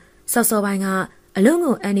ရမှာဆော့ဆော့ပိုင်းကအလုံး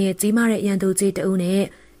ကိုအန်ရဲ့ကြီးမားတဲ့ရန်သူကြီးတအုပ်နဲ့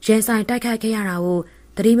ရဲဆိုင်တိုက်ခိုက်ခဲ့ရတာကို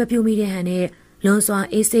သတိမပြုမိတဲ့ဟန်နဲ့လွန်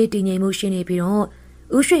စွာအေးဆေးတည်ငြိမ်မှု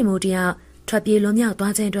ရှိနေပြီးတော့ဥရွှေမိုးတယောက်ထွက်ပြေးလွန်မြောက်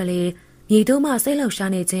သွားခြင်းအတွက်လေညီတို့မှစိတ်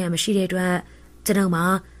လှုပ်ရှားနေခြင်းမရှိတဲ့အတွက်ကျွန်ုပ်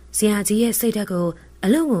မှာဆရာကြီးရဲ့စိတ်ဓာတ်ကို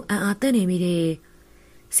အလုံးကိုအံ့အားသင့်နေမိတယ်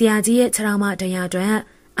။ဆရာကြီးရဲ့ခြေထောက်မတရားအတွက်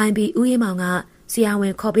IB ဦးရေးမောင်ကဆရာ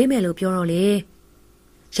ဝန်ခေါ်ပေးမယ်လို့ပြောတော့လေ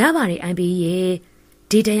။ရပါတယ် IB ရေ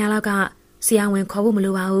ဒီတရားလောက်ကဆရာဝန်ခေါ်ဖို့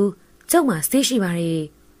မလိုပါဘူး။ကျုပ်မှစိတ်ရှိပါတယ်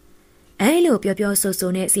။အဲ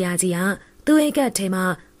လိုပြောဆိုနဲ့ဆရာကြီးကသူ့အိတ်ကတ်ထဲမှာ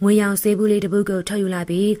ငွေရောင်ဆေးဘူးလေးတစ်ပုဒ်ကိုထုတ်ယူလိုက်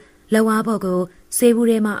ပြီးလက်ဝါးဘော်ကိုဆေး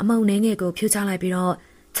ဘူးထဲမှာအမုံနှဲငယ်ကိုဖြူချ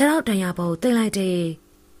လိုက်ပြီးတော့ခြေထောက်တရားပေါ်တင်လိုက်တယ်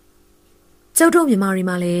။ကျုပ်တို့မြန်မာတွေ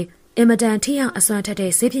မှာလည်းအင်မတန်ထိရောက်အစွမ်းထက်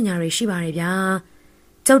တဲ့ဆေးပညာတွေရှိပါတယ်ဗျာ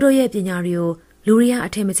။ကျုပ်တို့ရဲ့ပညာတွေကိုလူတွေကအ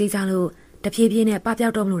ထင်မကြီးကြလို့တဖြည်းဖြည်းနဲ့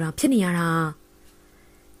ပပျောက်တော့မလို့တော့ဖြစ်နေရတာ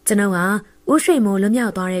။ကျွန်တော်က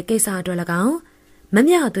ဥရွှေမိုးလွတ်မြောက်သွားတဲ့ကိစ္စအတွက်၎င်းမ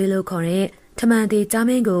မြသွေးလို့ခေါ်တဲ့ထမန်သေးကြား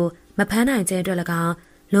မင်းကိုမဖမ်းနိုင်ခြင်းအတွက်၎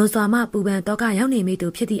င်းလွန်စွာမှပူပန်တော့က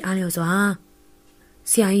ရောက်နေမိသူဖြစ်သည့်အားလျော်စွာ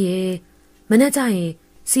ဆရာကြီးရဲ့မနေ့ကျရင်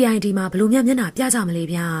CID မှာဘလို့မျက်နှာပြကြမလဲ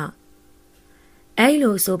ဗျ။အဲ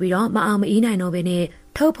လိုဆိုပြီးတော့မအောင်မအီးနိုင်တော့ဘဲနဲ့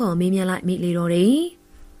ထုတ်ဖော်မေးမြန်းလိုက်မိလေတော့တယ်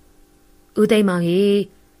။ဦးသိမ်းမောင်ကြီး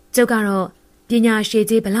ကျုပ်ကတော့ပညာရှိ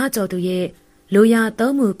ကြီးဗလာကျော်သူရဲ့လိုရာ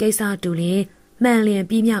သုံးမှုကိစ္စတူ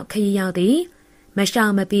လင်မှန်လျင်ပြီးမြောက်ခရီးရောက်သည်မရှော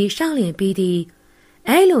င်မပြီးရှောင်းလျင်ပြီး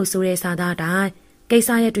သည်အဲလိုဆိုတဲ့စာသားတိုင်းကိစ္စ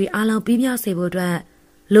ရက်တွေအားလုံးပြီးမြောက်စေဖို့အတွက်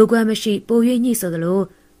လိုကွက်မရှိပို၍ညှိဆိုသလို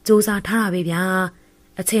စူးစမ်းထားတာပဲ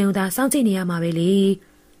ဗျာအချိန်ဦးသာစောင့်ကြည့်နေရမှာပဲလေ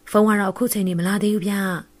ဖုန်းကတော့အခုချိန်နေမလာသေး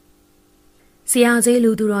ဘူးဗျဆရာကြီးလူ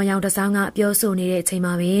သူတော်ရောင်တစောင်းကပြောဆိုနေတဲ့အ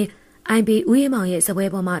ချိန်မှာပဲ IB ဦးရီမောင်ရဲ့စပွဲ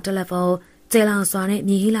ပေါ်မှာတယ်လီဖုန်းကျဲလောင်စွာ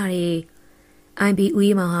နဲ့မြည်ဟိလာတယ် IB ဦး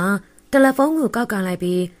ရီမောင်ဟာတယ်လီဖုန်းကိုကောက်ကန်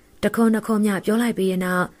လိုက်ပြီးတခွန်းနှခွန်းမြပြောလိုက်ပြီးရ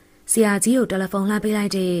နောက်ဆရာကြီးကိုတယ်လီဖုန်းလှမ်းပေးလို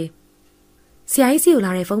က်တယ်ဆရာကြီးစီ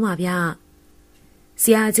ကိုလာတဲ့ဖု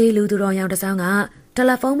န်းပါဗျဆရာကြီးလူသူတော်ရောင်တစောင်းကတယ်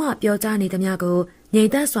လီဖုန်းမှာပြောကြားနေသမျှကိုငြိမ်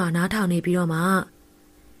သက်စွာနားထောင်နေပြီးတော့မှ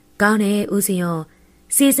ကောင်းတယ်ဦးစင်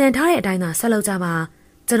ရောစီစဉ်ထားတဲ့အတိုင်းသာဆက်လုပ်ကြပါ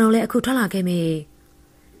ကျွန်တော်လည်းအခုထွက်လာခဲ့မယ်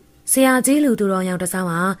ဆရာကြီးလူသူတော်ရောင်တစော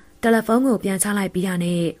င်းဟာတယ်လီဖုန်းကိုပြန်ချ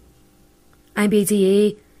လိုက်ပြီးတာနဲ့ IB ကြီး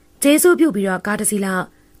ရေကျေးဇူးပြုပြီးတော့ကားတစ်စီးလောက်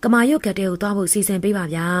ကမာရွတ်ကတ်တဲကိုသွားဖို့စီစဉ်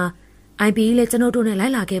ပေးပါဗျာ IB လည်းကျွန်တော်တို့နဲ့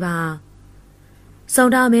လိုက်လာခဲ့ပါ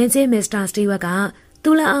စုံတာမင်းကြီးမစ္စတာစတီဝက်က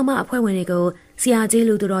သူ့လက်အောက်မှအဖွဲ့ဝင်တွေကိုဆရာကြီး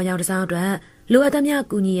လူသူတော်ရောင်တစောင်းအတွက်လိုအပ်သ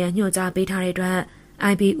မျှကူညီရန်ညွှန်ကြားပေးထားတဲ့အတွက်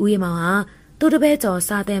IB ဦးရမောင်ဟာသူ့တပည့်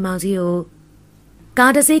ကျော်စာသည်မောင်ကြီးကို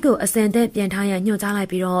ကားတစ်စီးကိုအစင်သက်ပြန်ထားရန်ညွှန်ကြား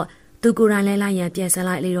လိုက်ပြီးတော့သူကိုယ်တိုင်လဲလိုက်ရန်ပြန်ဆ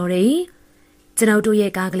င်းလိုက်လေတော့တယ်ကျွန်တော်တို့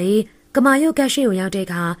ရဲ့ကားကလေးကမာရွတ်ကတ်ရှိကိုရောက်တဲ့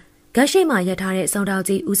အခါဂတ်ရှိမှရပ်ထားတဲ့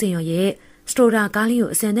စုံတော်ကြီးဦးစင်ရော်ရဲ့စတိုဒါကားလေးကို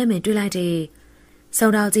အစင်သက်မင်တွေ့လိုက်တယ်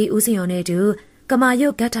စုံတော်ကြီးဦးစင်ရော်နဲ့တူကမာရွ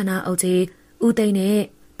တ်ဂတ်ဌာနအုပ်ကြီးဦးသိန်းနဲ့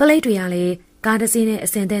ပလိတ်တွေကလည်းကားတစ်စီးနဲ့အ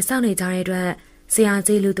စင်သက်စောင့်နေကြတဲ့အတွက်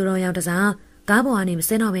ဆရာကြီးလူသူတော်ရောက်တစားကားပေါ်ကနေမစ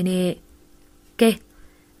င်းတော့ဘဲနဲ့ကဲ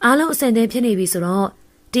အားလုံးအစင်သက်ဖြစ်နေပြီဆိုတော့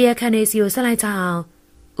တရားခံနေစီကိုဆက်လိုက်ကြအောင်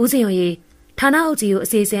ဦးစင်ရော်ရေဌာနအုပ်ကြီးကိုအ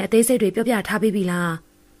စီအစဉ်အသေးစိတ်တွေပြောပြထားပြီးပြီလား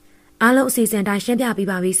အားလုံးအစီအစဉ်တိုင်းရှ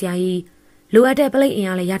င်းပြပြီးပါပြီဆရာကြီးလိုအပ်တဲ့ပလိတ်အင်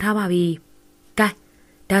အားလည်းရထားပါပြီကဲ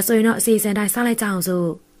ဒါဆိုရင်တော့အစီအစဉ်တိုင်းဆက်လိုက်ကြအောင်စို့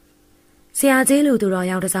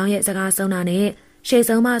ဆရာကြီးလူသူတော်ရောက်တစောင်းရဲ့စကားဆုံးတာ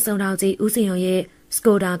နဲ့ရှေ့ဆုံးမစုံတော်ကြီးဦးစင်ရော်ရဲ့စ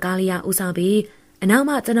ကိုဒါကားလေးရဦးဆောင်ပြီးအ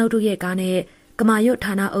နောက်မှကျွန်ုပ်တို့ရဲ့ကားနဲ့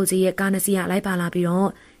ကမာရွတ်ဌာနအုပ်ကြီးရဲ့ကားနှစ်စီးရ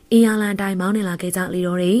လိုက်ပါလာပြီးတော့အင်ယာလန်တိုင်းမောင်းနေလာခဲ့ကြလေ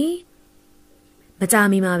တော့တယ်မကြ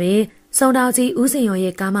မီမှာပဲစုံတော်ကြီးဦး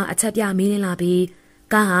စင်ရော်ရဲ့ကားမှအချက်ပြမီးလ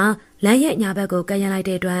င်းလာပြီးကားဟာလမ်းရဲ့ညာဘက်ကိုကပ်ရလိုက်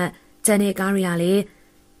တဲ့အတွက်ကျန်တဲ့ကားတွေကလည်း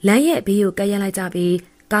လမ်းရဲ့ဘေးကိုကပ်ရလိုက်ကြပြီး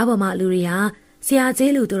ကားပေါ်မှာလူတွေဟာဆရာ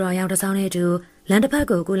ကြီးလူသူတော်ရောက်တစောင်းနဲ့တူလမ်းတစ်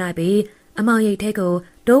ဖက်ကိုကူးလိုက်ပြီးအမောင်ရိပ်ထဲ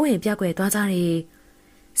ကိုတိုးဝင်ပြောက်ွယ်သွားကြတယ်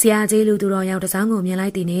ဆရာကြီးလူသူတော်ရောက်တစောင်းကိုမြင်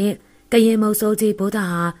လိုက်တဲ့နဲ့ကရင်မုတ်ဆိုးကြီးဘိုးသား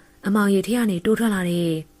ဟာအမောင်ရိပ်ထဲကနေတိုးထွက်လာတ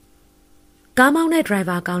ယ်ကားမောင်းတဲ့ဒရိုင်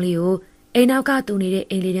ဘာကောင်းလေးကိုအိမ်နောက်ကတူနေ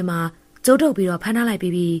တဲ့အိမ်လေးထဲမှာကျိုးထုတ်ပြီးတော့ဖမ်းထားလိုက်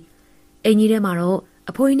ပြီးအိမ်ကြီးထဲ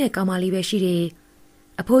မှာတော့အဖိုးကြီးနဲ့ကောင်မလေးပဲရှိတယ်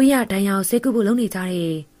အဖိုးကြီးကဒဏ်ရာဆေးကုဖို့လုပ်နေကြ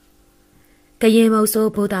တယ်က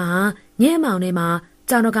ရင်မုတ်ဆိုးဘိုးသားဟာညဲ့အမောင်ထဲမှာ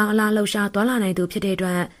ကြောင်တကောင်အလားလှုပ်ရှားသွားလာနိုင်သူဖြစ်တဲ့အတွ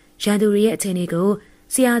က်ရန်သူတွေရဲ့အခြေအနေ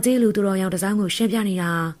ကိုဆရာကြီးလူသူတော်ရောင်တစောင်းကိုရှင်းပြနေ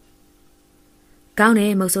တာကောင်း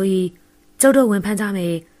တယ်မုတ်ဆိုးကြီးကျုပ်တို့ဝင်ဖမ်းကြမ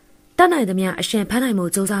ယ်တတ်နိုင်သမျှအရှင်ဖမ်းနိုင်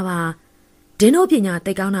မှုစူးစမ်းပါဒင်းတို့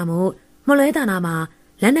ပညာသိကောင်းတာမို့မလွဲတာနာမှာ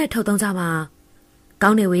လက်နဲ့ထုတ်သုံးကြပါ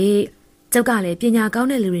ကောင်းတယ်ဝေကျုပ်ကလည်းပညာကောင်း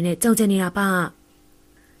တဲ့လူတွေ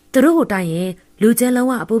နဲ့ကြုံကျင်နေတာပါသူတို့ကိုတိုက်ရင်လူချ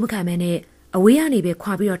င်းလုံးဝအပိုးမခံမဲနဲ့အဝေးကနေပဲ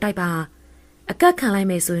ခွာပြီးတော့တိုက်ပါအကက်ခံ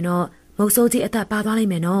လိုက်မယ်ဆိုရင်တော့မုတ်ဆိုးကြီးအသက်ပါသွားလိ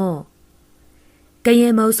မ့်မယ်နော်ကရ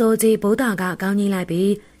င်မုတ်ဆိုးကြီးဘိုးတာကကောင်းကြီးလိုက်ပြီး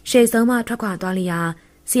ရှေ့ဆုံးမှထွက်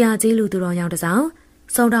ခွာသွားလိရာဆရာကြီးလူသူတော်ရောင်တစောင်း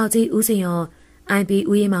စုံတော်ကြီးဦးစင်ရောIB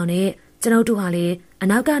ဦးရင်မောင်နဲ့ကျွန်ုပ်တို့ဟာလည်းအ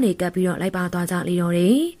နောက်ကနေကပ်ပြီးတော့လိုက်ပါသွားကြလေတော့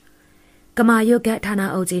တယ်ကမာရွတ်ကဌာန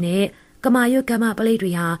အုပ်ကြီးနဲ့ကမာရွတ်ကမ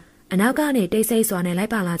ပလိတ်တွေဟာအနောက်ကနေတိတ်ဆိတ်စွာနဲ့လို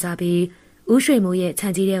က်ပါလာကြပြီးဦးရွှေမိုးရဲ့ခြံ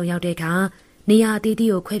ကြီးထဲကိုရောက်တဲ့အခါနေရာအသီး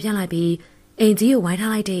သီးကိုခွဲပြလိုက်ပြီးအိမ်ကြီးကိုဝို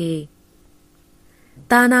င်းထားလိုက်တယ်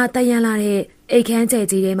။တာနာတယန်လာတဲ့အိတ်ခမ်းကျဲ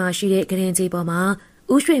ကြီးထဲမှာရှိတဲ့ဂရင်ကြီးပေါ်မှာ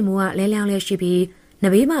ဦးရွှေမိုးကလဲလျောင်းလဲရှိပြီးန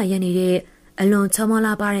ဘေးမှာရနေတဲ့အလွန်ချောမော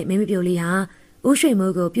လာပါတဲ့မင်းမပြို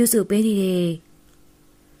လေးဟာဦးရွှေမိုးကိုပြုစုပေးနေတယ်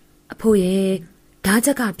။အဖိုးရဲ့ဓာတ်ချ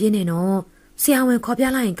က်ကပြင်းနေတော့ဆရာဝန်ခေါ်ပြ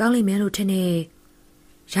လိုက်ရင်ကောင်းလိမ့်မယ်လို့ထင်နေ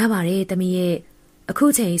။ရပါတယ်တမီးရဲ့အခု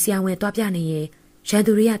ချိန်ဆရာဝန်တွားပြနေရင်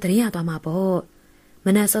ရန်သူတွေကတရင်ရသွားမှာပေါ့။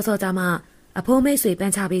မနက်စောစောကြမှာအဖိုးမိတ်ဆွေပ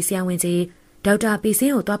န်းချပြီးဆရာဝန်ကြီးဒေါက်တာပီ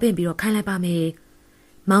စင်းကိုတွားပင့်ပြီးတော့ခိုင်းလိုက်ပါမယ်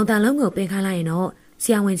။မောင်တန်လုံးကိုပင်ခိုင်းလိုက်ရင်တော့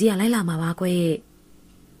ဆရာဝန်ကြီးကလိုက်လာမှာပါကွယ်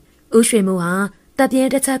။ဦးရွှေမိုးဟာတပ်ပြင်း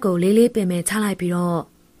တစ်ချက်ကိုလေးလေးပင်ပင်ချ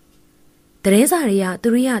လိုက်ပြီးတော့တရင်စာတွေ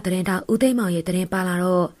ကသူရိယတရင်တောက်ဦးသိမ်းမောင်ရဲ့တရင်ပါလာ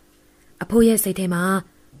တော့အဖိုးရဲ့စိတ်ထဲ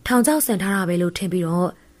မှာထောင်ချောက်ဆန်ထားတာပဲလို့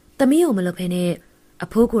ထင်ပြီးတော့သမီးကိုမလုပ်ဖ ೇನೆ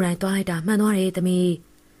အဖိုးကိုယ်တိုင်တွားလိုက်တာမှန်သွားတယ်သ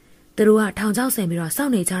မီးသူတို့ကထောင်ချောက်ဆန်ပြီးတော့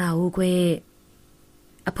စောင့်နေကြတာဟုတ်ကွယ်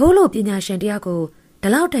အဖိုးလိုပညာရှင်တယောက်ကိုဒီ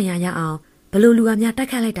လောက်တန်ရာရအောင်ဘလို့လူကများ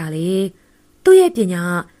တိုက်ခတ်လိုက်တာလေသူ့ရဲ့ပ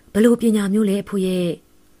ညာဘလို့ပညာမျိုးလဲအဖိုး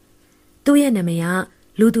ရဲ့သူ့ရဲ့နာမည်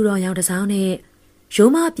ကလူသူတော်ရောင်တစောင်းနဲ့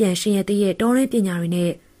ရိုးမပြန်ရှင်ရဲ့တည်းရဲ့တော်ရင်းပညာတွေနဲ့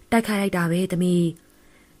တိုက်ခိုက်လိုက်တာပဲသ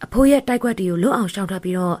မီးအဖိုးရဲ့တိုက်ကွက်တွေကိုလွတ်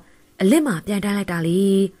အောင်ရှောင်ထွက်ပြီးတော့အလစ်မှာပြန်တိုင်း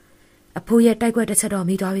လိုက်တာလေအဖိုးရဲ့တိုက်ကွက်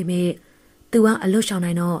တစ်ချက်တော့မိသွားပြီမေသူကအလွတ်ရှောင်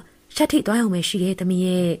နိုင်တော့ရှက်ထိသွားအောင်ပဲရှိတယ်သမီး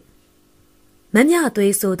ရဲ့မမြ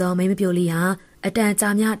သွေးဆိုတော့မိမပြိုလေးဟာအတန်ကြာ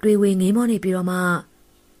မြတွေးဝေငင်း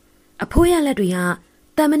မောနေပြီးတော့မှအဖိုးရဲ့လက်တွေက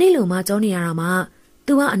တန်မနစ်လိုမှကြောနေ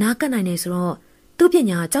ရတာမှသူကအနာကပ်နိုင်နေဆိုတော့သူ့ပ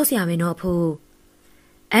ညာကြောက်စရာပဲတော့အဖိုး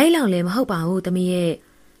အဲ့လောက်လည်းမဟုတ်ပါဘူးသမီး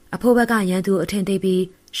ရဲ့အဖိုးဘက်ကရန်သူအထင်သေးပြီး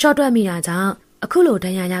ရှော့တွက်မိတာကြောင့်အခုလို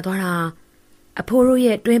ဒဏ်ရာရသွားတာ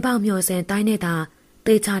အဖိုးတို့ရဲ့တွင်းပေါက်မျောစင်တို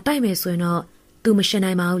င်းနေတာတေချာတိုက်မယ်ဆိုရင်တော့သူ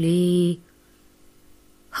မရှင်နိုင်ပါ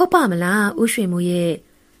ဘူးလေဟုတ်ပါမလားဦးရွှေမိုးရဲ့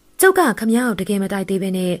ကျုပ်ကခမ ्या ကိုတကယ်မတိုက်သေးပဲ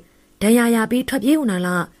နဲ့ဒဏ်ရာရပြီးထွက်ပြေးဦးနိုင်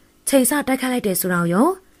လားချိန်ဆတိုက်ခိုက်လိုက်တယ်ဆိုတော့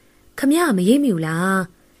ရောခမ ्या မရိပ်မိဘူး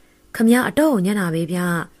လားခမ ्या အတော့ကို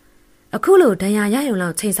ညံ့တာပဲဗျအခုလိုဒဏ်ရာရရုံ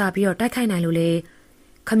လောက်ချိန်ဆပြီးတော့တိုက်ခိုက်နိုင်လို့လေ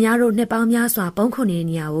ခမ ्या တို့နှစ်ပေါင်းများစွာပုံခုနေ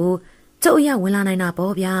တဲ့နေရာကိုကျုပ်အရဝင်လာ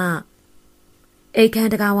နိုင်တာပေါ့ဗျအိတ်ခ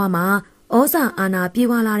မ်းတကားဝါမှာ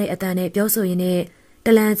ဩဇာအာနာပြေးဝလာတဲ့အတန်နဲ့ပြောဆိုရင်းနဲ့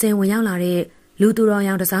တလန်စင်ဝင်ရောက်လာတဲ့လူသူတော်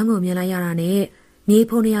ရောင်တစောင်းကိုမြင်လိုက်ရတာနဲ့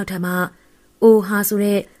မြေဖုံးတစ်ယောက်ထပ်မှအိုဟာဆို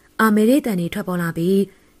တဲ့အာမေရိတန်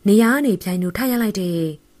တွေထွက်ပေါ်လာပြီးနေရာကနေပြိုင်သူထားရလိုက်တ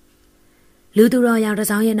ယ်လူသူတော်ရောင်တ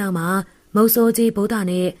စောင်းရဲ့နောက်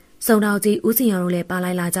မှာမုတ်ဆိုးကြီးဘိုးတာနဲ့စုံတော်ကြီးဦးစင်ရောင်တို့လ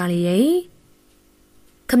ည်းပါလိုက်လာကြလေ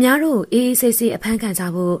ရဲ့ခမ ्या တို့အေးအေးဆေးဆေးအဖ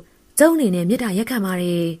မ်းခံကြဖို့ကျုံနေနဲ့မြစ်တာရက်ခံပါတယ်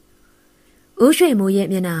ဦးရွှေမိုး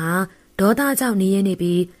ရဲ့မျက်နှာဟာဒေါသကြောင့်နေရနေ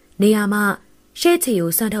ပြီးနေရာမှာရှေ့ချီ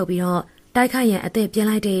ကိုစမ်းထုတ်ပြီးတော့တိုက်ခိုက်ရန်အသက်ပြ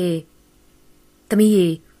င်းလိုက်တယ်။သမီး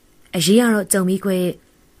ကြီးအရေးရတော့ကြုံပြီးခွဲ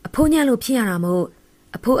အဖိုးညံ့လို့ဖြစ်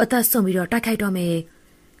ရတာမို့အဖိုးအသက်ဆုံးပြီးတော့တိုက်ခိုက်တော့မယ်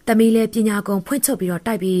။သမီးလည်းပညာကုန်ဖွင့်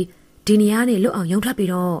ချုပ်ပြီးတော့တိုက်ပြီးဒီနေရာနေလွတ်အောင်ရုံထွက်ပြီး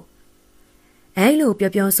တော့အဲ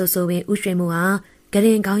လိုပြောပြောဆိုဆိုပင်ဦးရွှေမိုးဟာ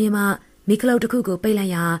ဂရင်ကောင်းရင်မှမိခလုတ်တစ်ခုကိုပိတ်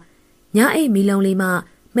လိုက်ရာညအိတ်မီလုံး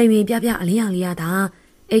လေးမှမိန်မိန်ပြပြအလင်းရောင်လေး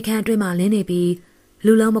ရတာအိတ်ခမ်းအတွင်းမှာလင်းနေပြီး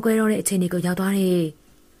လူလုံးမကွဲတော့တဲ့အခြေအနေကိုရောက်သွားတယ်။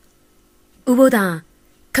ဦးဘိုးသာ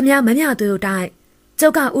ခမ ्या မမြသွေးကိုတိုက်ကျု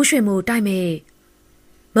ပ်ကဦးရွှေမိုးတိုက်မယ်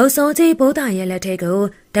။မုတ်စုံကြီးဘိုးသာရဲ့လက်ထဲကို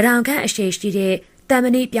တရောင်ခန့်အရှိရှိတဲ့တန်မ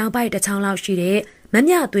ဏိပြောင်းပိုက်တစ်ချောင်းလောက်ရှိတဲ့မ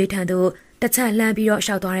မြသွေးထံသို့တစ်ချက်လှမ်းပြီးတော့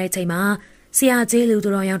ရှောက်သွားတဲ့အချိန်မှာ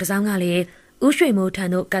ဆရာကြီးလူသူတော်ရောင်တစောင်းကလည်းဦးရွှေမိုးထံ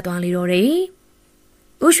သို့ကတ်သွားလေတော့တယ်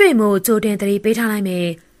။ဦးရွှေမိုးကြိုတင်တရီပေးထားလိုက်မယ်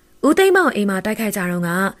။ဦးသိမ်းမောင်အိမ်မှာတိုက်ခိုက်ကြတော့က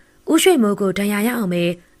ဦးရွှေမိုးကိုဒဏ်ရာရအောင်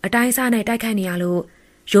ပဲအတိုင်းစားနဲ့တိုက်ခိုက်နေရလို့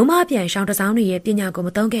ရိုးမပြန်ရှောင်းတစောင်းတွေရဲ့ပညာကိုမ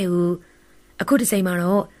သုံးခဲ့ဘူးအခုဒီချိန်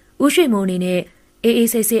မှာတော့ဦးရွှေမိုးအနေနဲ့အေး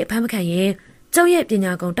အေးဆေးဆေးအဖမ်းမခံရင်ကျုပ်ရဲ့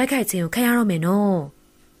ပညာကုန်တိုက်ခိုက်ခြင်းကိုခံရတော့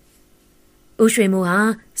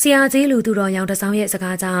မယ်နော်ဦးရွှေမိုးဟာဆရာကြီးလူသူတော်ရောင်တစောင်းရဲ့စ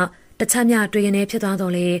ကားကြောင့်တစ်ချက်မြတွေ့ရနေဖြစ်သွားတော့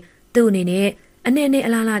လေသူ့အနေနဲ့အနဲ့နဲ့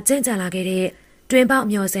အလားလားကျင့်ကြံလာခဲ့တဲ့တွင်ပေါက်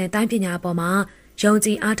မျောစင်တိုင်းပညာပေါ်မှာယုံကြ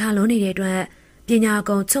ည်အားထားလွန်နေတဲ့အတွက်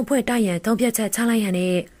ပညာကုံချုံဖွင့်တိုက်ရန်သုံးပြတ်ချက်ချလိုက်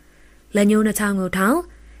ရန်နဲ့လက်ညှိုးနှချောင်းကို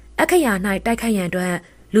ထောင်အခရာ၌တိုက်ခိုက်ရန်အတွက်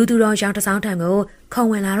လူသူတော်ရောင်တစောင်းထံကိုခုံ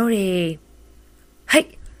ဝင်လာတော့တယ်ဟိတ်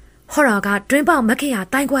ဟော်ရာကတွင်းပေါက်မ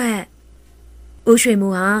ခရာတို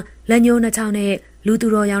င်းခွက်ဦးရွှေမိုးဟာလက်ညှိုးနှချောင်း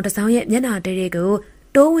နဲ့လူသူတော်ရောင်တစောင်းရဲ့မျက်နှာတဲတွေ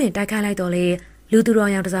ကိုတိုးဝင်တိုက်ခိုက်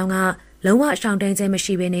လိုက်တော့လေလူသူတော်ရောင်တစောင်းကလုံးဝရှောင်တိန်ခြင်းမရှိ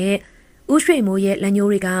ဘဲနဲ့ဦးရွှေမိုးရဲ့လက်ညှိုး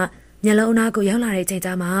တွေကမျက်လုံးအနားကိုရောက်လာတဲ့ချိန်ကျ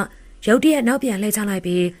မှရုတ်တရက်နောက်ပြန်လှည့်ချ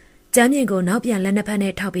လိုက်ပြီးကျမ်းမြင့်ကိုနောက်ပြန်လက်နှစ်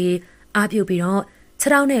ဖက်နဲ့ထောက်ပြီးအားပြုပြီးတော့ခြေ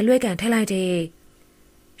ထောက်နဲ့လွှဲကန်ထည့်လိုက်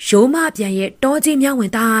တယ်ရိုးမပြန်ရဲ့တောကြီးမြောင်းဝင်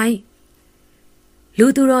တိုင်းလူ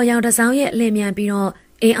သူတော်ရောင်တစောင်းရဲ့လင်မြန်ပြီးတော့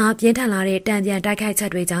အင်အားပြင်းထန်လာတဲ့တံပြန်တိုက်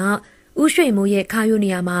ခိုက်ချက်တွေကြောင့်ဦးရွှေမိုးရဲ့ခါ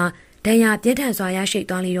ယိုနေရာမှာဒဏ်ရာပြင်းထန်စွာရရှိ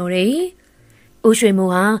သွားလေတော့တယ်။ဦးရွှေ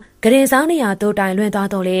မိုးဟာဂရင်ဆောင်နေရာတို့တိုင်လွ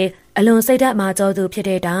င့်သွားတော့လေအလွန်စိတ်ဓာတ်မာကြောသူဖြစ်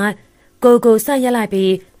တဲ့တိုင်ကိုဆက်ရက်လိုက်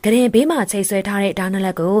ပြီးဂရင်ဘေးမှာချိတ်ဆွဲထားတဲ့ဓာတ်နလ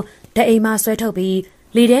က်ကိုတအိမ်မှာဆွဲထုတ်ပြီး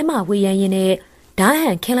လေထဲမှာဝေရန်ရင်နဲ့ဓာတ်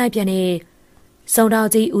ဟန်ခင်းလိုက်ပြန်နေ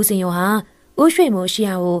စုံတော်ကြီးဦးစင်ရောဟာဦးရွှေမိုးရှိ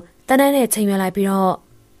ရာကိုတန်းတန်းနဲ့ချိန်ရွယ်လိုက်ပြီးတော့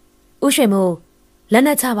ဦးရွှေမိုး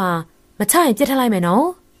လက်နဲ့ချပါမချရင်ပြစ်ထလိုက်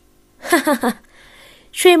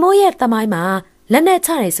မယ်နော်ရွှေမိုးရဲ့သမိုင်းမှာလက်နဲ့ချ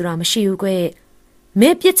တယ်ဆိုတာမရှိဘူးကွမ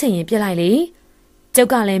င်းပြစ်ချင်ရင်ပြစ်လိုက်လေကျုပ်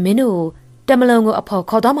ကလည်းမင်းတို့တမလုံးကို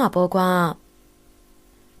အဖော်ခေါ်သွားမှာပေါ့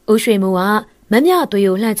ကွာဦးရွှေမိုးက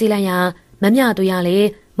မမြသွေးကိုလှမ်းကြည့်လိုက်ရာမမြသွေး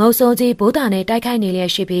ရလေမုတ်ဆိုးကြီးဘိုးတာနဲ့တိုက်ခိုက်နေလျက်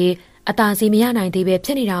ရှိပြီးအသာစီမရနိုင်သေးပဲဖြ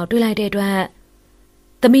စ်နေတာကိုတွေးလိုက်တဲ့အတွက်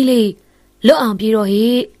သမီးလေးလွတ်အောင်ပြေးတော့ဟိ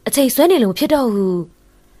အချိန်ဆွဲနေလို့ဖြစ်တော့ဘူး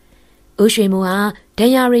ဦးရွှေမိုးဟာ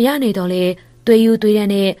ဒဏ်ရာရနေတော့လေသွေးယူသွေး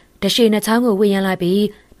တဲ့နဲ့တရှိနှချောင်းကိုဝေရန်လိုက်ပြီး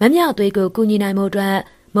မမြသွေးကိုကူညီနိုင်မှု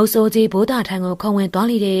အတွက်မုတ်ဆိုးကြီးဘိုးတာထံကိုခုံဝင်သွား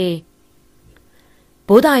လိ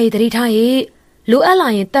တဲ့ဘိုးတာရဲ့တတိထားရဲ့လို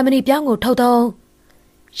အပ်လာရင်တမဏိပြောင်းကိုထုတ်တော့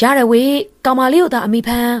ရရဝေးကောင်မလေးကိုသာအမိ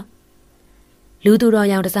ဖမ်းလူသူတော်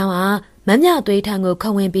ရောင်တစောင်းဟာမမြသွေးထံကို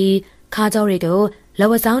ခုံဝင်ပြီးခါကြောတွေကို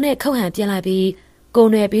လဝစောင်းနဲ့ခုတ်ဟန်ပြင်းလိုက်ပြီး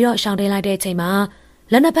ကိုနယ်ပြီးတော့ရှောင်တိန်လိုက်တဲ့ချိန်မှာ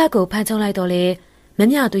လက်နှစ်ဖက်ကိုဖမ်းချုံလိုက်တော့လေ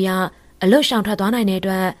မမြသွေးကအလွတ်ရှောင်ထွက်သွားနိုင်တဲ့အ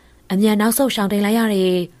တွက်အမြန်နောက်ဆုတ်ရှောင်တိန်လိုက်ရ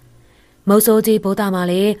တယ်မုတ်ဆိုးကြီးဘိုးသား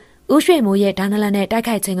မလေးဦးရွှေမိုးရဲ့ဓာနလက်နဲ့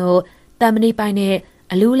တိုက်ခိုက်ခြင်းကိုတမဏိပိုင်နဲ့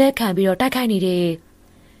အလူးလဲခံပြီးတော့တိုက်ခိုက်နေ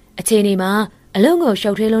တယ်အခြေအနေမှာအလုံးကိုရှု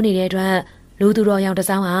ပ်ထွေးလုံးနေတဲ့အတွက်လူသူတော်ရောင်တ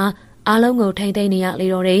စောင်းဟာအားလုံးကိုထိမ့်သိမ့်နေ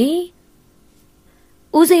ရလေတော့တယ်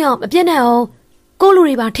ဦးစင်အောင်မပြစ်နဲ့အောင်ကိုလူ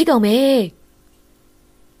တွေပါထိကုန်မယ်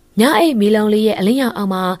ညအိတ်မီလုံးလေးရဲ့အလင်းရောင်အောင်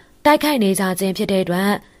မှာတိုက်ခိုက်နေကြခြင်းဖြစ်တဲ့အတွက်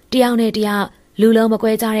တယောက်နဲ့တယောက်လူလုံးမ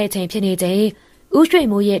ကွဲကြတဲ့အချိန်ဖြစ်နေ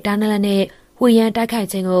ချိန်ဦးရွှေမိုးရဲ့ဓာနလက်နဲ့ဝေရန်တိုက်ခိုက်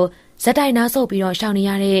ခြင်းကိုဇက်တိုက်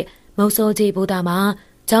နားဆုပ်ပြီးတော့ရှောင်နေရတဲ့မုတ်ဆိုးကြီးဘိုးသား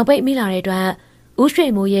မှာကြောင်ပိတ်မိလာတဲ့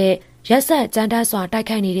အတွက်ဦးရွှေမိုးရဲ့ရက်ဆက်ကြမ်းတမ်းစွာ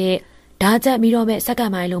တိုက်ခိုက်နေတဲ့ဓာချက်ပြီးတော့မဲ့စက္က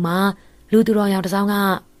န့်မိုင်လုံးမှာလူသူတော်ရောင်တစောင်းက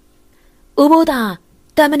ဦးဘိုး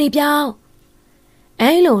သားတမဏိပြောင်း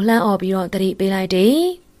အဲလိုလှမ်းអော်ပြီးတော့တတိပေးလိုက်တယ်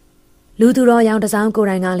လူသူတော်ရောင်တစောင်း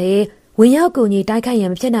ကိုယ်တိုင်ကလည်းဝင်ရောက်ကူညီတိုက်ခိုက်ရ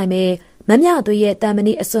န်မဖြစ်နိုင်ပဲမမြသွေးရဲ့တမ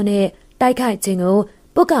ဏိအစွန်းနဲ့တိုက်ခိုက်ခြင်း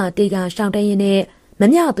ကိုပုတ်ကာတေကရှောင်တန်းရင်းနဲ့မ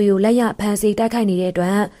မြသွေးကိုလက်ရဖမ်းဆီးတိုက်ခိုက်နေတဲ့အတွ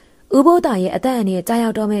က်ဦးဘိုးသားရဲ့အသက်အန္တရာယ်ကြား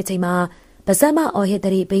ရောက်တော့မဲ့ချိန်မှာပါဇက်မအော်ဟစ်တ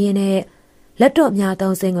ရီပေးရင်းနဲ့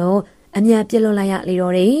လက်တော့မြသုံးစင်းကိုအမြန်ပြစ်လွတ်လိုက်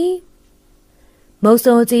ရလေတော့တယ်။မုတ်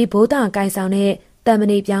ဆိုးကြီးဘိုးသားကိုင်ဆောင်တဲ့တမ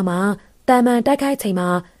ဏိပြောင်းမှာတမန်တိုက်ခိုက်ချိန်မှာ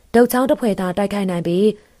ဒုတ်ချောင်းတစ်ဖွဲသာတိုက်ခိုက်နိုင်ပြီး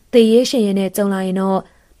တေရေးရှင်ရင်နဲ့ကြုံလာရင်တော့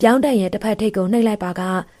ပြောင်းတန်ရဲ့တစ်ဖက်ထိပ်ကိုနှိပ်လိုက်ပါ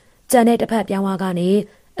ကကြံတဲ့တစ်ဖက်ပြောင်းဝါ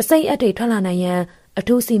ကနေအစိမ့်အပ်တွေထွက်လာနိုင်ရန်အ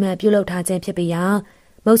ထူးစီမံပြုလုပ်ထားခြင်းဖြစ်ပြီးရာ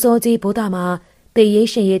မုတ်ဆိုးကြီးဘိုးသားမှာတေ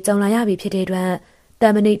ရေးရှင်ရဲ့ကြုံလာရပြီဖြစ်တဲ့အတွက်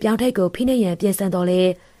တမဏိပြောင်းထိပ်ကိုဖိနှိပ်ရန်ပြင်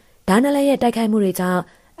ဆင်တော်လေဓာနလက်ရဲ့တိုက်ခိုက်မှုတွေကြော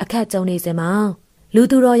င့်အခက်ကြုံနေစင်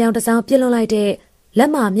မှာလူသူတော်ရောင်တစောင်းပြစ်လွန်လိုက်တဲ့လ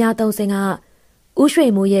က်မမြသုံးစင်းကဦး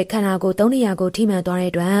ရွှေမိုးရဲ့ခန္ဓာကိုယ်3နေရာကိုထိမှန်သွားတဲ့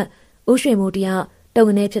အတွက်ဦးရွှေမိုးတယောက်တုံ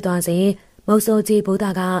ကနေဖြစ်သွားစဉ်မုတ်ဆိုးကြီးဘိုး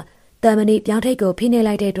သားကတမဏိပြောင်းထိပ်ကိုဖိ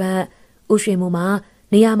နှိပ်လိုက်တဲ့အတွက်ဦးရွှေမိုး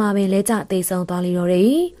မှာနေရာမှာပင်လဲကျသိဆုံးသွားလိမ့်တော့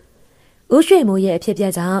တယ်ဦးရွှေမိုးရဲ့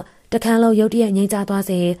အဖြစ်ပြက်ကြောင့်တခန်းလုံးရုတ်တရက်ငြိ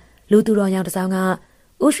မ်းချသွားစဉ်လူသူတော်ရောင်တစောင်း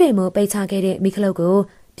ကဦးရွှေမိုးပိတ်ချခဲ့တဲ့မိခလုတ်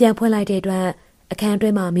ကိုပြန်ဖွင့်လိုက်တဲ့အတွက်အခန်းတွ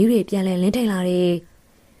င်းမှာမီးတွေပြန်လည်လင်းထိန်လာတယ်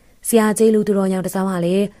။ဆရာကြီးလူသူတော်ရောင်တစောင်းက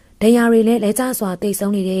လည်းဒဏ်ရာတွေလည်းလဲကျ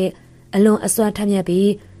စွာတိတ်ဆုံးနေတဲ့အလွန်အစွမ်းထက်မြက်ပြီး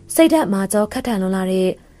စိတ်ဓာတ်မာကြောခက်ထန်လွန်လာ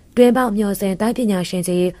တဲ့တွင်ပေါက်မျောစင်တိုင်းပညာရှင်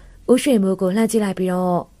ကြီးဦးရွှေမိုးကိုလှမ်းကြည့်လိုက်ပြီး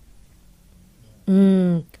တော့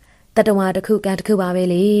တတဝါတစ်ခုကန်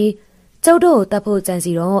တစ်ခုပါပဲလေကျုပ်တို့တတ်ဖို့ကြံ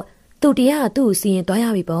စီတော့သူတရားသူ့စီရင်သွား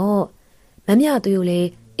ရပြီပေါ့မမြသူကိုလေ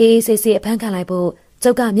အေးဆေးဆေးအဖမ်းခံ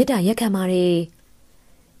လိုက်ဖို့ကျုပ်ကမေတ္တာရက်ခံပါ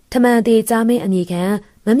တယ်ထမန်သေးကြားမင်း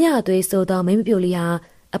အမိခံမမြသွေးဆိုသောမိမပြိုလေးဟာ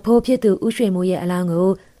အဖိုးဖြစ်သူဦးရွှေမိုးရဲ့အလောင်းကို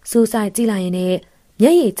စူးစိုက်ကြည့်လိုက်ရင်နဲ့မျ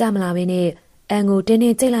က်ရည်ကျမလာဘဲနဲ့အန်ကိုတင်းတ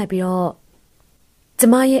င်းကြိတ်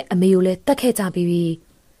လိုက်ပြီးတော့ကျမရဲ့အမေကိုလည်းတတ်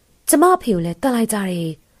ခဲ့ကြပြီးကျမအဖေကိုလည်းတတ်လိုက်ကြ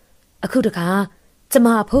တယ်အခုတခါ ကျမ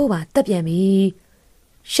အဖိုးပါတက်ပြန်ပြီ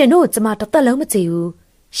ရှင်တို့ကျမတစ်သက်လုံးမကြည့်ဘူး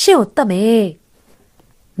ရှင်ကိုတက်မယ်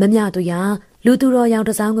မမြသူရလူသူတော်ရောင်တ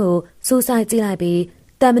စ်စောင်းကိုစူးစိုက်ကြည့်လိုက်ပြီး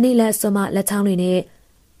တန်မဏိလက်စွမလက်ချောင်းတွေနဲ့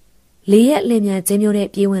လေးရက်လင်းမြန်ခြင်းမျိုးနဲ့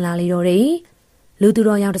ပြေးဝင်လာလေတော့တယ်လူသူ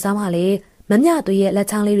တော်ရောင်တစ်စောင်းကလည်းမမြသူရဲ့လက်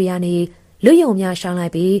ချောင်းလေးတွေကနေလွတ်ယုံများရှောင်းလို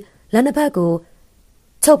က်ပြီးလက်နှစ်ဖက်ကို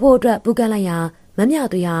ချုပ်ဖို့အတွက်ပူကန်လိုက်ရာမမြ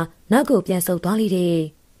သူရနောက်ကိုပြန်ဆုပ်သွားလိတဲ့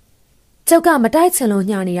ကျုပ်ကမတိုက်ချင်လို့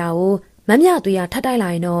ညှာနေတာကိုမမြသူရထပ်တိုက်လာ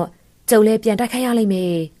ရင်တော့ကျုပ်လည်းပြန်တိုက်ခိုက်ရလိမ့်မ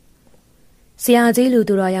ယ်ဆရာကြီးလူ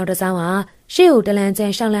သူတော်ရောင်တစ်စောင်းဟာရှေ့ကိုတလန်ကျ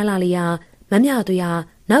န်ရှောင်းလန်းလာလျာမမြသူရ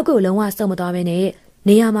နောက်ကိုလုံးဝစုံမသွားဘဲနဲ့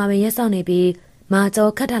နေရာမှာပဲရက်ဆောင်နေပြီးမာ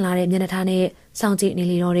ကျော်ခတ်ထန်လာတဲ့မျက်နှာထားနဲ့စောင့်ကြည့်နေ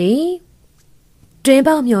လေတော့တယ်တွင်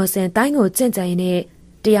ပေါက်မျောစင်တိုင်းကိုကြင့်ကြံရင်နဲ့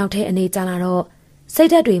တယောက်တည်းအနေကြလာတော့စိ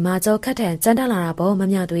တ်ဓာတ်တွေမာကျော်ခတ်ထန်ကြမ်းတလာတာပေါ့မ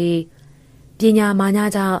မြသွေးပညာမာညာ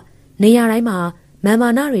ကြောင့်နေရာတိုင်းမှာမာ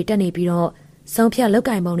နတွေတက်နေပြီးတော့ဆုံးဖြတ်လောက်က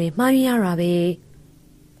င်ပုံတွေမှားရရတာပဲ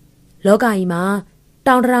လောကကြီးမှာ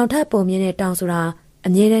တောင်တထောင်ထက်ပုံမြင့်တဲ့တောင်ဆိုတာအ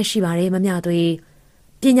မြဲတမ်းရှိပါတယ်မမြသွေး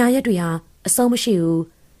ပညာရက်တွေဟာအဆုံးမရှိဘူး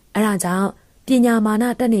အဲဒါကြောင့်ပညာမာန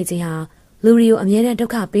တက်နေခြင်းဟာလူတွေကိုအမြဲတမ်းဒု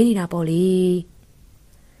က္ခပေးနေတာပေါ့လေ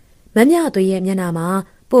မမြသွေးရဲ့မျက်နှာမှာ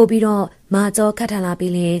ပို့ပြီးတော့မာကျော်ခတ်ထန်လာ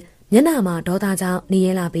ပြီးလင်မျက်နှာမှာဒေါသကြောင့်နေ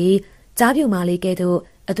ရဲလာပြီးကြားပြူမာလေးကဲ့သို့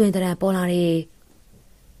အသွင်တရံပေါ်လာတယ်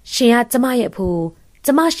ရှင်ကကျမရဲ့အဖိုးကျ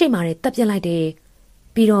မရှိမှလည်းတက်ပြစ်လိုက်တယ်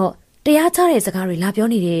ပြီးတော့တရားချတဲ့စကားတွေလာပြော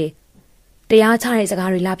နေတယ်တရားချတဲ့စကား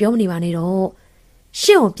တွေလာပြောမနေပါနဲ့တော့ရှ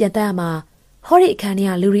င့်ကိုပြန်တက်ရမှာဟောဒီအခန်းထဲ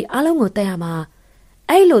ကလူတွေအားလုံးကိုတက်ရမှာ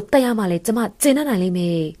အဲ့လိုတက်ရမှာလေကျမကျင်တတ်နိုင်လိမ့်မ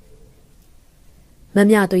ယ်မ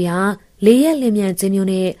မြသွေးဟာလေးရက်လင်းမြန်ခြင်းမျိုး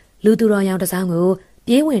နဲ့လူသူတော်ရောင်တစ်စောင်းကို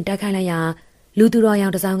ပြေးဝင်တိုက်ခိုက်လိုက်ရာလူသူတော်ရော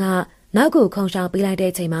င်တစ်စောင်းကနောက်ကိုခုံရှောင်ပေးလိုက်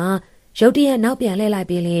တဲ့အချိန်မှာရုတ်တရက်နောက်ပြန်လှည့်လိုက်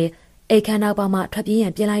ပြီးလေအိတ်ခမ်းနောက်ပေါက်မှထွက်ပြေးရ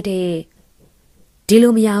န်ပြင်လိုက်တဲ့ဒီ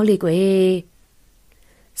လိုမရဘူးလေကွယ်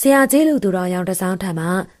ဆရာကြီးလူသူတော်ရောင်တစ်စောင်းထံမှ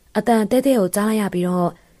အတန်တဲတဲကိုကြားလိုက်ရပြီးတော့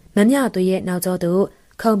မမြသွေးရဲ့နောက်ကျောသို့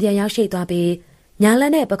ခုံပြန်ရောက်ရှိသွားပြီးညာလ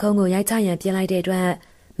က်နဲ့ပခုံးကိုရိုက်ချရန်ပြင်လိုက်တဲ့အတွက်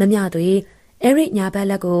မမြသွေးအဲ့ဒီညာဘက်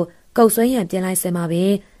လက်ကိုကုတ်ဆွဲရန်ပြင်လိုက်စင်ပါပဲ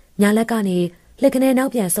ညာလက်ကနေလက်ကနေနော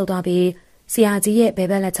က်ပြန်ဆုပ်သွားပြီးဆရာကြီးရဲ့ဘဲ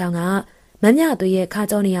ဘက်လက်ချောင်းကမမြသွေးရဲ့ခါ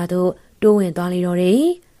ကြောနေရာသို့တိုးဝင်သွားလေတော့တယ်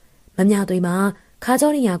မမြသွေးမှာခါ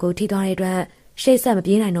ကြောနေရာကိုထိသွားတဲ့အတွက်ရှေ့ဆက်မ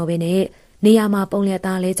ပြေးနိုင်တော့ဘဲနဲ့နေရာမှာပုံလက်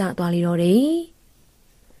သားလဲကျသွားလေတော့တယ်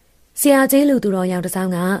ဆရာကြီးလူသူတော်ရောင်တစ်စော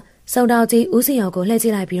င်းကစုံတော်ကြီးဦးစင်ရော်ကိုလှည့်ကြ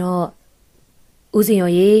ည့်လိုက်ပြီးတော့ဦးစင်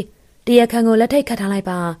ရော်ရေတရခန်ကိုလက်ထိတ်ခတ်ထားလိုက်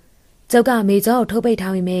ပါကျုပ်ကမေကျော်ကိုထုတ်ပိတ်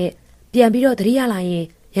ထားပြီးမြဲပြန်ပြီးတော့သတိရလာရင်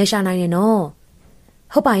ရန်ရှာနိုင်တယ်နော်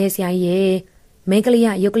ဟုတ်ပါရဲ့ဆရာကြီးရေမင်းကလေးက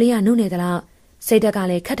ရုပ်ကလေးကနှုတ်နေသလားစိတ်ဓာတ်က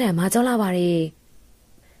လည်းခက်ထန်မာကြောလာပါတယ်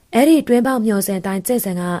အဲ့ဒီတွင်းပေါက်မျောစင်တိုင်းကျင့်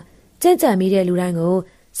စံကကြင့်ကြံမိတဲ့လူတိုင်းကို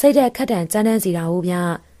စိတ်ဓာတ်ခက်ထန်ကြမ်းတမ်းစီတာဟုတ်ဗျ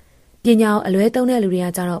ပညာအလွဲသုံးတဲ့လူတွေက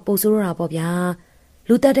ကြတော့ပိုဆိုးတော့တာပေါ့ဗျာ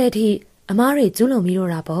လူတက်တဲ့အထိအမားတွေကျူးလွန်ပြီး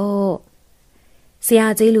တော့တာပေါ့ဆရာ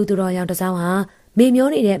ကြီးလူသူတော်ရောင်တစ်စောင်းဟာမေမျော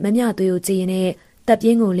နေတဲ့မမြသွေးကိုကြည်ရင်နဲ့တပ်ပြ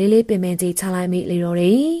င်းကိုလေးလေးပင်ပင်ကြီးချလိုက်မိလေတော့တ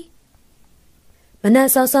ယ်မနက်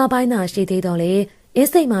စောစောပိုင်းသာရှိသေးတော့လေအ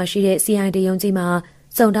င်းစိတ်မှာရှိတဲ့ CID ရုံးကြီးမှာ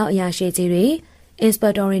စုံတောက်အရာရှိကြီးတွေအင်စပ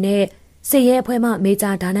က်တော်တွေနဲ့စစ်ရဲအဖွဲ့မှမေ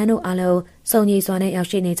ဂျာဒါနန်တို့အားလုံးစုံကြီးစွာနဲ့ရောက်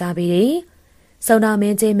ရှိနေကြပြီလေစုံတော်မ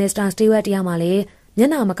င်းကြီးမစ္စတာစတီဝက်တရားမှလည်းမျ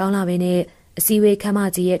က်နှာမကောင်းလာဘဲနဲ့အစည်းအဝေးခမ်းမ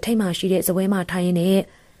ကြီးရဲ့ထိတ်မှရှိတဲ့ဇပွဲမှာထိုင်ရင်းနဲ့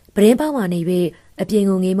ပရင်းပေါက်မှနေပြီးအပြင်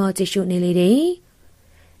ကိုငေးမောကြည့်ရှုနေလေတယ်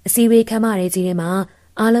အစည်းအဝေးခမ်းမတွေကြီးထဲမှာ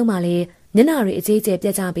အားလုံးမှလည်းမျက်နှာတွေအကြီးအကျယ်ပြ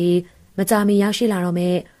တ်ကြပြီးမကြာမီရောက်ရှိလာတော့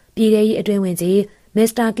မဲ့ပြည်ထရေးအတွင်းဝင်ကြီးမစ္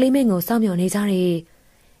စတာကလီမင့်ကိုစောင့်မျှော်နေကြတယ်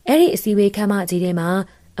အဲ့ဒီအစည်းအဝေးခမ်းမကြီးထဲမှာ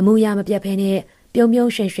အမှုရာမပြတ်ဖဲနဲ့ပြုံပြုံ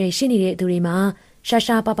ရွှင်ရွှင်ရှိနေတဲ့သူတွေမှာရှာ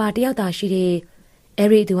ရှာပါပါတယောက်သာရှိတယ်အဲ့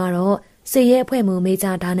ဒီသူကတော့စစ်ရဲအဖွဲ့မှမေ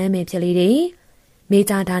ဂျာဒါနန်မင်းဖြစ်လေတယ်မေ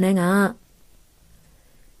ဂျာဒါနန်က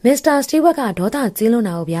မစ္စတာစတီဝက်ကဒေါသကြီးလွန်း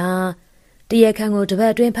တာဟုတ်ဗျာတရခန်ကိုတပ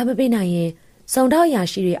တ်အတွင်းဖမ်းမပေးနိုင်ရင်စုံတော့ရာ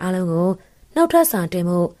ရှိတွေအားလုံးကိုနှောက်ထွက်စာတင်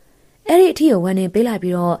မှုအဲ့ဒီအထီကိုဝန်နေပေးလိုက်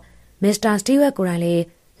ပြီးတော့မစ္စတာစတီဝက်ကိုယ်တိုင်လည်း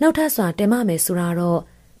နှောက်ထွက်စာတင်မမယ်ဆိုတာတော့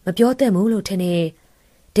မပြောသင့်ဘူးလို့ထင်တယ်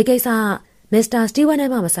ဒီကိစ္စမစ္စတာစတီဝက်နဲ့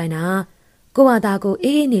မှမဆိုင်တာကိုဘာသာကို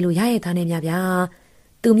အေးအေးနေလို့ရရသားနေမြဗျာ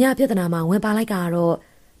သူမြပြဿနာမှာဝင်ပါလိုက်ကတော့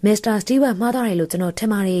မစ္စတာစတီဝက်မှားသွားတယ်လို့ကျွန်တော်ထင်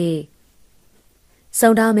ပါတယ်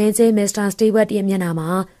စုံတော်မင်းကြီးမစ္စတာစတီဝက်ရဲ့မျက်နှာမှာ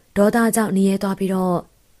ဒေါသကြောင့်နေရဲသွားပြီးတော့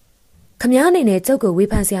ခမားအနေနဲ့ကျုပ်ကိုဝေ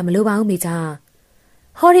ဖန်စရာမလိုပါဘူးမိသား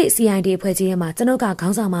ဟောဒီ CID အဖွဲ့ကြီးထဲမှာကျွန်ုပ်ကခေါ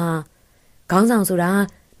င်းဆောင်မှာခေါင်းဆောင်ဆိုတာ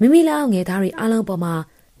မိမိလက်အောက်ငယ်သားတွေအားလုံးပေါ်မှာ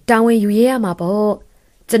တာဝန်ယူရရမှာပေါ့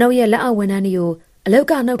ကျွန်ုပ်ရဲ့လက်အောက်ဝန်ထမ်းတွေကိုအလောက်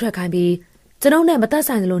ကနှုတ်ထွက်ခိုင်းပြီးကျွန်ုပ်နဲ့မသက်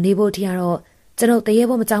ဆိုင်သလိုနေဖို့ထီရတော့ကျွန်ုပ်တရေ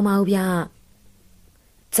ဖို့မကြောက်ပါဘူးဗျ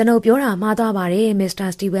ကျွန်ုပ်ပြောတာမှားသွားပါတယ်မစ္စတာ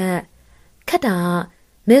စတီဗန်ခက်တာ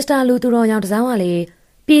မစ္စတာလူသူတော်ရောင်တစောင်းကလေ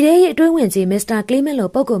ပြည်ထဲရေးအတွင်းဝင်ကြီးမစ္စတာကလီမင့်လို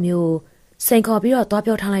ပုံကုမျိုးစိန်ခေါ်ပြီးတော့သွား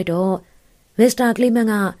ပြောထားလိုက်တော့ မစ္စတာကလီမန်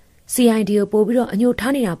က CID ကိုပို့ပြီးတော့အညှို့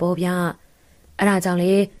ထားနေတာပေါ့ဗျာအဲ့ဒါကြောင့်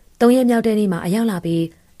လေ3ရက်မြောက်တဲ့နေ့မှာအရောက်လာပြီး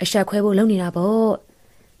အဆက်ခွဲဖို့လုပ်နေတာပေါ့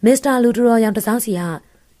မစ္စတာလူတူတော်ရောင်တစောင်းစီက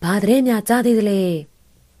ဘာတဲ့များကြားသေးသလဲ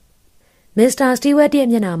မစ္စတာစတီဝက်ရဲ့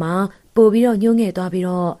မျက်နှာမှာပို့ပြီးတော့ညှို့ငယ်သွားပြီး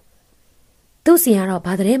တော့သူ့စီကတော့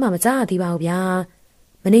ဘာတဲ့မှမကြားသေးပါဘူးဗျာ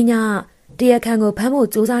မင်းညတရားခံကိုဖမ်းဖို့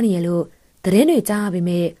စူးစမ်းနေရလို့သတင်းတွေကြားရပေ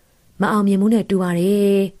မဲ့မအောင်မြင်မှုနဲ့တူပါတ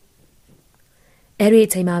ယ်အဲ့ဒီ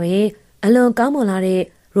အချိန်မှာပဲအလွန်ကောင်းမွန်လာတဲ့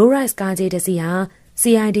Rolls-Royce ကားကြီးတစ်စီးဟာ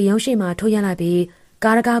CID ရုံးရှိမှထိုးရလိုက်ပြီး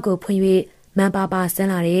ကားတကားကိုဖွင့်၍မန်ပါပါဆင်း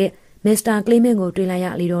လာတဲ့မစ္စတာကလီမန်ကိုတွေ့လိုက်ရ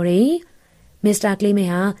လေတော့တယ်မစ္စတာကလီမန်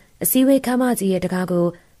ဟာအစည်းအဝေးခန်းမကြီးရဲ့တကားကို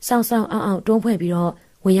စောင့်ဆောင်အောင်တွန်းဖွင့်ပြီးတော့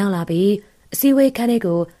ဝင်ရောက်လာပြီးအစည်းအဝေးခန်းထဲ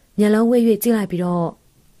ကိုမျက်လုံးဝဲ၍ကြည့်လိုက်ပြီးတော့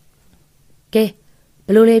ကဲဘ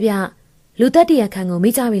လို့လဲဗျလူသက်တရခန်းကိုမိ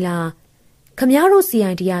ကြပြီလားခမည်းတော်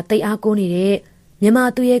CID ကတိတ်အားကိုးနေတဲ့မြန်မာ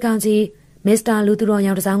သူရဲကောင်းကြီးမစ္စတာလူသူတော်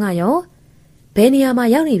ရောင်တစောင်းကရောဘယ်နေရာမှာ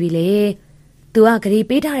ရောက်နေပြီလဲသူကဂရီ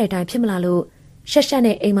ပေးထားတဲ့အတိုင်းဖြစ်မလားလို့ရှက်ရှက်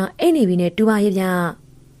နဲ့အိမ်မှာအိတ်နေပြီနဲ့တူပါရဲ့ဗျ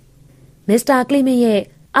မစ္စတာကလီမန်ရဲ့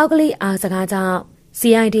အောက်ကလေးအားစကားကြောင့်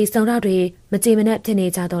CID စုံတော့တွေမကြေမနက်ဖြစ်နေ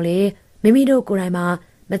ကြတော့လေမိမိတို့ကိုယ်တိုင်မှာ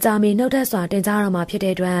မကြမီနှုတ်ထက်စွာတင်ကြတော့မှာဖြစ်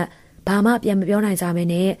တဲ့အတွက်ဘာမှပြန်မပြောနိုင်ကြမင်း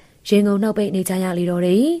နဲ့ရင်ကုန်နှုတ်ပိတ်နေကြရလေတော့တ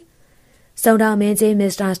ယ်စုံတော့မင်းကြီးမ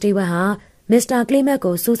စ္စတာစတီဝက်ဟာမစ္စတာကလီမန်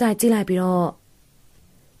ကိုစူးစိုက်ကြည့်လိုက်ပြီးတော့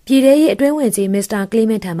ပြည်ထဲရေးအတွင်းဝင်ကြီးမစ္စတာကလီ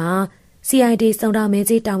မန်ထံမှာ CID စုံတော့မင်း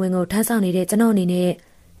ကြီးတာဝန်ကိုထမ်းဆောင်နေတဲ့ကျွန်တော်အနေနဲ့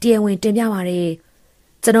တရားဝင်တင်ပြပါရယ်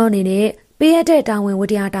ကျွန်တော်အနေနဲ့ပေးရတဲ့တာဝန်ဝ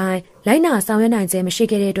တ္တရားတိုင်းလိုက်နာဆောင်ရွက်နိုင်ခြင်းမရှိ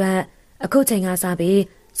ခဲ့တဲ့အတွက်အခုချိန်ကစပြီး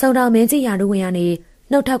စုံတော်မင်းကြီးရာထူးဝင်ရနေ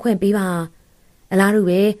နှုတ်ထခွင့်ပေးပါအလားတူ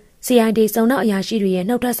ပဲ CID စုံတော်အရာရှိတွေရဲ့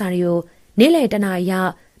နှုတ်ထစာတွေကိုနေ့လယ်တနာရီရော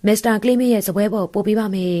က်မစ္စတာကလီမန်ရဲ့စပွဲပေါ်ပို့ပေးပါ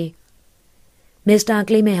မယ်မစ္စတာက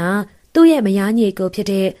လီမန်ဟာသူ့ရဲ့မယားညီကိုဖြစ်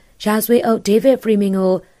တဲ့ရာဇဝတ်အုပ်ဒေးဗစ်ဖရီမင်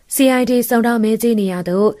ကို CID စုံတော်မင်းကြီးနေရာ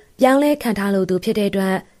သို့ပြောင်းလဲခံထားလို့သူဖြစ်တဲ့အတွ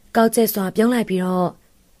က်ကောက်ကျက်စွာပြောင်းလိုက်ပြီးတော့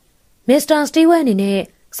မစ္စတာစတီဝက်အနေနဲ့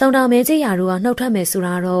စုံတော်မင်းကြီးရာထူးကနှုတ်ထွက်မယ်ဆို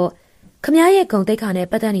တာတော့ခမရဲ့ဂုံတိတ်ခါနဲ့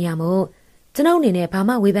ပတ်သက်နေရမို့ကျွန်ုပ်အနေနဲ့ဘာ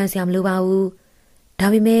မှဝေဖန်စရာမလိုပါဘူးဒါ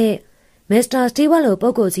ပေမဲ့မစ္စတာစတီဝက်လိုပု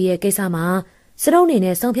ဂ္ဂိုလ်ကြီးရဲ့ကိစ္စမှာစရုံးအနေ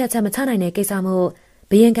နဲ့ဆုံးဖြတ်ချက်မချနိုင်တဲ့ကိစ္စမို့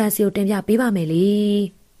ဘယင်ကန်စီကိုတင်ပြပေးပါမယ်လေ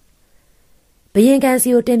ဘယင်ကန်စီ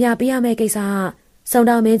ကိုတင်ပြပေးရမယ့်ကိစ္စစုံ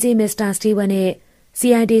တော်မင်းကြီးမစ္စတာစတီဝက်နဲ့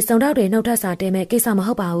CID စုံတော်တွေနှုတ်ထဆက်တင်မဲ့ကိစ္စမ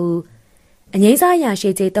ဟုတ်ပါဘူးအငိမ့်စားရာရှိ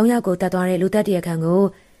ကြီး3ယောက်ကိုတတ်သွားတဲ့လူသက်တရခန့်ကို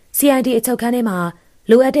CID အချုပ်ခန်းထဲမှာ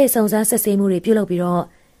လိုအပ်တဲ့စုံစမ်းစစ်ဆေးမှုတွေပြုလုပ်ပြီးတော့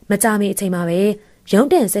မကြမီအချိန်မှာပဲရုံး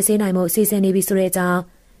တင်စစ်ဆေးနိုင်မှုအစီအစဉ်နေပြီဆိုတဲ့အကြောင်း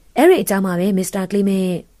အဲ့ဒီအကြောင်းမှာပဲမစ္စတာကလီမ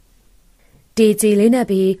န်တီဂျီလေးနဲ့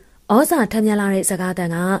ပြီးဩဇာထမ်းမြလာတဲ့စကားတ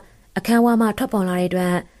န်ကအခန်းဝါမှထွက်ပေါ်လာတဲ့အတွ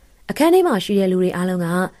က်အခန်းထဲမှာရှိတဲ့လူတွေအားလုံးက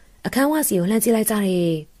အခန်းဝါစီကိုလှမ်းကြည့်လိုက်ကြတ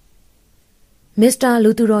ယ်မစ္စတာလူ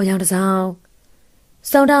သူတော်ရောင်တစောင်း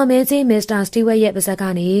စုံတော်မင်းကြီးမစ္စတာစတီဝက်ရဲ့ပါဇက်က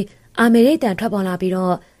နေအာမေရိကန်ထွက်ပေါ်လာပြီး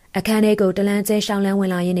တော့အခန်းထဲကိုတလန်းကျဲရှောင်းလန်းဝ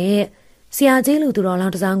င်လာရင်းနဲ့ဆရာကြီးလူသူတော်လော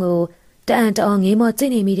င်တစောင်းကိုတအံ့တော်ငေးမော့ကြ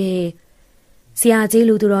ည့်နေမိတယ်ဆရာကြီး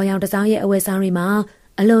လူသူတော်ရောင်တစောင်းရဲ့အဝတ်စားတွေမှာ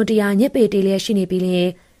အလွန်တရာညစ်ပေတေးလျက်ရှိနေပြီးလင်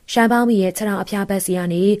ရှမ်းပေါင်းမီရဲ့ခြေထောက်အဖျားဘက်စီက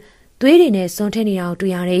နေသွေးတွေနဲ့စွန်းထင်းနေတာကို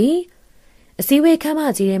တွေ့ရတယ်အစည်းအဝေးခန်းမ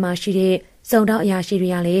ကြီးထဲမှာရှိတဲ့စုံတော်အရာရှိတွေ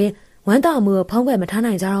ကလည်းဝမ်းတောင်မှုကိုဖုံးကွယ်မထား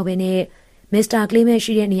နိုင်ကြတော့ဘဲနဲ့မစ္စတာကလီမန်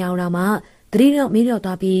ရှိတဲ့နေရာတော်မှာသတိတော့မင်းတော့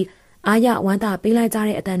သွားပြီးအာရဝမ်းသာပေးလိုက်ကြ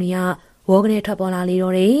တဲ့အတန်တွေကဝေါကနေထွက်ပေါ်လာလေ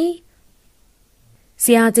တော့တယ်ဆ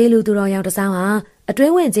ရာကြီးလူသူတော်ရောင်တစောင်းဟာအတွ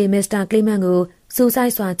င်းဝင်ကြီးမစ္စတာကလီမန်ကိုစူဆို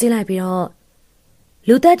င်စွာကြည့်လိုက်ပြီးတော့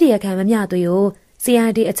လူသက်တရခန့်မမျှသွေးကို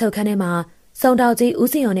CID အချုပ်ခန်းထဲမှာစုံတော်ကြီးဦး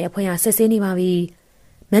စင်ရော်နဲ့အဖွဲ့ဟာဆက်ဆင်းနေပါပြီ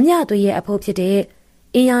မမျှသွေးရဲ့အဖို့ဖြစ်တဲ့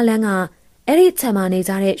အင်းရလန်းကအဲ့ဒီခြံမှာနေ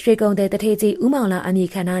ကြတဲ့ရွှေကုံတဲ့တထေးကြီးဦးမောင်လာအမည်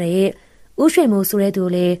ခံထားတဲ့ဦးရွှေမိုးဆိုတဲ့သူ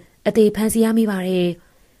လည်းအသေးဖမ်းဆီးရမိပါတယ်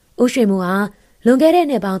ဦးရွှေမိုးဟာလွန်ခဲ့တဲ့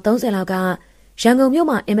နှစ်ပေါင်း30လောက်ကရန်ကုန်မြို့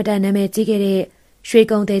မှာအင်မတန်နာမည်ကြီးခဲ့တဲ့ရွှေ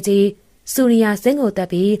ကုံတဲ့ကြီးစူရီယာစင်းကိုတက်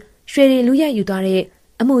ပြီးရွှေရီလူရက်ယူသွားတဲ့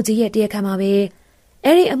အမှုကြီးရဲ့တရားခံပါပဲ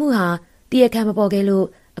အဲ့ဒီအမှုဟာတရားခံမပေါ်ခဲ့လို့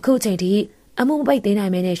အခုချိန်ထိအမှုမပိတ်သိမ်းနို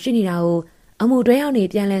င်မဲနဲ့ရှိနေတာကိုအမှုတွဲရောက်နေ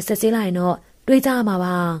ပြန်လဲဆက်ဆေးလိုက်ရင်တော့တွေးကြမှာ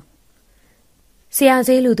ပါဆရာ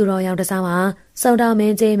ကြီးလူသူတော်ရောင်တစားမှာစုံတော်မ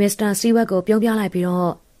င်းကြီးမစ္စတာစတီဝက်ကိုပြုံးပြလိုက်ပြီး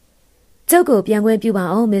တော့ကျုပ်ကိုပြန်ခွင့်ပြုပါ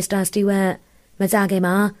အောင်မစ္စတာစတီဝက်မကြခင်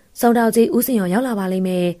မှာစုံတော်ကြီးဦးစင်ရောရောက်လာပါလိမ့်မ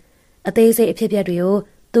ယ်အသေးစိတ်အဖြစ်အပျက်တွေကို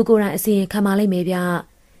သူကိုယ်တိုင်အစီရင်ခံပါလိမ့်မယ်ဗျ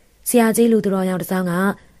ဆရာကြီးလူသူတော်ရောင်တစားက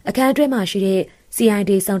အခန်းအတွင်းမှာရှိတဲ့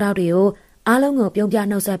CID စုံတော်တွေကိုအားလုံးကိုပြုံးပြ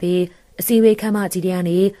နှုတ်ဆက်ပြီးအစည်းအဝေးခန်းမကြီးထဲက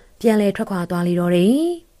နေပြန်လည်ထွက်ခွာသွားလေတော့တယ်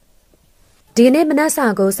ဒီနေ့မနက်စာ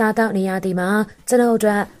ကိုစားတော့နေရသည်မှာကျွန်တော်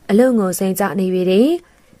တို့အလုံငုံစိမ့်ကြနေပြီတယ်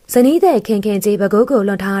ဇနီးတဲ့ခင်ခင်ကြီးဘကိုးကို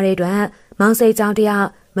လွန်ထားတဲ့အတွက်မောင်စိတ်ကြောင်တယောက်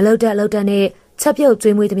မလုတ်တက်လုတ်တက်နဲ့ချက်ပြုတ်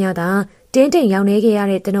ကျွေးမွေးသမျှသာတင်းတိမ်ရောင်နေခဲ့ရ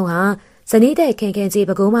တဲ့ကျွန်တော်ဟာဇနီးတဲ့ခင်ခင်ကြီး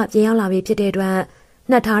ဘကိုးမှပြင်ရောက်လာပြီဖြစ်တဲ့အတွက်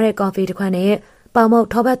နှက်ထားတဲ့ကော်ဖီတစ်ခွက်နဲ့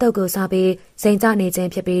ပေါင်မုတ်ထောပတ်တုပ်ကိုစားပြီးစိန်ကြနေခြင်း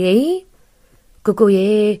ဖြစ်ပေတယ်။ကိုကို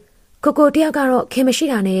ရဲ့ကိုကိုတယောက်ကတော့ခင်မ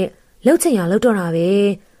ရှိတာနဲ့လှုပ်ချင်ရလှုပ်တော့တာပဲ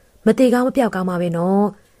။မတေကောင်းမပြောက်ကောင်းပါပဲနော်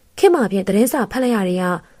။ခင်မှဖြင့်သတင်းစာဖတ်လိုက်ရတဲ့က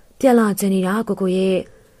ပြက်လာခြင်းနေတာကိုကိုရဲ့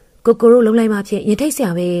ကိုကိုတို့လုံးလိုက်မှဖြင့်ရင်ထိတ်စ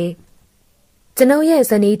ရာပဲ။ကျွန်ုပ်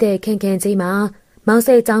ရဲ့ဇနီးတဲ့ခင်ခင်ကြီးမှာမောင်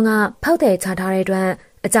စိတ်เจ้าကဖောက်တဲ့ချထားတဲ့အတွက်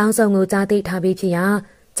အကြောင်းစုံကိုကြားသိ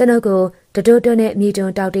ထားပြီးဖြစ်ရာကျွန်ုပ်ကိုတတိုးတွန်းနဲ့မြေတွ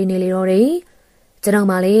န်းတောက်တေးနေလေတော့တယ်။ကျွန်ုပ်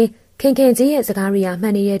မှလည်းခင်ခင်ကြီးရဲ့စ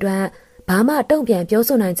ကားရီယာမှန်နေတဲ့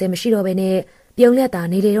အတွက်ဘာမှတုံ့ပြန်ပြောဆိုနိုင်ခြင်းမရှိတော့ဘဲနဲ့ပြုံး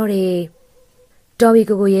လက်သာနေလေတော့တယ်။တော်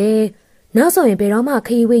ပြီကိုကိုရဲ့နောက်ဆိုရင်ဘယ်တော့မှ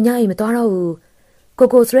ခရီးဝေးညအိမ်မသွားတော့ဘူး။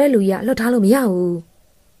ကိုကိုဆိုတဲ့လူကြီးကလွတ်ထားလို့မရဘူး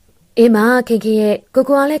။အေးမခင်ခင်ရဲ့ကို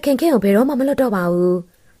ကိုကလည်းခင်ခင်ကိုဘယ်တော့မှမလွတ်တော့ပါဘူး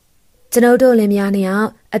။ကျွန်ုပ်တို့လင်မယားနှစ်ယောက်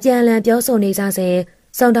အပြန်အလှန်ပြောဆိုနေကြစဉ်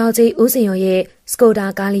စုံတောင်ကြီးဦးစင်ရော်ရဲ့စကိုဒါ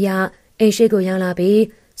ကားလေးကအိမ်ရှိကိုရောက်လာပြီး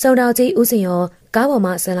စုံတောင်ကြီးဦးစင်ရော်ကားပေါ်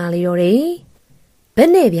မှာဆင်းလာလေတော့တယ်။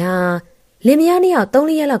ဘယ်နဲ့ဗျာလင်မယားနှစ်ယောက်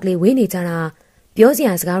3-4ရက်လောက်ကလေးဝေးနေကြတာပြောစ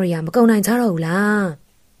ရာစကားတွေကမကုန်နိုင်ကြတော့ဘူးလား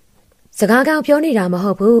။စကားကောင်းပြောနေတာ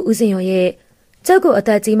မဟုတ်ဘူးဦးစင်ရော်ရဲ့ကျုပ်ကိုအသ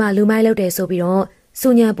က်ကြီးမှလူမိုက်လုပ်တယ်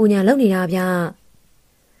ဆိုပြီးတော့စူညံပူညံလုပ်နေတာဗျ။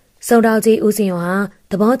စုံတောင်ကြီးဦး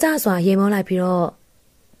စင်ရော်ဟာသဘောကျစွာရေမောလိုက်ပြီးတော့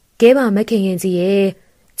ကဲပါမခင်ခင်ကြီးရဲ့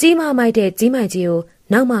ကြီးမမိုက်တဲ့ကြီးမိုက်ကြီး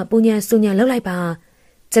ကိုနောက်မှပူညံစူညံလုပ်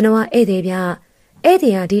လိုက်ပါကျွန်တော်ကဧည့်သည်ဗျဧည့်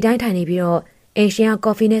သည်ကဒီတိုင်းထိုင်နေပြီးတော့အိမ်ရှင်က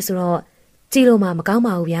ကော်ဖီနဲ့ဆိုတော့ကြည့်လို့မှမကောင်း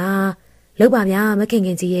ပါဘူးဗျာလုပ်ပါဗျာမခင်ခ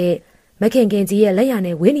င်ကြီးရဲ့လက်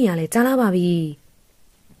ရနဲ့ဝင်းနေရလဲကြားလာပါပြီ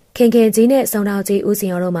ခင်ခင်ကြီးနဲ့စုံတော်ကြီးဦး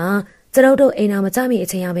စင်ရောတို့မှာကျွန်တော်တို့အိမ်တော်မကြမီအ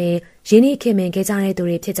ချိန်ရပဲရင်းနှီးခင်မင်ခဲ့ကြတဲ့သူ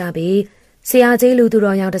တွေဖြစ်ကြပြီးဆရာကြီးလူသူ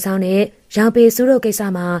တော်ရောင်တစ်စောင်းနဲ့ရောင်ပေစုတို့ကိစ္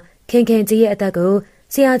စမှာခင်ခင်ကြီးရဲ့အသက်ကို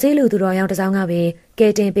ဆရာကြီးလူသူတော်ရောင်တစ်စောင်းကပဲ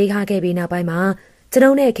ကဲတင်ပေးခဲ့ပြီးနောက်ပိုင်းမှာကျွ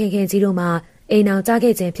န်ုပ်နဲ့ခင်ခင်ကြီးတို့မှာအိမ်အောင်ကြား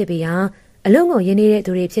ခဲ့ခြင်းဖြစ်ပြီးအလုံးကိုရင်းနေ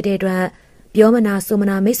တဲ့သူတွေဖြစ်တဲ့အတွက်ပြောမနာဆို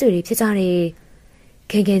မနာမိတ်ဆွေတွေဖြစ်ကြတယ်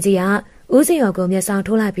ခင်ခင်ကြီးကဦးစင်ရော်ကိုမျက်စော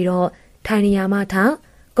င်းထိုးလိုက်ပြီးတော့ထိုင်နေရမှ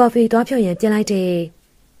ထောင်ကော်ဖီသွားဖြော်ရင်ပြင်လိုက်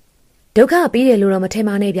တယ်ဒုက္ခပြီးတယ်လို့တော့မ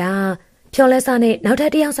ထင်ပါနဲ့ဗျာဖြော်လက်စားနဲ့နောက်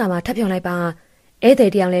ထပ်တစ်ယောက်စာမှထပ်ဖြော်လိုက်ပါဧည့်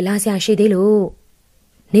သည်တစ်ယောက်လည်းလာဆရာရှိသေးလို့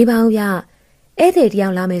နေပါဦးဗျဧည့်သည်တစ်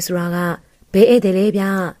ယောက်လာမယ်ဆိုတာကဘယ်ဧည့်သည်လဲဗျ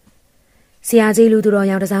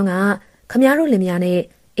ဆရာကြီးလူသူတော်ရောင်တစ်စောင်းကခမရတို့လင်မယား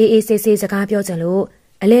နဲ့အေးအေးဆေးဆေးစ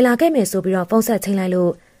ကားပြောကြလို့အလဲလာခဲ့မယ်ဆိုပြီးတော့ဖုန်းဆက်ချိန်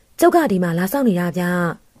လိုက်လို့ကျုပ်ကဒီမှာလာ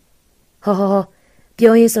ဆောင်နေတာဗျဟော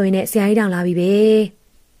ပြောရင်ဆိုရင်လည်းဆရာကြီးတောင်လာပြီပဲ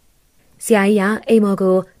ဆရာကြီးကအိမ်မော်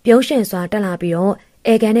ကိုပြုံးရှင်စွာတက်လာပြီးတော့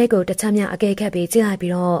အေကန်ထဲကိုတစ်ချက်မြအကဲခတ်ပြီးကြည့်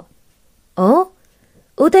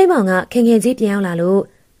လိုက်ပြီးတော့ဦးသိန်းမောင်ကခင်ခင်ကြီးပြန်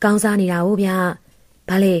ရောက်လာလို့ကောင်းစားနေတာဟုတ်ဗျ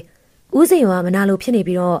ဘာလဲဦးစင်ရောကမနာလို့ဖြစ်နေ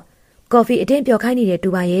ပြီးတော့ကော်ဖီအတင်းပျော်ခိုင်းနေ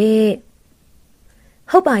တဲ့တူပါရဲ့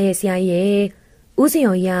ဟုတ်ပါရဲ့ဆရာကြီးရဲ့ဦးစင်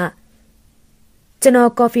ရောကြီးက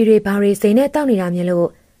ကျွန်တော်ကော်ဖီတွေဘာတွေစိန်နဲ့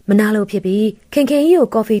တောက်နေတာမြင်လို့မနာလို့ဖြစ်ပြီးခင်ခင်ကြီး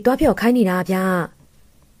ကိုကော်ဖီတွားပျော်ခိုင်းနေတာဗျ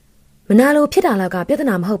မနာလို့ဖြစ်တာလောက်ကပြဿ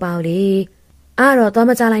နာမဟုတ်ပါဘူးလေ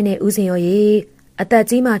အဲ့တော့သွားမကြလိုက်နဲ့ဦးစင်ရောကြီးအသက်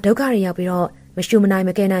ကြီးမှဒုက္ခတွေရောက်ပြီးတော့မရှုမ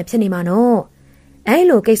နိုင်မကဲနိုင်ဖြစ်နေမှာနော်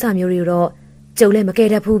အဲ့လိုကိစ္စမျိုးတွေတော့ကြုံလည်းမကဲ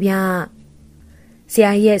တတ်ဘူးဗျ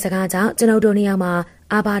ဆရာကြီးရဲ့စကားကြောင့်ကျွန်ုပ်တို့နှစ်ယောက်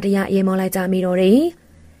မှာအာဘာတရားရေမောလိုက်ကြမိတော့တယ်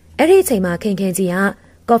အဲ့ဒီအချိန်မှာခင်ခင်ကြီး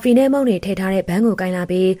ကကော်ဖီနဲ့မုန့်တွေထည့်ထားတဲ့ဘန်းကိုကင်လာ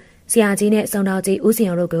ပြီးဆရာကြီးနဲ့စုံတော်ကြီးဦးစင်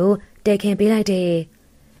ရောတို့ကိုတဲခင်ပေးလိုက်တယ်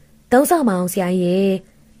သုံးဆောင်မအောင်ဆရာ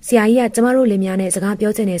ကြီးကကျမတို့လင်မယားနဲ့စကား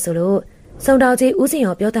ပြောချင်နေဆိုလို့စုံတော်ကြီးဦး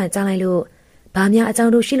စင်ရောပြောတန်ကြားလိုက်လို့ဘာများ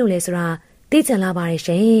အကြောင်းတို့ရှိလို့လဲဆိုတာသိချင်လာပါ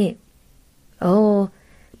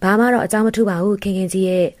တယ်ရှင်ဘာမှတော့အကြောင်းမထူပါဘူးခင်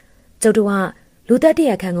ခင်ကြီးရဲ့ကျုပ်တို့ကလူသက်တ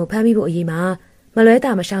ရခန့်ကိုဖမ်းမိဖို့အရေးမှာမ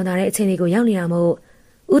လွဲတာမရှောင်တာတဲ့အခြေအနေကိုရောက်နေတာမို့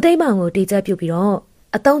ဦးသိန်းမောင်ကိုတီးချက်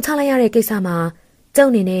ပြုတ်ပြီးတော့အတုံးချလိုက်ရတဲ့ကိစ္စ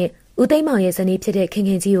မှာကျုံနေနဲ့ဦးသိန်းမောင်ရဲ့ဇနီးဖြစ်တဲ့ခင်ခ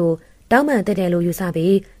င်ကြီးကိုတောင်းပန်တက်တယ်လို့ယူ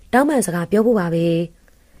ဆပြီးတောင်းပန်စကားပြောဖို့ပါပဲ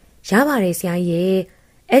ရပါတယ်ဆရာကြီးရဲ့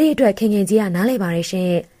အဲ့ဒီအတွက်ခင်ခင်ကြီးကနားလဲပါ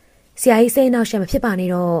တယ်ရှင်ဆရာကြီးစိတ်နှောက်ရှက်မဖြစ်ပါနဲ့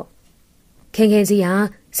တော့ခင်ခင်ကြီး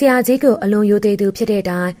ကဆရာကြီးကိုအလွန်ယိုသေးသူဖြစ်တဲ့အ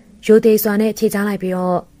တိုင်းယိုသေးစွာနဲ့ဖြေချလိုက်ပြီး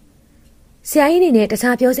တော့ဆရာကြီးအနေနဲ့တ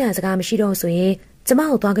ခြားပြောစရာစကားမရှိတော့ဆိုရင်ကျမ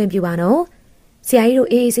ကိုသွားခွင့်ပြုပါနော်ဆရာကြီးတို့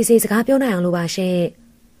အေးအေးဆေးဆေးစကားပြောနိုင်အောင်လို့ပါရှင်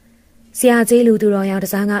ဆရာကြီးလူသူတော်ရောင်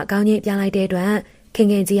တစားကအကောင်းကြီးပြလိုက်တဲ့အတွက်ခင်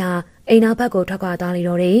ခင်ကြီးဟာအိမ်နောက်ဘက်ကိုထွက်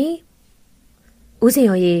ခွာသွားလိတော့တယ်ဦး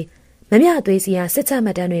စင်ရော်ကြီးမမြသွေးစီကစစ်ချက်မှ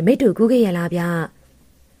တ်တမ်းတွေမိတ္တူကူးခဲ့ရ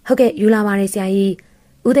လားဗျဟုတ်ကဲ့ယူလာပါတယ်ဆရာကြီး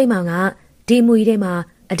ဦးသိန်းမောင်ကဒီမူကြီးထဲမှာ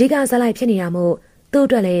အဓိကဇက်လိုက်ဖြစ်နေတာမို့သူ့အ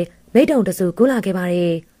တွက်လည်းမိတ္တုံတစုကူးလာခဲ့ပါ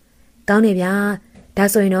တယ်ကောင်းနေဗျာဒါ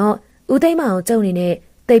ဆိုရင်တော့ဦးသိန်းမောင်ကျုံနေ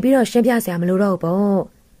နဲ့တိတ်ပြီးတော့ရှင်းပြစရာမလိုတော့ဘူးပေါ့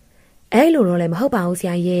အဲ့လိုတော့လည်းမဟုတ်ပါဘူး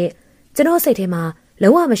ဆရာကြီးရဲ့ကျွန်တော်စိတ်ထဲမှာ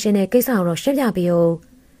လုံးဝမရှင်းတဲ့ကိစ္စကိုတော့ရှင်းပြပေးဦး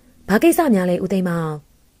ဘာကိစ္စများလဲဦးသိန်း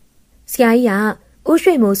မောင်ဆရာကြီး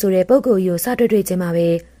ကဦးရွှေမိုးဆိုတဲ့ပုဂ္ဂိုလ်ကြီးကိုစတွေ့ချင်းမှာပဲ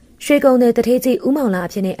ရွှေကုံတဲ့တထေးကြီးဦးမောင်လာအ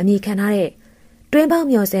ဖြစ်နဲ့အမည်ခံထားတဲ့တွင်း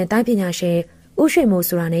ပေါက်မျော်စင်တိုင်းပညာရှင်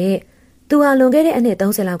ဥရွှေမိုးဆိုတာနဲ့သူဟာလွန်ခဲ့တဲ့အနှစ်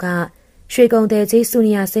30လောက်ကရွှေကုံတဲ့ကြီးစူ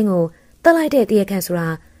နီယာစင်းကိုတတ်လိုက်တဲ့တရခန့်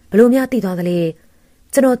ဆိုတာဘလို့များသိသွား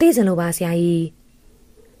သလဲကျွန်တော်သိစင်လို့ပါဆရာကြီး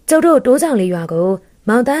ကျုပ်တို့တိုးဆောင်လေးရွာ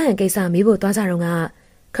ကိုမောင်တန်းဟန်ကိစ္စမေးဖို့သွားကြတော့က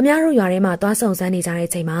ခမရတို့ရွာထဲမှာသွားဆောင်စမ်းနေကြတဲ့အ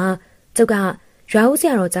ချိန်မှာကျုပ်ကရွာဦးဆ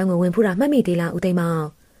ရာတော်ကျောင်းကိုဝင်ဖူးတာမှတ်မိသေးလားဦးသိမ်းမောင်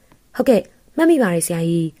ဟုတ်ကဲ့မှတ်မိပါတယ်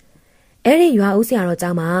ဆရာကြီးအဲ့ဒီရွာဦးဆရာတော်ကျော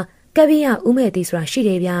င်းမှာကပ္ပိယဦးမဲ့တီဆိုတာရှိတ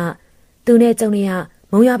ယ်ဗျသူနဲ့ကျုံနေရ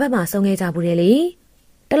မုံရွာဘက်မှာဆုံးခဲ့ကြဘူး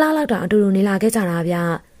တယ်လေတလားလောက်တောင်အတူတူနေလာ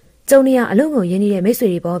ခဲ့ကြတာဗျကျုံနေရအလုံးကိုရင်းနေတဲ့မိတ်ဆွေ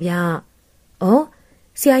တွေပေါ့ဗျဩ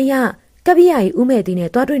ဆရာကြီးကကပ္ပိယကြီးဦးမဲ့တီနဲ့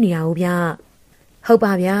တွားတွေ့နေတာဟုတ်ဗျဟုတ်ပါ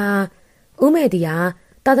ဗျာဦးမဲ့တီဟာ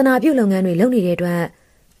သာသနာပြုလုပ်ငန်းတွေလုပ်နေတဲ့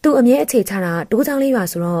အတွက်သူအမြဲအခြေချတာတိုးချောင်းလေးရွာ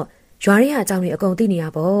ဆိုတော့ရွာရဲအကြောင်းတွေအကုန်သိနေတာ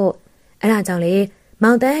ပေါ့အဲ့ဒါကြောင့်လေ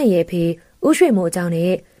မောင်တန်းဟန်ရဲ့ဖေဦးရွှေမိုးအကြော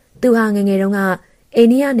င်းနဲ့သူဟာငငယ်တုန်းကအိန္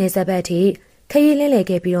ဒိယနယ်စပ်ဘက်ထိခရီးလဲလှယ်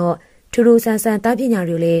ခဲ့ပြီးတော့ထူထူဆန်းဆန်းတား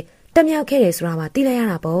ပညာတွေလည်းတက်မြောက်ခဲ့တယ်ဆိုတာပါသိလိုက်ရ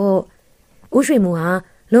တာပေါ့ဦးရွှေမိုးဟာ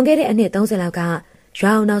လွန်ခဲ့တဲ့အနှစ်30လောက်က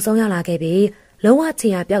ရွာအောင်နောက်ဆုံးရောက်လာခဲ့ပြီးလုံးဝ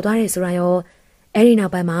ခြေရပျောက်သွားတယ်ဆိုတာရောအဲ့ဒီ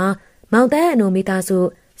နောက်ပိုင်းမှာမောင်တန်းအနိုမိသားစု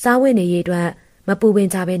စားဝတ်နေရေးအတွက်မပူပင်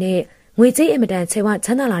ကြဘဲနဲ့ငွေကြေးအင်မတန်ချေ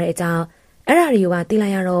ဝချမ်းသာလာတဲ့အကြောင်းအဲ့ဒါတွေကိုပါသိ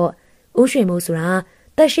လိုက်ရတော့ဦးရွှေမိုး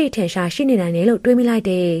ဆိုတာတက်ရှိထင်ရှားရှိနေနိုင်တယ်လို့တွေးမိလိုက်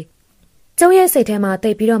တယ်ကျုံရဲ့စိတ်ထဲ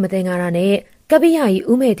မှာတိတ်ပြီးတော့မသိငါတာနဲ့ကပ္ပိ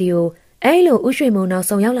ယကြီးဦးမဲ့တီကိုအဲ့လိုဦးရွှေမိုးနောက်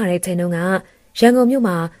ဆုံးရောက်လာတဲ့ချိန်တုန်းကရန်ကုန်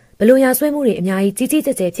မြို့မှာဘလို့ရာဆွဲမှုတွေ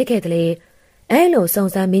အများကြီးကြီးကြီးကျယ်ကျယ်ဖြစ်ခဲ့တယ်လေအဲ့လိုစုံ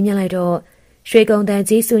စမ်းမေးမြန်းလိုက်တော့ရွှေကုံ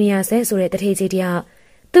တန်ကြီးစူနီယာဆဲဆိုတဲ့တထေးကြီးတ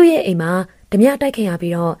ယောက်သူ့ရဲ့အိမ်မှာဓမြတိုက်ခင်ရ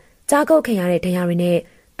ပြီးတော့ကြားကုတ်ခင်ရတဲ့ဒဏ်ရာတွေနဲ့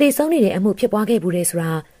တေဆုံးနေတဲ့အမှုဖြစ်ပွားခဲ့ဘူးတဲ့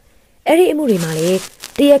ဆိုတာအဲ့ဒီအမှုတွေမှာလေ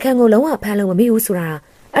တရားခံကိုလုံးဝဖမ်းလို့မမိဘူး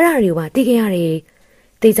ဆိုတာအဲ့ဒါတွေကသိခဲ့ရ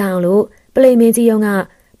တယ်သိကြအောင်လို့ပလိန်မင်းကြီးရုံးက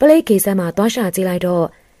ပလိတ်ကေဆန်းမှာသွားရှာကြည့်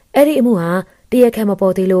လိုက်တော့အဲ့ဒီအမှုဟာတရားခံ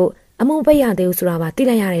မပေါ်သေးလို့အမှုပိတ်ရသေးဘူးဆိုတာပါသိ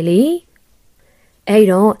လိုက်ရတယ်လေအဲ့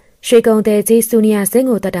တော့ရွှေကုံတဲ့ကြီးစူနီယာစင်း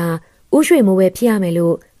ကိုတတ်တာဥရွှေမိုးပဲဖြစ်ရ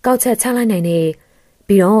မယ်လို့ကောက်ချက်ချလိုက်နိုင်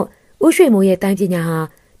တယ်ပြီးတော့ဥရွှေမိုးရဲ့တိုင်းပညာဟာ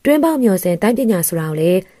တွင်းပေါက်မျောစင်တိုင်းပညာဆိုတာကိုလေ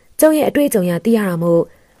ကျုံရဲ့အတွေ့အကြုံရသိ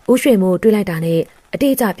ရတာမို့ဥရွှေမိုးတွေးလိုက်တာနဲ့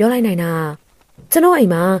အတိအကျပြောလိုက်နိုင်တာ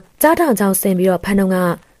ကျွန်တော်အိမ်မှာကြားထောင်ချောင်းဆင်ပြီးတော့ဖန်တော့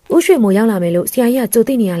ကဥရွှေမိုးရောက်လာမယ်လို့ဆရာကြီးကကြို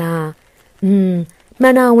သိနေရလားမှ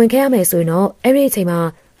န်တာဝင်ခဲ့ရမယ်ဆိုရင်တော့အဲ့ဒီအချိန်မှာ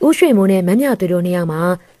ဥရွှေမိုးနဲ့မမ်းမြသွေးတို့နှစ်ယောက်မှာ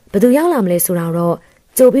ဘယ်သူရောက်လာမလဲဆိုတာတော့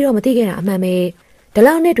ကြိုပြီးတော့မသိခဲ့တာ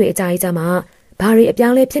အမှန်ပဲဒီလောက်နှစ်တွေအကြာကြီးကြမှာဘာတွေအပြော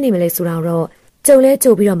င်းလဲဖြစ်နေမလဲ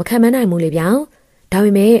ဆိုတာတော့ကြုံလဲကြိုပြီးတော့မခံမနိုင်ဘူးလေဗျာဒါ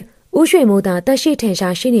ပေမဲ့ဥရွှေမိုးသာတက်ရှိ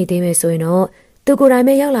ထင်ရှားရှိနေသေးမယ်ဆိုရင်တော့သူကိုယ်တိုင်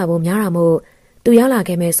ပဲရောက်လာဖို့များတာမို့သူရောက်လာ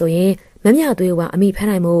ခဲ့မယ်ဆိုရင်မမ်းမြသွေးကအမိဖမ်း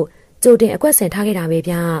နိုင်မှုကြိုတင်အကွက်ဆင်ထား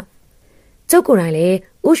ခဲ့တာပဲဗျကျုပ်ကိုယ်တိုင်လည်း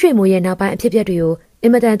ဥရွှေမိုးရဲ့နောက်ပိုင်းအဖြစ်အပျက်တွေကိုအ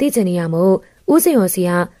င်မတန်သိချင်နေရမို့ဥ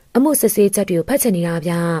စင်ရော်စီကအမှုစစ်ဆေးချက်တွေကို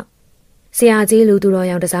ဖတ်ချင်နေတာဗျဆရာကြီးလူသူတော်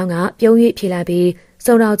ရောင်တစောင်းကပြုံး၍ဖြေလိုက်ပြီး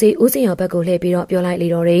စုံတော်ကြီးဥစင်ရော်ဘက်ကိုလှည့်ပြီးတော့ပြော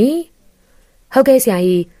လိုက်လေတော့တယ်ဟုတ်ကဲ့ဆရာ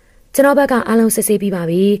ကြီးကျွန်တော်ဘက်ကအားလုံးစစ်ဆေးပြီးပါ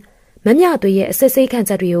ပြီမမ်းမြသွေးရဲ့အစစ်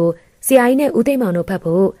ဆေးခံချက်တွေကိုဆရာကြီးနဲ့ဦးသိမ်းမောင်တို့ဖတ်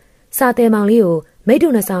ဖို့စာတဲမောင်လေးကိုမိတ်တုံ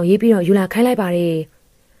နှဆောင်ရေးပြီးတော့ယူလာခိုင်းလိုက်ပါတယ်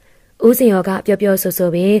ဦးစင်ရော်ကပျော်ပျော်ဆူဆူ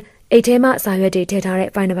ပြီးအိတ်ထဲမှစာရွက်တွေထည့်ထား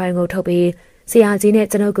တဲ့ဖိုင်တစ်ဖိုင်ကိုထုတ်ပြီးဆရာကြီး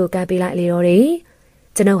နဲ့ကျွန်ုပ်ကိုကမ်းပေးလိုက်လေတော့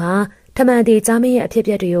တယ်ကျွန်ုပ်ဟာထမန်တီကြားမင်းရဲ့အဖြစ်အ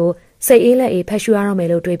ပျက်တွေကိုစိတ်အေးလက်အေးဖတ်ရှုရတော့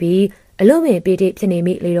မယ်လို့တွေးပြီးအလုံးမင်ပေး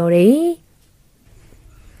တဲ့ဖြစ်နေမိလေတော့တယ်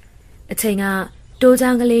အချိန်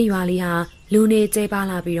ကတိုးချောင်းကလေးရွာလေးဟာလူနေ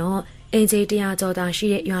ကျဲပါလာပြီးတော့အင်ဂျီ100ကျော်သာရှိ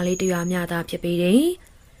တဲ့ရွာလေးတစ်ရွာများသာဖြစ်ပြီးတယ်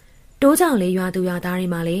တိုးချောင်းလေးရွာသူရွာသားတွေ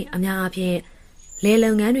မှာလည်းအများအားဖြင့်လေ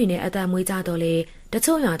လုံငန်းတွေနဲ့အသက်မွေးကြတော့လေတ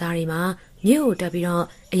ချို့ရွာသားတွေမှာမြို့ကိုတက်ပြီးတော့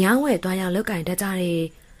အယောင်းဝယ်သွားရောက်လောက်ကင်တတ်ကြ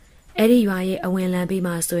တယ်အဲ့ဒီရွာရဲ့အဝင်လမ်း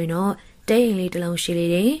ဘေးမှာဆိုရင်တော့တဲအိမ်လေးတစ်လုံး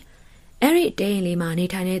ရှိလေတယ်အဲ့ဒီတဲအိမ်လေး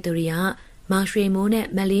မှာနေထိုင်တဲ့သူတွေကမောင်ရွှေမိုး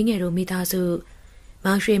နဲ့မလေးငယ်တို့မိ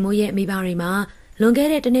သားစုမောင်ရွှေမိုးရဲ့မိဘတွေမှာလွန်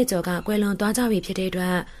ခဲ့တဲ့တစ်နှစ်ကျော်ကကွယ်လွန်သွားကြပြီဖြစ်တဲ့အတွ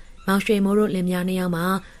က်မောင်ရွှေမိုးတို့လင်မယားနှစ်ယောက်မှာ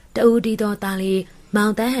တအူဒီတော်သားလေးမော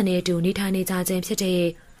င်တန်းဟန်နဲ့အတူနေထိုင်နေကြခြင်းဖြစ်တဲ့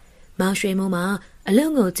မောင်ရွှေမိုးမှာအလုံ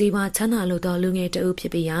ကိုကြီးပွားချမ်းသာလို့တော်လူငယ်တအူဖြ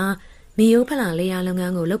စ်ပြီးရာမီယိုးဖလာလေယာလုပ်င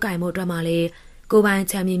န်းကိုလုပ်ကင်မှုအတွက်မှလေကို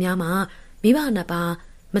ပိုင်ချမ်းမြေများမှာမိဘနှစ်ပါး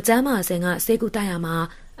မကျမ်းမာစင်ကစေကူတိုက်ရ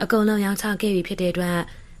မှာအကုန်လုံးရောင်းချခဲ့ပြီဖြစ်တဲ့အတွက်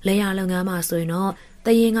လေယာလုပ်ငန်းမှာဆိုရင်တော့တ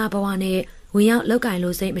ရင်ကဘဝနဲ့ဝင်ရောက်လုပ်ကင်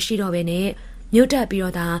လို့စိတ်မရှိတော့ဘဲနဲ့မြို့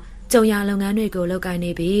တက်ပြီးတော့သာကြုံရလုပ်ငန်းတွေကိုလုပ်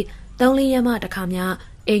ကင်နေပြီး3-4ရက်မှတစ်ခါမှ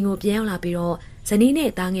အိမ်ကိုပြန်ရောက်လာပြီးတော့ဇနီး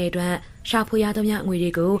နဲ့သားငယ်အတွက်ရှာဖွေရသမျှငွေ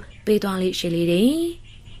တွေကိုပေးသွားလိမ့်ရှိလေတယ်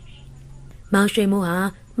။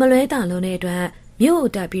မောင်ရွှေမိုးဟာမလွဲတာလုံးတဲ့အတွက်မြို့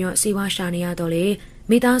ကိုတက်ပြီးတော့စီဝါရှာနေရတော့လေ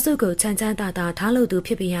မိသားစုကိုချမ်းချမ်းသာသာ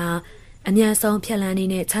ထားလို့သူဖြစ်ပြီးဟာအမြန်ဆုံးဖြက်လန်းနေ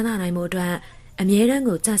တဲ့ချမ်းသာနိုင်မှုအတွက်အမြဲတ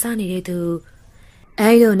မ်းကိုကြံစားနေ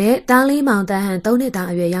တဲ့သူအဲဒီလိုနဲ့တားလေးမောင်တန်းဟန်3နှစ်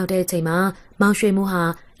သားအရွယ်ရောက်တဲ့အချိန်မှာမောင်ရွှေမိုးဟာ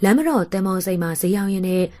လမ်းမတော်တင်မောစိတ်မှာဈေးရောက်ရင်း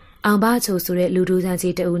နဲ့အောင်ဘချိုဆိုတဲ့လူဒူဆန်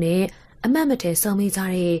စီတအုပ်နဲ့အမတ်မထဲဆုံမိကြ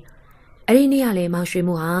တဲ့ အဲ့ဒီနေ့ကလည်းမောင်ရွှေ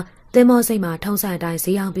မိုးဟာသင်္ဘောစိတ်မှာထုံးစံအတိုင်း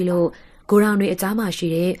ဈေးအောင်ပြီးလို့ဂိုရောင်တွေအကြားမှာရှိ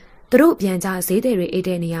တဲ့သူတို့ပြန်ကြဈေးတွေအိတ်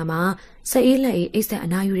တဲ့နေရာမှာစအေးလက်အေးအိတ်ဆက်အ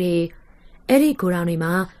နားယူတဲ့အဲ့ဒီဂိုရောင်တွေ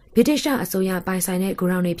မှာဗြိတိရှအစိုးရပိုင်ဆိုင်တဲ့ဂို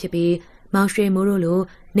ရောင်တွေဖြစ်ပြီးမောင်ရွှေမိုးတို့လို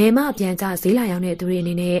နေမပြန်ကြဈေးလာရောက်တဲ့သူတွေအ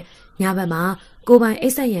နေနဲ့ညဘက်မှာကိုပိုင်အိ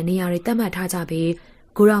တ်ဆက်ရန်နေရာတွေတတ်မှတ်ထားကြပြီး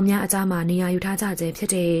ဂိုရောင်များအကြားမှာနေရာယူထားကြခြင်းဖြ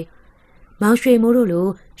စ်တဲ့မောင်ရွှေမိုးတို့လို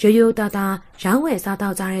ရိုးရိုးသားသားရောင်းဝယ်စားတော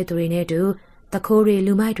က်ကြတဲ့သူတွေနဲ့တူတခိုးတွေ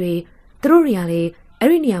လူမိုက်တွေသူတို့တွေကလေအဲ့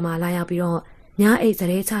ဒီနေရာမှာလာရောက်ပြီးတော့ညအိတ်စ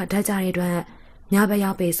ရဲချဓာတ်ကြတဲ့အတွက်ညဘက်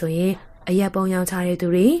ရောက်ပြီဆိုရင်အရက်ပုံရောင်းချတဲ့သူ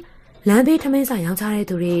တွေလမ်းဘေးထမင်းဆိုင်ရောင်းချတဲ့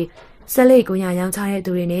သူတွေဆက်လက်ကိုရရောင်းချတဲ့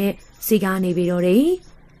သူတွေနဲ့စီကားနေပြီးတော့တယ်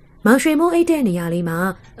မောင်ရွှေမိုးအိတ်တဲ့နေရာလေးမှာ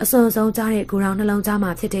အစွန်ဆုံးကြားတဲ့ဂူရောင်နှလုံးကြား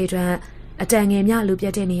မှာဖြစ်တဲ့အတွက်အတန်ငယ်မြလူပြ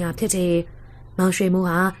တ်တဲ့နေရာဖြစ်တဲ့မောင်ရွှေမိုး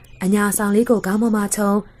ဟာအညာဆောင်လေးကိုကောင်းမမ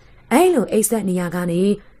ချုံအဲ့လိုအိတ်ဆက်နေရာကနေ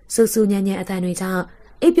ဆူဆူညံ့ညံ့အတန်တွေကြောင့်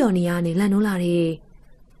အိပ်ပျော်နေရနေလန့်နိုးလာတယ်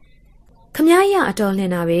ခမည်းရအတော်လှ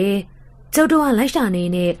င်တာပဲကျုပ်တို့ကလိုက်ရှာနေ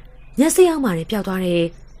နဲ့ညက်စိအောင်မာနေပျောက်သွားတယ်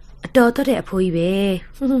အတော်တက်တဲ့အဖိုးကြီးပဲ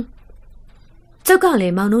ကျုပ်ကလ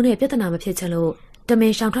ည်းမောင်တို့နဲ့ပြဿနာမဖြစ်ချင်လို့တမ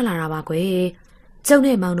င်ရှောင်ထွက်လာတာပါကွယ်ကျုပ်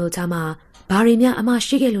နဲ့မောင်တို့ကြားမှာဘာတွေများအမ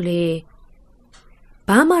ရှိခဲ့လို့လဲ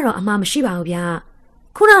ဘာမှတော့အမှားမရှိပါဘူးဗျ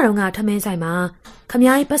ခုနကတော့ထမင်းဆိုင်မှာခမ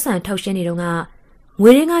ည်းပတ်စံထုတ်ရှင်းနေတော့ကငွေ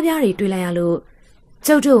ရင်းကားပြားတွေတွေ့လိုက်ရလို့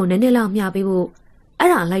ကျုပ်တို့ကိုနည်းနည်းလောက်မျှပေးဖို့အဲ့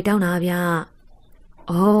ဒါလိုက်တောင်းတာဗျ။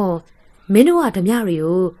အော်မင်းတို့ကဓမြတွေ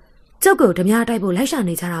ကိုကျုပ်ကိုဓမြတိုက်ဖို့လိုက်ရှာ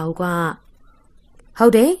နေကြတာဟုတ်ကွာ။ဟု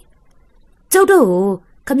တ်တယ်။ကျုပ်တို့ကို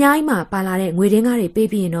ခမည်းမှပါလာတဲ့ငွေရင်းကားတွေပေး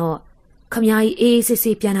ပြီးရင်တော့ခမည်းအေးစစ်စ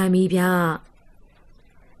စ်ပြန်နိုင်ပြီဗျ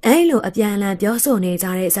။အဲ့လိုအပြန်အလှန်ပြောဆိုနေကြ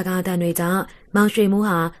တဲ့စကားသံတွေကြောင့်မောင်ရွှေမိုး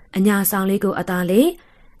ဟာအညာဆောင်လေးကိုအသားလေး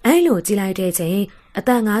အဲ့လိုကြည့်လိုက်တဲ့ချိန်အသ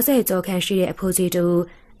က်50ကျော်ခန့်ရှိတဲ့အဖိုးကြီးတူ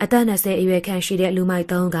အသက်20အရွယ်ခန့်ရှိတဲ့လူမိုက်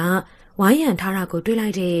သုံးကဝိုင်းရံထားတာကိုတွေ့လို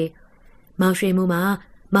က်တယ်။မောင်ရွှေမိုးမှာ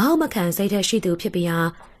မဟုတ်မခံစိတ်ထက်ရှိသူဖြစ်ပြီး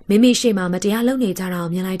မိမိရှိမှမတရားလုပ်နေကြတာကို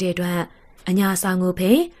မြင်လိုက်တဲ့အတွက်အညာဆောင်ကို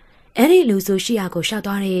ဖဲအဲ့ဒီလူစုရှိရာကိုရှောက်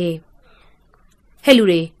သွားတယ်။ဟဲ့လူ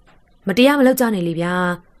တွေမတရားမလုပ်ကြနဲ့လေဗျာ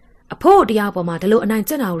။အဖိုးတရားပေါ်မှာဒီလိုအနိုင်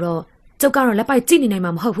ကျင့်တာတော့ကျုပ်ကတော့လက်ပိုက်ကြည့်နေနိုင်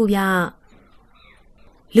မှာမဟုတ်ဘူးဗျာ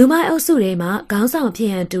။လူမိုက်အုပ်စုထဲမှာခေါင်းဆောင်ဖြစ်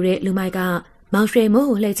ရန်တူတဲ့လူမိုက်ကမောင်ရွှေမိုး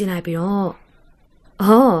ကိုလှည့်ကြည့်လိုက်ပြီးတော့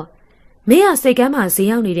အော်မင်းကစိတ်ကမ်းမှာဈေး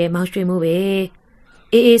ရောက်နေတဲ့မောင်ရွှေမိုးပဲ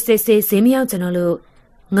အေးအေးဆေးဆေးဈေးမရောက်ကြတော့လို့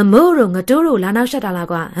ငမိုးတို့ငတိုးတို့လာနောက်ရှက်တာလား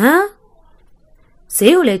ကွာဟမ်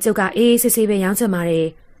ဈေးကိုလေကျုပ်ကအေးအေးဆေးဆေးပဲရောင်းချင်ပါတယ်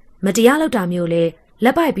မတရားလုပ်တာမျိုးလေလ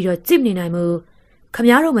က်ပိုက်ပြီးတော့ကြည့်မနေနိုင်ဘူးခမ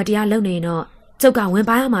ည်းတော်မတရားလုပ်နေရင်တော့ကျုပ်ကဝင်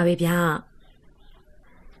ပါရမှာပဲဗျာ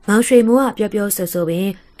မောင်ရွှေမိုးကပြောပြောဆိုဆိုပင်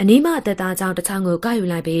အနီးမှတက်သားကြောင့်တစ်ချောင်းကိုကောက်ယူ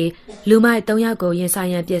လိုက်ပြီးလူမိုက်3ယောက်ကိုရင်ဆိုင်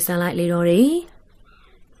ရန်ပြင်ဆင်လိုက်လေတော့တယ်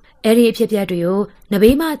အဲ့ဒီအဖြစ်အပျက်တွေကိုန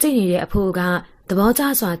ဘေးမှကြည့်နေတဲ့အဖိုးကသဘောကျ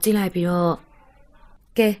စွာကြည့်လိုက်ပြီးတော့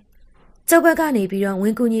ကဲကျုပ်ဘက်ကနေပြီးတော့ဝ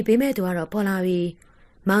င်ကူညီပေးမဲ့သူကတော့ပေါ်လာပြီ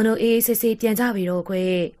မောင်တို့အေးအေးဆေးဆေးပြန်ကြပြီတော့ခွေ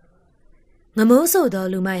ငမိုးဆိုသော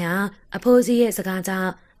လူမိုက်ဟာအဖိုးကြီးရဲ့စကားကြော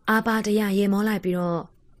င့်အာပါတရရေမောလိုက်ပြီးတော့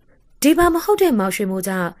ဒီပါမဟုတ်တဲ့မောင်ရွှေမိုး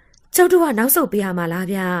ကြောင့်ကျုပ်တို့ကနောက်ဆုတ်ပေးရမှာလား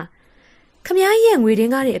ဗျာခမည်းရဲ့ငွေရ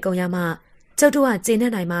င်းကားတွေအကုန်ရမှကျုပ်တို့ကကျေန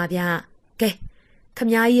ပ်နိုင်မှာဗျာကဲခမ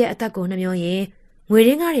ည်းရဲ့အသက်ကိုနှမျောရင်ငွေရ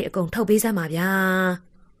င်းကားတွေအကုန်ထုတ်ပေးစမ်းပါဗျာ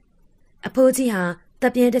အဖိုးကြီးဟာတ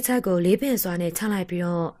ပ်ပြင်းတစ်ချက်ကိုလေးပင်စွာနဲ့ချလိုက်ပြီး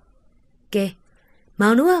တော့ကဲမော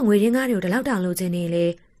င်တို့ကငွေရင်းကားတွေကိုဒီလောက်တောင်လိုချင်နေလေ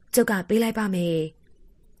ကျုပ်ကပေးလိုက်ပါမယ်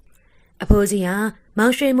အဖိုးကြီးဟာမော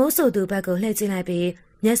င်ရွှေမိုးဆိုသူဘက်ကိုလှည့်ကြည့်လိုက်ပြီး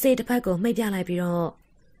မျက်စိတစ်ဖက်ကိုမှိတ်ပြလိုက်ပြီးတော့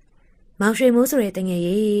မောင်ရွှေမိုးဆိုတဲ့တငယ်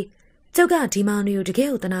ကြီးကျုပ်ကဒီမောင်တွေကိုတကယ်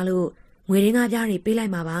ကိုတနာလို့ငွေရင်းကားပြားတွေပေးလို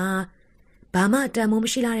က်မှာပါဘာမှတန်မိုးမ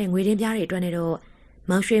ရှိလာတဲ့ငွေရင်းပြားတွေအတွက်နဲ့တော့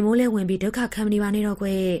မောင်ရွှေမိုးလည်းဝင်ပြီးဒုက္ခခံနေပါနဲ့တော့ကွ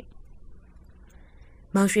ယ်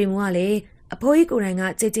မောင်ရွှေမိုးကလည်းအဖိုးကြီးကိုယ်တိုင်က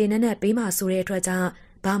ကြေကြေနက်နက်ပေးမှဆိုတဲ့အတွက်ကြောင့်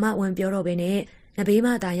ဘာမှဝင်ပြောတော့ဘဲနဲ့နဘေး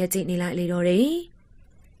မှသာရက်ကြည့်နေလိုက်လေတော့တယ်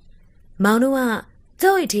မောင်တို့က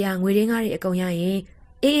ကျုပ့်ထီကငွေရင်းကားတွေအကုန်ရရင်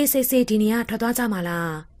အေးအေးဆေးဆေးဒီနေရာထွက်သွားကြမှာ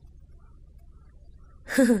လား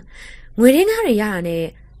ငွေရင်းကားတွေရတာနဲ့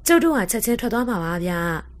ကျုပ်တို့ကချက်ချင်းထွက်သွားမှာပါဗျ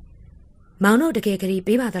မောင်တို့တကယ်ဂရီ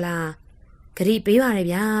ပေးပါသလားဂရီပေးပါရဲ့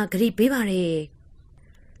ဗျာဂရီပေးပါရဲ့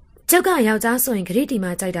ကျုပ်ကယောက်ျားဆိုရင်ဂရီတီ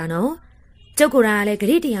မှာကြိုက်တာနော်ကျုပ်ကိုယ်တိုင်ကလည်းဂ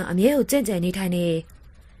ရီတီအောင်အမြဲကိုကြင့်ကြံနေထိုင်နေ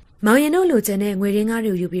မောင်ရင်တို့လိုချင်တဲ့ငွေရင်းကား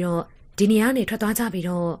တွေယူပြီးတော့ဒီနေရာနေထွက်သွားကြပြီး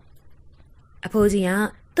တော့အဖိုးကြီးက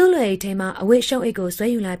သူ့လွယ်အိတ်ထဲမှာအဝတ်ရှုပ်အိတ်ကိုဆွဲ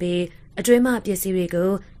ယူလိုက်ပြီးအတွင်းမှပစ္စည်းတွေ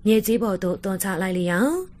ကိုမြေကြီးပေါ်သို့တွန်းချလိုက်လျော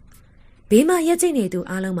င်းဘေးမှာရက်ကျိနေသူ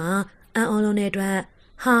အားလုံးမှာအံ့ဩလုံးတဲ့အတွက်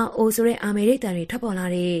ဟာအိုဆိုတဲ့အာမေရိကန်တွေထွက်ပေါ်လာ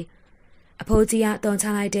တယ်အဖိုးကြီးကတွန်းချ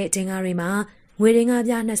လိုက်တဲ့ဒင်္ဂါတွေမှာငွေရင်းကား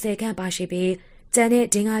ပြား20ခန့်ပါရှိပြီးကျန်တဲ့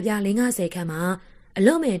ဒင်္ဂါပြား50ခန့်မှာအ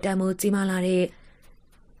လုံးမဲ့တန်မိုးကြီးမားလာတဲ့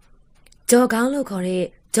ကြော်ကောင်းလို့ခေါ်တဲ့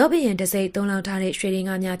ကြောဘရင်တစိမ့်သုံးလောက်ထားတဲ့ရွှေရင်း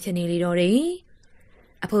ကားများဖြစ်နေလေတော့တယ်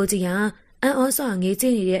အဖိုးကြီးကအန်အောစွာငေးကြ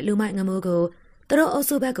ည့်နေတဲ့လူမိုက်ငမိုးကိုသူတို့အုပ်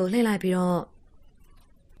စုဘက်ကိုလှည့်လိုက်ပြီးတော့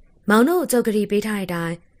မောင်တို့ကျုပ်ကလေးပေးထားတဲ့အတို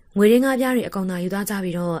င်းငွေရင်းကားပြားတွေအကုန်သာယူသွားကြ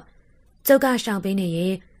ပြီးတော့ကျုပ်ကရှောင်ပေးနေရ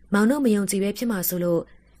င်မောင်တို့မယုံကြည်ပဲဖြစ်မှာဆိုလို့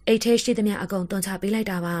အိတ်ထဲရှိသမျှအကုန်တွန်းချပေးလိုက်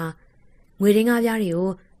တာပါငွေရင်းကားပြားတွေကို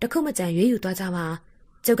တခုမကြံရွေးယူသွားကြပါ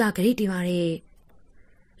ကျုပ်ကဂရိတီပါတယ်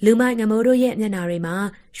လူမိုက်ငမိုးတို့ရဲ့မျက်နှာတွေမှာ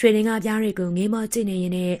ရွှေရင်းကားပြားတွေကိုငေးမောကြည့်နေရ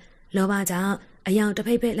င်နဲ့လောဘကြောင့်အယောင်တစ်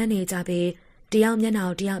ဖိတ်ဖိတ်လက်နေကြပြီးတယောက်မျက်နှာ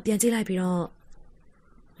ကိုတယောက်ပြန်ကြည့်လိုက်ပြီးတော့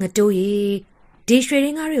ငတိုးရီဒီရွှေရ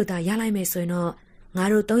င်းကားတွေကိုသာရလိုက်မယ်ဆိုရင်တော့ငါ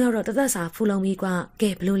တို့၃ယောက်တော့တသက်စာဖူလုံပြီးကွာကဲ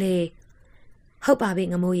ဘလို့လဲဟုတ်ပါပြီ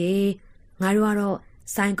ငမိုးရေငါတို့ကတော့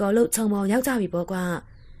ဆိုင်ကော်လို့ခြုံပေါ်ရောက်ကြပြီပေါ့ကွာ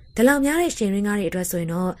ဒီလောက်များတဲ့ရှင်ရင်းကားတွေအတွက်ဆိုရင်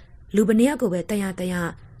တော့လူပနေယောက်ကိုပဲတရ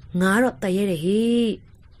ငါတော့တရဲတယ်ဟိ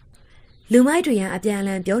လူမိုက်တွေကအပြန်အ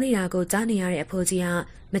လှန်ပြောနေတာကိုကြားနေရတဲ့အဖိုးကြီးက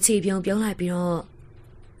မချီပြုံပြုံးလိုက်ပြီးတော့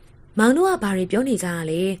မောင်တို့ကဘာတွေပြောနေကြတာ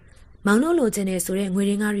လဲမောင်တို့လိုချင်တယ်ဆိုတဲ့ငွေ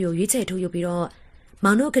ရင်းကားတွေကိုရွေးချယ်ထုတ်ယူပြီးတော့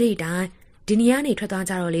မောင်တို့ဂရိတိုင်းဒီနေရာနေထွက်သွား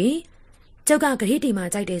ကြတော့လေကျုပ်ကဂရိတီမှာ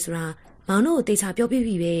ကြိုက်တယ်ဆိုတာမောင်တို့ကိုတေချာပြောပြ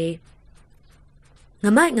ပြီပဲင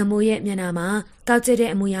မိုက်ငမိုးရဲ့မျက်နှာမှာကောက်ကျတဲ့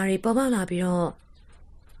အမူအရာတွေပေါ်ပေါက်လာပြီးတော့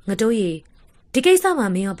ငတိုးရီဒီကိစ္စမှာ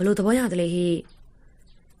မင်းရောဘလို့သဘောရတယ်လေဟိ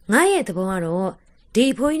ငါရဲ့သဘောကတော့ဒီ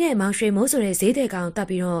အဖိုးကြီးနဲ့မောင်ရွှေမိုးဆိုတဲ့ဈေးတဲ့ကောင်တတ်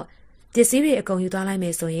ပြီးတော့ပစ္စည်းတွေအကုန်ယူသွားလိုက်မ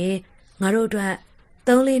ယ်ဆိုရင်ငါတို့အတွက်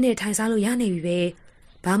3-4နှစ်ထိုင်စားလို့ရနေပြီပဲ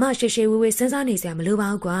ဘာမှရှေ့ရှေ့ဝေးဝေးစဉ်းစားနေစရာမလိုပါ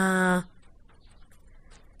ဘူးကွာ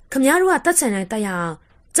ခမ ्या တို့ကတတ်ချင်တိုင်းတတ်ရအောင်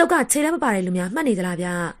ကျုပ်ကခြေလည်းမပါတဲ့လူများမှတ်နေသလားဗျ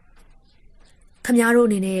ခမ ्या တို့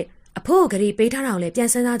အနေနဲ့အဖိုးဂရီပေးထားတာကိုလည်းပြန်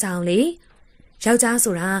စဉ်းစားကြအောင်လေယောက်ျား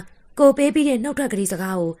ဆိုတာကိုပေးပြီးတဲ့နှုတ်ထွက်ဂရီစ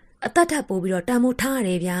ကားကိုအသက်ထပ်ပိုးပြီးတော့တန်မိုးထားရတ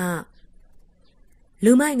ယ်ဗျ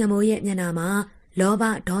လူမိုက်ငမိုးရဲ့မျက်နှာမှာလောဘ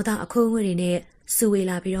ဒေါသအခိုးအငွေ့တွေနဲ့စူဝေ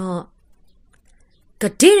လာပြီးတော့ဂ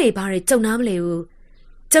တိတွေဘာတွေကြုံနာမလဲဘူး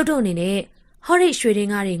ကျုပ်တို့အနေနဲ့ဟော်ရိရွှေရ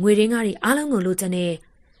င်းကားတွေငွေရင်းကားတွေအားလုံးကိုလိုချင်တယ်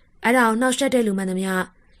အဲ့ဒါကိုနှောက်ယှက်တဲ့လူမှန်သမျှ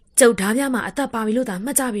ကျုပ်ဓားပြမှာအသက်ပါပြီလို့သာမှ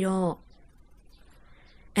တ်ကြပြီးတော့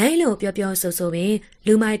အဲ့လိုပြောဆိုပင်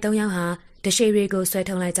လူမိုက်3ယောက်ဟာတရှိတွေကိုဆွဲ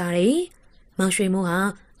ထုံလိုက်ကြတယ်မောင်ရွှေမိုးဟာ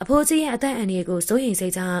အဖိုးကြီးရဲ့အသက်အန္တရာယ်ကိုစိုးရိမ်စိ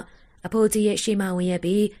တ်ကြောင့်အဖိုးကြီးရဲ့ရှေ့မှဝင်ရက်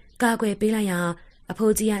ပြီးကာကွယ်ပေးလိုက်ရအ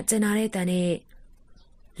ဖိုးကြီးကကျင်နာတဲ့တန်နဲ့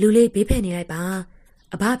လူလေးဘေးဖယ်နေလိုက်ပါ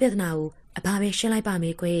အဘပြဿနာကိုအဘပဲရှင်းလိုက်ပါမ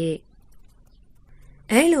ယ်ကွ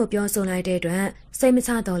အဲ့လိုပြောဆိုလိုက်တဲ့အတွက်စိတ်မချ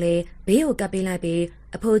တော့လေဘေးကိုကပ်ပေးလိုက်ပြီး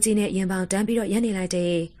အဖိုးကြီးနဲ့ရင်ပေါင်တန်းပြီးတော့ရက်နေလိုက်တ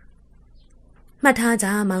ယ်မှတ်ထားကြ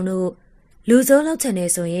မောင်တို့လူစိုးလောက်ချင်နေ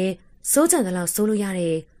ဆိုရင်စိုးချင်တဲ့လောက်စိုးလို့ရတ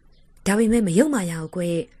ယ်ဒါပေမဲ့မယုံမှရအောင်ကွ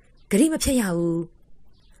ဂရိမဖြစ်ရဘူး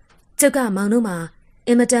ကျုပ်ကမောင်တို့မှာအ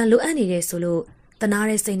င်မတန်လိုအပ်နေတယ်ဆိုလို့တနာ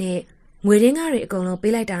တဲ့စိတ်နဲ့ငွေရင်းကားတွေအကုန်လုံး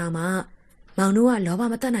ပေးလိုက်တာတော့မှမောင်တို့ကလောဘ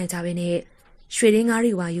မတတ်နိုင်ကြဘဲနဲ့ရွှေရင်းကား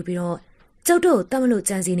တွေဝါယူပြီးတော့ကျုပ်တို့တတ်မလို့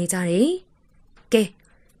ကြံစီနေကြတယ်ကဲ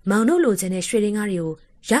မောင်တို့လိုချင်တဲ့ရွှေရင်းကားတွေကို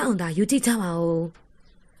ရအောင်သာယူကြည့်ကြပါဦး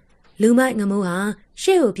လူမိုက်ငမိုးဟာ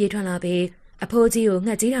ရှေ့ကိုပြေးထွက်လာပြီးအဖိုးကြီးကို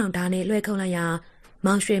ငှက်ကြီးတောင်ဓာတ်နဲ့လွှဲခုံလိုက်ရာ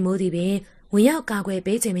မောင်ရွှေမိုးသည်ပင်ဝင်ရောက်ကာကွယ်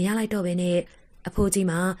ပေးခြင်းမရလိုက်တော့ဘဲနဲ့အဖိုးကြီး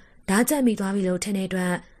မှာဓာတ်ချက်မိသွားပြီလို့ထင်တဲ့အတွ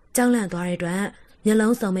က်ကြောက်လန့်သွားတဲ့အတွက်မျက်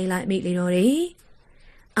လုံးစုံမိတ်လိုက်မိလေတော့တယ်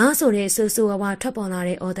အားဆိုတဲ့ဆူဆူဝါဝါထွက်ပေါ်လာ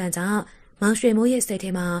တဲ့အော်တန်ကြောင့်မောင်ရွှေမိုးရဲ့စိတ်ထဲ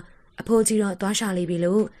မှာအဖိုးကြီးတော့သွားရှာလိပြီ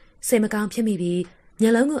လို့စိတ်မကောင်းဖြစ်မိပြီးမျ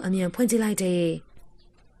က်လုံးကိုအမြန်ဖွင့်ကြည့်လိုက်တယ်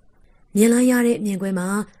မြင်လိုက်ရတဲ့မြင်ကွင်းမှာ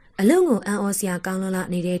အလုံကိုအံ့ဩစရာကောင်းလွန်းလာ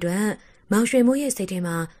နေတဲ့အတွက်မောင်ရွှေမိုးရဲ့စိတ်ထဲ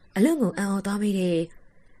မှာအလုံကိုအံ့ဩသွားမိတယ်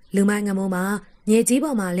လူမိုက်ငမိုးမှာမြေကြီး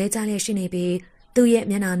ပေါ်မှာလဲကျလျက်ရှိနေပြီးသူ့ရဲ့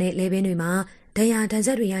မျက်နှာနဲ့လဲပင်တွေမှာဒဏ်ရာဒဏ်ဆ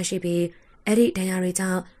က်တွေရရှိပြီးအဲ့ဒီဒဏ်ရာတွေ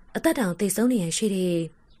ကြောင့်အသက်တောင်သေဆုံးနေရရှိတယ်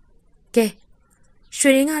ကဲရွှေ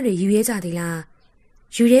ရင်းကားတွေယူရဲကြသေးလား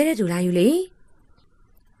ယူရဲတဲ့သူလားယူလေ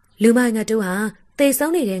လူမိုက်ငတိုးဟာသေ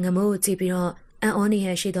ဆုံးနေတဲ့ငမိုးကိုကြည့်ပြီးတော့အံ့ဩနေရ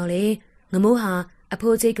ရှိတော့လေငမိုးဟာအ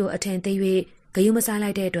ဖိုးကြီးကိုအထင်သေး၍ဂယုမစား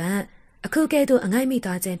လိုက်တဲ့အတွက်အခုကဲ့သို့အငိုက်မိ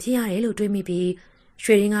သွားခြင်းဖြစ်ရတယ်လို့တွေးမိပြီး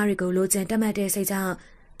ရွှေရင်းကားတွေကိုလိုချင်တက်မှတ်တဲ့စိတ်ကြောင့်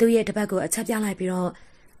သူ့ရဲ့တပတ်ကိုအချက်ပြလိုက်ပြီးတော့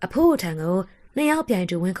အဖိုးထံကိုနှစ်ယောက်ပြိုင်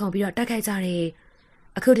တူဝင်ခုန်ပြီးတော့တိုက်ခိုက်ကြတယ်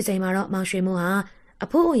အခုဒီချိန်မှာတော့မောင်ရွှေမိုးဟာအ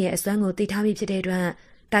ဖိုးရဲ့အစွမ်းကိုသိထားပြီးဖြစ်တဲ့အတွက်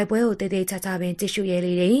တိုက်ပွဲကိုတေးသေးချာချာပင်ကြည့်ရှုရဲ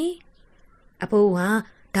လေတယ်အဖိုးဟာ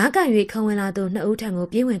ဓာတ်ကန်၍ခုံဝင်လာသူနှစ်ဦးထံကို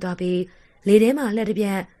ပြေးဝင်သွားပြီးလေထဲမှာလှက်တစ်ပြ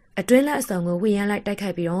က်အတွင်းလက်အစုံကိုဝေရမ်းလိုက်တိုက်ခို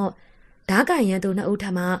က်ပြီးတော့ဓာတ်ကန်ရန်သူနှစ်ဦးထံ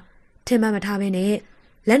မှထင်မှတ်မထားဘဲနဲ့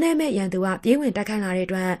လက်နဲ့မဲ့ရန်သူကပြေးဝင်တိုက်ခိုက်လာတဲ့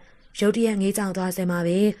အတွက်ရုတ်တရက်ငေးကြောင်သွားစင်မှာ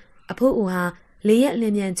ပဲအဖိုးဦးဟာလေရက်လ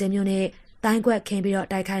င်းမြန်ခြင်းမျိုးနဲ့တိုင်းကွက်ခင်းပြီးတော့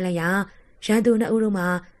တိုက်ခိုက်လိုက်ရာရန်သူနှစ်ဦးတို့မှာ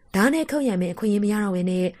ဓာတ်နဲ့ခုတ်ရံမင်းအခွင့်အရေးမရတော့ဘဲ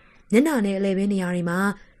နဲ့ညနာနဲ့အလဲပင်နေရာတွေမှာ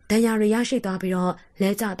ဒဏ်ရာတွေရရှိသွားပြီးတော့လဲ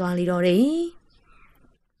ကျသွားလေတော့တယ်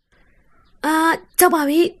အာကြောက်ပါ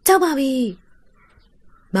ပြီ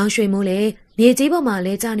မောင်ရွှေမိုးလည်းမြေကြီးပေါ်မှာ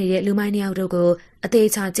လဲကျနေတဲ့လူမိုက်နှစ်ယောက်တို့ကိုအသေး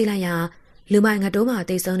ချာကြည့်လိုက်ရာလူမိုက်ငတိုးမှာ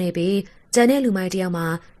တိတ်ဆုံးနေပြီး ကျန်တဲ့လူမိုက်တယောက်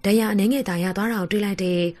မှာဒဏ်ရာအနှဲငယ်သာရသွားတာကိုတွေ့လိုက်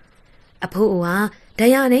တဲ့အဖိုးအိုဟာဒ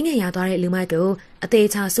ဏ်ရာအနှဲငယ်ရသွားတဲ့လူမိုက်ကိုအ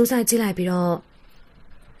သေးချာစူးစိုက်ကြည့်လိုက်ပြီးတော့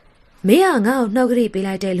မင်းကငါ့ကိုနှုတ်ကလေး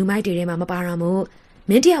ပေးလိုက်တဲ့လူမိုက်တွေထဲမှာ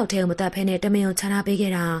မပါတော့မို့မင်းတယောက်တည်းကိုမတတ်ဖဲနဲ့တမင်ကိုခြားထားပေး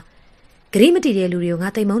ခဲ့တာဂရိမတီတဲ့လူတွေကိုငါ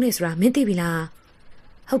တိမ်မုန်းနေဆိုတာမင်းသိပြီလား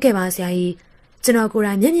ဟုတ်ကဲ့ပါဆရာကြီးကျွန်တော်ကိုယ်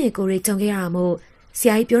တိုင်မျက်မြင်ကိုယ်ရေးကြုံခဲ့ရတာမို့ဆ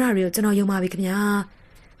ရာကြီးပြောတာတွေကိုကျွန်တော်ယုံပါပြီခင်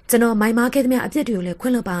ဗျာကျွန်တော်မိုင်းမားခဲ့သမျှအပြစ်တွေကိုလ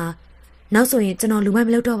ည်းခွင့်လွှတ်ပါနောက်ဆိုရင်ကျွန်တော်လူမိုက်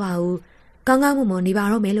မလုပ်တော့ပါဘူးကောင်းကောင်းမွန်မွန်နေပါ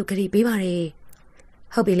တော့မယ်လို့ဂရိပေးပါတယ်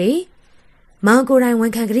ဟုတ်ပြီလေမောင်ကိုယ်တိုင်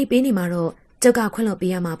ဝန်ခံဂရိပေးနေမှာတော့ကျုပ်ကခွင့်လွှတ်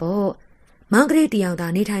ပေးရမှာပေါ့မောင်ဂရိတ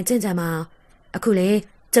ရားသာနေထိုင်ကျင့်ကြံမှာအခုလေ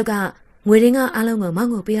ကျုပ်ကငွေရင်းကအားလုံးကို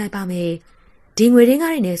မောင်ကိုပေးလိုက်ပါမယ်ဒီငွေရင်း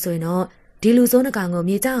ကားတွေနဲ့ဆိုရင်တော့ဒီလူစိုးနှကောင်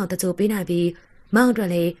ကိုမြေကြောက်အောင်တချို့ပေးနိုင်ပြီးမောင်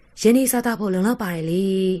အတွက်လည်းရင်းနှီးစားသားဖို့လုံလောက်ပါတယ်လေ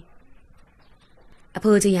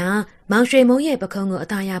အဖိုးကြီးကမောင်ရွှေမုံရဲ့ပခုံးကိုအ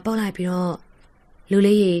သားရပေါက်လိုက်ပြီးတော့လူ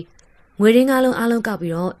လေးရေငွေရင်းကားလုံးအားလုံး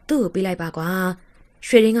ကောက်ပြီးတော့သူ့ကိုပေးလိုက်ပါကွာ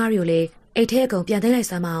ရွှေရင်းကားတွေကိုလည်းအိတ်ထဲအကုန်ပြန်သိမ်းလိုက်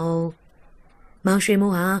စမ်းပါအောင်မောင်ရွှေ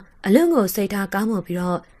မုံဟာအလွန်ကိုစိတ်ထားကောင်းမွန်ပြီး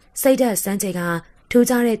တော့စိတ်ဓာတ်စမ်းကြယ်ကထူး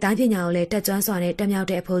ခြားတဲ့တိုင်းပညာကိုလည်းတက်ကြွစွာနဲ့တက်မြောက်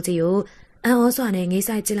တဲ့အဖိုးကြီးကိုအံ့ဩစွာနဲ့ငေး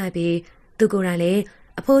ဆိုင်ကြည့်လိုက်ပြီးသူကိုယ်တိုင်လ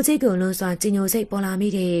ည်းအဖိုးကြီးကိုလွန်စွာကြည်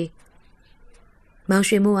ညိုစိတ်ပေါ်လာမိတယ်။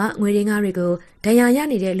မောင်ရွှေမိုးကငွေရင်းကားတွေကိုဒဏ်ရာရ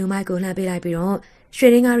နေတဲ့လူမိုက်ကိုလှမ်းပေးလိုက်ပြီးတော့ရွှေ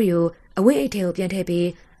ရင်းကားတွေကိုအဝိတ်အိတ်ထဲကိုပြန်ထ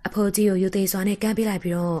ည့်ပြီးအဖိုးကြီးကိုယူသေးစွာနဲ့ကမ်းပေးလိုက်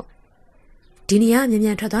ပြီးတော့ဒီနေရာမြန်မြ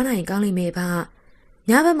န်ထွက်သွားနိုင်ကောင်းလိမ့်မယ်ဗျ။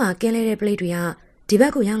ညဘက်မှာကင်းလဲတဲ့ပလိတ်တွေကဒီဘ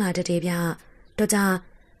က်ကိုရောက်လာတတ်တယ်ဗျ။တော့ကြ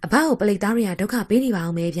အဘကိုပလိတ်သားတွေကဒုက္ခ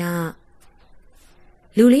ပေးနေပါအောင်မယ်ဗျ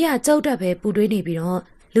။လူလေးကကြောက်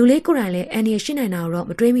တတ်ပဲပူတွေးနေပြီးတော့လူလေးကိုယ်တိုင်လည်းအန်ဒီရှိ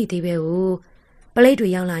နိုင်တာတော့မတွေးမိသေးပဲဘူးပလိတ်တွေ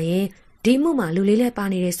ရောက်လာရင်ဒီမှုမှာလူလေးလ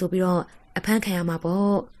ည်းပါနေတယ်ဆိုပြီးတော့အဖမ်းခံရမှာ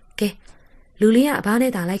ပေါ့ကဲလူလေးကအဘ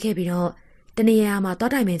နဲ့သာလိုက်ခဲ့ပြီးတော့တနေရာမှာတော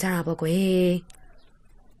တိုင်ပင်ကြတာပေါ့ကွယ်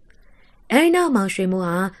အဲဒီနောက်မောင်ရွှေမိုး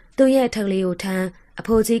ဟာသူ့ရဲ့အထုပ်လေးကိုထမ်းအ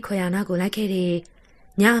ဖိုးကြီးခွေရနာကိုလိုက်ခဲ့တယ်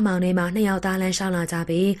ညအမောင်ထဲမှာနှစ်ယောက်သားလမ်း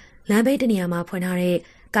လျှောက်လာကြပြီးလမ်းဘေးတနေရာမှာဖွင့်ထား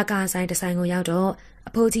တဲ့ကာကာဆိုင်တစ်ဆိုင်ကိုရောက်တော့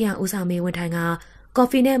အဖိုးကြီးကဦးဆောင်မေးဝန်ထိုင်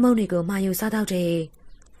ကကော်ဖီနဲ့မုန့်တွေကိုမှာယူစားတော့တယ်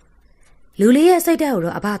လူလေးရဲ့စိတ်ဓာတ်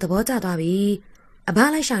ကိုတော့အဘသဘောကျသွားပြီအဘ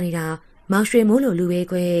လိုက်ရှာနေတာမောင်ရွှေမိုးလိုလူပဲ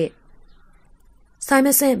ကွယ်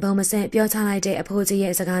ဆိုင်မဆင့်ဘုံမဆင့်ပြောချလိုက်တဲ့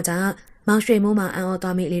အဖိုးကြီးရဲ့စကားကြောင့်မောင်ရွှေမိုးမှအံ့ဩ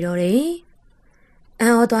သွားမိလေတော့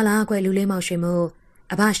တယ်အံ့ဩသွားလားကွယ်လူလေးမောင်ရွှေမိုး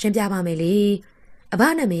အဘရှင်းပြပါမယ်လေအဘ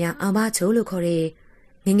နာမည်ကအောင်ဘချိုလို့ခေါ်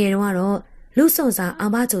တယ်ငငယ်တုန်းကတော့လူစွန်စာအော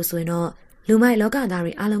င်ဘချိုဆိုရင်တော့လူမိုက်လောက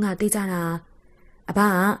သားတွေအားလုံးကသိကြတာအဘ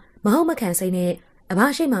ကမဟုတ်မခံစိတ်နဲ့အဘ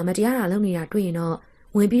ရှိမှမတရားတာလုပ်နေတာတွေ့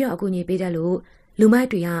ရင်တော့ဝင်ပြီးတော့အကူအညီပေးတတ်လို့လူ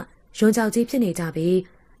မိုက်တွေကရုံကြောက်ကြီးဖြစ်နေကြပြီး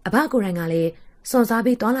အဘကိုယ်တိုင်ကလည်းစွန်စား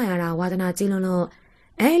ပြီးတွားလာရတာဝါသနာကြီးလုံးလို့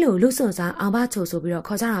အဲလိုလူစွန်စားအောင်ဘချို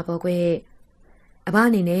ဆိုပြီးတော့ခေါ်ကြတာပေါ့ကွယ်အဘအ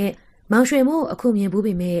နေနဲ့မောင်ရွှေမိုးအခုမြင်ဘူး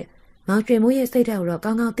ပေမဲ့မောင်ရွှေမိုးရဲ့စိတ်ဓာတ်ကိုတော့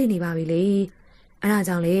ကောင်းကောင်းသိနေပါ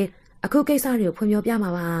ပြီလေအဲဒါကြောင့်လေအခုကိစ္စတွေကိုဖွင့်ပြောပြမှာ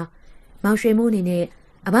ပါမောင်ရွှေမိုးအနေ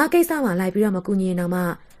နဲ့အဘကိစ္စမှာလိုက်ပြီးတော့မကူညီရင်တော့မှ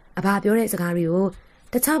အဘပြောတဲ့စကားတွေ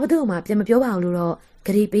ကိုတခြားဘသူ့မှပြန်မပြောပါဘူးလို့တော့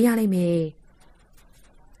ဂရီပေးရလိမ့်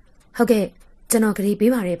မယ်ဟုတ်ကဲ့ကျွန်တော်ဂရီ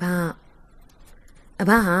ပေးပါရပါ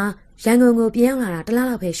အဘဟာရန်ကုန်ကိုပြန်ရောက်လာတာတစ်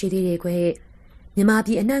လလောက်ပဲရှိသေးတယ်ခွဲမြန်မာပြ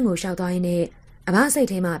ည်အနှံ့ကိုရှောက်သွားရင်းနဲ့အ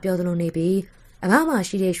ဘစိတ်ထဲမှာပျော်သလိုနေပြီးအဘမှာ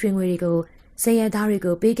ရှိတဲ့ရွှေငွေတွေကိုစရသား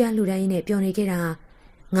တွေကိုပေးကမ်းလှူဒန်းရင်းနဲ့ပျော်နေခဲ့တာ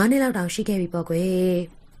9နှစ်လောက်တောင်ရှိခဲ့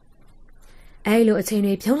ပြီပေါ့ကွယ်အဲလိုအချိန်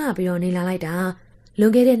တွေဖြုံးလာပြီးတော့နေလာ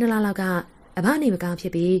လိုက်တာလွန်ခဲ့တဲ့2လလောက်ကအဘနေမကောင်းဖြ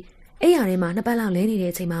စ်ပြီးအဲ့ရထဲမှာ2ပတ်လောက်လဲနေ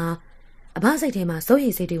တဲ့အချိန်မှာအဘစိတ်ထဲ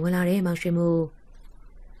မှာစိုးရိမ်စိတ်တွေဝင်လာတယ်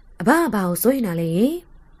မောင်ရွှေမိုးအဘကိုစိုးရိမ်တာလေ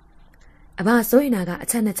အဘစိုးရိမ်တာကအ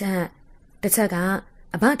ချက်2ချက်တစ်ချက်က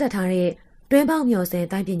အဘတက်ထားတဲ့တွင်းပေါက်မျောစင်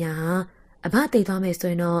တိုင်းပညာဟာအဘသိသွားမယ်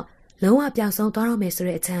ဆိုရင်တော့လုံးဝပျောက်ဆုံးသွားတော့မယ်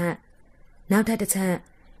ဆိုတဲ့အချက်နောက်ထပ်တစ်ချက်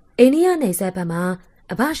အိန္ဒိယနယ်စပ်ဘက်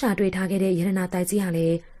မှာအဘရှာတွေ့ထားခဲ့တဲ့ရတနာတိုက်ကြီးဟာ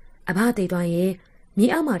လေအဘသိသွားရင်မြေ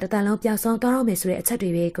အောက်မှာတတန်လုံးပျောက်ဆုံးသွားတော့မယ်ဆိုတဲ့အချက်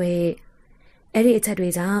တွေပဲကွယ်အဲ့ဒီအချက်တွေ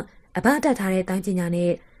ကြောင့်အဘတက်ထားတဲ့တိုင်းပညာနဲ့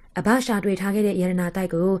အဘရှာတွေ့ထားခဲ့တဲ့ရတနာ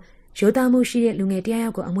တိုက်ကိုရိုးသားမှုရှိတဲ့လူငယ်တရားယော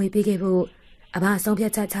က်ကိုအမွေပေးခဲ့ဖို့အ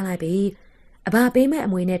ဘဆုံးဖြတ်ချက်ချလိုက်ပြီးအဘပေးမဲ့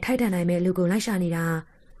အမွေနဲ့ထိုက်တန်နိုင်မဲ့လူကိုလိုက်ရှာနေတာ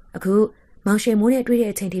အခုမောင်ရွှေမိုး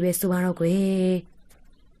နဲ့တွေ့တဲ့အချိန်ထိပဲ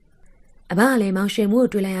ဆိုပါတော့ကွယ်အဘကလည်းမောင်ရွှေမိုးကို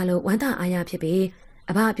တွေ့လိုက်ရလို့ဝမ်းသာအားရဖြစ်ပြီး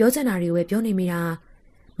အဘပြောချင်တာတွေကိုပဲပြောနေမိတာ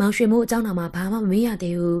မောင်ရွှေမိုးအကြောင်းတော့မှဘာမှမမေးရ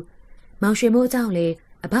သေးဘူးမောင်ရွှေမိုးအကြောင်းလ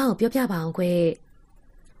ည်းအဘကိုပြောပြပါ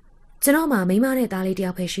အောင်ကွယ်ကျွန်တော်မှမိန်းမနဲ့သားလေးတ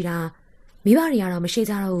ယောက်ပဲရှိတာမိဘတွေကတော့မ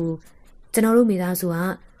ရှိကြတော့ဘူးကျွန်တော်တို့မိသားစု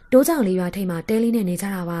ကတိုးကြောင်လေးရွာထိပ်မှာတဲလေးနဲ့နေကြ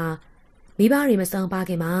တာပါမိဘတွေမဆောင်ပါ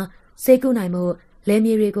ခင်မှာစိတ်ကူးနိုင်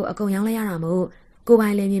မှုလဲမြေတွေကိုအကုန်ရောင်းလိုက်ရတာမို့ကို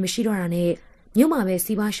ပိုင်လဲမြေမရှိတော့တာနဲ့မြို့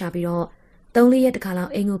မှာပဲစီးပွားရှာပြီးတော့3-4ရက်တခါ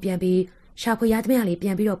လောက်အိမ်ကိုပြန်ပြီးရှာဖွေရသမျှလေးပြ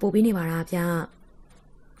န်ပြီးတော့ပို့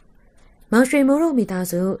ပေးနေပါတာဗျမောင်ရွှေမိုးတို့မိ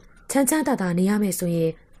သားစုချမ်းချမ်းသာသာနေရမယ်ဆို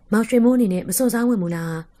ရင် မောင်ရွှေမိုးအနေနဲ့မစွန့်စားဝင်ဘူး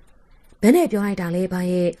လားဘယ်နဲ့ပြောလိုက်တာလဲဘာ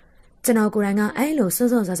ရဲ့ကျွန်တော်ကိုယ်တိုင်ကအဲ့လိုစွန့်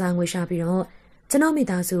စွန့်စားစားငွေရှာပြီးတော့ကျွန်တော်မိ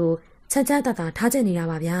သားစုချက်ချက်တတာ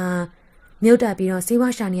ထားချက်နေတာပါဗျာမြုပ်တက်ပြီးတော့စေ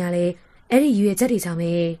ဝါရှာနေရလဲအဲ့ဒီရွေချက်တွေကြောင့်ပဲ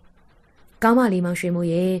ကောင်းပါလေ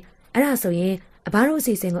မောင်ရွှေမိုးရဲ့အဲ့ဒါဆိုရင်အဘတို့အ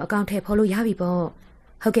စီအစဉ်ကိုအကောင့်ထဲဖော်လို့ရပြီပေါ့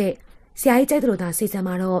ဟုတ်ကဲ့ဆရာကြီးကြိုက်တယ်လို့သာစီစဉ်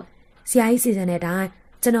မှာတော့ဆရာကြီးစီစဉ်တဲ့အတို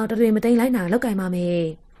င်းကျွန်တော်တတွေမသိမ်းလိုက်တာလောက်ကင်ပါမ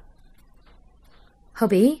ယ်ဟုတ်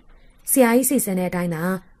ပြီဆရာကြီးစီစဉ်တဲ့အတို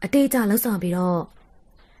င်းသာအတေးကြလှုပ်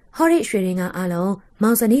ဆောင်ပြီးတော့ဟော်ရီရွှေရင်းက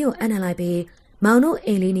အားလုံးမောင်စနီးကိုအနှံလိုက်ပြီး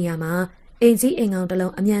မောင်တို့အိမ်လေးနေရာမှာအိမ်ကြီးအိမ်ကောင်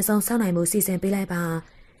တစ်လုံးအမြန်ဆုံးစောင့်နိုင်မှုစီစဉ်ပေး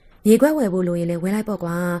လိုက်ပါမြေခွက်ဝယ်ဖို့လိုရင်လည်းဝယ်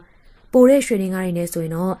လိုက်ပေါ့ကွာပိုတဲ့ရွှေရင်းကားတွေနဲ့ဆို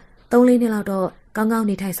ရင်တော့3-4နှစ်လောက်တော့ကောင်းကော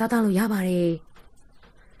င်းနေထိုင်စားသောက်လို့ရပါတယ်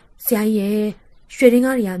ဆရာကြီးရဲ့ရွှေရင်း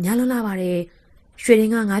ကားတွေကများလွန်းလာပါတယ်ရွှေရ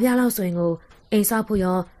င်းက9ပြားလောက်ဆိုရင်ကိုအိမ်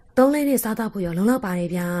ဆောက်ဖို့ရော3-4နှစ်စားသောက်ဖို့ရောလုံလောက်ပါတယ်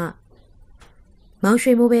ဗျ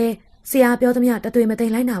မောင်ရွှေမိုးပဲဆရာပြောသမျှတသွေ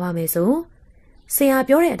မသိမ်းလိုက်နာပါမယ်ဆိုဆရာ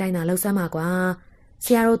ပြောတဲ့အတိုင်းသာလှုပ်ဆမ်းပါကွာ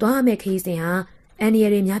ဆရာတို့သွားရမယ့်ခရီးစဉ်ဟာအန်ဒီ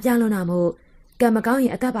ရတွေများပြားလွန်းတာမို့ကံမကောင်း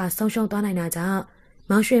ရင်အသက်ပါဆုံးရှုံးသွားနိုင်တာကြောင့်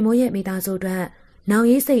မောင်ရွှေမိုးရဲ့မိသားစုအတွက်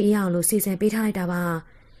နောင်ရေးစိတ်အေးအောင်လို့စီစဉ်ပေးထားလိုက်တာပါ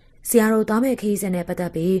ဆရာတို့သွားမယ့်ခရီးစဉ်နဲ့ပတ်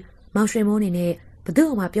သက်ပြီးမောင်ရွှေမိုးအနေနဲ့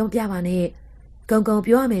ဘယ်သူမှပြောပြပါနဲ့ဂုံဂုံ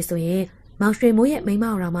ပြောရမယ်ဆိုရင်မောင်ရွှေမိုးရဲ့မိန်းမ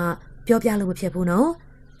တော်မှပြောပြလို့မဖြစ်ဘူးနော်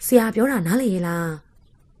ဆရာပြောတာနားလေရဲ့လား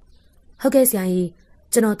ဟုတ်ကဲ့ဆရာကြီး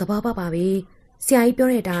ကျွန်တော်သဘောပေါက်ပါပြီဆရာကြီးပြော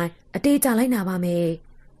တဲ့အတိုင်းအတေးကြလိုက်နာပါမယ်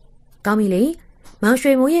ကောင်းပြီလေမောင်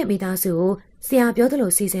ရွှေမိုးရဲ့မိသားစုကိုဆရာပြောသလို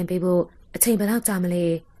စီစဉ်ပေးဖို့အချိန်ဘယ်လောက်ကြာမလဲ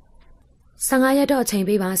15ရက်တော့အ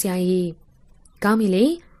ချိန်ပေးပါဆရာကြီးကောင်းပြီလေ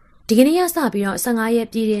ဒီကနေ့ရစပြီးတော့15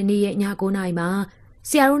ရက်ပြည့်တဲ့နေ့ရဲ့ည9:00နာရီ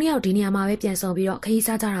မှာဆရာတို့နှစ်ယောက်ဒီနေရာမှာပဲပြန်ဆောင်ပြီးတော့ခ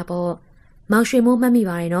ရီးစားကြတာပေါ့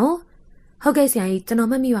မောင်ရွှေမိုးမှတ်မိပါတယ်နော်ဟုတ်ကဲ့ဆရာကြီး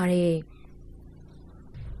ကျွန်တော်မှတ်မိပါတယ်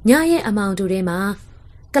ညရဲ့အမောင်တူထဲ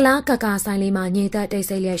မှာကလားကကာဆိုင်လေးမှာညင်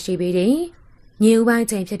သက်တိတ်ဆိတ်လျက်ရှိပြီးတယ်ညင်ဦးပိုင်း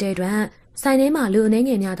ချိန်ဖြစ်တဲ့အတွက်ဆိုင်ထဲမှာလူအနှဲင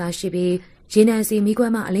ယ်များသာ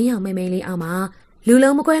ရှိပြီးရေနံစီမိကွက်မှအလင်းရောင်မိမ့်မိန်လေးအောင်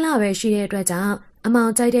မှာလူလုံးမကွဲလာပဲရှိတဲ့အတွက်ကြောင့်အ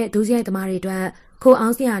မောင်ကြိုက်တဲ့ဒူးစရိုက်သမားတွေအတွက်ခိုးအော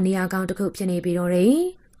င်စရာနေရာကောင်းတစ်ခုဖြစ်နေပြီးတော့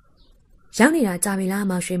တယ်ရောက်နေတာကြာပြီ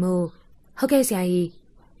လားမောင်ရွှေမိုးဟုတ်ကဲ့ဆရာကြီး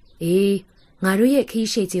အေးငါတို့ရဲ့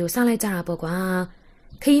ခီးရှည်ကြီးကိုစောင့်လိုက်ကြတာပေါ့ကွာ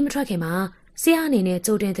ခီးမထွက်ခင်မှာဆရာအနေ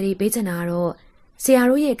နဲ့ကြိုတင်သတိပေးချင်တာတော့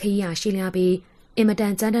ဆရာတို့ရဲ့ခီးရရှိလျားပြီးအင်မတ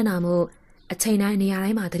န်ကြမ်းတမ်းတာမို့အချိန်တို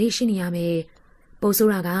င်းနေရာတိုင်းမှာသတိရှိနေရမယ်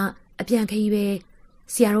ပိုဆိုးတာကအပြန်ခီးပဲ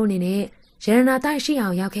ဆရာတို့အနေနဲ့ရတနာတိုက်ရှိအော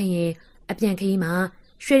င်ရောက်ခဲ့ရင်အပြန်ခီးမှာ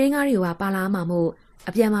ရွှေရင်းကားတွေကပါလာမှာမို့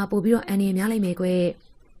အပြန်မှာပို့ပြီးတော့အန်နေများလိုက်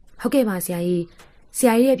မယ်ကွယ်ဟုတ်ကဲ့ပါ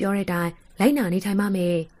ဆရာကြီးရဲ့ပြောတဲ့အတိုင်းလိုက်နာနေထိုင်ပါ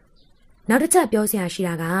မယ်နောက်တစ်ချက်ပြောစရာ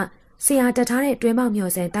ရှိတာကဆရာတက်ထားတဲ့တွင်းပေါက်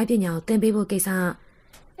မျှော်စင်တိုင်းပညာကိုသင်ပေးဖို့ကိစ္စ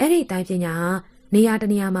အဲ့ဒီတိုင်းပညာဟာနေရာ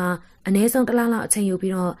တနေရာမှာအနည်းဆုံးတစ်လလောက်အချိန်ယူ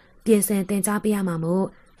ပြီးတော့ပြင်ဆင်သင်ကြားပေးရ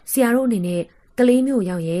မှာမို့ဆရာတို့အနေနဲ့ကလေး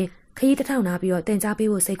မျိုးရောက်ရင်ခရီးတစ်ထောင်နာပြီးတော့သင်ကြား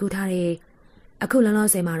ပေးဖို့စိတ်ကူးထားတယ်အခုလော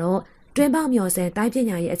လောဆယ်မှာတော့တွင်းပေါက်မျှော်စင်တိုင်း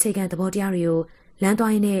ပညာရဲ့အခြေခံသဘောတရားတွေကိုလမ်း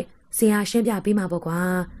သွားရင်းနဲ့ဆရာရှင်းပြပေးမှာပေါ့ကွာ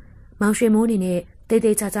မောင်ရွှေမိုးအနေ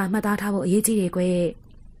နဲ့တိတ်တိတ်ချာချာမှတ်သားထားဖို့အရေးကြီးတယ်ကွယ်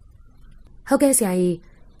ဟုတ်ကဲ့ဆရာကြီး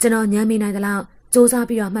ကျွန်တော်ညံမိနိုင်သလောက်စူးစ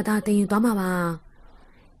မ်းပြီးတော့မှတ်သားသင်ယူသွားမှာပါ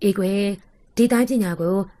အေးကွယ်ဒီတိုင်းပညာ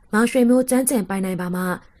ကိုမောင်ရွှေမိုးကျန်းကျင်ပိုင်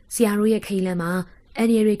နိုင်ပါမှဆရာတို့ရဲ့ခရီးလမ်းမှာ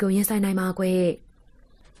အန်ဒီရီကိုရင်ဆိုင်နိုင်မှာကွယ်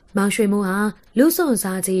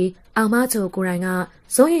မောင်ရွှေမိုးဟာလူစွန်စားကြီးအောင်မချိုကိုရိုင်းက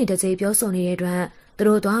စိုးရင်တကြီးပြောဆိုနေတဲ့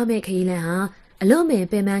အတွက်သူတို့သွားမယ့်ခရီးလမ်းဟာအလုံး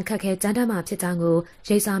မင်ပင်ပန်းခက်ခဲကြမ်းတမ်းမှဖြစ်ကြောင်းကို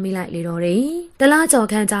ရိပ်စားမိလိုက်လေတော့တယ်တလားကြော်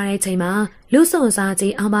ခန့်ကြတဲ့ချိန်မှာလူစွန်စား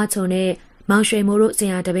ကြီးအောင်မချိုနဲ့မောင်ရွှေမိုးတို့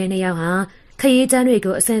ဆရာတပည့်နှစ်ယောက်ဟာခရီးကျမ်း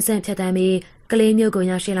တွေကိုအဆင့်ဆင့်ဖြတ်တန်းပြီးကလေးမျိုး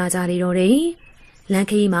ကိုရောက်ရှိလာကြလေတော့တယ်လမ်း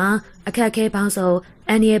ခရီးမှာအခက်အခဲပေါင်း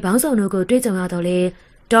စုံအန်ဒီရဲ့ပေါင်းစုံတို့ကိုတွေ့ကြုံရတော့လေ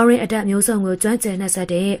တော်ရင်အတက်မျိုးစုံကိုကျွမ်းကျင်နှက်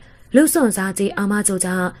ဆက်တဲ့လူစွန်စားကြီးအောင်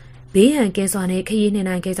မချိုကြောင့်ဘေးရန်ကင်းစွာနဲ့ခရီးနှင်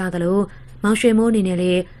နိုင်ခဲ့ကြသလိုမောင်ရွှေမိုးအနေ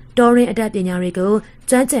နဲ့လေတော်ရင်အတက်ပညာတွေ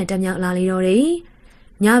ကိုကျွမ်းကျင်တက်မြောက်လာလေတော့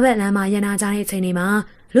တယ်ညဘက်လမ်းမှာရန်နာကြတဲ့အချိန်တွေမှာ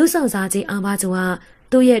လူစွန်စားကြီးအောင်မချိုက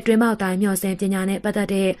သူ့ရဲ့တွင်းပေါက်တိုင်းမျှော်စင်ပညာနဲ့ပတ်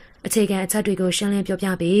သက်တဲ့အခြေခံအချက်တွေကိုရှင်းလင်းပြောပြ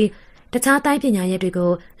ပြီးတခြားတိုင်းပညာရပ်တွေ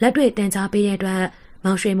ကိုလက်တွေ့သင်ကြားပေးတဲ့အတွက်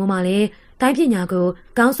မောင်ရွှေမိုးမှလည်းတိုင်းပညာ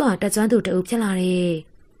ကိုကောင်းစွာတက်ကျွမ်းသူတဦးဖြစ်လာတယ်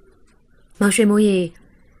။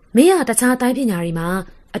မောင်ရွှေမိုးရေမင်းကတခြားတိုင်းပညာတွေမှာ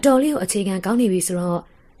အတော်လေးကိုအခြေခံကောင်းနေပြီ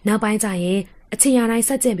ဆိုတော့နောက်ပိုင်းကျရင်အခြေအရာတိုင်း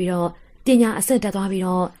ဆက်ကျင့်ပြီးတော့ပညာအစစ်တက်သွားပြီး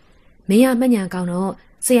တော့မင်းကမှတ်ဉာဏ်ကော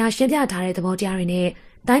င်းတော့ဆရာရှင်းပြထားတဲ့သဘောတရားတွေ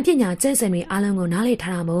နဲ့တိုင်းပညာကျင့်စဉ်တွေအားလုံးကိုနား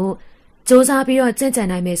လည်ထားတာမို့စ조사ပြီးတော့ကျင့်ကြံ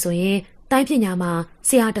နိုင်မယ်ဆိုရင်တိုင်းပညာမှာ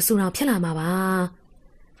ဆရာတဆူတော်ဖြစ်လာ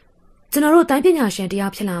မှာပါကျွန်တော်တို့တိုင်းပညာရှင်တ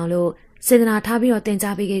ရားဖြစ်လာအောင်လို့စေတနာထားပြီးတော့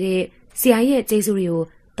သင်ကြားပေးခဲ့တဲ့ဆရာကြီးရဲ့ကျေးဇူးတွေ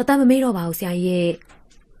ကိုတသက်မမေ့တော့ပါဘူးဆရာကြီးရဲ့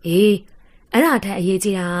အေးအဲ့ဒါထက်အ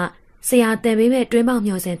ရေးကြီးတာဆရာသင်ပေးမဲ့တွင်း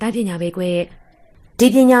ပေါက်မျှော်စင်တိုင်း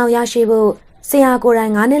ပညာပဲကွဒီပညာကိုရရှိဖို့ဆရာကိုယ်တို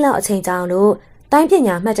င်9နှစ်လောက်အချိန်ကြာအောင်လို့ တိုင်း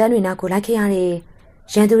ပညာမှတ်တမ်းတွေနောက်ကိုလိုက်ခဲ့ရတယ်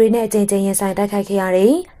။ရန်သူတွေနဲ့အကြိမ်ကြိမ်ရင်ဆိုင်တိုက်ခိုက်ခဲ့ရ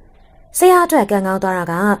တယ်။ဆရာအတွက်ကံကောင်းသွားတာ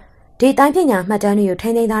ကဒီတိုင်းပညာမှတ်တမ်းတွေကိုထိ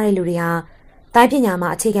န်းသိမ်းထားတဲ့လူတွေဟာတိုင်းပညာ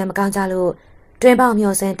မှာအခြေခံမကောင်းကြလို့တွင်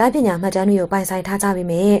ပေါက်မျှော်စင်တိုင်းပညာမှတ်တမ်းတွေကိုပိုင်ဆိုင်ထားကြပေ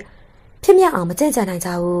မဲ့ဖြစ်မြောက်အောင်မကြံ့ကြံ့နိုင်ကြ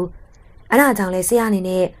ဘူး။အဲဒါကြောင့်လဲဆရာ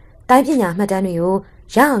အနေနဲ့တိုင်းပညာမှတ်တမ်းတွေ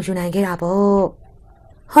ကိုရအောင်ယူနိုင်ခဲ့တာပေါ့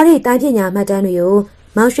။ဟောဒီတိုင်းပညာမှတ်တမ်းတွေကို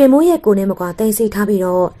မောင်ရွှေမိုးရဲ့ကိုယ်နဲ့မကွာတင်စီထားပြီး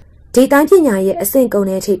တော့ဒီတိုင်းပညာရဲ့အဆ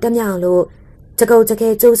င့်ကုန်တဲ့အထိတက်မြောက်အောင်လို့တကုတ်တက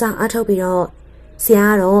ယ်စူးစမ်းအားထုတ်ပြီးတော့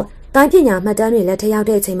ဆရာကတော့တိုင်းပညာမှတ်တမ်းတွေလက်ထက်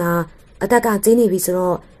ရောက်တဲ့အချိန်မှာအသက်ကကြီးနေပြီဆို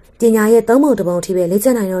တော့ပညာရဲ့သုံးပုံတစ်ပုံအထိပဲ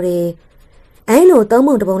လေ့ကျင့်နိုင်တော့တယ်။အဲ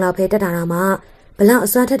လိုသုံးပုံတစ်ပုံလောက်ပဲတက်တာတော့မှဘလောက်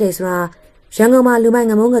အစွမ်းထက်တယ်ဆိုတာရန်ကုန်မှာလူမိုက်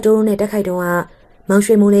ငမုံငတိုးတို့နဲ့တက်ခိုက်တုန်းက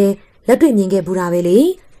မောင်ရွှေမိုးလည်းလက်တွေ့မြင်ခဲ့ဘူးတာပဲလေ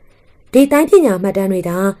။ဒီတိုင်းပညာမှတ်တမ်းတွေ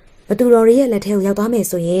ကဘသူတော်ရဲ့လက်ထဲကိုရောက်သွား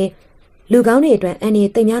မယ်ဆိုရင်လူကောင်းတွေအတွက်အန်ဒီ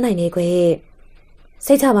သိမ့်များနိုင်နေခွဲ။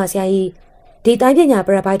စိတ်ချပါဆရာကြီးဒီတိုင်းပညာ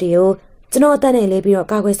ပရက်ပိုက်တွေကိုကျွန်တော်အသက်နဲ့လေးပြီးတော့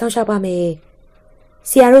ကာကွယ်စောင့်ရှောက်ပါမယ်။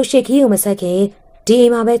ဆရာတို့ရှေ့ခီးကိုမဆက်ခင်ဒီအိ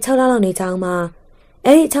မ်မှာပဲ6လလောက်နေကြအောင်ပါ။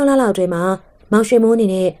အဲ့ဒီ6လလောက်အတွင်းမှာမောင်ရွှေမိုး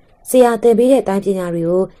အနေနဲ့ဆရာသင်ပေးတဲ့တိုင်းပညာတွေ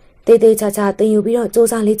ကိုတေးသေးချာချာသင်ယူပြီးတော့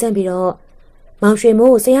စူးစမ်းလေ့ကျင့်ပြီးတော့မောင်ရွှေ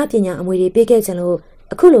မိုးကိုဆရာပညာအမွေတွေပေးခဲ့ကြလို့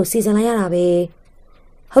အခုလိုစီစဉ်လိုက်ရတာပဲ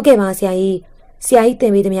။ဟုတ်ကဲ့ပါဆရာကြီး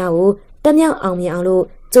သင်ပေးသမျှကိုတက်မြောက်အောင်မြင်အောင်လို့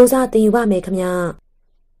စူးစမ်းသင်ယူပါမယ်ခင်ဗျ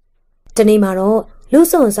။ဒီနေ့မှာတော့လူ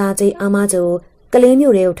စွန်စားကြီးအာမကျိုကလေး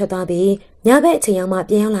မျိုးတွေကိုထွက်သွားပြီးညဘက်အချိန်ရောက်မှ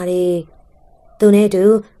ပြန်ရောက်လာတယ်။သူ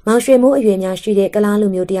နဲ့တူမောင်ရွှေမိုးအရွယ်များရှိတဲ့က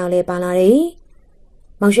လားလူမျိုးတယောက်လည်းပါလာတယ်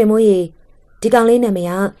။မောင်ရွှေမိုးရေဒီကောင်လေးနာမည်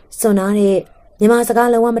ကစွန်နာတဲ့မြန်မာစကား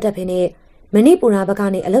လုံးဝမတတ်ဖ ೇನೆ မဏိပူရဘက်က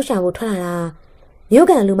နေအလောက်ရှာဖို့ထွက်လာတာမြို့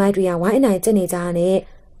ကန်လူမိုက်တွေကဝိုင်းအနိုင်ကျင့်နေကြတဲ့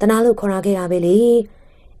တနာလို့ခေါ်ရ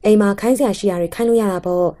ခဲ့တာပဲလေအိမ်မှာခိုင်းစရာရှိရတွေခိုင်းလို့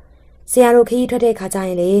ရတာပေါ့ဆရာတို့ခရီးထွက်တဲ့ခါကျရ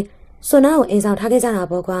င်လေစွန်နာကိုအိမ်ဆောင်ထားခဲ့ကြတာ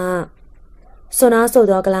ပေါ့ကွာစွန်နာဆို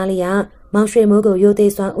တော့ကလားလေးကမောင်ရွှေမိုးကို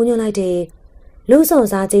ရိုသေးစွာဥညွှန်လိုက်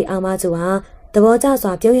တယ်လူစွန်စားကြီးအောင်မကျူဟာသ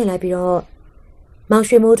ဘောကျစွာပြုံးရလိုက်ပြီးတော့မောင်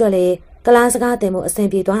ရွှေမိုးတို့လည်းကလားစကားတင်မှုအဆင်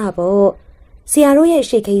ပြေသွားတာပေါ့ဆရာတို့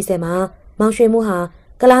ရဲ့ရှေ့ခရီးစဉ်မှာမောင်ရွှေမိုးဟာ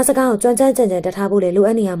ကလားစကားကိုကြွန့်ကြန့်ကြံကြံတထားဖို့လေလိုအ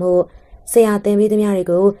ပ်နေရမို့ဆရာတင်ပေးသမျှ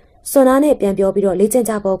တွေကိုစွန်နာနဲ့ပြန်ပြောပြီးတော့လေ့ကျ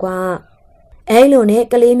င့်ကြပေါ့ကွာအဲလိုနဲ့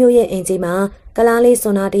ကလေးမျိုးရဲ့အင်ကြီးမှာကလား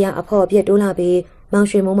လေးစွန်နာတရားအဖို့အပြစ်တိုးလာပြီးမောင်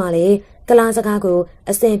ရွှေမိုးမှလည်းကလားစကား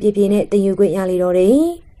ကိုအဆင်ပြေပြေနဲ့တင်ယူခွင့်ရလေတော့တ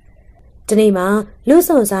ယ်ဒီနေ့မှာလူစွ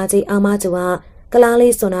န်စားကြီးအောင်မကျူကက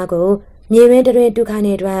လားလေးစွန်နာကိုမြေရင်းတွင်တူခိုင်း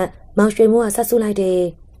တဲ့အတွက်မောင်ရွှေမိုးကဆက်ဆုလိုက်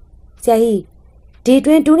တယ်ဆရာကြီးဒီတွ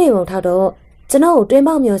င်တူးနေပုံထောက်တော့ကျွန်တော်ကိုတွင်း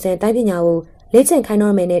ပေါက်မျောစင်တိုင်းပညာကိုလေ့ကျင့်ခိုင်း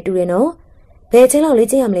တော့မယ်နဲ့တူတယ်နော်ဘယ်ချင်းလောက်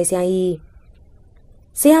လေ့ကျင့်ရမလဲ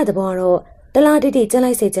ဆရာကြီးဆရာတဘောကတော့တ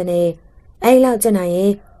လားတိတိကျက်လိုက်စေချင်တယ်အဲ့လောက်ကျက်နိုင်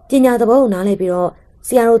ရင်ပညာသဘောကိုနားလည်ပြီးတော့ဆ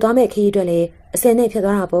ရာတို့သွားမဲ့ခရီးအတွက်လည်းအစင်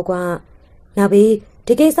နဲ့ဖြစ်သွားတာပေါ့ကွာ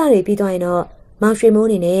နောက်ပြီးဒီကိစ္စတွေပြီးသွားရင်တော့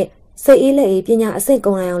မောင်ရွှေမိုးအနေနဲ့စိတ်အေးလက်အေးပညာအဆင့်ကု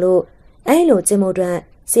န်နိုင်အောင်လို့အဲ့လိုကျင့်ဖို့အတွက်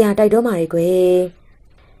ဆရာတိုက်တော်မှာတွေကွယ်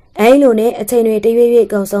အဲ့လိုနဲ့အချိန်တွေ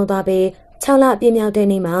တရွေ့ရွေ့ကုန်ဆုံးသွားပြီး6လပြည့်မြောက်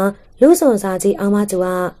တဲ့နေ့မှာလူစွန်စားကြီးအောင်မကျူက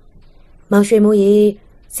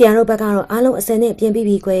မောင်ရွှေမိုးရေဆရာတို့ဘက်ကတော့အားလုံးအစင်နဲ့ပြင်ပြီး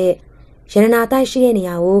ပြီကွယ်ရတနာတိုက်ရှိတဲ့နေ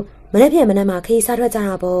ရာကိုမနေ့ပြန်မနေ့မှခရီးစားထွက်ကြတာ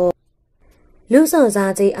ပေါ့လူစွန်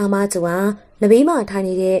စားကြီးအောင်မကျူကနဘေးမှာ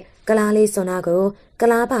ထိုင်နေတဲ့ကလားလေးစွန်နာကို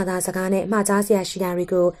ကလားဘာသာစကားနဲ့မှာကြားစရာရှိတာ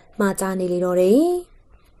တွေကိုမှာကြားနေလေတော့တယ်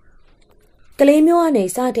ကလေးမျိုးကနေ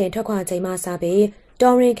စတင်ထွက်ခွာချိန်မှ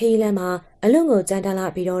စပြီးတော်ရင်ခရီးလမ်းမှာအလွန်ကိုကြမ်းတမ်းလာ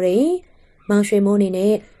ပြီးတော့တယ်မောင်ရွှေမိုး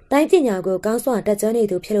အနေနဲ့တိုင်းပညာကိုကောင်းစွာတက်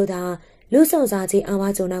ကြွနေသူဖြစ်လို့သာလူစွန်စားကြီးအောင်မ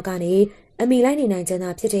ကျူနောက်ကနေအမိလိုက်နေနိုင်ကြတာ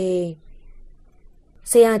ဖြစ်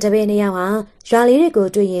တယ်ဆရာတပည့်နှစ်ယောက်ဟာရွာလေးတွေကို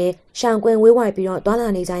တွေ့ရင်ရှောင်ကွင်းဝေးဝိုက်ပြီးတော့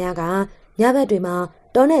တွာလာနေကြရကညဘက်တွေ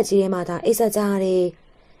မှာတောနဲ့ကြီးထဲမှာသာအိပ်ဆက်ကြရ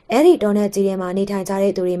တယ်အဲ့ဒီတောနဲ့ကြီးထဲမှာနေထိုင်ကြ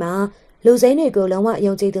တဲ့သူတွေမှာလူစိမ်းတွေကိုလုံး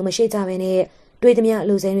ဝယုံကြည်သူမရှိကြဘဲနဲ့တွေ့သ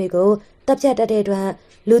မျှလူစိမ်းတွေကိုတပ်ဖြတ်တတ်တဲ့အတွက်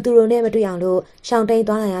လူသူတို့နဲ့မတွေ့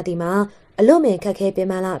အောင်လို့ရှောင်တိန်သွားလာရသည်မှာအလွတ်မင်ခက်ခဲပြင်း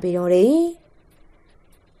ပန်းလာပြီးတော့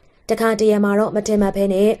တယ်တခါတရံမှာတော့မတင်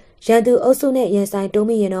မဖဲနဲ့ရန်သူအုပ်စုနဲ့ရင်ဆိုင်တိုး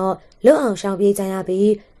မိရင်တော့လွတ်အောင်ရှောင်ပြေးကြ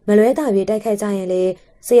ရပြီးမလွဲတာပြေးတိုက်ခိုက်ကြရင်လေ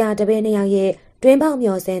ဆရာတပည့်နှစ်ယောက်ရဲ့တွင်းပေါက်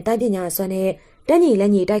မျောစင်တိုက်ပညာစွမ်းနဲ့တက်ညီ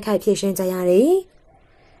လက်ညီတိုက်ခိုက်ဖြည့်ရှင်းကြရတယ်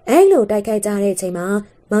။အဲလိုတိုက်ခိုက်ကြတဲ့အချိန်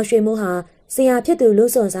မှာမောင်ရွှေမိုးဟာ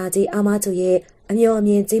ဆရာဖြစ်သူလူစွန်စားကြီးအောင်မကျူရဲ့အမျှော်အ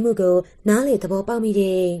မြင်ကြီးမှုကိုနားလေသဘောပေါက်မိ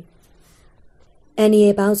တယ်။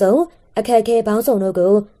အန်ဒီရဲ့ပေါင်းစုံအခက်ခဲပေါင်းစုံတို့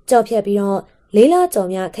ကိုကြော်ဖြတ်ပြီးတော့လေးလာကြော်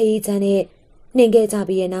မြခရီးချမ်းနဲ့နှင်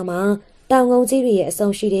ခဲ့ကြပြီးတဲ့နောက်မှာတောင်ကုန်းကြီးတွေရဲ့အဆုံ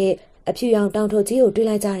ရှိတဲ့အဖြူရောင်တောင်ထုတ်ကြီး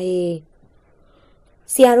ကိုတွေ့လိုက်ကြတယ်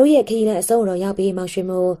။ဆရာတို့ရဲ့ခရီးလမ်းအဆုံးတော်ရောက်ပြီး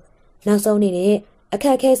မောင်ရွှေမိုးနောက်ဆုံးအနေနဲ့အခ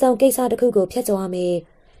က်ခဲဆုံးကိစ္စတစ်ခုကိုဖျက်ကျော်ရမယ်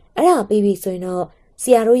။အဲ့ဒါပြီးပြီဆိုရင်တော့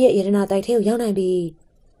ဆရာတို့ရဲ့ယတနာတိုက်ထဲကိုရောက်နိုင်ပြီ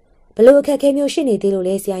။ဘလို့အခက်ခဲမျိုးရှိနေသေးလို့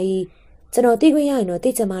လဲဆရာကြီးကျွန်တော်သိခွင့်ရ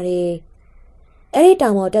ရင်တော့သိချင်ပါတယ်။အဲ့ဒီတော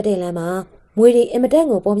င်ပေါ်တက်တဲ့လမ်းမှာမွေတွေအင်မတန်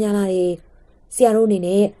ကိုပေါ်များလာတယ်။ ဆရာတို့အနေ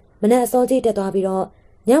နဲ့မနက်အစောကြီးတက်သွားပြီးတော့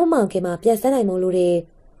ညမမောင်ခင်မှာပြန်ဆန်းနိုင်မို့လို့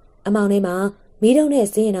တဲ့အမောင်ထဲမှာမီးတုံးနဲ့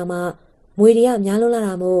စင်းရင်တော့မှမွေတွေကများလွ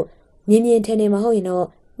န်းလာတာမို့မြင်မြင်ထင်ထင်မဟုတ်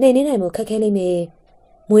ရင်တော့နှိမ်နေနိုင်မှုခက်ခဲလိမ့်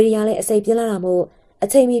မယ်မွေတွေကလည်းအစိပ်ပြင်းလာတာမို့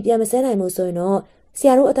အချိန်မီပြန်မဆဲနိုင်မှုဆိုရင်တော့ဆ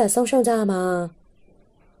ရာတို့အသက်ဆုံးရှုံးကြရ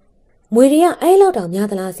မှာမွေတွေကအဲ့လောက်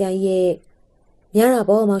တောင်များသလားဆရာကြီး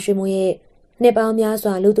ရဲ့များတာပေါ့မောင်ရွှေမိုးရဲ့နှစ်ပေါ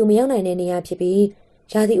င်းများစွာလူသူမရောက်နိုင်တဲ့နေရာဖြစ်ပြီး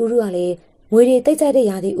ရာသီဥတုကလည်းမွေတွေတိတ်ကျ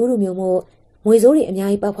တဲ့ရာသီဥတုမျိုးမို့မွေစိုးတွေအများ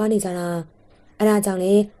ကြီးပေါက်ဖွားနေကြတာအဲဒါကြောင့်လေ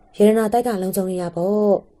ရေရနာတိုက်ကလုံခြုံနေတာ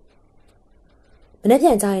ပေါ့မနေ့ပြ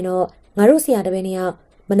န်ကြရင်တော့ငါတို့ဆရာတပည့်နှစ်ယောက်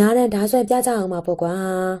မနာတန်းဓာဆွဲပြကြအောင်ပါပေါ့ကွာ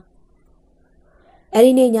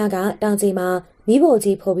အဲ့ဒီနေ့ညကတောင်ကြီးမှာမိဖို့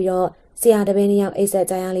ကြီးဖိုးပြီးတော့ဆရာတပည့်နှစ်ယောက်အိတ်ဆက်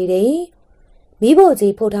ကြရလေတယ်မိဖို့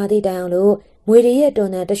ကြီးဖိုးထားသည့်တိုင်အောင်လို့မွေတွေရဲ့တွ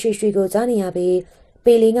န်တန်တရွှေရွှေကိုကြားနေရပြီးပေ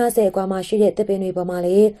လေး50ကွာမှရှိတဲ့တစ်ပင်တွေပေါ်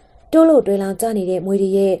မှာလေတိုးလို့တွဲလောင်ကျနေတဲ့မွေတွေ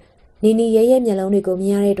ရဲ့နီနီရဲရဲမျက်လုံးတွေ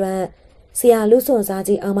ကိုမြင်ရတဲ့အတွက်ဆရာလူစွန်စား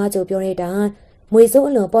ကြီးအောင်မကျိုးပြောတဲ့အတိုင်းမွေစိုး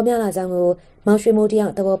အလွန်ပေါ်များလာကြောင်းကိုမောင်ရွှေမိုးတယော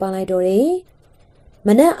က်သဘောပေါက်လိုက်တော့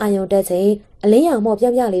တယ်မနက်အာယုံတက်ချိန်အလင်းရောင်မော့ပြ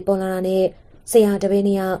ပြလေးပေါ်လာတာနဲ့ဆရာတပည့်နှ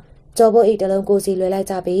စ်ယောက်ကြော်ပုတ်အိတ်တလုံးကိုစီလွယ်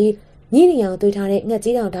လိုက်ကြပြီးညနေရောင်သွေးထား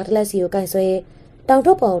တဲ့ငှက်ကြီးတောင်ဓာတ်တလက်စီကိုကင်ဆွဲတောင်ထု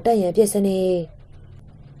တ်ပေါ်တက်ရန်ပြစ်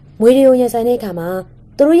စနေမွေတွေကိုရင်ဆိုင်တဲ့အခါ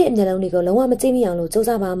မှာသူတို့ရဲ့မျက်လုံးတွေကိုလုံးဝမကြည့်မိအောင်လို့စူးစ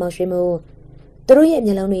မ်းပါမောင်ရွှေမိုးသူတို့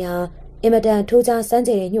ရဲ့မျက်လုံးတွေဟာအင်မတန်ထိုးခြားစ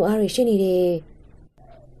မ်းကြဲတဲ့ညှို့အားတွေရှိနေတယ်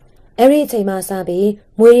အဲ့ဒီအချိန်မှစပြီး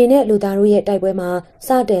မွေတွေနဲ့လူသားတို့ရဲ့တိုက်ပွဲမှာ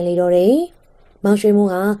စတင်လေတော့တယ်မောင်ရွှေမိုး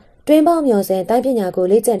ဟာတွင်းပေါက်မျောစင်တိုင်းပညာ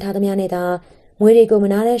ကိုလေ့ကျင့်ထားသမျှနဲ့သာမွေတွေကို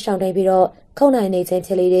မနာတဲ့ရှောင်တိန်ပြီးတော့ခုန်နိုင်နေခြင်းဖြ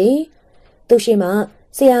စ်လေတယ်သူရှိမှ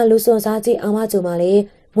ဆရာလူစွန်စားကြီးအောင်မကျိုမှလည်း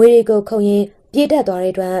မွေတွေကိုခုန်ရင်ပြေး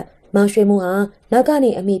တက်သွားတဲ့အတွက်မောင်ရွှေမိုးဟာနောက်ကနေ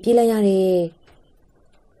အမိပြေးလိုက်ရတယ်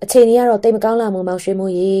အချိန်ကြီးကတော့တိတ်မကောင်းလာမှုမောင်ရွှေ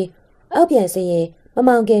မိုးကြီးအောက်ပြန်စရင်မ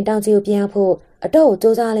မောင်ခင်တောင်ကြီးကိုပြန်ဖို့အတော့ကို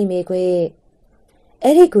စူးစမ်းလိုက်မိ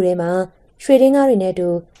ခွေအဲ့ဒီကူထဲမှာရွှေတင်းကားတွေနဲ့တူ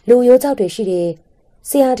လူရိုးချောက်တွေရှိ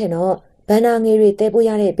တယ်ဆရာထင်တော့ဘန္နာငယ်တွေတဲပိုး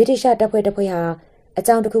ရတဲ့ဗြိတိရှတပ်ဖွဲ့ဟာ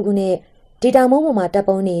အကြောင်းတစ်ခုခုနဲ့ဒီတောင်မုံပေါ်မှာတပ်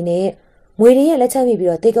ပုံနေနဲ့မွေတွေရဲ့လက်ချက်မိပြီး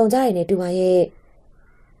တော့တေကုံကြရနေတူပါ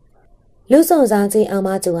ရဲ့လူဆောင်စားချင်းအောင်မ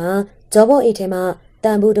ကျူဟာဂျောဘော့အိတ်ထဲမှာ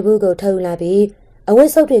တန်ဘူးတဘူးကိုထုတ်ယူလာပြီးအ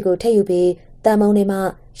ဝတ်စုပ်တွေကိုထည့်ယူပြီးတန်မုံတွေ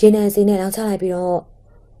မှာရေနံစီနဲ့လောင်းချ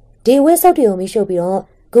လိုက်ပြီးတော့ဒီဝတ်စုပ်တွေကိုမိ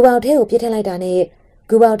ရှို့ပြီးတော့ဂူပေါထဲကိုပြစ်ထည့်လိုက်တာ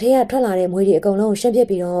နဲ့ဂူပေါထဲကထွက်လာတဲ့မွေတွေအကုန်လုံးရှင်းပြ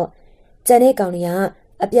ပြီးတော့ကျန်တဲ့ကောင်တွေက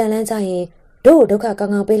အပြန်လန်းကြရင်တို့ဒုက္ခကော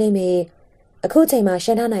င်းကောင်းပေးလိမ့်မယ်အခုချိန်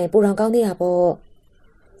မှာရှင်းထားနိုင်ပူတော်ကောင်း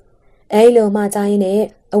သေးတာပေါ့အဲလိုမှကြားရင်း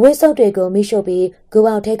နဲ့အဝတ်စုပ်တွေကိုမိရှို့ပြီးဂူ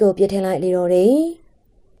ပေါထဲကိုပြစ်ထည့်လိုက်လေတော့တယ်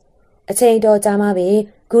အချိန်တော်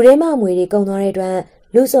ကြာမှပဲဂူထဲမှမွေတွေကုန်သွားတဲ့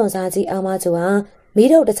အတွက်လူစွန်စားကြီးအောင်မကျူဟာမီး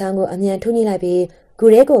တို့တစ်ချောင်းကိုအမြန်ထုညှိလိုက်ပြီးဂူ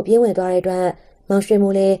ထဲကိုပြေးဝင်သွားတဲ့အတွက်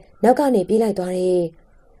မောင်ရွှေမိုးလည်းနောက်ကနေပြေးလိုက်သွား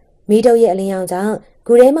တယ်မီးတို့ရဲ့အလင်းရောင်ကြောင့်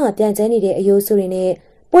ဂူထဲမှာပြန်ကျဲနေတဲ့အယိုးစုတွေနဲ့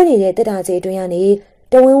ပွင့်နေတဲ့တက်တာကြီးအတွင်းကနေ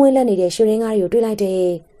တဝင်းဝင်းလက်နေတဲ့ရွှေရင်းကားတွေကိုတွေ့လိုက်တ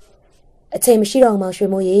ယ်အချိန်မရှိတော့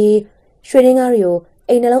မောင်ရွှေမိုးကြီးရွှေရင်းကားတွေကို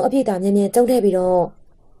အိမ်နှလုံးအပြည့်တာမြင်မြင်တုံးထည့်ပြီးတော့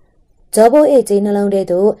ဂျောဘိုးအိတ်ကြီးနှလုံးထဲ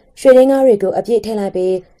သို့ရွှေရင်းကားတွေကိုအပြည့်ထည့်လိုက်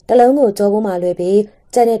ပြီးတလုံးကိုဂျောဘိုးမှလွှဲပြီး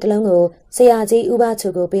ကျန်တဲ့တလုံးကိုဆရာကြီးဥပ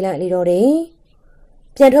ချူကိုပေးလိုက်လေတော့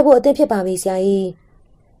တယ်ပြန်ထွက်ဖို့အသင့်ဖြစ်ပါပြီဆရာကြီး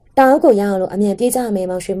တောင်ကိုရအောင်လို့အမြန်ပြေးကြရ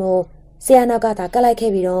မယ်မောင်ရွှေမိုးဆရာနောက်ကသာကတ်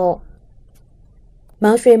လိုက်ခဲ့ပြီးတော့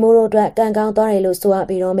မောင်ရွှေမိုးတို့အတွက်ကံကောင်းသွားတယ်လို့ဆို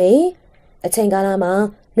ရပြီးတော့မေအချိန်ကာလ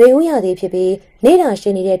မှာຫນွေဦးရသည်ဖြစ်ပြီးနေတာရှိ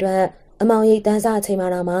နေတဲ့အတွက်အမောင်ရိပ်တန်းစားအချိန်မှာ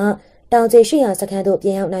တော့မှတောင်ကျရှိရာစခ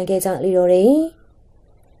န်းသို့ပြန်ရောက်နိုင်ခဲ့ကြလေတော့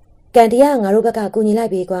တယ်ကန်တရားငါတို့ဘက်ကကူညီ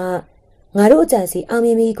လိုက်ပြီကွာငါတို့အကြံစီအောင်မြ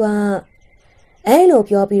င်ပြီကွာအဲ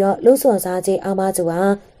လိုပြောပြီးတော့လူစွန်စားကြီးအောင်မ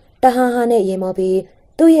ကျူဟာတဟာဟာနဲ့ရေမောပြီး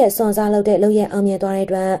သူ့ရဲ့စွန်စားလုပ်တဲ့လုပ်ရအောင်မြင်သွားတဲ့အ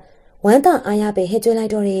တွက်ဝမ်းသာအားရပဲဟစ်ကြွေး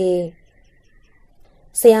လိုက်တော့တယ်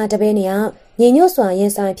ဆရာတပည့်เนี่ยညီညွတ်စွာ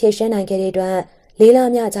ရင်ဆိုင်ဖြည့်ရှင်းနိုင်ခဲ့တဲ့အတွက်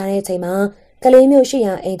လေးလာမြကြတဲ့အချိန်မှာကလေးမျိုး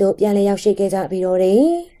ရှိရာအိမ်တို့ပြန်လည်ရောက်ရှိခဲ့ကြပြီးတော့တ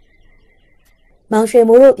ယ်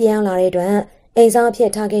မောင်ရွှေမိုးတို့ပြန်ရောက်လာတဲ့အတွက်အိမ်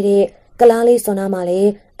ဆောင်ဖြစ်ထားခဲ့တဲ့ကလားလေးစွန်နာမှလ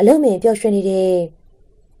ည်းအလုံးမင်ပျော်ရွှင်နေတယ်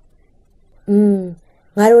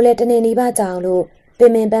ငါတို့လည်းတနေ့နီးပါးကြအောင်လို့ပ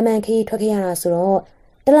င်ပင်ပန်းပန်းခရီးထွက်ခဲ့ရတာဆိုတော့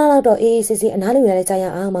တလားလောက်တော့အေးအေးဆေးဆေးအနားလူရလဲကြ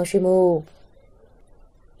ရအောင်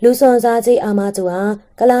မောင်ရွှေမိုးလူစွန်စားကြီးအာမကျူဟာ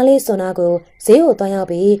ကလားလေးစွန်နာကိုဈေးကိုတွား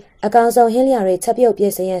ရောက်ပြီးအကောင်ဆုံးဟင်းလျာတွေချက်ပြုတ်ပြ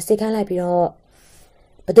ည့်စင်ရစိတ်ခိုင်းလိုက်ပြီးတော့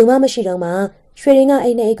ဘယ်သူမှမရှိတော့မှရွှေရင်းက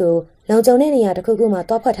အိမ်နဲ့အိတ်ကိုလုံခြုံတဲ့နေရာတစ်ခုခုမှာ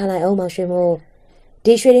တွားဖွက်ထားလိုက်အောင်မောင်ရွှေမိုး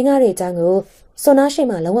ဒီရွှေရင်းကတွေအကြောင်းကိုစွန်နာရှိ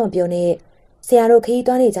မှလုံးဝမပြောနဲ့ဆရာတို့ခရီး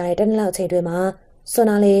သွားနေကြတဲ့တနေ့လောက်အချိန်တွင်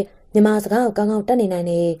မှာစွန်နာလေးမြမစကားကိုကောင်းကောင်းတက်နေနိုင်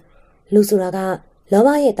တယ်လူဆိုတာကလော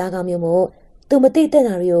ဘရဲ့သားကောင်မျိုးမို့သူမသိ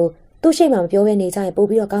တဲ့နာတွေကိုသူ့ရှိမှမပြောဘဲနေကြ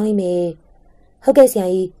ရင်ပို့ပြီးတော့ကောင်းလိမ့်မယ်ဟုတ်ကဲ့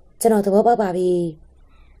ဆရာကြီးကျွန်တော်သဘောပေါက်ပါပြီ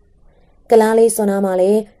ကလားလေးစွန်နာမှလ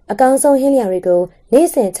ည်းအကောင်ဆုံးဟင်းလျာတွေကို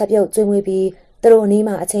နေ့စဉ်ချက်ပြုတ်ကျွေးမွေးပြီး သူတို့အနီး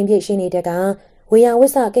မှာအချိန်ပြည့်ရှိနေတဲ့ကဝေယ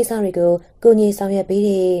ဝစ္စကိစ္စတွေကိုကိုကြီးဆောင်ရွက်ပေး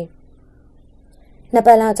တယ်။နှစ်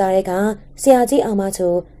ပတ်လောက်ကြာတဲ့ကဆရာကြီးအောင်မ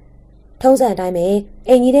ချိုထုံးစံအတို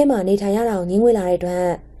င်းပဲအိမ်ကြီးထဲမှာနေထိုင်ရတာကိုညင်းငွေလာတဲ့အတွက်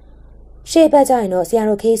ရှေ့ပတ်ကြရင်တော့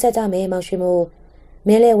ဆရာတို့ခေးဆက်ကြမယ်မောင်ရွှေမို့မ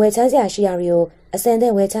င်းလည်းဝယ်ချမ်းစရာရှိရာတွေကိုအ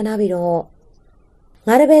စင်တဲ့ဝယ်ချမ်း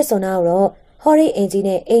ထားပြီးတော့ငါတပည့်စွန်နာကိုတော့ဟော်ရီအင်ကြီး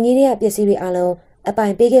နဲ့အင်ကြီးတွေကပစ္စည်းတွေအလုံးအ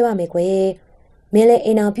ပိုင်ပေးခဲ့ပါမယ်ကွယ်မင်းလည်း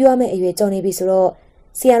အိမ်အောင်ပြုရမယ့်အရွယ်ကြော်နေပြီ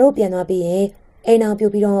ဆိုတော့ဆရာတို့ပြန်သွားပြီးရင်အိမ်အောင်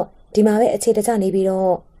ပြုပြီးတော့ဒီမှာပဲအခြေ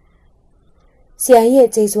တကျနေပြီးတော့ဆရာကြီး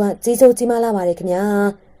ရဲ့ကျေးဇူးကကြီးစိုးကြီးမားလာပါတယ်ခင်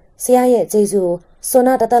ဗျာဆရာရဲ့ကျေးဇူးစွန်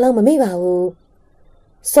နာတတလုံးမမေ့ပါ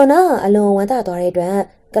ဘူးစွန်နာကအလွန်ဝမ်းသာသွားတဲ့အတွက်က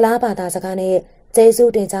လားဘာသာစကားနဲ့ကျေး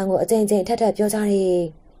ဇူးတင်ကြောင်းကိုအကြိမ်ကြိမ်ထပ်ထပ်ပြောကြတယ်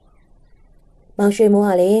မောင်ရွှေမိုးက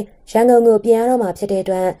လည်းရန်ကုန်ကိုပြန်ရတော့မှဖြစ်တဲ့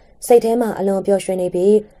အတွက်စိတ်ထဲမှာအလွန်ပျော်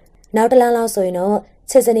ရွှင်နေပြီးနောက်တလားလောက်ဆို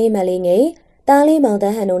ရင်တော့ချစ်စနီးမလေးငယ်တားလေးမောင်တ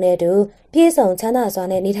န်းဟန်တို့နဲ့တူပြေးဆောင်ချမ်းသာစွာ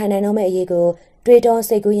နဲ့နေထိုင်နိုင်တော့မယ့်အရေးကိုတွေး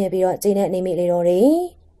တောစိတ်ကူးရင်ပြီးတော့ကျင်းနဲ့နေမိလေတော့တယ်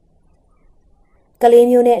ကလေး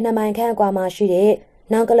မျိုးနဲ့2မိုင်ခန့်အကွာမှာရှိတဲ့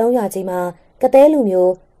နောင်ကလုံးရွာကြီးမှာကသဲလူမျိုး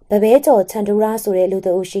ဗဘဲကျော်ချန်တူရာဆိုတဲ့လူ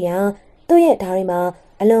တအုပ်ရှိရာသူ့ရဲ့ဓာရီ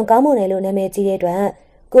မှာအလွန်ကောင်းမွန်တယ်လို့နာမည်ကြီးတဲ့အတွက်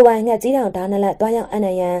ကိုပိုင်ငှက်ကြီးတောင်ဓာနလက်တွားရောက်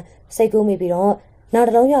အနံ့ရန်စိတ်ကူးမိပြီးတော့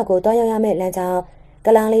နောက်တလုံးရွာကိုတွားရောက်ရမယ့်လမ်းကြောင်းက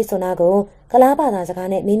လားလေးစွန်နာကိုကလားဘာသာစ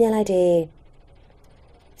ကားနဲ့မေးမြန်းလိုက်တယ်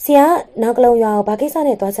ဆရာနောက်ကလုံးရွာကိုဘာကိစ္စ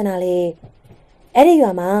နဲ့တွားချင်တာလဲအဲ့ဒီ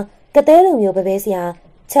ရွာမှာကသဲလူမျိုးဗဘဲဆရာ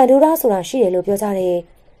ချန်တူရာဆိုတာရှိတယ်လို့ပြောကြတယ်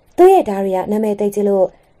သူ့ရဲ့ဓာရီကနာမည်သိကြလို့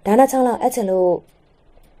ဒါနချောင်းလောက်အပ်ချင်လို့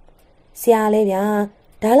ဆရာလေး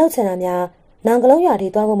ဗျာဓာလောက်ချင်တာများနောင်ကလုံး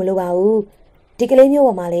ရွာထိသွားဖို့မလိုပါဘူးဒီကလေး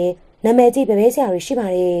မျိုးပေါ်မှာလည်းနာမည်ကြီးဗဘဲဆရာတွေရှိပါတ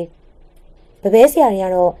ယ်ဗဘဲဆရာတွေက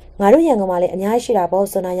တော့ငါတို့ရန်ကုန်မှာလည်းအများကြီးရှိတာပေါ့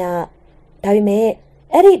ဆိုနာရဒါပေ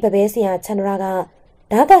မဲ့အဲ့ဒီဗဘဲဆရာချန်ဒရာက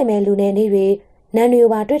ဓာတ်ကင်မဲ့လူနေနေတွေနန်းတွေ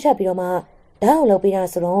ကိုပါတွတ်ထပ်ပြီးတော့မှဓာတ်အောင်လုပ်ပေးတာ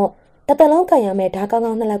ဆိုတော့တတလုံးကင်ရမယ့်ဓာတ်ကော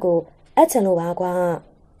င်းကောင်းနှစ်လက်ကိုအပ်ချင်လို့ပါ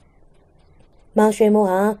ကွာမောင်ရွှေမိုး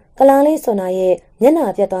ဟာကလားလေးစွန်နာရဲ့မျက်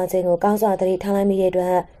နှာပြတ်သွားခြင်းကိုကောင်းစွာသတိထားလိုက်မိတဲ့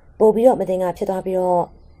အတွက်ပို့ပြီးတော့မတင်ကဖြစ်သွားပြီးတော့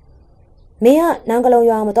မင်းကနောင်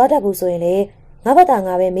ကလုံးရွာမတော်တတ်ဘူးဆိုရင်လေငါဘက်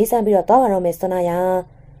ကငါပဲမေးစမ်းပြီးတော့သွားပါတော့မယ်စွန်နာရ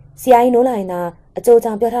ဆရာကြီးနိုးလိုက်တာအကျိုး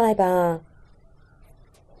ကြောင့်ပြောထား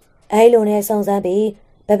လိုက်ပါအဲလိုနဲ့စုံစမ်းပြီး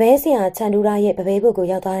ဗဘဲဆရာချန်တူရာရဲ့ဗဘဲဘုတ်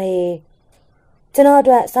ကိုရောက်သွားတယ်ကျွန်တော်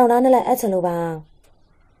အတွက်စောင်းသားနဲ့လက်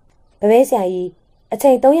အပ်ချင်လို့ပါဗဘဲဆရာကြီးအ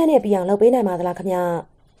ချိန်3ရက်နဲ့ပြီးအောင်လုပ်ပေးနိုင်ပါသလားခင်ဗျ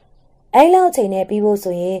အဲလောက်အချိန်နဲ့ပြီးဖို့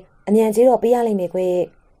ဆိုရင်အမြန်ကြီးတော့ပေးရလိမ့်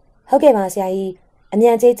မယ်ကွဟုတ်ကဲ့ပါဆရာကြီးအမြ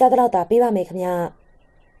န်ကြီးကြားတော့တာပေးပါမယ်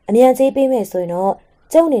ခင်ဗျအမြန်ကြီးပေးမယ်ဆိုရင်တော့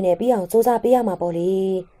ကျုံအနေနဲ့ပြီးအောင်စူးစမ်းပေးရ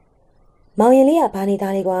မှာပေါ့လေမောင်ရင်လေး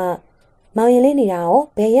ကဘာနေတာလဲကွာမောင်ရင်လေးနေတာရော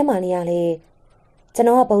ဘယ်ရက်မှနေရလဲကျွန်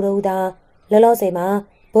တော်ကဗုဒ္ဓဟူသားလောလောဆယ်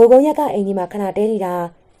မှာဘိုးကုန်းရက်ကအိမ်ကြီးမှာခ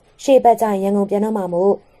ဏတဲနေတာရှေ့ပတ်ကြရင်ရန်ကုန်ပြန်တော့မှ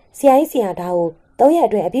မို့ဆရာကြီးဆရာသားကို3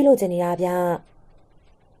ရက်အတွင်းအပြည့်လို့ချင်နေတာဗျ။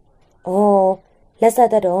အော်လက်ဆက်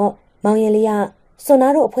သက်တော့မောင်ရင်လေး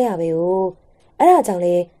ကစွန်နာတို့အဖွဲရပဲကိုအဲ့ဒါကြော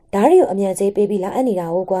င့်လေဓာရီကိုအမြန်ကြီးပေးပြီးလာ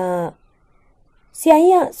အပ်နေတာဟုတ်ကွာ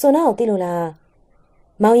ဆရာကြီးကစွန်နာကိုသိလို့လား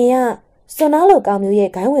မောင်ရင်ကစွန်နာလိုကောင်မျိုး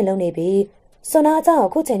ရဲ့ဂိုင်းဝင်လုံးနေပြီစွန်နာအကြောင်းအ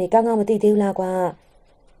ခုချိန်နေကောင်းကောင်းမသိသေးဘူးလားကွာ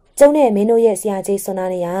ကျုံနဲ့မင်းတို့ရဲ့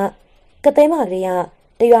ဆရာကြီးစွန်နာနေကသဲမကလေးက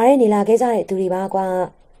တရွာထဲနေလာခဲ့ကြတဲ့သူတွေပါကွာ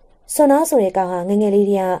စွန်နာဆိုတဲ့ကောင်ဟာငငယ်လေး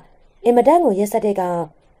တွေကအင်မတန်ကိုရက်ဆက်တဲ့ကောင်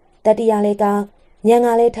တတိယလေးကောင်ညံ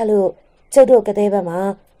ငါလေးထက်လို့ကျုပ်တို့ကသဲဘက်မှာ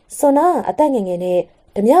စွန်နာအသက်ငယ်ငယ်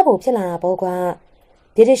နဲ့ဓမြပုံဖြစ်လာတာပေါ့ကွာ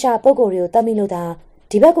ဗြိတိရှပုဂ္ဂိုလ်တွေကို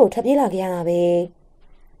တတ်မိလို့သာဒီဘက်ကိုထွက်ပြေးလာခဲ့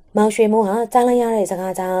ရတာပဲမောင်ရွှေမိုးဟာကြားလိုက်ရတဲ့စ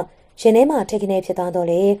ကားကြောင့်ရင်ထဲမှာထိတ်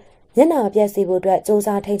ခနဲဖြစ်သွားတော့လေမျက်နှာမပြတ်စီဖို့အတွက်စူးစ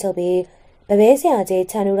မ်းထိန်ချုပ်ပြီးဗဘဲဆရာကြီး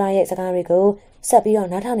ချန်တူရာရဲ့စကားတွေကိုဆက်ပြီးတော့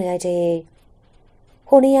နားထောင်နေလိုက်တယ်။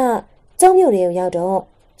ဟိုနေ့ကကျုံမြို့တွေကို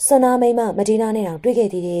ရောက်တော့စွန်နာမိမမဒီနာနဲ့တောင်တွေ့ခဲ့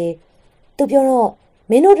သေးတယ်။သူပြောတော့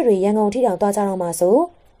မင်းတို့တွေရန်ကုန်ထိတောင်သွားကြတော့မှဆို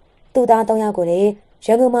သူသား3ယောက်ကိုလေ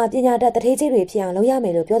ရန်ကုန်မှာပညာတတ်တထေးကြီးတွေဖြစ်အောင်လုပ်ရမ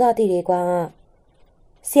ယ်လို့ပြောသားသေးတယ်ကွာ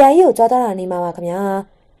။ဆရာကြီးကိုကြွားသွားတာနေမှာပါခင်ဗျာ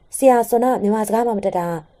။ဆရာစွန်နာမြန်မာစကားမှမ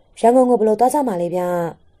တတ်တာရန်ကုန်ကိုဘယ်လိုသွားကြမှာလဲဗျာ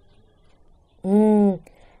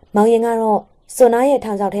။မောင်ရင်ကတော့စွန်နာရဲ့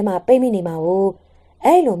ထောင်ချောက်ထဲမှာပိတ်မိနေမှာကို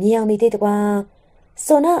အဲ့လိုမြင်အောင်မိသေးတကွာ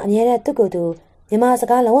စွန်နာအမြဲတမ်းသူ့ကိုယ်သူမြန်မာ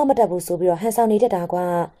စကားလုံးဝမတတ်ဘူးဆိုပြီးတော့ဟန်ဆောင်နေတတ်တာ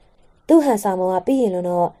ကွာသူ့ဟန်ဆောင်မောင်ကပြီး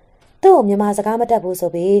ရင်လို့တော့သူ့ကိုမြန်မာစကားမတတ်ဘူး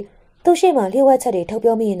ဆိုပြီးသူ့ရှေ့မှာလျှို့ဝှက်ချက်တွေထုတ်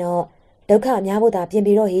ပြောမိရင်တော့ဒုက္ခများဖို့သာပြင်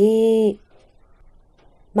ပြီးတော့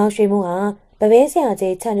ဟေ့မောင်ရွှေမိုးဟာဗဘဲဆရာ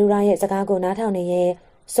ကြီးချန်တူရာရဲ့စကားကိုနားထောင်နေ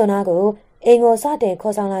ရင်စွန်နာကိုအိမ်ကိုစ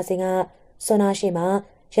တင်ခေါ်ဆောင်လာစဉ်ကစွန်နာ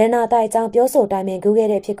ရှိမှရန်နာတိုက်အကြောင်းပြောဆိုတိုင်ပင်ကူးခဲ့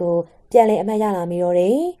တဲ့ဖြစ်ကိုပြန်လည်အမှတ်ရလာမိတော့တ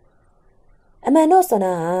ယ်။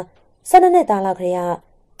အမှန်တော့စွန်နာဟာ12နှစ်သားလောက်ကလေး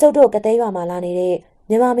ကကျုပ်တို့ကသေးရွာမှာလာနေ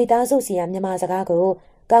တဲ့မြန်မာမိသားစုစီကမြန်မာစကားကို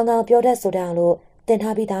ကောင်းကောင်းပြောတတ်ဆိုတတ်အောင်လို့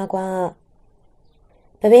သင်ထားပြီးသားကွာ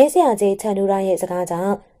။ဗဘဲဆရာကြီးချန်တူရာရဲ့စ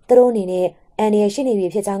ကားကြောင့်သူတို့အနေနဲ့ အန်ရရှိနေပြီ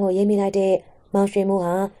ဖြစ်ကြောင်းကိုရေးမိလိုက်တဲ့မောင်ရွှေမိုး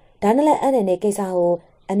ဟာဒါနဲ့လည်းအန်တဲ့ကိစ္စ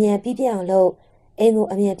ကိုအမြန်ပြီးပြအောင်လုပ်အိမ်ကို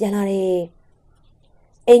အမြန်ပြန်လာတယ်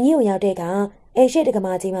။အိမ်ကြီးကိုရောက်တဲ့အခါအိမ်ရှိတက္ကမ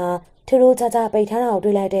ကြီးမှာထူးထူးခြားခြားပိတ်ထားတာ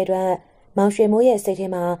ကိုတွေ့လိုက်တဲ့အတွက်မောင်ရွှေမိုးရဲ့စိတ်ထဲ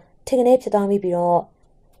မှာထင်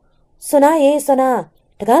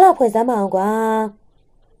ကနေဖြစ်သွားပြီးတော့ဆွနာရေဆွနာတကားလာဖွင့်စမ်းမအောင်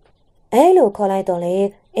ကွာအဲလိုခေါ်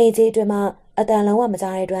လိုက်တော့လေအိမ်ကြီးအတွင်းမှာအတန်လုံးဝမ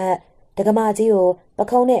ကြားတဲ့အတွက်တက္ကမကြီးကို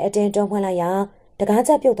ပခုံးနဲ့အတင်းတွန်းဖွင့်လိုက်ရာတကား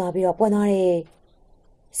ချက်ပြုတ်သွားပြီးတော့ပွင့်သွားတယ်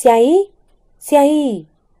။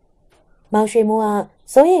ဆရာကြီးမောင်ရွှေမိုး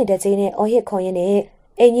ကစိုးရိမ်တကြီးနဲ့အော်ဟစ်ခေါ်ရင်း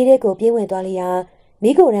နဲ့အိမ်ကြီးလေးကိုပြေးဝင်သွား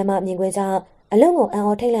လိုက်ရာမိကိုယ်ထဲမှာမြင်ကွင်းကြောင့်အလုံးကိုအံ့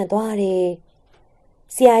ဩထိတ်လန့်သွားတယ်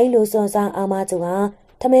။ဆရာကြီးလူစွန်စားအောင်မသူ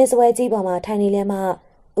ကထမင်းစပွဲကြီးပေါ်မှာထိုင်နေလဲမှ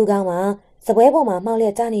ဦးကောင်းမှာစပွဲပေါ်မှာမှောက်လျ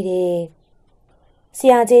က်ကျနေတယ်။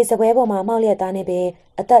ဆရာကြီးစပွဲပေါ်မှာမှောက်လျက်သားနေပင်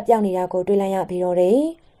အသက်ပြောင်းနေတာကိုတွေ့လိုက်ရပြီးတော့တယ်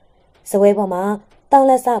။စပွဲပေါ်မှာတော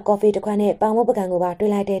င်းလက်စကော်ဖီတစ်ခွက်နဲ့ပေါင်မုတ်ပကံကိုပါ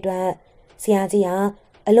တွေ့လိုက်တဲ့အတွက်ဆရာကြီးဟာ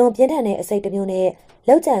အလွန်ပြင်းထန်တဲ့အစိတ်တစ်မျိုးနဲ့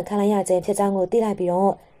လောက်ကျန်ခံလိုက်ရခြင်းဖြစ်ကြောင်းကိုသိ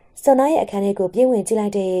လိုက်ပြီးတော့စွန်နာရဲ့အခန်းထဲကိုပြေးဝင်ကြည့်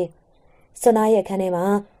လိုက်တယ်။စွန်နာရဲ့အခန်းထဲ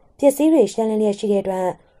မှာပစ္စည်းတွေရှင်းလင်းလျက်ရှိတဲ့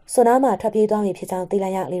အတွက်စွန်နာမှာထွက်ပြေးသွားပြီဖြစ်ကြောင်းသိ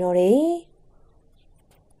လိုက်ရလေတော့တယ်။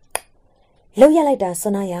လှုပ်ရ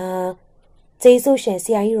လိုက်တာစွန်နာရကျေးဇူးရှင်ဆ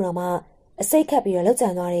ရာကြီးတော်မှအစိတ်ခတ်ပြီးတော့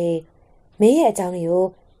လောက်ကျန်သွားတယ်။မင်းရဲ့အကြောင်းတွေ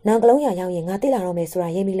ကိုနောင်ကလုံးရရောက်ရင်ငါသိလာတော့မယ်ဆိုတာ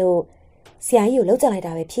ရေးမိလို့ဆရာကြီးကိုလောက်ကျန်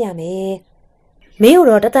လိုက်တာပဲဖြစ်ရမယ်။မင်းတို့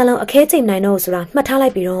တော့တတန်လုံးအခဲချိန်နိုင်တော့ဆိုတာမှတ်ထားလို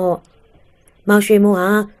က်ပြီးတော့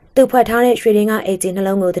မောင်ရွှေမိုးဟာသူ့ဖွက်ထားတဲ့ရွှေရင်း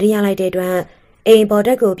ကအိမ်ကြီးနှလုံးကိုသတိရလိုက်တဲ့အတွက်အိမ်ပေါ်တ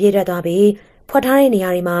က်ကိုပြေးတက်သွားပြီးဖွက်ထားတဲ့နေရာ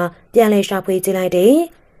တွေမှာပြန်လည်ရှာဖွေကြည့်လိုက်တယ်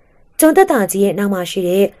။ကျွန်းသက်တာကြီးရဲ့နောက်မှာ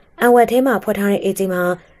ရှိတဲ့အဝတ်ထဲမှာဖွက်ထားတဲ့အိမ်ကြီးမှာ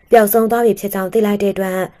ပျောက်ဆုံးသွားပြီဖြစ်ကြောင်းသိလိုက်တဲ့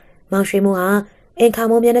အတွက်မောင်ရွှေမိုးဟာအိမ်ခါ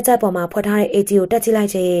မိုးမျက်နှာချက်ပေါ်မှာဖွက်ထားတဲ့အိမ်ကြီးကိုတက်ကြည့်လိုက်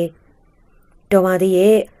တယ်။တော်ပါ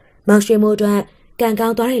သေးရဲ့မောင်ရွှေမိုးအတွက်ကံ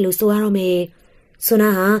ကောင်းသွားတယ်လို့ဆိုရတော့မယ်။ဆွနာ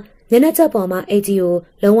ဟာမျက်နှာချက်ပေါ်မှာအိမ်ကြီး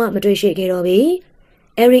ကိုလုံးဝမတွေ့ရှိခဲ့တော့ပြီ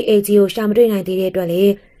။အဲဒီအိမ်ကြီးကိုရှာမတွေ့နိုင်သေးတဲ့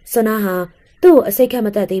အတွက်လေဆွနာဟာသူ့ကိုအစိတ်ခတ်မ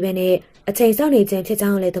သက်သေးပဲနဲ့အချိန်စောင့်နေခြင်းဖြစ်ကြော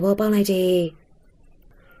င်းလည်းသဘောပေါက်လိုက်တယ်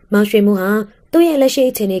။မောင်ရွှေမိုးဟာသူ့ရဲ့လက်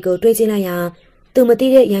ရှိအခြေအနေကိုတွေးကြည့်လိုက်ရာသူမသိ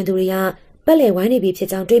တဲ့ရန်သူတွေကပတ်လည်ဝိုင်းနေ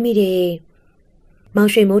ပြီဖြစ်ကြောင်းတွေးမိတယ်။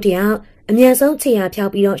မောင်ရွှေမိုးတယောက်အမြန်ဆုံး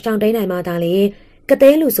ခြေရာဖြောက်ပြီးတော့ရှောင်တိန်နိုင်မှသာလေ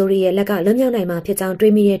ကသေးလူစိုးရဲ့လက်ကလွတ်မြောက်နိုင်မှာဖြစ်ကြောင်း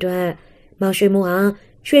တွေးမိတဲ့အတွက်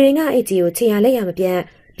မောင်ရွှေမိုးဟာရွှေရင်းကအိတ်ကြီးကိုခြေရာလက်ရ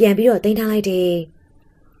မပြတ်ပြန်ပြီးတော့တင်ထားလိုက်တယ်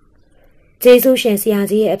။ကျေးဇူးရှင်ဆရာ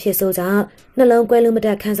ကြီးရဲ့အဖြစ်ဆိုကြောင့်နှလုံးကွဲလို့မ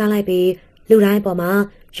တက်ခံစားလိုက်ပြီးလူတိုင်းပေါ်မှာ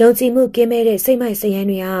ယုံကြည်မှုကင်းမဲ့တဲ့စိတ်မိုက်စိတ်ရ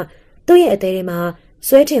မ်းတွေကသူ့ရဲ့အသေးတွေ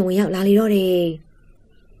မှာဆွဲထင်ဝင်ရောက်လာလေတော့တယ်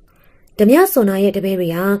။ဓမြစွန်နာရဲ့တပည့်တွေ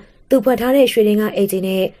ဟာသူ့ဖွက်ထားတဲ့ရွှေရင်းကအိတ်ကြီး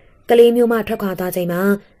နဲ့ကလေးမျိုးမှထွက်ခွာသွားချိန်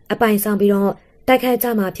မှာအပိုင်ဆောင်ပြီးတော့တိုက်ခိုက်ကြ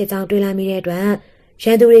မှာဖြစ်ကြောင်းတွေးလိုက်မိတဲ့အတွက်ရ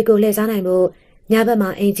န်သူတွေကိုလှည့်စားနိုင်ဖို့ညဘက်မှာ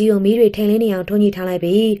အင်ကြီးကိုမီးတွေထိန်လင်းနေအောင်ထုံးညှိထားလိုက်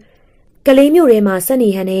ပြီးကလေးမျိုးထဲမှာ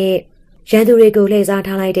စက်နေဟန်နဲ့ရန်သူတွေကိုလှည့်စား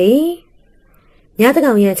ထားလိုက်တယ်။ညတ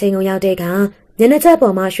ကောင်ရန်ချိန်ကိုရောက်တဲ့အခါမျက်နှာချက်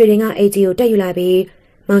ပေါ်မှာရွှေရင်းကအင်ကြီးကိုတက်ယူလိုက်ပြီး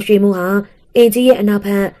မောင်ရွှေမိုးဟာအင်ကြီးရဲ့အနောက်ဖ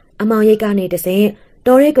က်အမောင်ရိပ်ကနေတဆင့်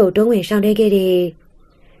တော်ရဲကိုတွန်းဝင်ရှောင်တဲခဲ့တယ်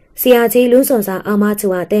။ဆရာကြီးလူးစွန်စာအောင်မ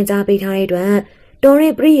ချူဟာတင် जा ပေးထားတဲ့အတွက်တော်ရဲ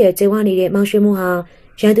ပြည့်ရဲ့ကျေဝနေတဲ့မောင်ရွှေမိုးဟာ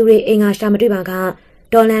ရန်သူတွေအင်္ဂါရှာမတွေ့ပါ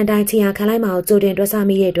ကတော်လန်တိုင်းချီယာခလိုက်မအောင်ကြိုတင်တွက်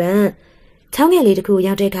ဆမိတဲ့အတွက်ချောင်းငယ်လေး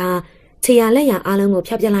တစ်ခုရောက်တဲ့အခါချီယာလက်ရအားလုံး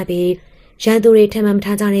ကိုဖျက်ပြလိုက်ပြီးရန်သူတွေထင်မှန်မ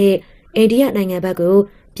ထားကြတဲ့အိန္ဒိယနိုင်ငံဘက်ကို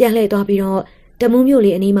ပြန်လှည့်သွားပြီးတော့တမူးမြို့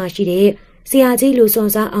လေးအနီးမှာရှိတဲ့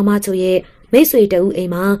ဆရာကြီးလူစွန်စားအောင်မချိုရဲ့မိတ်ဆွေ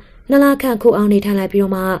တဦးအိမ်မှာနှလားခန့်ခိုးအောင်နေထိုင်လိုက်ပြီး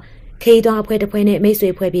တော့မှခေးသွားအဖွဲတစ်ဖွဲနဲ့မိတ်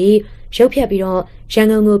ဆွေဖွဲပြီးရုပ်ဖြတ်ပြီးတော့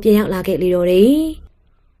ရန်ကုန်ကိုပြန်ရောက်လာခဲ့လေတော့တယ်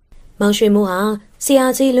။မောင်ရွှေမိုးဟာဆရာ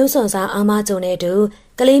ကြီးလူစွန်စားအောင်မချိုနဲ့တူ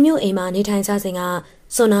ကလေးမျိုးအိမ်မှာနေထိုင်ကြစဉ်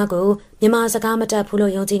ကစွန်နာကိုမြန်မာစကားမတတ်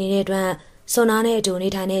ဘူးလို့ယုံကြည်နေတဲ့အတွက်စွန်နာနဲ့အတူနေ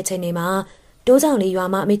ထိုင်တဲ့အချိန်တွေမှာတိုးကြောင်လေးရွာ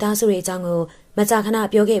မှာမိသားစုတွေအကြောင်းကိုမကြာခဏ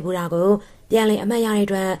ပြောခဲ့ဘူးတာကိုပြန်လည်အမှတ်ရတဲ့အ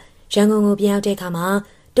တွက်ရန်ကုန်ကိုပြန်ရောက်တဲ့အခါမှာ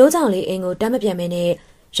တိုးကြောင်လေးအိမ်ကိုတမ်းမပြန်မင်းနဲ့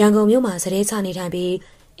ရန်ကုန်မြို့မှာစတဲ့ချနေထိုင်ပြီး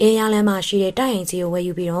အင်းရလမ်းမှာရှိတဲ့တိုက်ရင်ကြီးကိုဝယ်ယူ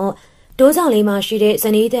ပြီးတော့တိုးကြောင်လေးမှာရှိတဲ့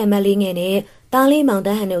ဇနီးတဲ့မက်လေးငယ်နဲ့တားလေးမောင်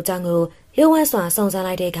တန်းဟန်တို့အကြောင်းကိုလျှို့ဝှက်စွာစုံစမ်း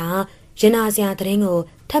လိုက်တဲ့အခါရင်နာစရာသတင်း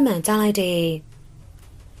ကိုထပ်မံကြားလိုက်တယ်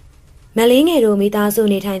။မက်လေးငယ်တို့မိသားစု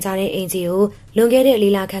နေထိုင်ကြတဲ့အိမ်ကြီးကိုလွန်ခဲ့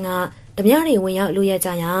တဲ့လေးလခန့်ကဓမြတွေဝင်ရောက်လူ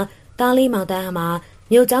ရက်ကြရာတားလေးမောင်တန်းဟန်မှာ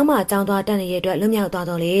မြို့ကျောင်းမှာကျောင်းသွားတက်နေတဲ့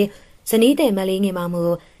အတွက်လွတ်မြောက်သွားတော့လေဇနီးတဲ့မက်လေးငယ်မှမှု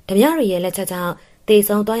ဓမြတွေရဲ့လက်ချက်ကြော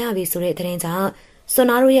င့်တေဆုံးသွားရပြီဆိုတဲ့သတင်းကြော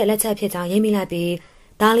င့်စွန်နာတို့ရဲ့လက်ချက်ဖြစ်ကြောင်းရိပ်မိ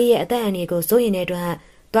လိုက်ပြီးဒါလေးရဲ့အသက်အန္တရာယ်ကိုစိုးရိမ်တဲ့အတွက်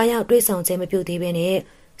တွားရောက်တွေးဆောင်ခြင်းမပြုသေးဘဲ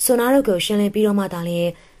နဲ့စွန်နာတို့ကိုရှင်းလင်းပြီးတော့မှဒါလေး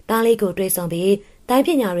ဒါလေးကိုတွေးဆောင်ပြီးတိုင်းပ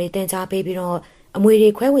ညာတွေသင်ကြားပေးပြီးတော့အမွေတွေ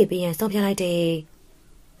ခွဲဝေပေးရန်ဆုံးဖြတ်လိုက်တယ်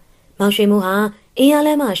။မောင်ရွှေမိုးဟာအင်းရ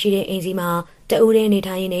လမ်းမှာရှိတဲ့အိမ်ကြီးမှာတအူးရဲနေ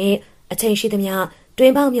ထိုင်ရင်းနဲ့အချိန်ရှိသ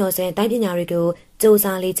မျှတွင်းပေါက်မျှော်စင်တိုင်းပညာတွေကိုစူး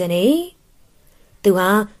စမ်းလေ့ကျင့်နေ။သူဟာ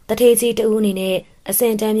တထေးကြီးတအူးအနေနဲ့ အစ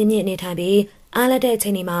င်တန်းမြင့်မြင့်နေထိုင်ပြီးအားလက်တဲ့အချိ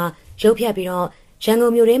န်ဒီမှာရုပ်ဖြတ်ပြီးတော့ရန်ကု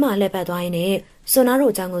န်မြို့ထဲမှာလက်ပတ်သွားရင်း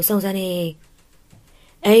နဲ့စွန်နာတို့အကြောင်းကိုစုံစ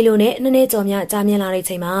မ်းနေအဲဒီလိုနဲ့နှစ်ကျော်မြကြာမြင့်လာတဲ့အ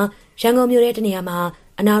ချိန်မှာရန်ကုန်မြို့ရဲ့တနေရာ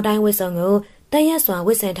မှာအနောက်တိုင်းဝစ်စုံကိုတရက်စွာဝ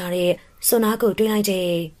စ်ဆင်ထားတဲ့စွန်နာကိုတွေ့လိုက်တ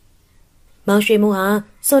ယ်။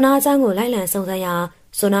မောင်ရွှေမိုးဟာစွန်နာအကြောင်းကိုလိုက်လံစုံစမ်းရာ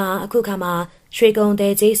စွန်နာဟာအခုခါမှာရွှေ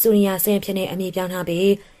ကုံတဲ့ကြီးစူနီယာဆင်ဖြစ်နေအမည်ပြောင်း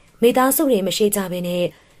ထားပြီးမိသားစုတွေမရှိကြဘဲနဲ့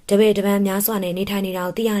တပည့်တပန်းများစွာနဲ့နေ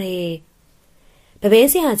ထိုင်နေတာကိုသိရတယ်။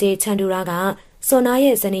ပပဲဆရာကြီးချန်တူရာ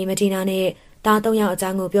ကစွန်နာရဲ့ဇနီးမဒီနာနဲ့သား၃ယောက်အကြော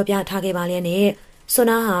င်းကိုပြောပြထားခဲ့ပါလျက်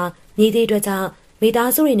နဲ့စွန်နာဟာညီသေးအတွက်ကြောင့်မိ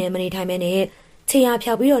သားစုတွေနဲ့မနေထိုင်မဲနဲ့ခြေရ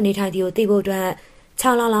ဖြောက်ပြီးတော့နေထိုင်သည်ကိုသိဖို့အတွက်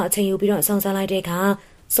6လလောက်အချိန်ယူပြီးတော့စုံစမ်းလိုက်တဲ့အခါ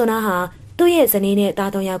စွန်နာဟာသူ့ရဲ့ဇနီးနဲ့သား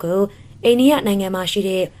၃ယောက်ကိုအိန္ဒိယနိုင်ငံမှာ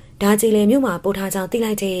ရှိတဲ့ဒါဂျီလင်မြို့မှာပို့ထားကြောင်းသိ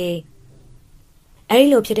လိုက်တယ်။အဲဒီ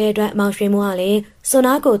လိုဖြစ်တဲ့အတွက်မောင်ရွှေမိုးကလ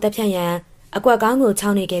ည်းစွန်နာကိုတပ်ဖြတ်ရန်အကွက်ကောင်းကိုချော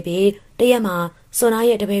င်းနေခဲ့ပြီးတရက်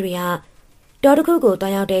မှာစွန်နာရဲ့တပည့်တွေကတော်တစ်ခု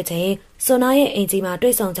ကိုတွားရောက်တဲ့ချိန်စွန်နာရဲ့အိမ်ကြီးမှာ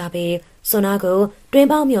တွေ့ဆုံကြပြီးစွန်နာကိုတွင်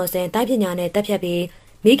ပေါက်မြော်စင်တိုက်ပညာနဲ့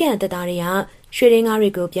တပ်ဖြတ်ပြီးမိခင်တပ်သားတွေကရွှေရင်းကားတွေ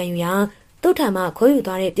ကိုပြန်ယူရာသူ့ထံမှခိုးယူ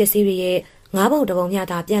သွားတဲ့ပစ္စည်းတွေရဲ့9ပုံတပုံမျှ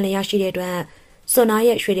သာပြန်လည်ရရှိတဲ့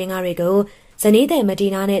အတွက်စွန်နာရဲ့ရွှေရင်းကားတွေကိုဇနီးတဲ့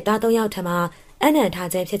မဒီနာနဲ့သား၃ယောက်ထံမှအနံ့ထား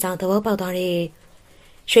ခြင်းဖြစ်ကြောင်းသဘောပေါက်သွားတယ်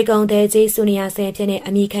။ရွှေကုံတဲ့ကြီးစူနီယာ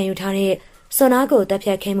ဆင်ဖြစ်နေအမိခံယူထားတဲ့စွန်နာကိုတပ်ဖြ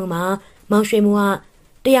တ်ခဲ့မှုမှာမောင်ရွှေမိုး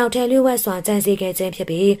ကတယောက်တည်းလျှို့ဝှက်စွာကြံစည်ခဲ့ခြင်းဖြစ်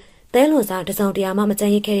ပြီးသဲလွန်စာတစုံတရာမှမ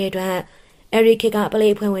ကြံရစ်ခဲ့တဲ့အတွက်အဲ့ဒီခေတ်ကပ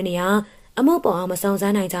လေးဖွဲ့ဝင်တွေဟာအမှုပေါ်အောင်မဆောင်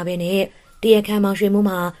စမ်းနိုင်ကြဘဲနဲ့တရားခံ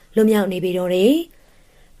မောင်ရွှေမိုးမှာလွတ်မြောက်နေပြီတော့တယ်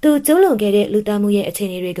။သူကျုံးလွန်ခဲ့တဲ့လူသားမှုရဲ့အခြေ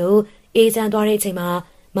အနေတွေကိုအေးချမ်းသွားတဲ့အချိန်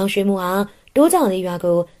မှာမောင်ရွှေမိုးဟာတိုးကြောင်လေးရွာ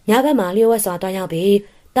ကိုညဘက်မှာလျှို့ဝှက်စွာတွားရောက်ပြီး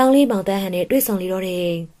တောင်လေးမောင်တန်းဟန်နဲ့တွေ့ဆုံလေတော့တယ်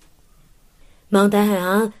။မောင်တန်းဟန်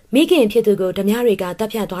ဟာမိခင်ဖြစ်သူကိုဓမြတွေကတပ်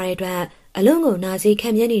ဖြတ်သွားတဲ့အတွက်အလွန်ကိုနာစီခံ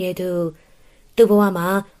မြဲနေတဲ့သူဘဝ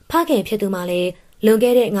မှာဖခင်ဖြစ်သူမှလ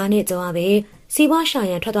ည်းလွန်ခဲ့တဲ့9နှစ်ကျော်ပဲစီးပွား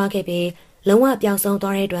ရှာရန်ထွက်သွားခဲ့ပြီးလုံးဝပျောက်ဆုံး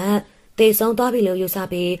သွားတဲ့အတွက်သေဆုံးသွားပြီလို့ယူဆ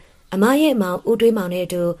ပြီးအမရဲ့မောင်ဦးတွေးမောင်နဲ့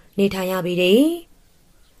အတူနေထိုင်ရပြီတဲ့။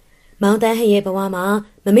မောင်တန်းဟရဲ့ဘဝမှာ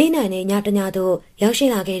မမေ့နိုင်တဲ့ညတညတို့ရောက်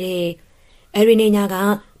ရှိလာခဲ့တဲ့အဲဒီနေ့ညက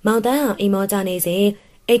မောင်တန်းဟာအိမ်မောကြနေ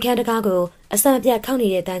စဉ်အိတ်ခမ်းတကားကိုအစံပြတ်ခောက်နေ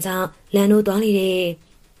တဲ့တန်းကြောင့်လန်တို့သွားလေတဲ့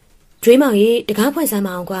။တွေးမောင်ကြီးတကားဖွင့်စမ်း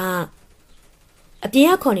မအောင်ကွာ။အပြေ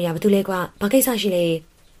ကခေါ်နေတာဘာလို့လဲကွာဘာကိစ္စရှိလဲ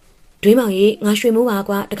။တွေး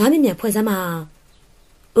မောင်ကြီးငါရွှေမိုးပါကွာတကားမြင်မြန်ဖွင့်စမ်းမ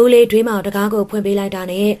။ဦးလေးတွေးမောင်တကားကိုဖွင့်ပေးလိုက်တာ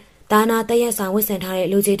နဲ့တာနာတရက်ဆောင်ဝတ်ဆင်ထားတဲ့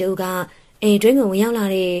လူကြီးတူကအိမ်တွင်းကိုဝင်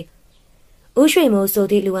ရောက်လာတယ်။ဦးရွှေမိုး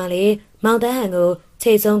ဆိုသည့်လူကလည်းမောင်တန်းဟန်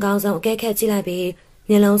ကိုခြေစုံကောင်းဆုံးအကဲခတ်ကြည့်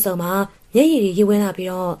လိုက်ပြီးမျက်လုံးစုံမှာမျက်ရည်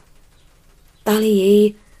တွေရေဝဲလာပြီးတော့တား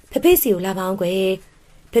လေးရေဖဖေစီကိုလာပါအောင်ကွယ်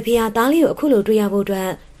ဖဖေကတားလေးကိုအခုလိုတွေ့ရဖို့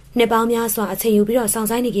အတွက်နှစ်ပေါင်းများစွာအချိန်ယူပြီးတော့စောင့်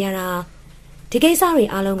ဆိုင်းနေကြရတာဒီကိစ္စ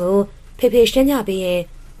တွေအားလုံးကိုဖဖေရှင်းပြပေး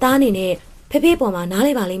ရင်တားအနေနဲ့ဖဖေပေါ်မှာ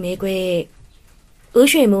နားလဲပါလိမ့်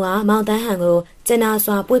မယ်ကွယ်ဦးရွှေမိုးကမောင်တန်းဟန်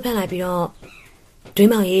ကိုကျင်နာစွာပွေ့ဖက်လိုက်ပြီးတော့တွ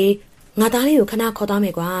င်းမောင်ရေငါသားလေးကိုခဏခေါ်သွားမ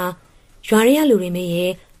ယ်ကွာရွာရဲရလူတွေမေးရ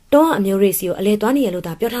င်တောအမျိုးရိစီကိုအလဲသွားနေရလို့သာ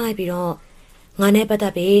ပြောထားလိုက်ပြီးတော့ငါနဲ့ပတ်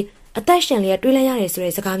သက်ပြီးအသက်ရှင်လျက်တွေးလိုက်ရတယ်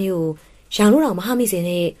ဆိုတဲ့စကားမျိုးကိုရောင်လို့တော့မဟာမိစေ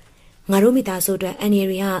နဲ့ငါတို့မိသားစုအတွက်အန်ရီ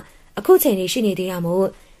ကအခုချိန်လေးရှိနေသေးတာမို့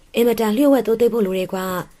အင်မတန်လျှို့ဝှက်သိုးသိပ်ဖို့လိုတယ်ကွာ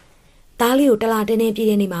သားလေးကိုတလားတင်းတင်းပြည့်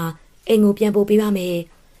တဲ့နေ့မှာအိမ်ကိုပြန်ပို့ပေးပါမယ်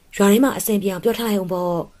ရွာထဲမှာအဆင်ပြေအောင်ပြောထားလိုက်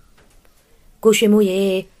အောင်ပေါ့ကိုရွှေမိုး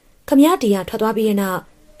ရေခမည်းတီကထွက်သွားပြီးတဲ့နောက်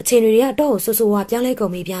အချိန်တွေကတော့ဆူဆူဝါပြော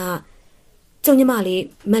င်းလဲကုန်ပြီဗျကျုံညမ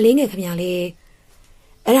လေးမလေးငယ်ခမည်းလေး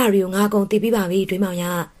အဲ့ဒါတွေကိုငါကုန်တည်ပြီးပါပြီတွေးမောင်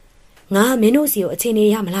ရငါမင်းတို့စီကိုအချိန်နေ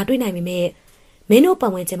ရမလားတွေးနိုင်မိမဲ့မင်းတို့ပ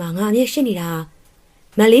တ်ဝန်းကျင်မှာငါအမြဲရှိနေတာ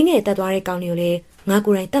မလေးငယ်တက်သွားတဲ့ကောင်လေးကိုလေငါ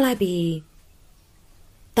ကိုယ်တိုင်တက်လိုက်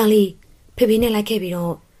ပြီတာလီဖေဖေနဲ့လိုက်ခဲ့ပြီး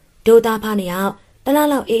တော့ဒိုသားဖားနေအောင်တလား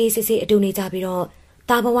လောက်အေးအေးဆေးဆေးအတူနေကြပြီးတော့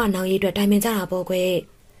တာဘဝနောင်ရည်အတွက်တိုင်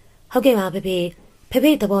ပင်ကြတာပေါ့ကွယ်ဟုတ်ကဲ့ပါဖေ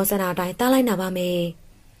ဖေသဘောဆန္ဒအတိုင်းတားလိုက်နာပါမယ်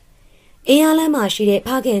အေးအားလမ်းမှာရှိတဲ့ဖ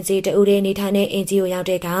ခင်ကြီးတူတဲ့နေထိုင်တဲ့အင်ဂျီကိုရောက်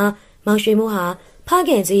တဲ့အခါမောင်ရွှေမိုးဟာဖ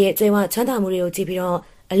ခင်ကြီးရဲ့ကျွဲဝချမ်းသာမှုတွေကိုကြည့်ပြီးတော့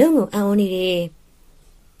အလုံးကိုအံ့ဩနေ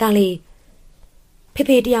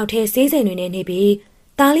တယ်တာလီဖေတယောက်တည်းစေးစိမ်တွေနဲ့နေပြီး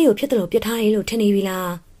တားလေးကိုဖြစ်တယ်လို့ပြစ်ထားတယ်လို့ထင်နေပြီ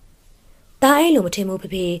လားတားအဲ့လိုမထင်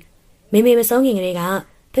ဘူးဖေမေမဆုံးခင်ကလေးက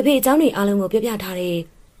ဖေအเจ้าတွေအားလုံးကိုပြောပြထားတယ်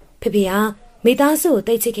ဖေကမိသားစု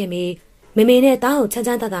ကိုတိတ်ချစ်ခင်ပြီးမေနဲ့တားကိုချမ်းချ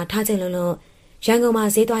မ်းသာသာထားခြင်းလုံးရန်ကုန်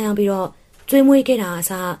မှာဈေးသွားရောက်ပြီးတော့ကျွေးမွေးခဲ့တာအ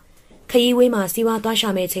စားခရီးဝေးမှာစီးပွားသွား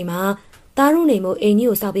ရှာမဲ့ချိန်မှာတားရုံနေမို့အိမ်ကြီး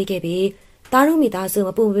ကိုစောက်ပေးခဲ့ပြီးတားရုံမိ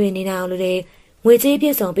သားစုမပူပေးနေနိုင်အောင်လို့လေငွေကြေးပြ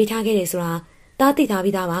ည့်စုံပေးထားခဲ့တယ်ဆိုတာတားသိ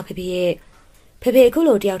ထားပြီးသားပါဖေရဲ့ဖေအခု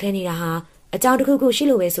လိုတယောက်တည်းနေတာဟာအကြောင်းတစ်ခုခု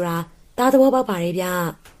ရှိလို့ပဲဆိုတာတားသဘောပေါက်ပါ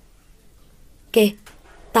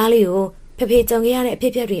တယ်ဗျကဲတားလေးကိုဖေကြုံခဲ့ရတဲ့အဖြစ်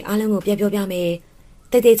အပျက်တွေအားလုံးကိုပြောပြ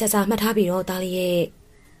မယ်တိတ်တိတ်ချာချာမှတ်ထားပြီးတော့တားလေးရဲ့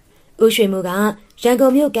ဦးရွှေမိုးကရန်ကု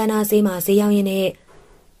န်မြို့ကန္နာဈေးမှာဈေးရောက်ရင်း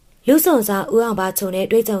နဲ့လူစွန်စားဦးအောင်ပါချုံနဲ့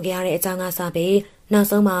တွေ့ကြုံခဲ့ရတဲ့အကြောင်းကစပြီးနောက်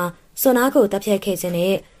ဆုံးမှာစွန်နာကိုတပ်ဖြတ်ခဲ့ခြ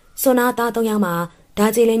င်းနဲ့စွန်နာသား၃ယောက်မှာဒါ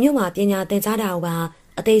ကြည်လင်မြို့မှာပညာသင်ကြားတာကိုပါ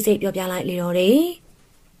အသေးစိတ်ပြောပြလိုက်လေတော့တယ်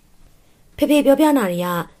။ဖေဖေပြောပြနာတွေက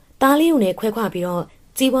တားလေးုံနဲ့ခွဲ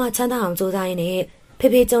ခွာပြီးတော့ကြီးပွားချမ်းသာအောင်စူးစမ်းရင်း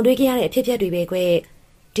နဲ့ဖေဖေကြုံတွေ့ခဲ့ရတဲ့အဖြစ်အပျက်တွေပဲကွ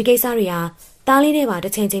။ဒီကိစ္စတွေဟာတားလေးနဲ့ပါတ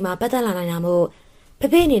စ်ချိန်ချိန်မှာပတ်သက်လာနိုင်တာမို့ဖေ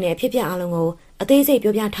ဖေအနေနဲ့အဖြစ်အပျက်အလုံးကိုအသေးစိတ်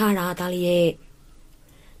ပြောပြထားတာတားလေးရဲ့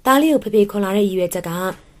တားလေးကိုဖေဖေခေါ်လာတဲ့ရည်ရွယ်ချက်က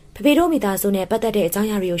ဖေဖေတို့မိသားစုနဲ့ပတ်သက်တဲ့အကြော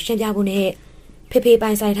င်းအရာတွေကိုရှင်းပြဖို့နဲ့ဖေဖေ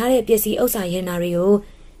ပိုင်ဆိုင်ထားတဲ့ပစ္စည်းဥစ္စာရင်းနာတွေကို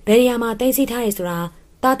ဘယ်နေရာမှာတင်စီထားရဲ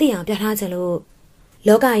ဆိုတာတားသိအောင်ပြထားခြ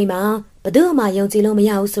င်းလို့လောကကြီးမှာဘယ်သူမှယုံကြည်လို့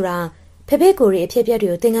မရဘူးဆိုတာဖေဖေကိုယ်ရဲ့အဖြစ်အပျက်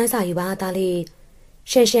တွေကိုသင်ခန်းစာယူပါတား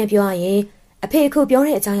လေးရှင်းရှင်းပြောရရင်အဖေ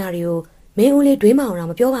အခုပြောတဲ့အကြောင်းအရာတွေကိုမင်းဦးလေးတွေးမအောင်တော့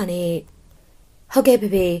မပြောပါနဲ့ဟုတ်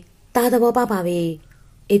ကဲ့ဖေဖေတားသဘောပေါက်ပါပြီ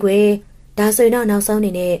အေးကွယ်ဒါဆိုရင်တော့နောက်ဆုံး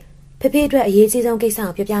အနေနဲ့ဖေဖေအတွက်အရေးကြီးဆုံးကိစ္စ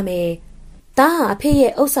ကိုပြောပြမယ်တားဟာအဖေ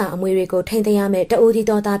ရဲ့ဥစ္စာအမွေတွေကိုထိန်းသိမ်းရမယ်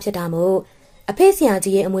တအိုးဒီတော်သားဖြစ်တာမို့အဖေဆရာ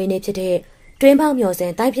ကြီးရဲ့အမွေနဲ့ဖြစ်တဲ့တွင်းပေါက်မျော်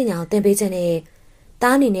စင်တိုက်ပညာကိုသင်ပေးခြင်းနဲ့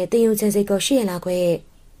တားအနေနဲ့တင်ယူခြင်းစိတ်ကိုရှိရ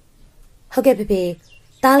လားကွယ်ဟုတ်ကဲ့ဖေဖေ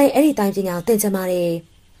တားလည်းအဲ့ဒီတိုင်းပညာကိုသင်ချင်ပါတယ်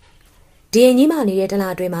ဒီအညီမနေတဲ့တ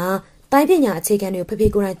လားအတွင်းမှာတိုင်းပညာအခြေခံတွေ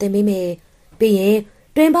ကိုဖေဖေကိုယ်တိုင်သင်ပေးမယ်ပြီး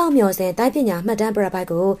ရင်တွင်းပေါက်မျော်စင်တိုင်းပညာမှတ်တမ်းပရ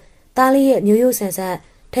ပိုက်ကိုတားလေးရဲ့မျိုးရိုးဆန်ဆက်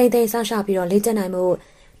ထိမ့်သိမ်းဆောက်ရှောက်ပြီးတော့လေ့ကျင့်နိုင်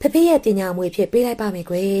မှုဖေဖေရဲ့ပညာအမွေဖြစ်ပေးလိုက်ပါမယ်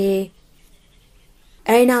ကွယ်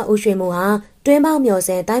အဲဒီနောက်ဦးရွှေမိုးဟာတွင်းပေါက်မျော်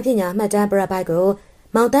စင်တိုင်းပညာမှတ်တမ်းပရပိုက်ကို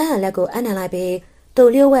မောင်တန်းဟန်လက်ကိုအနှံ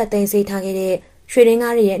လိုက်ပြီးသူလျှို့ဝှက်သိမ်းဆည်းထားခဲ့တဲ့ရွှေရ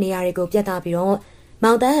င်းကားရဲ့နေရာတွေကိုပြတ်သားပြီးတော့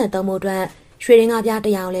မောင်တန်းဟန်သုံးဖို့အတွက်ရွှေရင်းကားပြား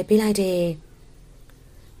100ကိုလည်းပေးလိုက်တယ်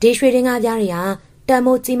ဒီရွှေရင်းကားပြားတွေကတန်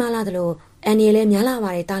မိုးကြီးမားလာသလိုအန်ရီလည်းများလာပါ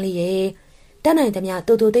တယ်တားလေးရဲ့တက်နိုင်သမျှ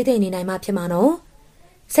တူတူတိတ်တိတ်နေနိုင်မှဖြစ်မှာနော်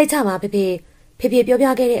စိတ်ချပါဖေဖေပြောပြ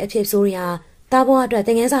ခဲ့တဲ့အဖြစ်ဆိုးတွေဟာတားဘွားအတွက်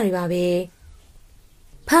သင်ခန်းစာတွေပါပဲ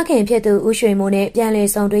ဖခင်ဖြစ်သူဦးရွှေမိုးနဲ့ပြန်လည်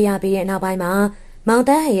ဆုံတွေ့ရပြီးတဲ့နောက်ပိုင်းမှာမောင်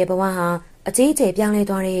တန်းဟန်ရဲ့ဘဝဟာအကြီးအကျယ်ပြော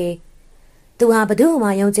င်းလဲသွားတယ်သူဟာ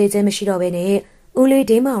ဘယ်သူမှယုံကြည်ခြင်းမရှိတော့ဘဲနဲ့ဦး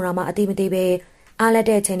လေးဒင်းမောင်တော်မှအတိမသိပဲအားလက်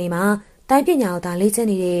တဲ့ချိန်တွေမှာတိုင်းပညာကိုသာလေ့ကျင့်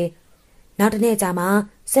နေတယ်နောက်တစ်နေ့ကျမှ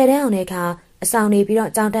10တန်းအောင်တဲ့အခါအ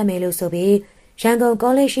ဆောင်နေပြီးတော့ကျောင်းတက်မယ်လို့ဆိုပြီးရန်ကုန်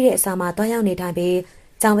ကောလိပ်ရှိတဲ့အဆောင်မှာတွားရောက်နေထိုင်ပြီး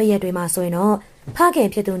ကျောင်းဝဲရက်တွေမှာဆိုရင်တော့ဖခင်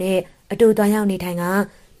ဖြစ်သူနဲ့အတူတွားရောက်နေထိုင်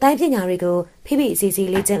ကတိုင်းပညာတွေကိုဖိဖိစီစီ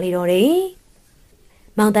လေ့ကျင့်လေတော့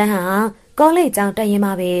တယ်မောင်တန်းဟာကောလိပ်ကျောင်းတက်ရင်မှ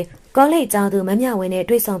ပဲကောလိပ်ကျောင်းသူမမြဝင်းနဲ့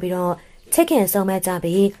တွေ့ဆုံပြီးတော့ချစ်ခင်ဆုံမဲ့ကြ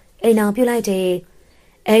ပြီးအိမ်အောင်ပြုလိုက်တယ်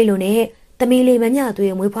အဲဒီလိုနဲ့သမီးလေးမမြ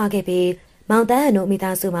သွေးမွေးဖွားခဲ့ပြီးမောင်တန်း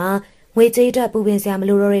ဟန်တို့မိသားစုမှာငွေကြေးအတွက်ပူပင်စရာမ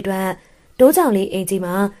လိုတော့တဲ့အတွက်တိုးကြောင်လေးအိမ်ကြီး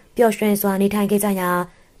မှာပျော်ရွှင်စွာနေထိုင်ခဲ့ကြရာ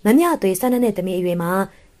မမြသွေး12နှစ်သမီးအရွယ်မှာ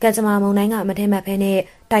ကံကြမ္မာမုံတိုင်းကမထဲမှတ်ဖဲနဲ့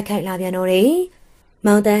တိုက်ခိုက်လာပြန်တော့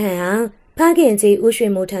တယ်မောင်တန်းဟန်ဟာဖ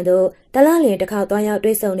ခင်ကြီးဦးရွှေမိုးထံသို့တလလင်တစ်ခါသွားရောက်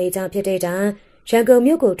တွေ့ဆုံနေကြဖြစ်တဲ့တိုင်ရန်ကုန်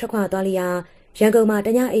မြို့ကိုထွက်ခွာသွားလျာရန်ကုန်မှာ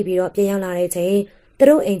တညအိပ်ပြီးတော့ပြန်ရောက်လာတဲ့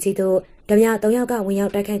ချိန်သူတို့အိမ်ကြီးတို့ဓမြ3ယောက်ကဝင်ရော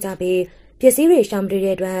က်တိုက်ခိုက်ကြပြီးပစ္စည်းတွေရှာမတွေ့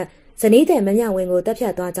တဲ့အတွက်ဇနီးတဲ့မမြဝင်းကိုတပ်ဖြတ်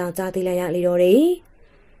သွားကြောင်းကြားသိလိုက်ရလေတော့တယ်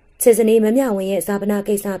ချစ်ဇနီးမမြဝင်းရဲ့ဇာ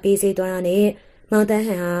ပနာကိစ္စပြီးစီးသွားတာနဲ့မောင်တန်းဟ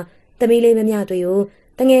န်ဟာသမီးလေးမမြသွေး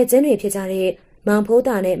ကိုတငယ်ချင်းတွေဖြစ်ကြတဲ့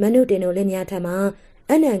မောင်ဖိုးတာနဲ့မနုတင်တို့လက်များထက်မှ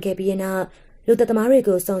အနံခဲ့ပြီးနောက်လူသက်သမား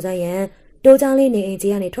တွေကိုစုံစမ်းရန်တိုးချောင်းလေးနေအိမ်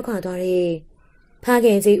ကြီးကနေထွက်ခွာသွားတယ်ဖ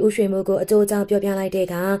ခင်ကြီးဦးရွှေမိုးကိုအကျိုးအကြောင်းပြောပြလိုက်တဲ့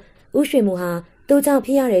အခါဦးရွှေမိုးဟာသူ့ကြော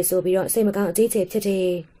င့်ဖြစ်ရတယ်ဆိုပြီးတော့စိတ်မကောင်းအကြီးကျယ်ဖြစ်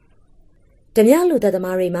တယ်ဓမြလူသက်သ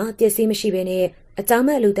မားတွေမှာပစ္စည်းမရှိဘဲနဲ့အကြော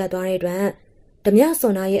င်းမဲ့လူသက်သွားတဲ့အတွက်ဓမြစွ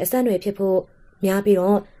န်နာရဲ့အဆက်အနွယ်ဖြစ်ဖို့များပြီး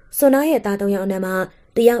တော့စွန်နာရဲ့သား3ယောက်အနက်မှာ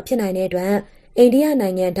တယောက်ဖြစ်နိုင်တဲ့အတွက်အိန္ဒိယ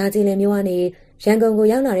နိုင်ငံဒါဂျီလင်မြို့ကနေရန်ကုန်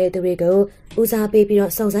ကိုရောက်လာတဲ့သူတွေကိုဦးစား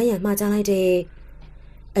ပေးပြီးတော့စုံစမ်းရန်မှာကြားလိုက်တယ်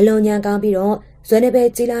။အလွန်ညံကောင်းပြီးတော့ဇွဲနေပဲ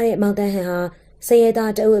ကြီးလာတဲ့မောင်တန်းဟန်ဟာစရဲ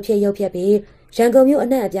သားတအုပ်အဖြစ်ရုပ်ဖြတ်ပြီးရန်ကုန်မြို့အ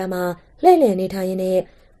နှံ့အပြားမှာလှည့်လည်နေထိုင်ရင်းနဲ့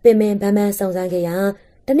ပင်ပန်းပန်းစုံစမ်း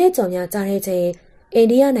ခဲ့ရာတနေ့ကျော်များကြားတဲ့ချိန်အိန္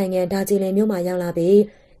ဒိယနိုင်ငံဒါဂျီလင်မြို့မှာ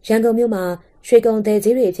ရောက်လာပြီးရန်ကုန်မြို့မှာရွှေ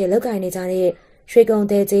ကုံတဲကြီးတွေအဖြစ်လောက်ကိုင်နေကြတဲ့ရွှေ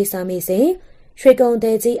ကုံတဲကြီးစာမီစင်ရွှေ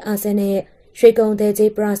ကုံတဲကြီးအာဆန်နဲ့ရွှေကုံတဲကြီး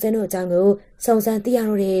ပရာဆန်တို့အကြောင်းကိုစုံစမ်းသိ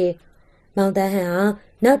ရတော့တယ်။မောင်တန်းဟန်ဟာ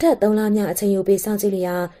နောက်ထပ်3လမြအချိန်ယူပြီးစောင့်ကြည့်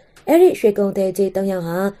လျာအဲ့ဒီရွှေကုံတဲကြီး3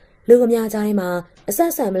ယောက်ဟာလူအများကြားထဲမှာအ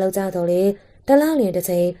ဆက်ဆံမလုပ်ကြတော့လေတလားလင်တစ်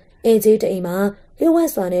ချိန်အင်ကြီးတအိမ်မှာလျှို့ဝှက်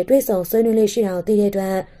စွာနဲ့တွေ့ဆုံဆွေးနွေးလေးရှိတာကိုသိတဲ့အတွ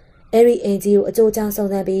က်အဲ့ဒီအင်ကြီးကိုအကျိုးကြောင့်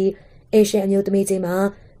စုံစမ်းပြီးအေရှင်အမျိုးသမီးကြီးမှာ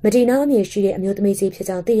မဒီနာအမည်ရှိတဲ့အမျိုးသ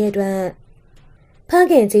မီးကြီးဖြစ်ကြောင်းသိတဲ့အတွက်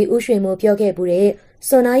ဖခင်ကြီးဦးရွှေမိုးပြောခဲ့မှု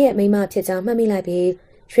တဲ့စွန်နာရဲ့မိန်းမဖြစ်ကြောင်းမှတ်မိလိုက်ပြီး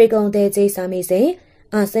ရွှေကုံတဲကြီးစာမီစင်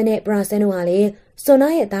အာဆန်နဲ့ပရာဆန်တို့ဟာလေစွန်နာ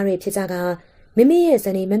ရဲ့သားတွေဖြစ်ကြကမိမိရဲ့ဇ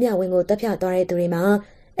နီးမမြဝင်းကိုတပ်ဖြတ်သွားတဲ့သူတွေ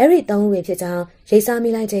မှာအဲ့ဒီ3ဦးဝင်ဖြစ်ကြောင်းရိတ်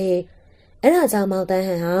စားမိလိုက်တဲ့အဲ့ဒါကြောင့်မောင်တန်း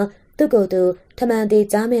ဟန်ဟာသူ့ကိုယ်သူထမန်သေး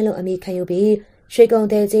ကြားမင်းလို့အမိခံယူပြီး ရွှေကုန်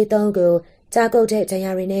တဲ့ကြီးသုံးကိုကြားကုတ်တဲ့ဒဏ်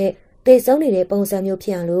ရာတွေနဲ့သေဆုံးနေတဲ့ပုံစံ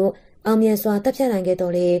မျိုးဖြစ်အောင်လို့အောင်မြင်စွာတပ်ဖြတ်နိုင်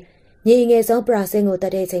ခဲ့တော်လေညီငယ်ဆုံးပရာစင်ကိုတ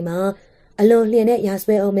တ်တဲ့အချိန်မှာအလွန်လျင်တဲ့ရာစပ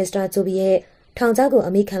ယ်အိုမစ္စတာဂျိုဘီရဲ့ထောင်ချောက်ကို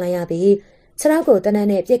အမိခံလိုက်ရပြီးခြေထောက်ကိုတနက်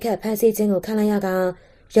နဲ့ပြစ်ခတ်ဖမ်းဆီးခြင်းကိုခံလိုက်ရက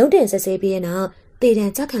ရုံးတင်ဆက်ဆေးပြီးတဲ့နောက်တည်တံ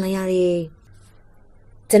ချခံလိုက်ရတယ်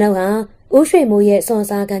။ကျွန်တော်ဟာဦးရွှေမိုးရဲ့စွန်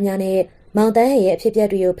စားကမ်းများနဲ့မောင်တန်းဟန်ရဲ့အဖြစ်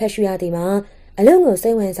အပျက်တွေကိုဖတ်ရှုရသည်မှာအလုံးကိုစိ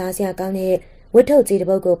တ်ဝင်စားစရာကောင်းတဲ့ဝတ်ထုတ်ကြီးတစ်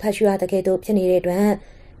ပုဒ်ကိုဖတ်ရှုရတဲ့ကဲ့သို့ဖြစ်နေတဲ့အတွက်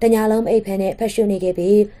တညာလုံးအိပ်ဖန်နဲ့ဖတ်ရှုနေခဲ့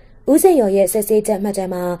ပြီးဦးစိန်ရော်ရဲ့ဆက်ဆေးချက်မှတ်တ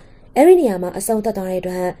မ်းမှာအဲ့ဒီနေရာမှာအဆုံးသတ်သွားတဲ့အတွ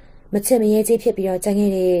က်မချစ်မရဲကြီးဖြစ်ပြီးတော့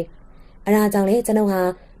ကြံခဲ့တယ်။အဲဒါကြောင့်လေကျွန်တော်ဟာ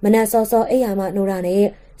မနက်စောစောအိပ်ယာမှနိုးတာ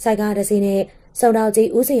နဲ့စိုက်ကားတစ်စီးနဲ့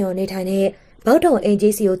စုံတော်ကြီးဦးစိန်ရော်နေထိုင်တဲ့ဘောက်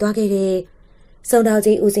ထုံအိမ်ကြီးစီကိုသွားခဲ့တယ်။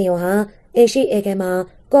စုံတော်ကြီးဦးစိန်ရော်ဟာအိမ်ရှိဧကန်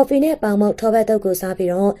မှာကော်ဖီနဲ့ပေါင်မုတ်ထောပတ်တုပ်ကို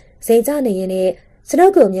စားပြီးတော့စိန်ကျနေရင်းနဲ့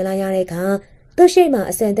စနုပ်ကိုမြင်လာရတဲ့အခါသူ့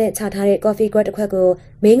ရှိမှအစင်သက်ချထားတဲ့ကော်ဖီကွက်တစ်ခွက်ကို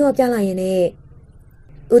မင်းငေါ်ပြလိုက်ရင်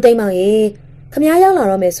နဲ့ဦးသိမ်းမောင်ရေခမ ्या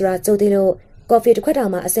ရောက်လာတော့မယ်ဆိုတာကြိုသေးလို့ကော်ဖီတစ်ခွက်တော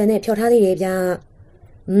င်မှအစင်နဲ့ဖြော်ထားသေးတယ်ဗျ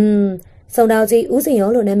။စုံတော်ကြီးဦးစင်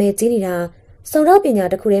ရောလို့နာမည်ကြီးနေတာစုံတော်ပညာ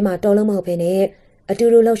တစ်ခုထဲမှာတော်လုံးမဟုတ်ဘဲနဲ့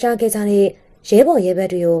အတူတူလှူရှားခဲ့ကြတဲ့ရဲဘော်ရဲ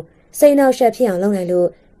ဘက်တွေကိုစိတ်နှောက်ယှက်ဖြစ်အောင်လုပ်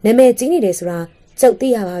နိုင်လို့နာမည်ကြီးနေတယ်ဆိုတာ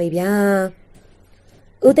ကြုတ်သိရပါပြီဗျာ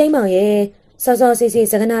။ဦးသိမ်းမောင်ရေစောစောစီစီ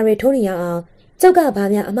စကနာတွေထိုးနေရအောင်ကျုပ်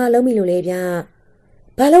ကဘာများအမှားလုံးမိလို့လေဗျာ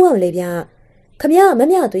။ဘာလုံးအောင်လေဗျာ။ခမ ्या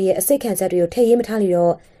မမြသွေးရဲ့အစိတ်ခံချက်တွေကိုထည့်ရေးမထားလို့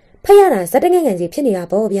တော့ဖက်ရတာဇက်တငယ်ငယ်ကြီးဖြစ်နေတာ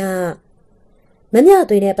ပေါ့ဗျာ။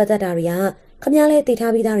မမြသွေးနဲ့ပတ်သက်တာတွေကခမ ्या လဲသိ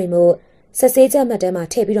ထားပြီးသားတွေမို့ဆက်ဆေးချက်မှတ်တမ်းမှာ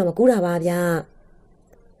ထည့်ပြီးတော့မကူးတာပါဗျာ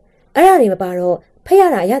။အဲ့ဒါတွေမပါတော့ဖက်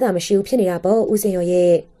ရတာအရသာမရှိဘူးဖြစ်နေတာပေါ့ဦး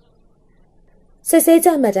စင်ရော်ရဲ့ဆက်ဆေးချ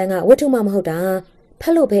က်မှတ်တမ်းကဝတ္ထုမှမဟုတ်တာဖ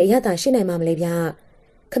က်လို့ပဲအရသာရှိနိုင်မှာမလဲဗျာ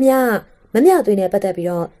။ခမ ्या မမြသွေးနဲ့ပတ်သက်ပြီး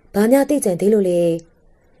တော့ဘာများသိကြံသေးလို့လေ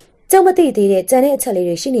ကြောက်မသိသေးတဲ့ကြံတဲ့အချက်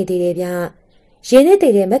လေးတွေရှိနေသေးတယ်ဗျရင်းနဲ့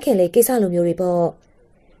တည်တဲ့မက်ခင်လေးကိစ္စလိုမျိုး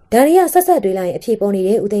တွေပေါ့ဒါရီကဆက်ဆက်တွေးလိုက်ရင်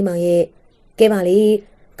အဖြစ်ပေါ်နေတဲ့ဦးသိမ်းမောင်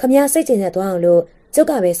ရဲ့ကဲပါလေခမ ्या စိတ်ကျင်သက်သွားအောင်လို့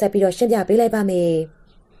ကျုပ်ကပဲဆက်ပြီးတော့ရှင်းပြပေးလိုက်ပါ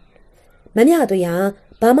မယ်မမြသွေးဟာ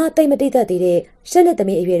ဘာမှတိတ်မတိတ်သက်သေးတဲ့ရှစ်နှစ်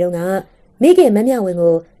သမီးအရွယ်တုန်းကမိခင်မမြဝင်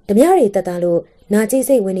ကိုဓမြတွေတက်တာလို့နာကြီး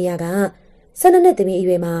စိတ်ဝင်နေရက12နှစ်သမီး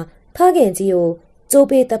အရွယ်မှာဖခင်ကြီးကိုကြိုး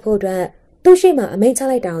ပေးတက်ဖို့အတွက်သူ့ရှိမှအမိ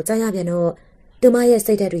န့်ချလိုက်တာကိုကြားရပြန်တော့သူမရဲ့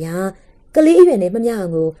စိတ်ဓာတ်တွေဟာကလေးအရွယ်နဲ့မမြ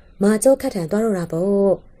အောင်ကိုမာကျောခတ်ထန်သွားတော့တာပေါ့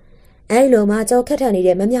အဲဒီလိုမာကျောခတ်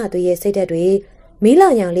ထန်နေတဲ့မမြသွေးရဲ့စိတ်ဓာတ်တွေမီးလာ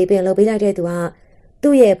ရောင်လေးပင်လှုပ်ပေးလိုက်တဲ့သူက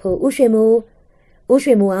သူ့ရဲ့ဖို့ဦးရွှေမိုး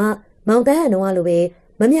ကမောင်တန်းဟန်တော်က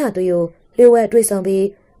လိုပဲမမြသွေးကိုလျှို့ဝှက်တွေ့ဆုံပြီး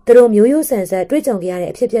သူတို့မျိုးရိုးဆန်ဆက်တွေ့ကြုံကြရ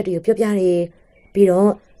တဲ့အဖြစ်အပျက်တွေကိုပြောပြတယ်ပြီးတော့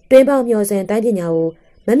တွင်းပေါက်မျောစင်တိုင်းပညာ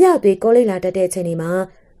ကိုမမြသွေးကောလိပ်လာတတ်တဲ့အချိန်တွေ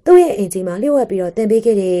မှာသူ့ရဲ့အင်ဂျီမှာလျှို့ဝှက်ပြီးတော့တင်ပေး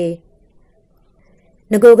ခဲ့တယ်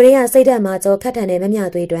ငကိုကလေးကစိတ်ဓာတ်မှာကြောခတ်ထန်တဲ့မမြ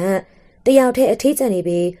သွေးအတွက်တယောက်တည်းအ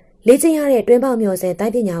ထီးကျန်နေပြီးလေ့ကျင့်ရတဲ့တွင်းပေါက်မျောစင်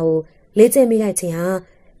တိုင်းပညာကိုလေ့ကျင့်မိလိုက်ခြင်းဟာ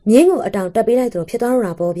မြင်းကိုအတောင်တက်ပေးလိုက်သ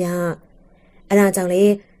လိုဖြစ်သွားတော့တာပေါ့ဗျာအဲဒါကြော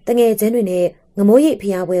င့်လေတငယ်ချင်းတွေနဲ့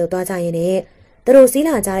ငမိုးရိပ်ဖျားပွဲကိုသွားကြရင်လည်းသူတို့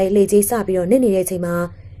စီးလာကြတဲ့လေကြီးစပြီးတော့နစ်နေတဲ့ချိန်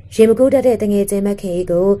မှာရေမကူးတတ်တဲ့တငယ်ချင်းမခင်ကြီး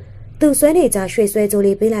ကိုသူ့ဆွဲနေကြရွှေဆွဲ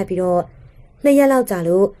ကြိုးလေးပေးလိုက်ပြီးတော့2 ရက်လောက်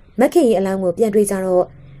ကြာလို့မခင်ကြီးအလောင်း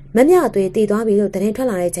ကိုပြန်တွေ့ကြတော့မမြသွေးတည်သွားပြီလို့သတ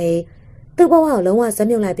င်းထွက်လာတဲ့ချိန်သူ့ဘဝကိုလုံးဝ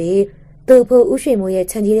ဇက်မြုပ်လိုက်ပြီးသူ့ဖို့ဦးရွှေမိုး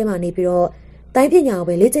ရဲ့ခြံကြီးထဲမှာနေပြီးတော့တိုင်းပညာ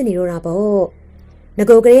ကိုပဲလေ့ကျင့်နေတော့တာပေါ့င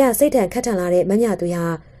ကိုကလေးကစိတ်ထန်ခတ်ထန်လာတဲ့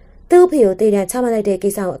မမြသွေးဟာသူ့ဖေကိုတည်တံချမှတ်လိုက်တဲ့ကိ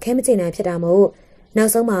စ္စကိုအခဲမကျင်နိုင်ဖြစ်တာမို့နော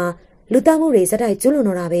က်ဆုံးမှာလူတောက်မှုတွေဇက်တိုက်ကျူးလွန်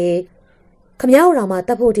တော့တာပဲခမ ्या တို့မှ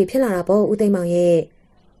တပ်ဖို့အထိဖြစ်လာတာပေါ့ဦးသိမ်းမောင်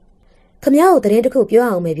ရဲ့ခမ ्या ကိုသတင်း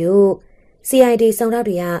တစ်ခုပြောအောင်မယ်ဗျို့ CID စောင့်တော့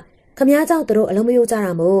တွေကခမ ्या ကြောင့်သူတို့အလုံး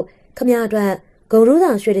မယိုးကြတာမို့ခမ ्या အတွက်ဂုံ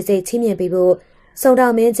ရူးဆောင်ရွှေတစိတ်ချင်းမြင်ပေးဖို့စုံ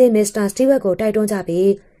တော်မင်းချင်းမစ္စတာစတီဝက်ကိုတိုက်တွန်းကြပြီး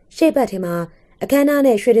ရှေ့ဘက်ထဲမှာအခမ်းအ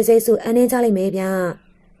နားနဲ့ရွှေတစိတ်စုအနှင်းကြလိုက်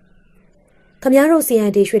မယ်ဗျခမ ्या တို့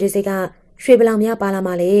CID ရွှေတစိတ်ကရွှေဘလောင်များပါလာ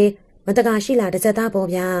မှလေမတကာရှိလာတစ်ချက်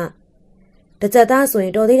သားပေါ့ဗျတစ်ချက်သားဆို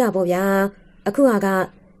ရင်တော်သေးတာပေါ့ဗျာအခုက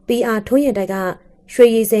PR ထိုးရင်တိုက်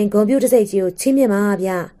ကရွှေရည်စိန်ဂုံပြူတစိတ်ကြီးကိုချ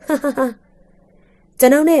င်းမြင်ပါဗျကျွ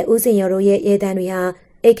န်တော်နဲ့ဦးစင်ရော်တို့ရဲ့ရဲတန်းတွေဟာ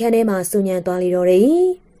အိတ်ခမ်းထဲမှာစူညံသွားလိတော့တ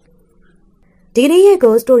ယ်ဒီကနေ့ရဲ့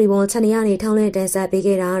Ghost Story ပေါ် channel ကနေထောင်းလဲတင်ဆက်ပေး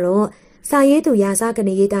ခဲ့တာကတော့စာရေးသူရာဇ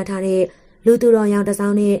ကနေရေးသားထားတဲ့လူသူတော်ရောင်တစ်စော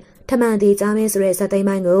င်းနဲ့ထမှန်သေးကြားမဲဆိုတဲ့ဇာတ်သိ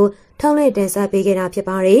မ်းပိုင်းကိုထောင်းလဲတင်ဆက်ပေးခဲ့တာဖြစ်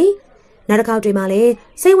ပါတယ်နောက်တစ်ခေါက်တွေမှာလည်း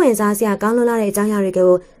စိတ်ဝင်စားစရာကောင်းလွန်းလာတဲ့အကြောင်းအရာ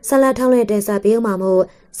တွေကိုဆက်လက်ထောင်းလဲတင်ဆက်ပေးအောင်ပါမို့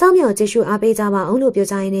စောင့်မျှော်ကြည့်ရှုအားပေးကြပါ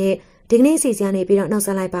အောင်လို့ပြောချင်တဲ့ဒီကနေ့စီစဉ်နေပြီးတော့နှုတ်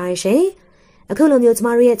ဆက်လိုက်ပါရရှင်အခုလိုမျိုးကျ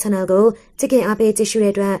မတို့ရဲ့ channel ကိုချစ်ခင်အားပေးကြည့်ရှု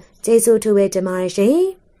တဲ့အတွက်ကျေးဇူးထူးပဲတင်ပါတယ်ရှ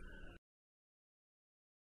င်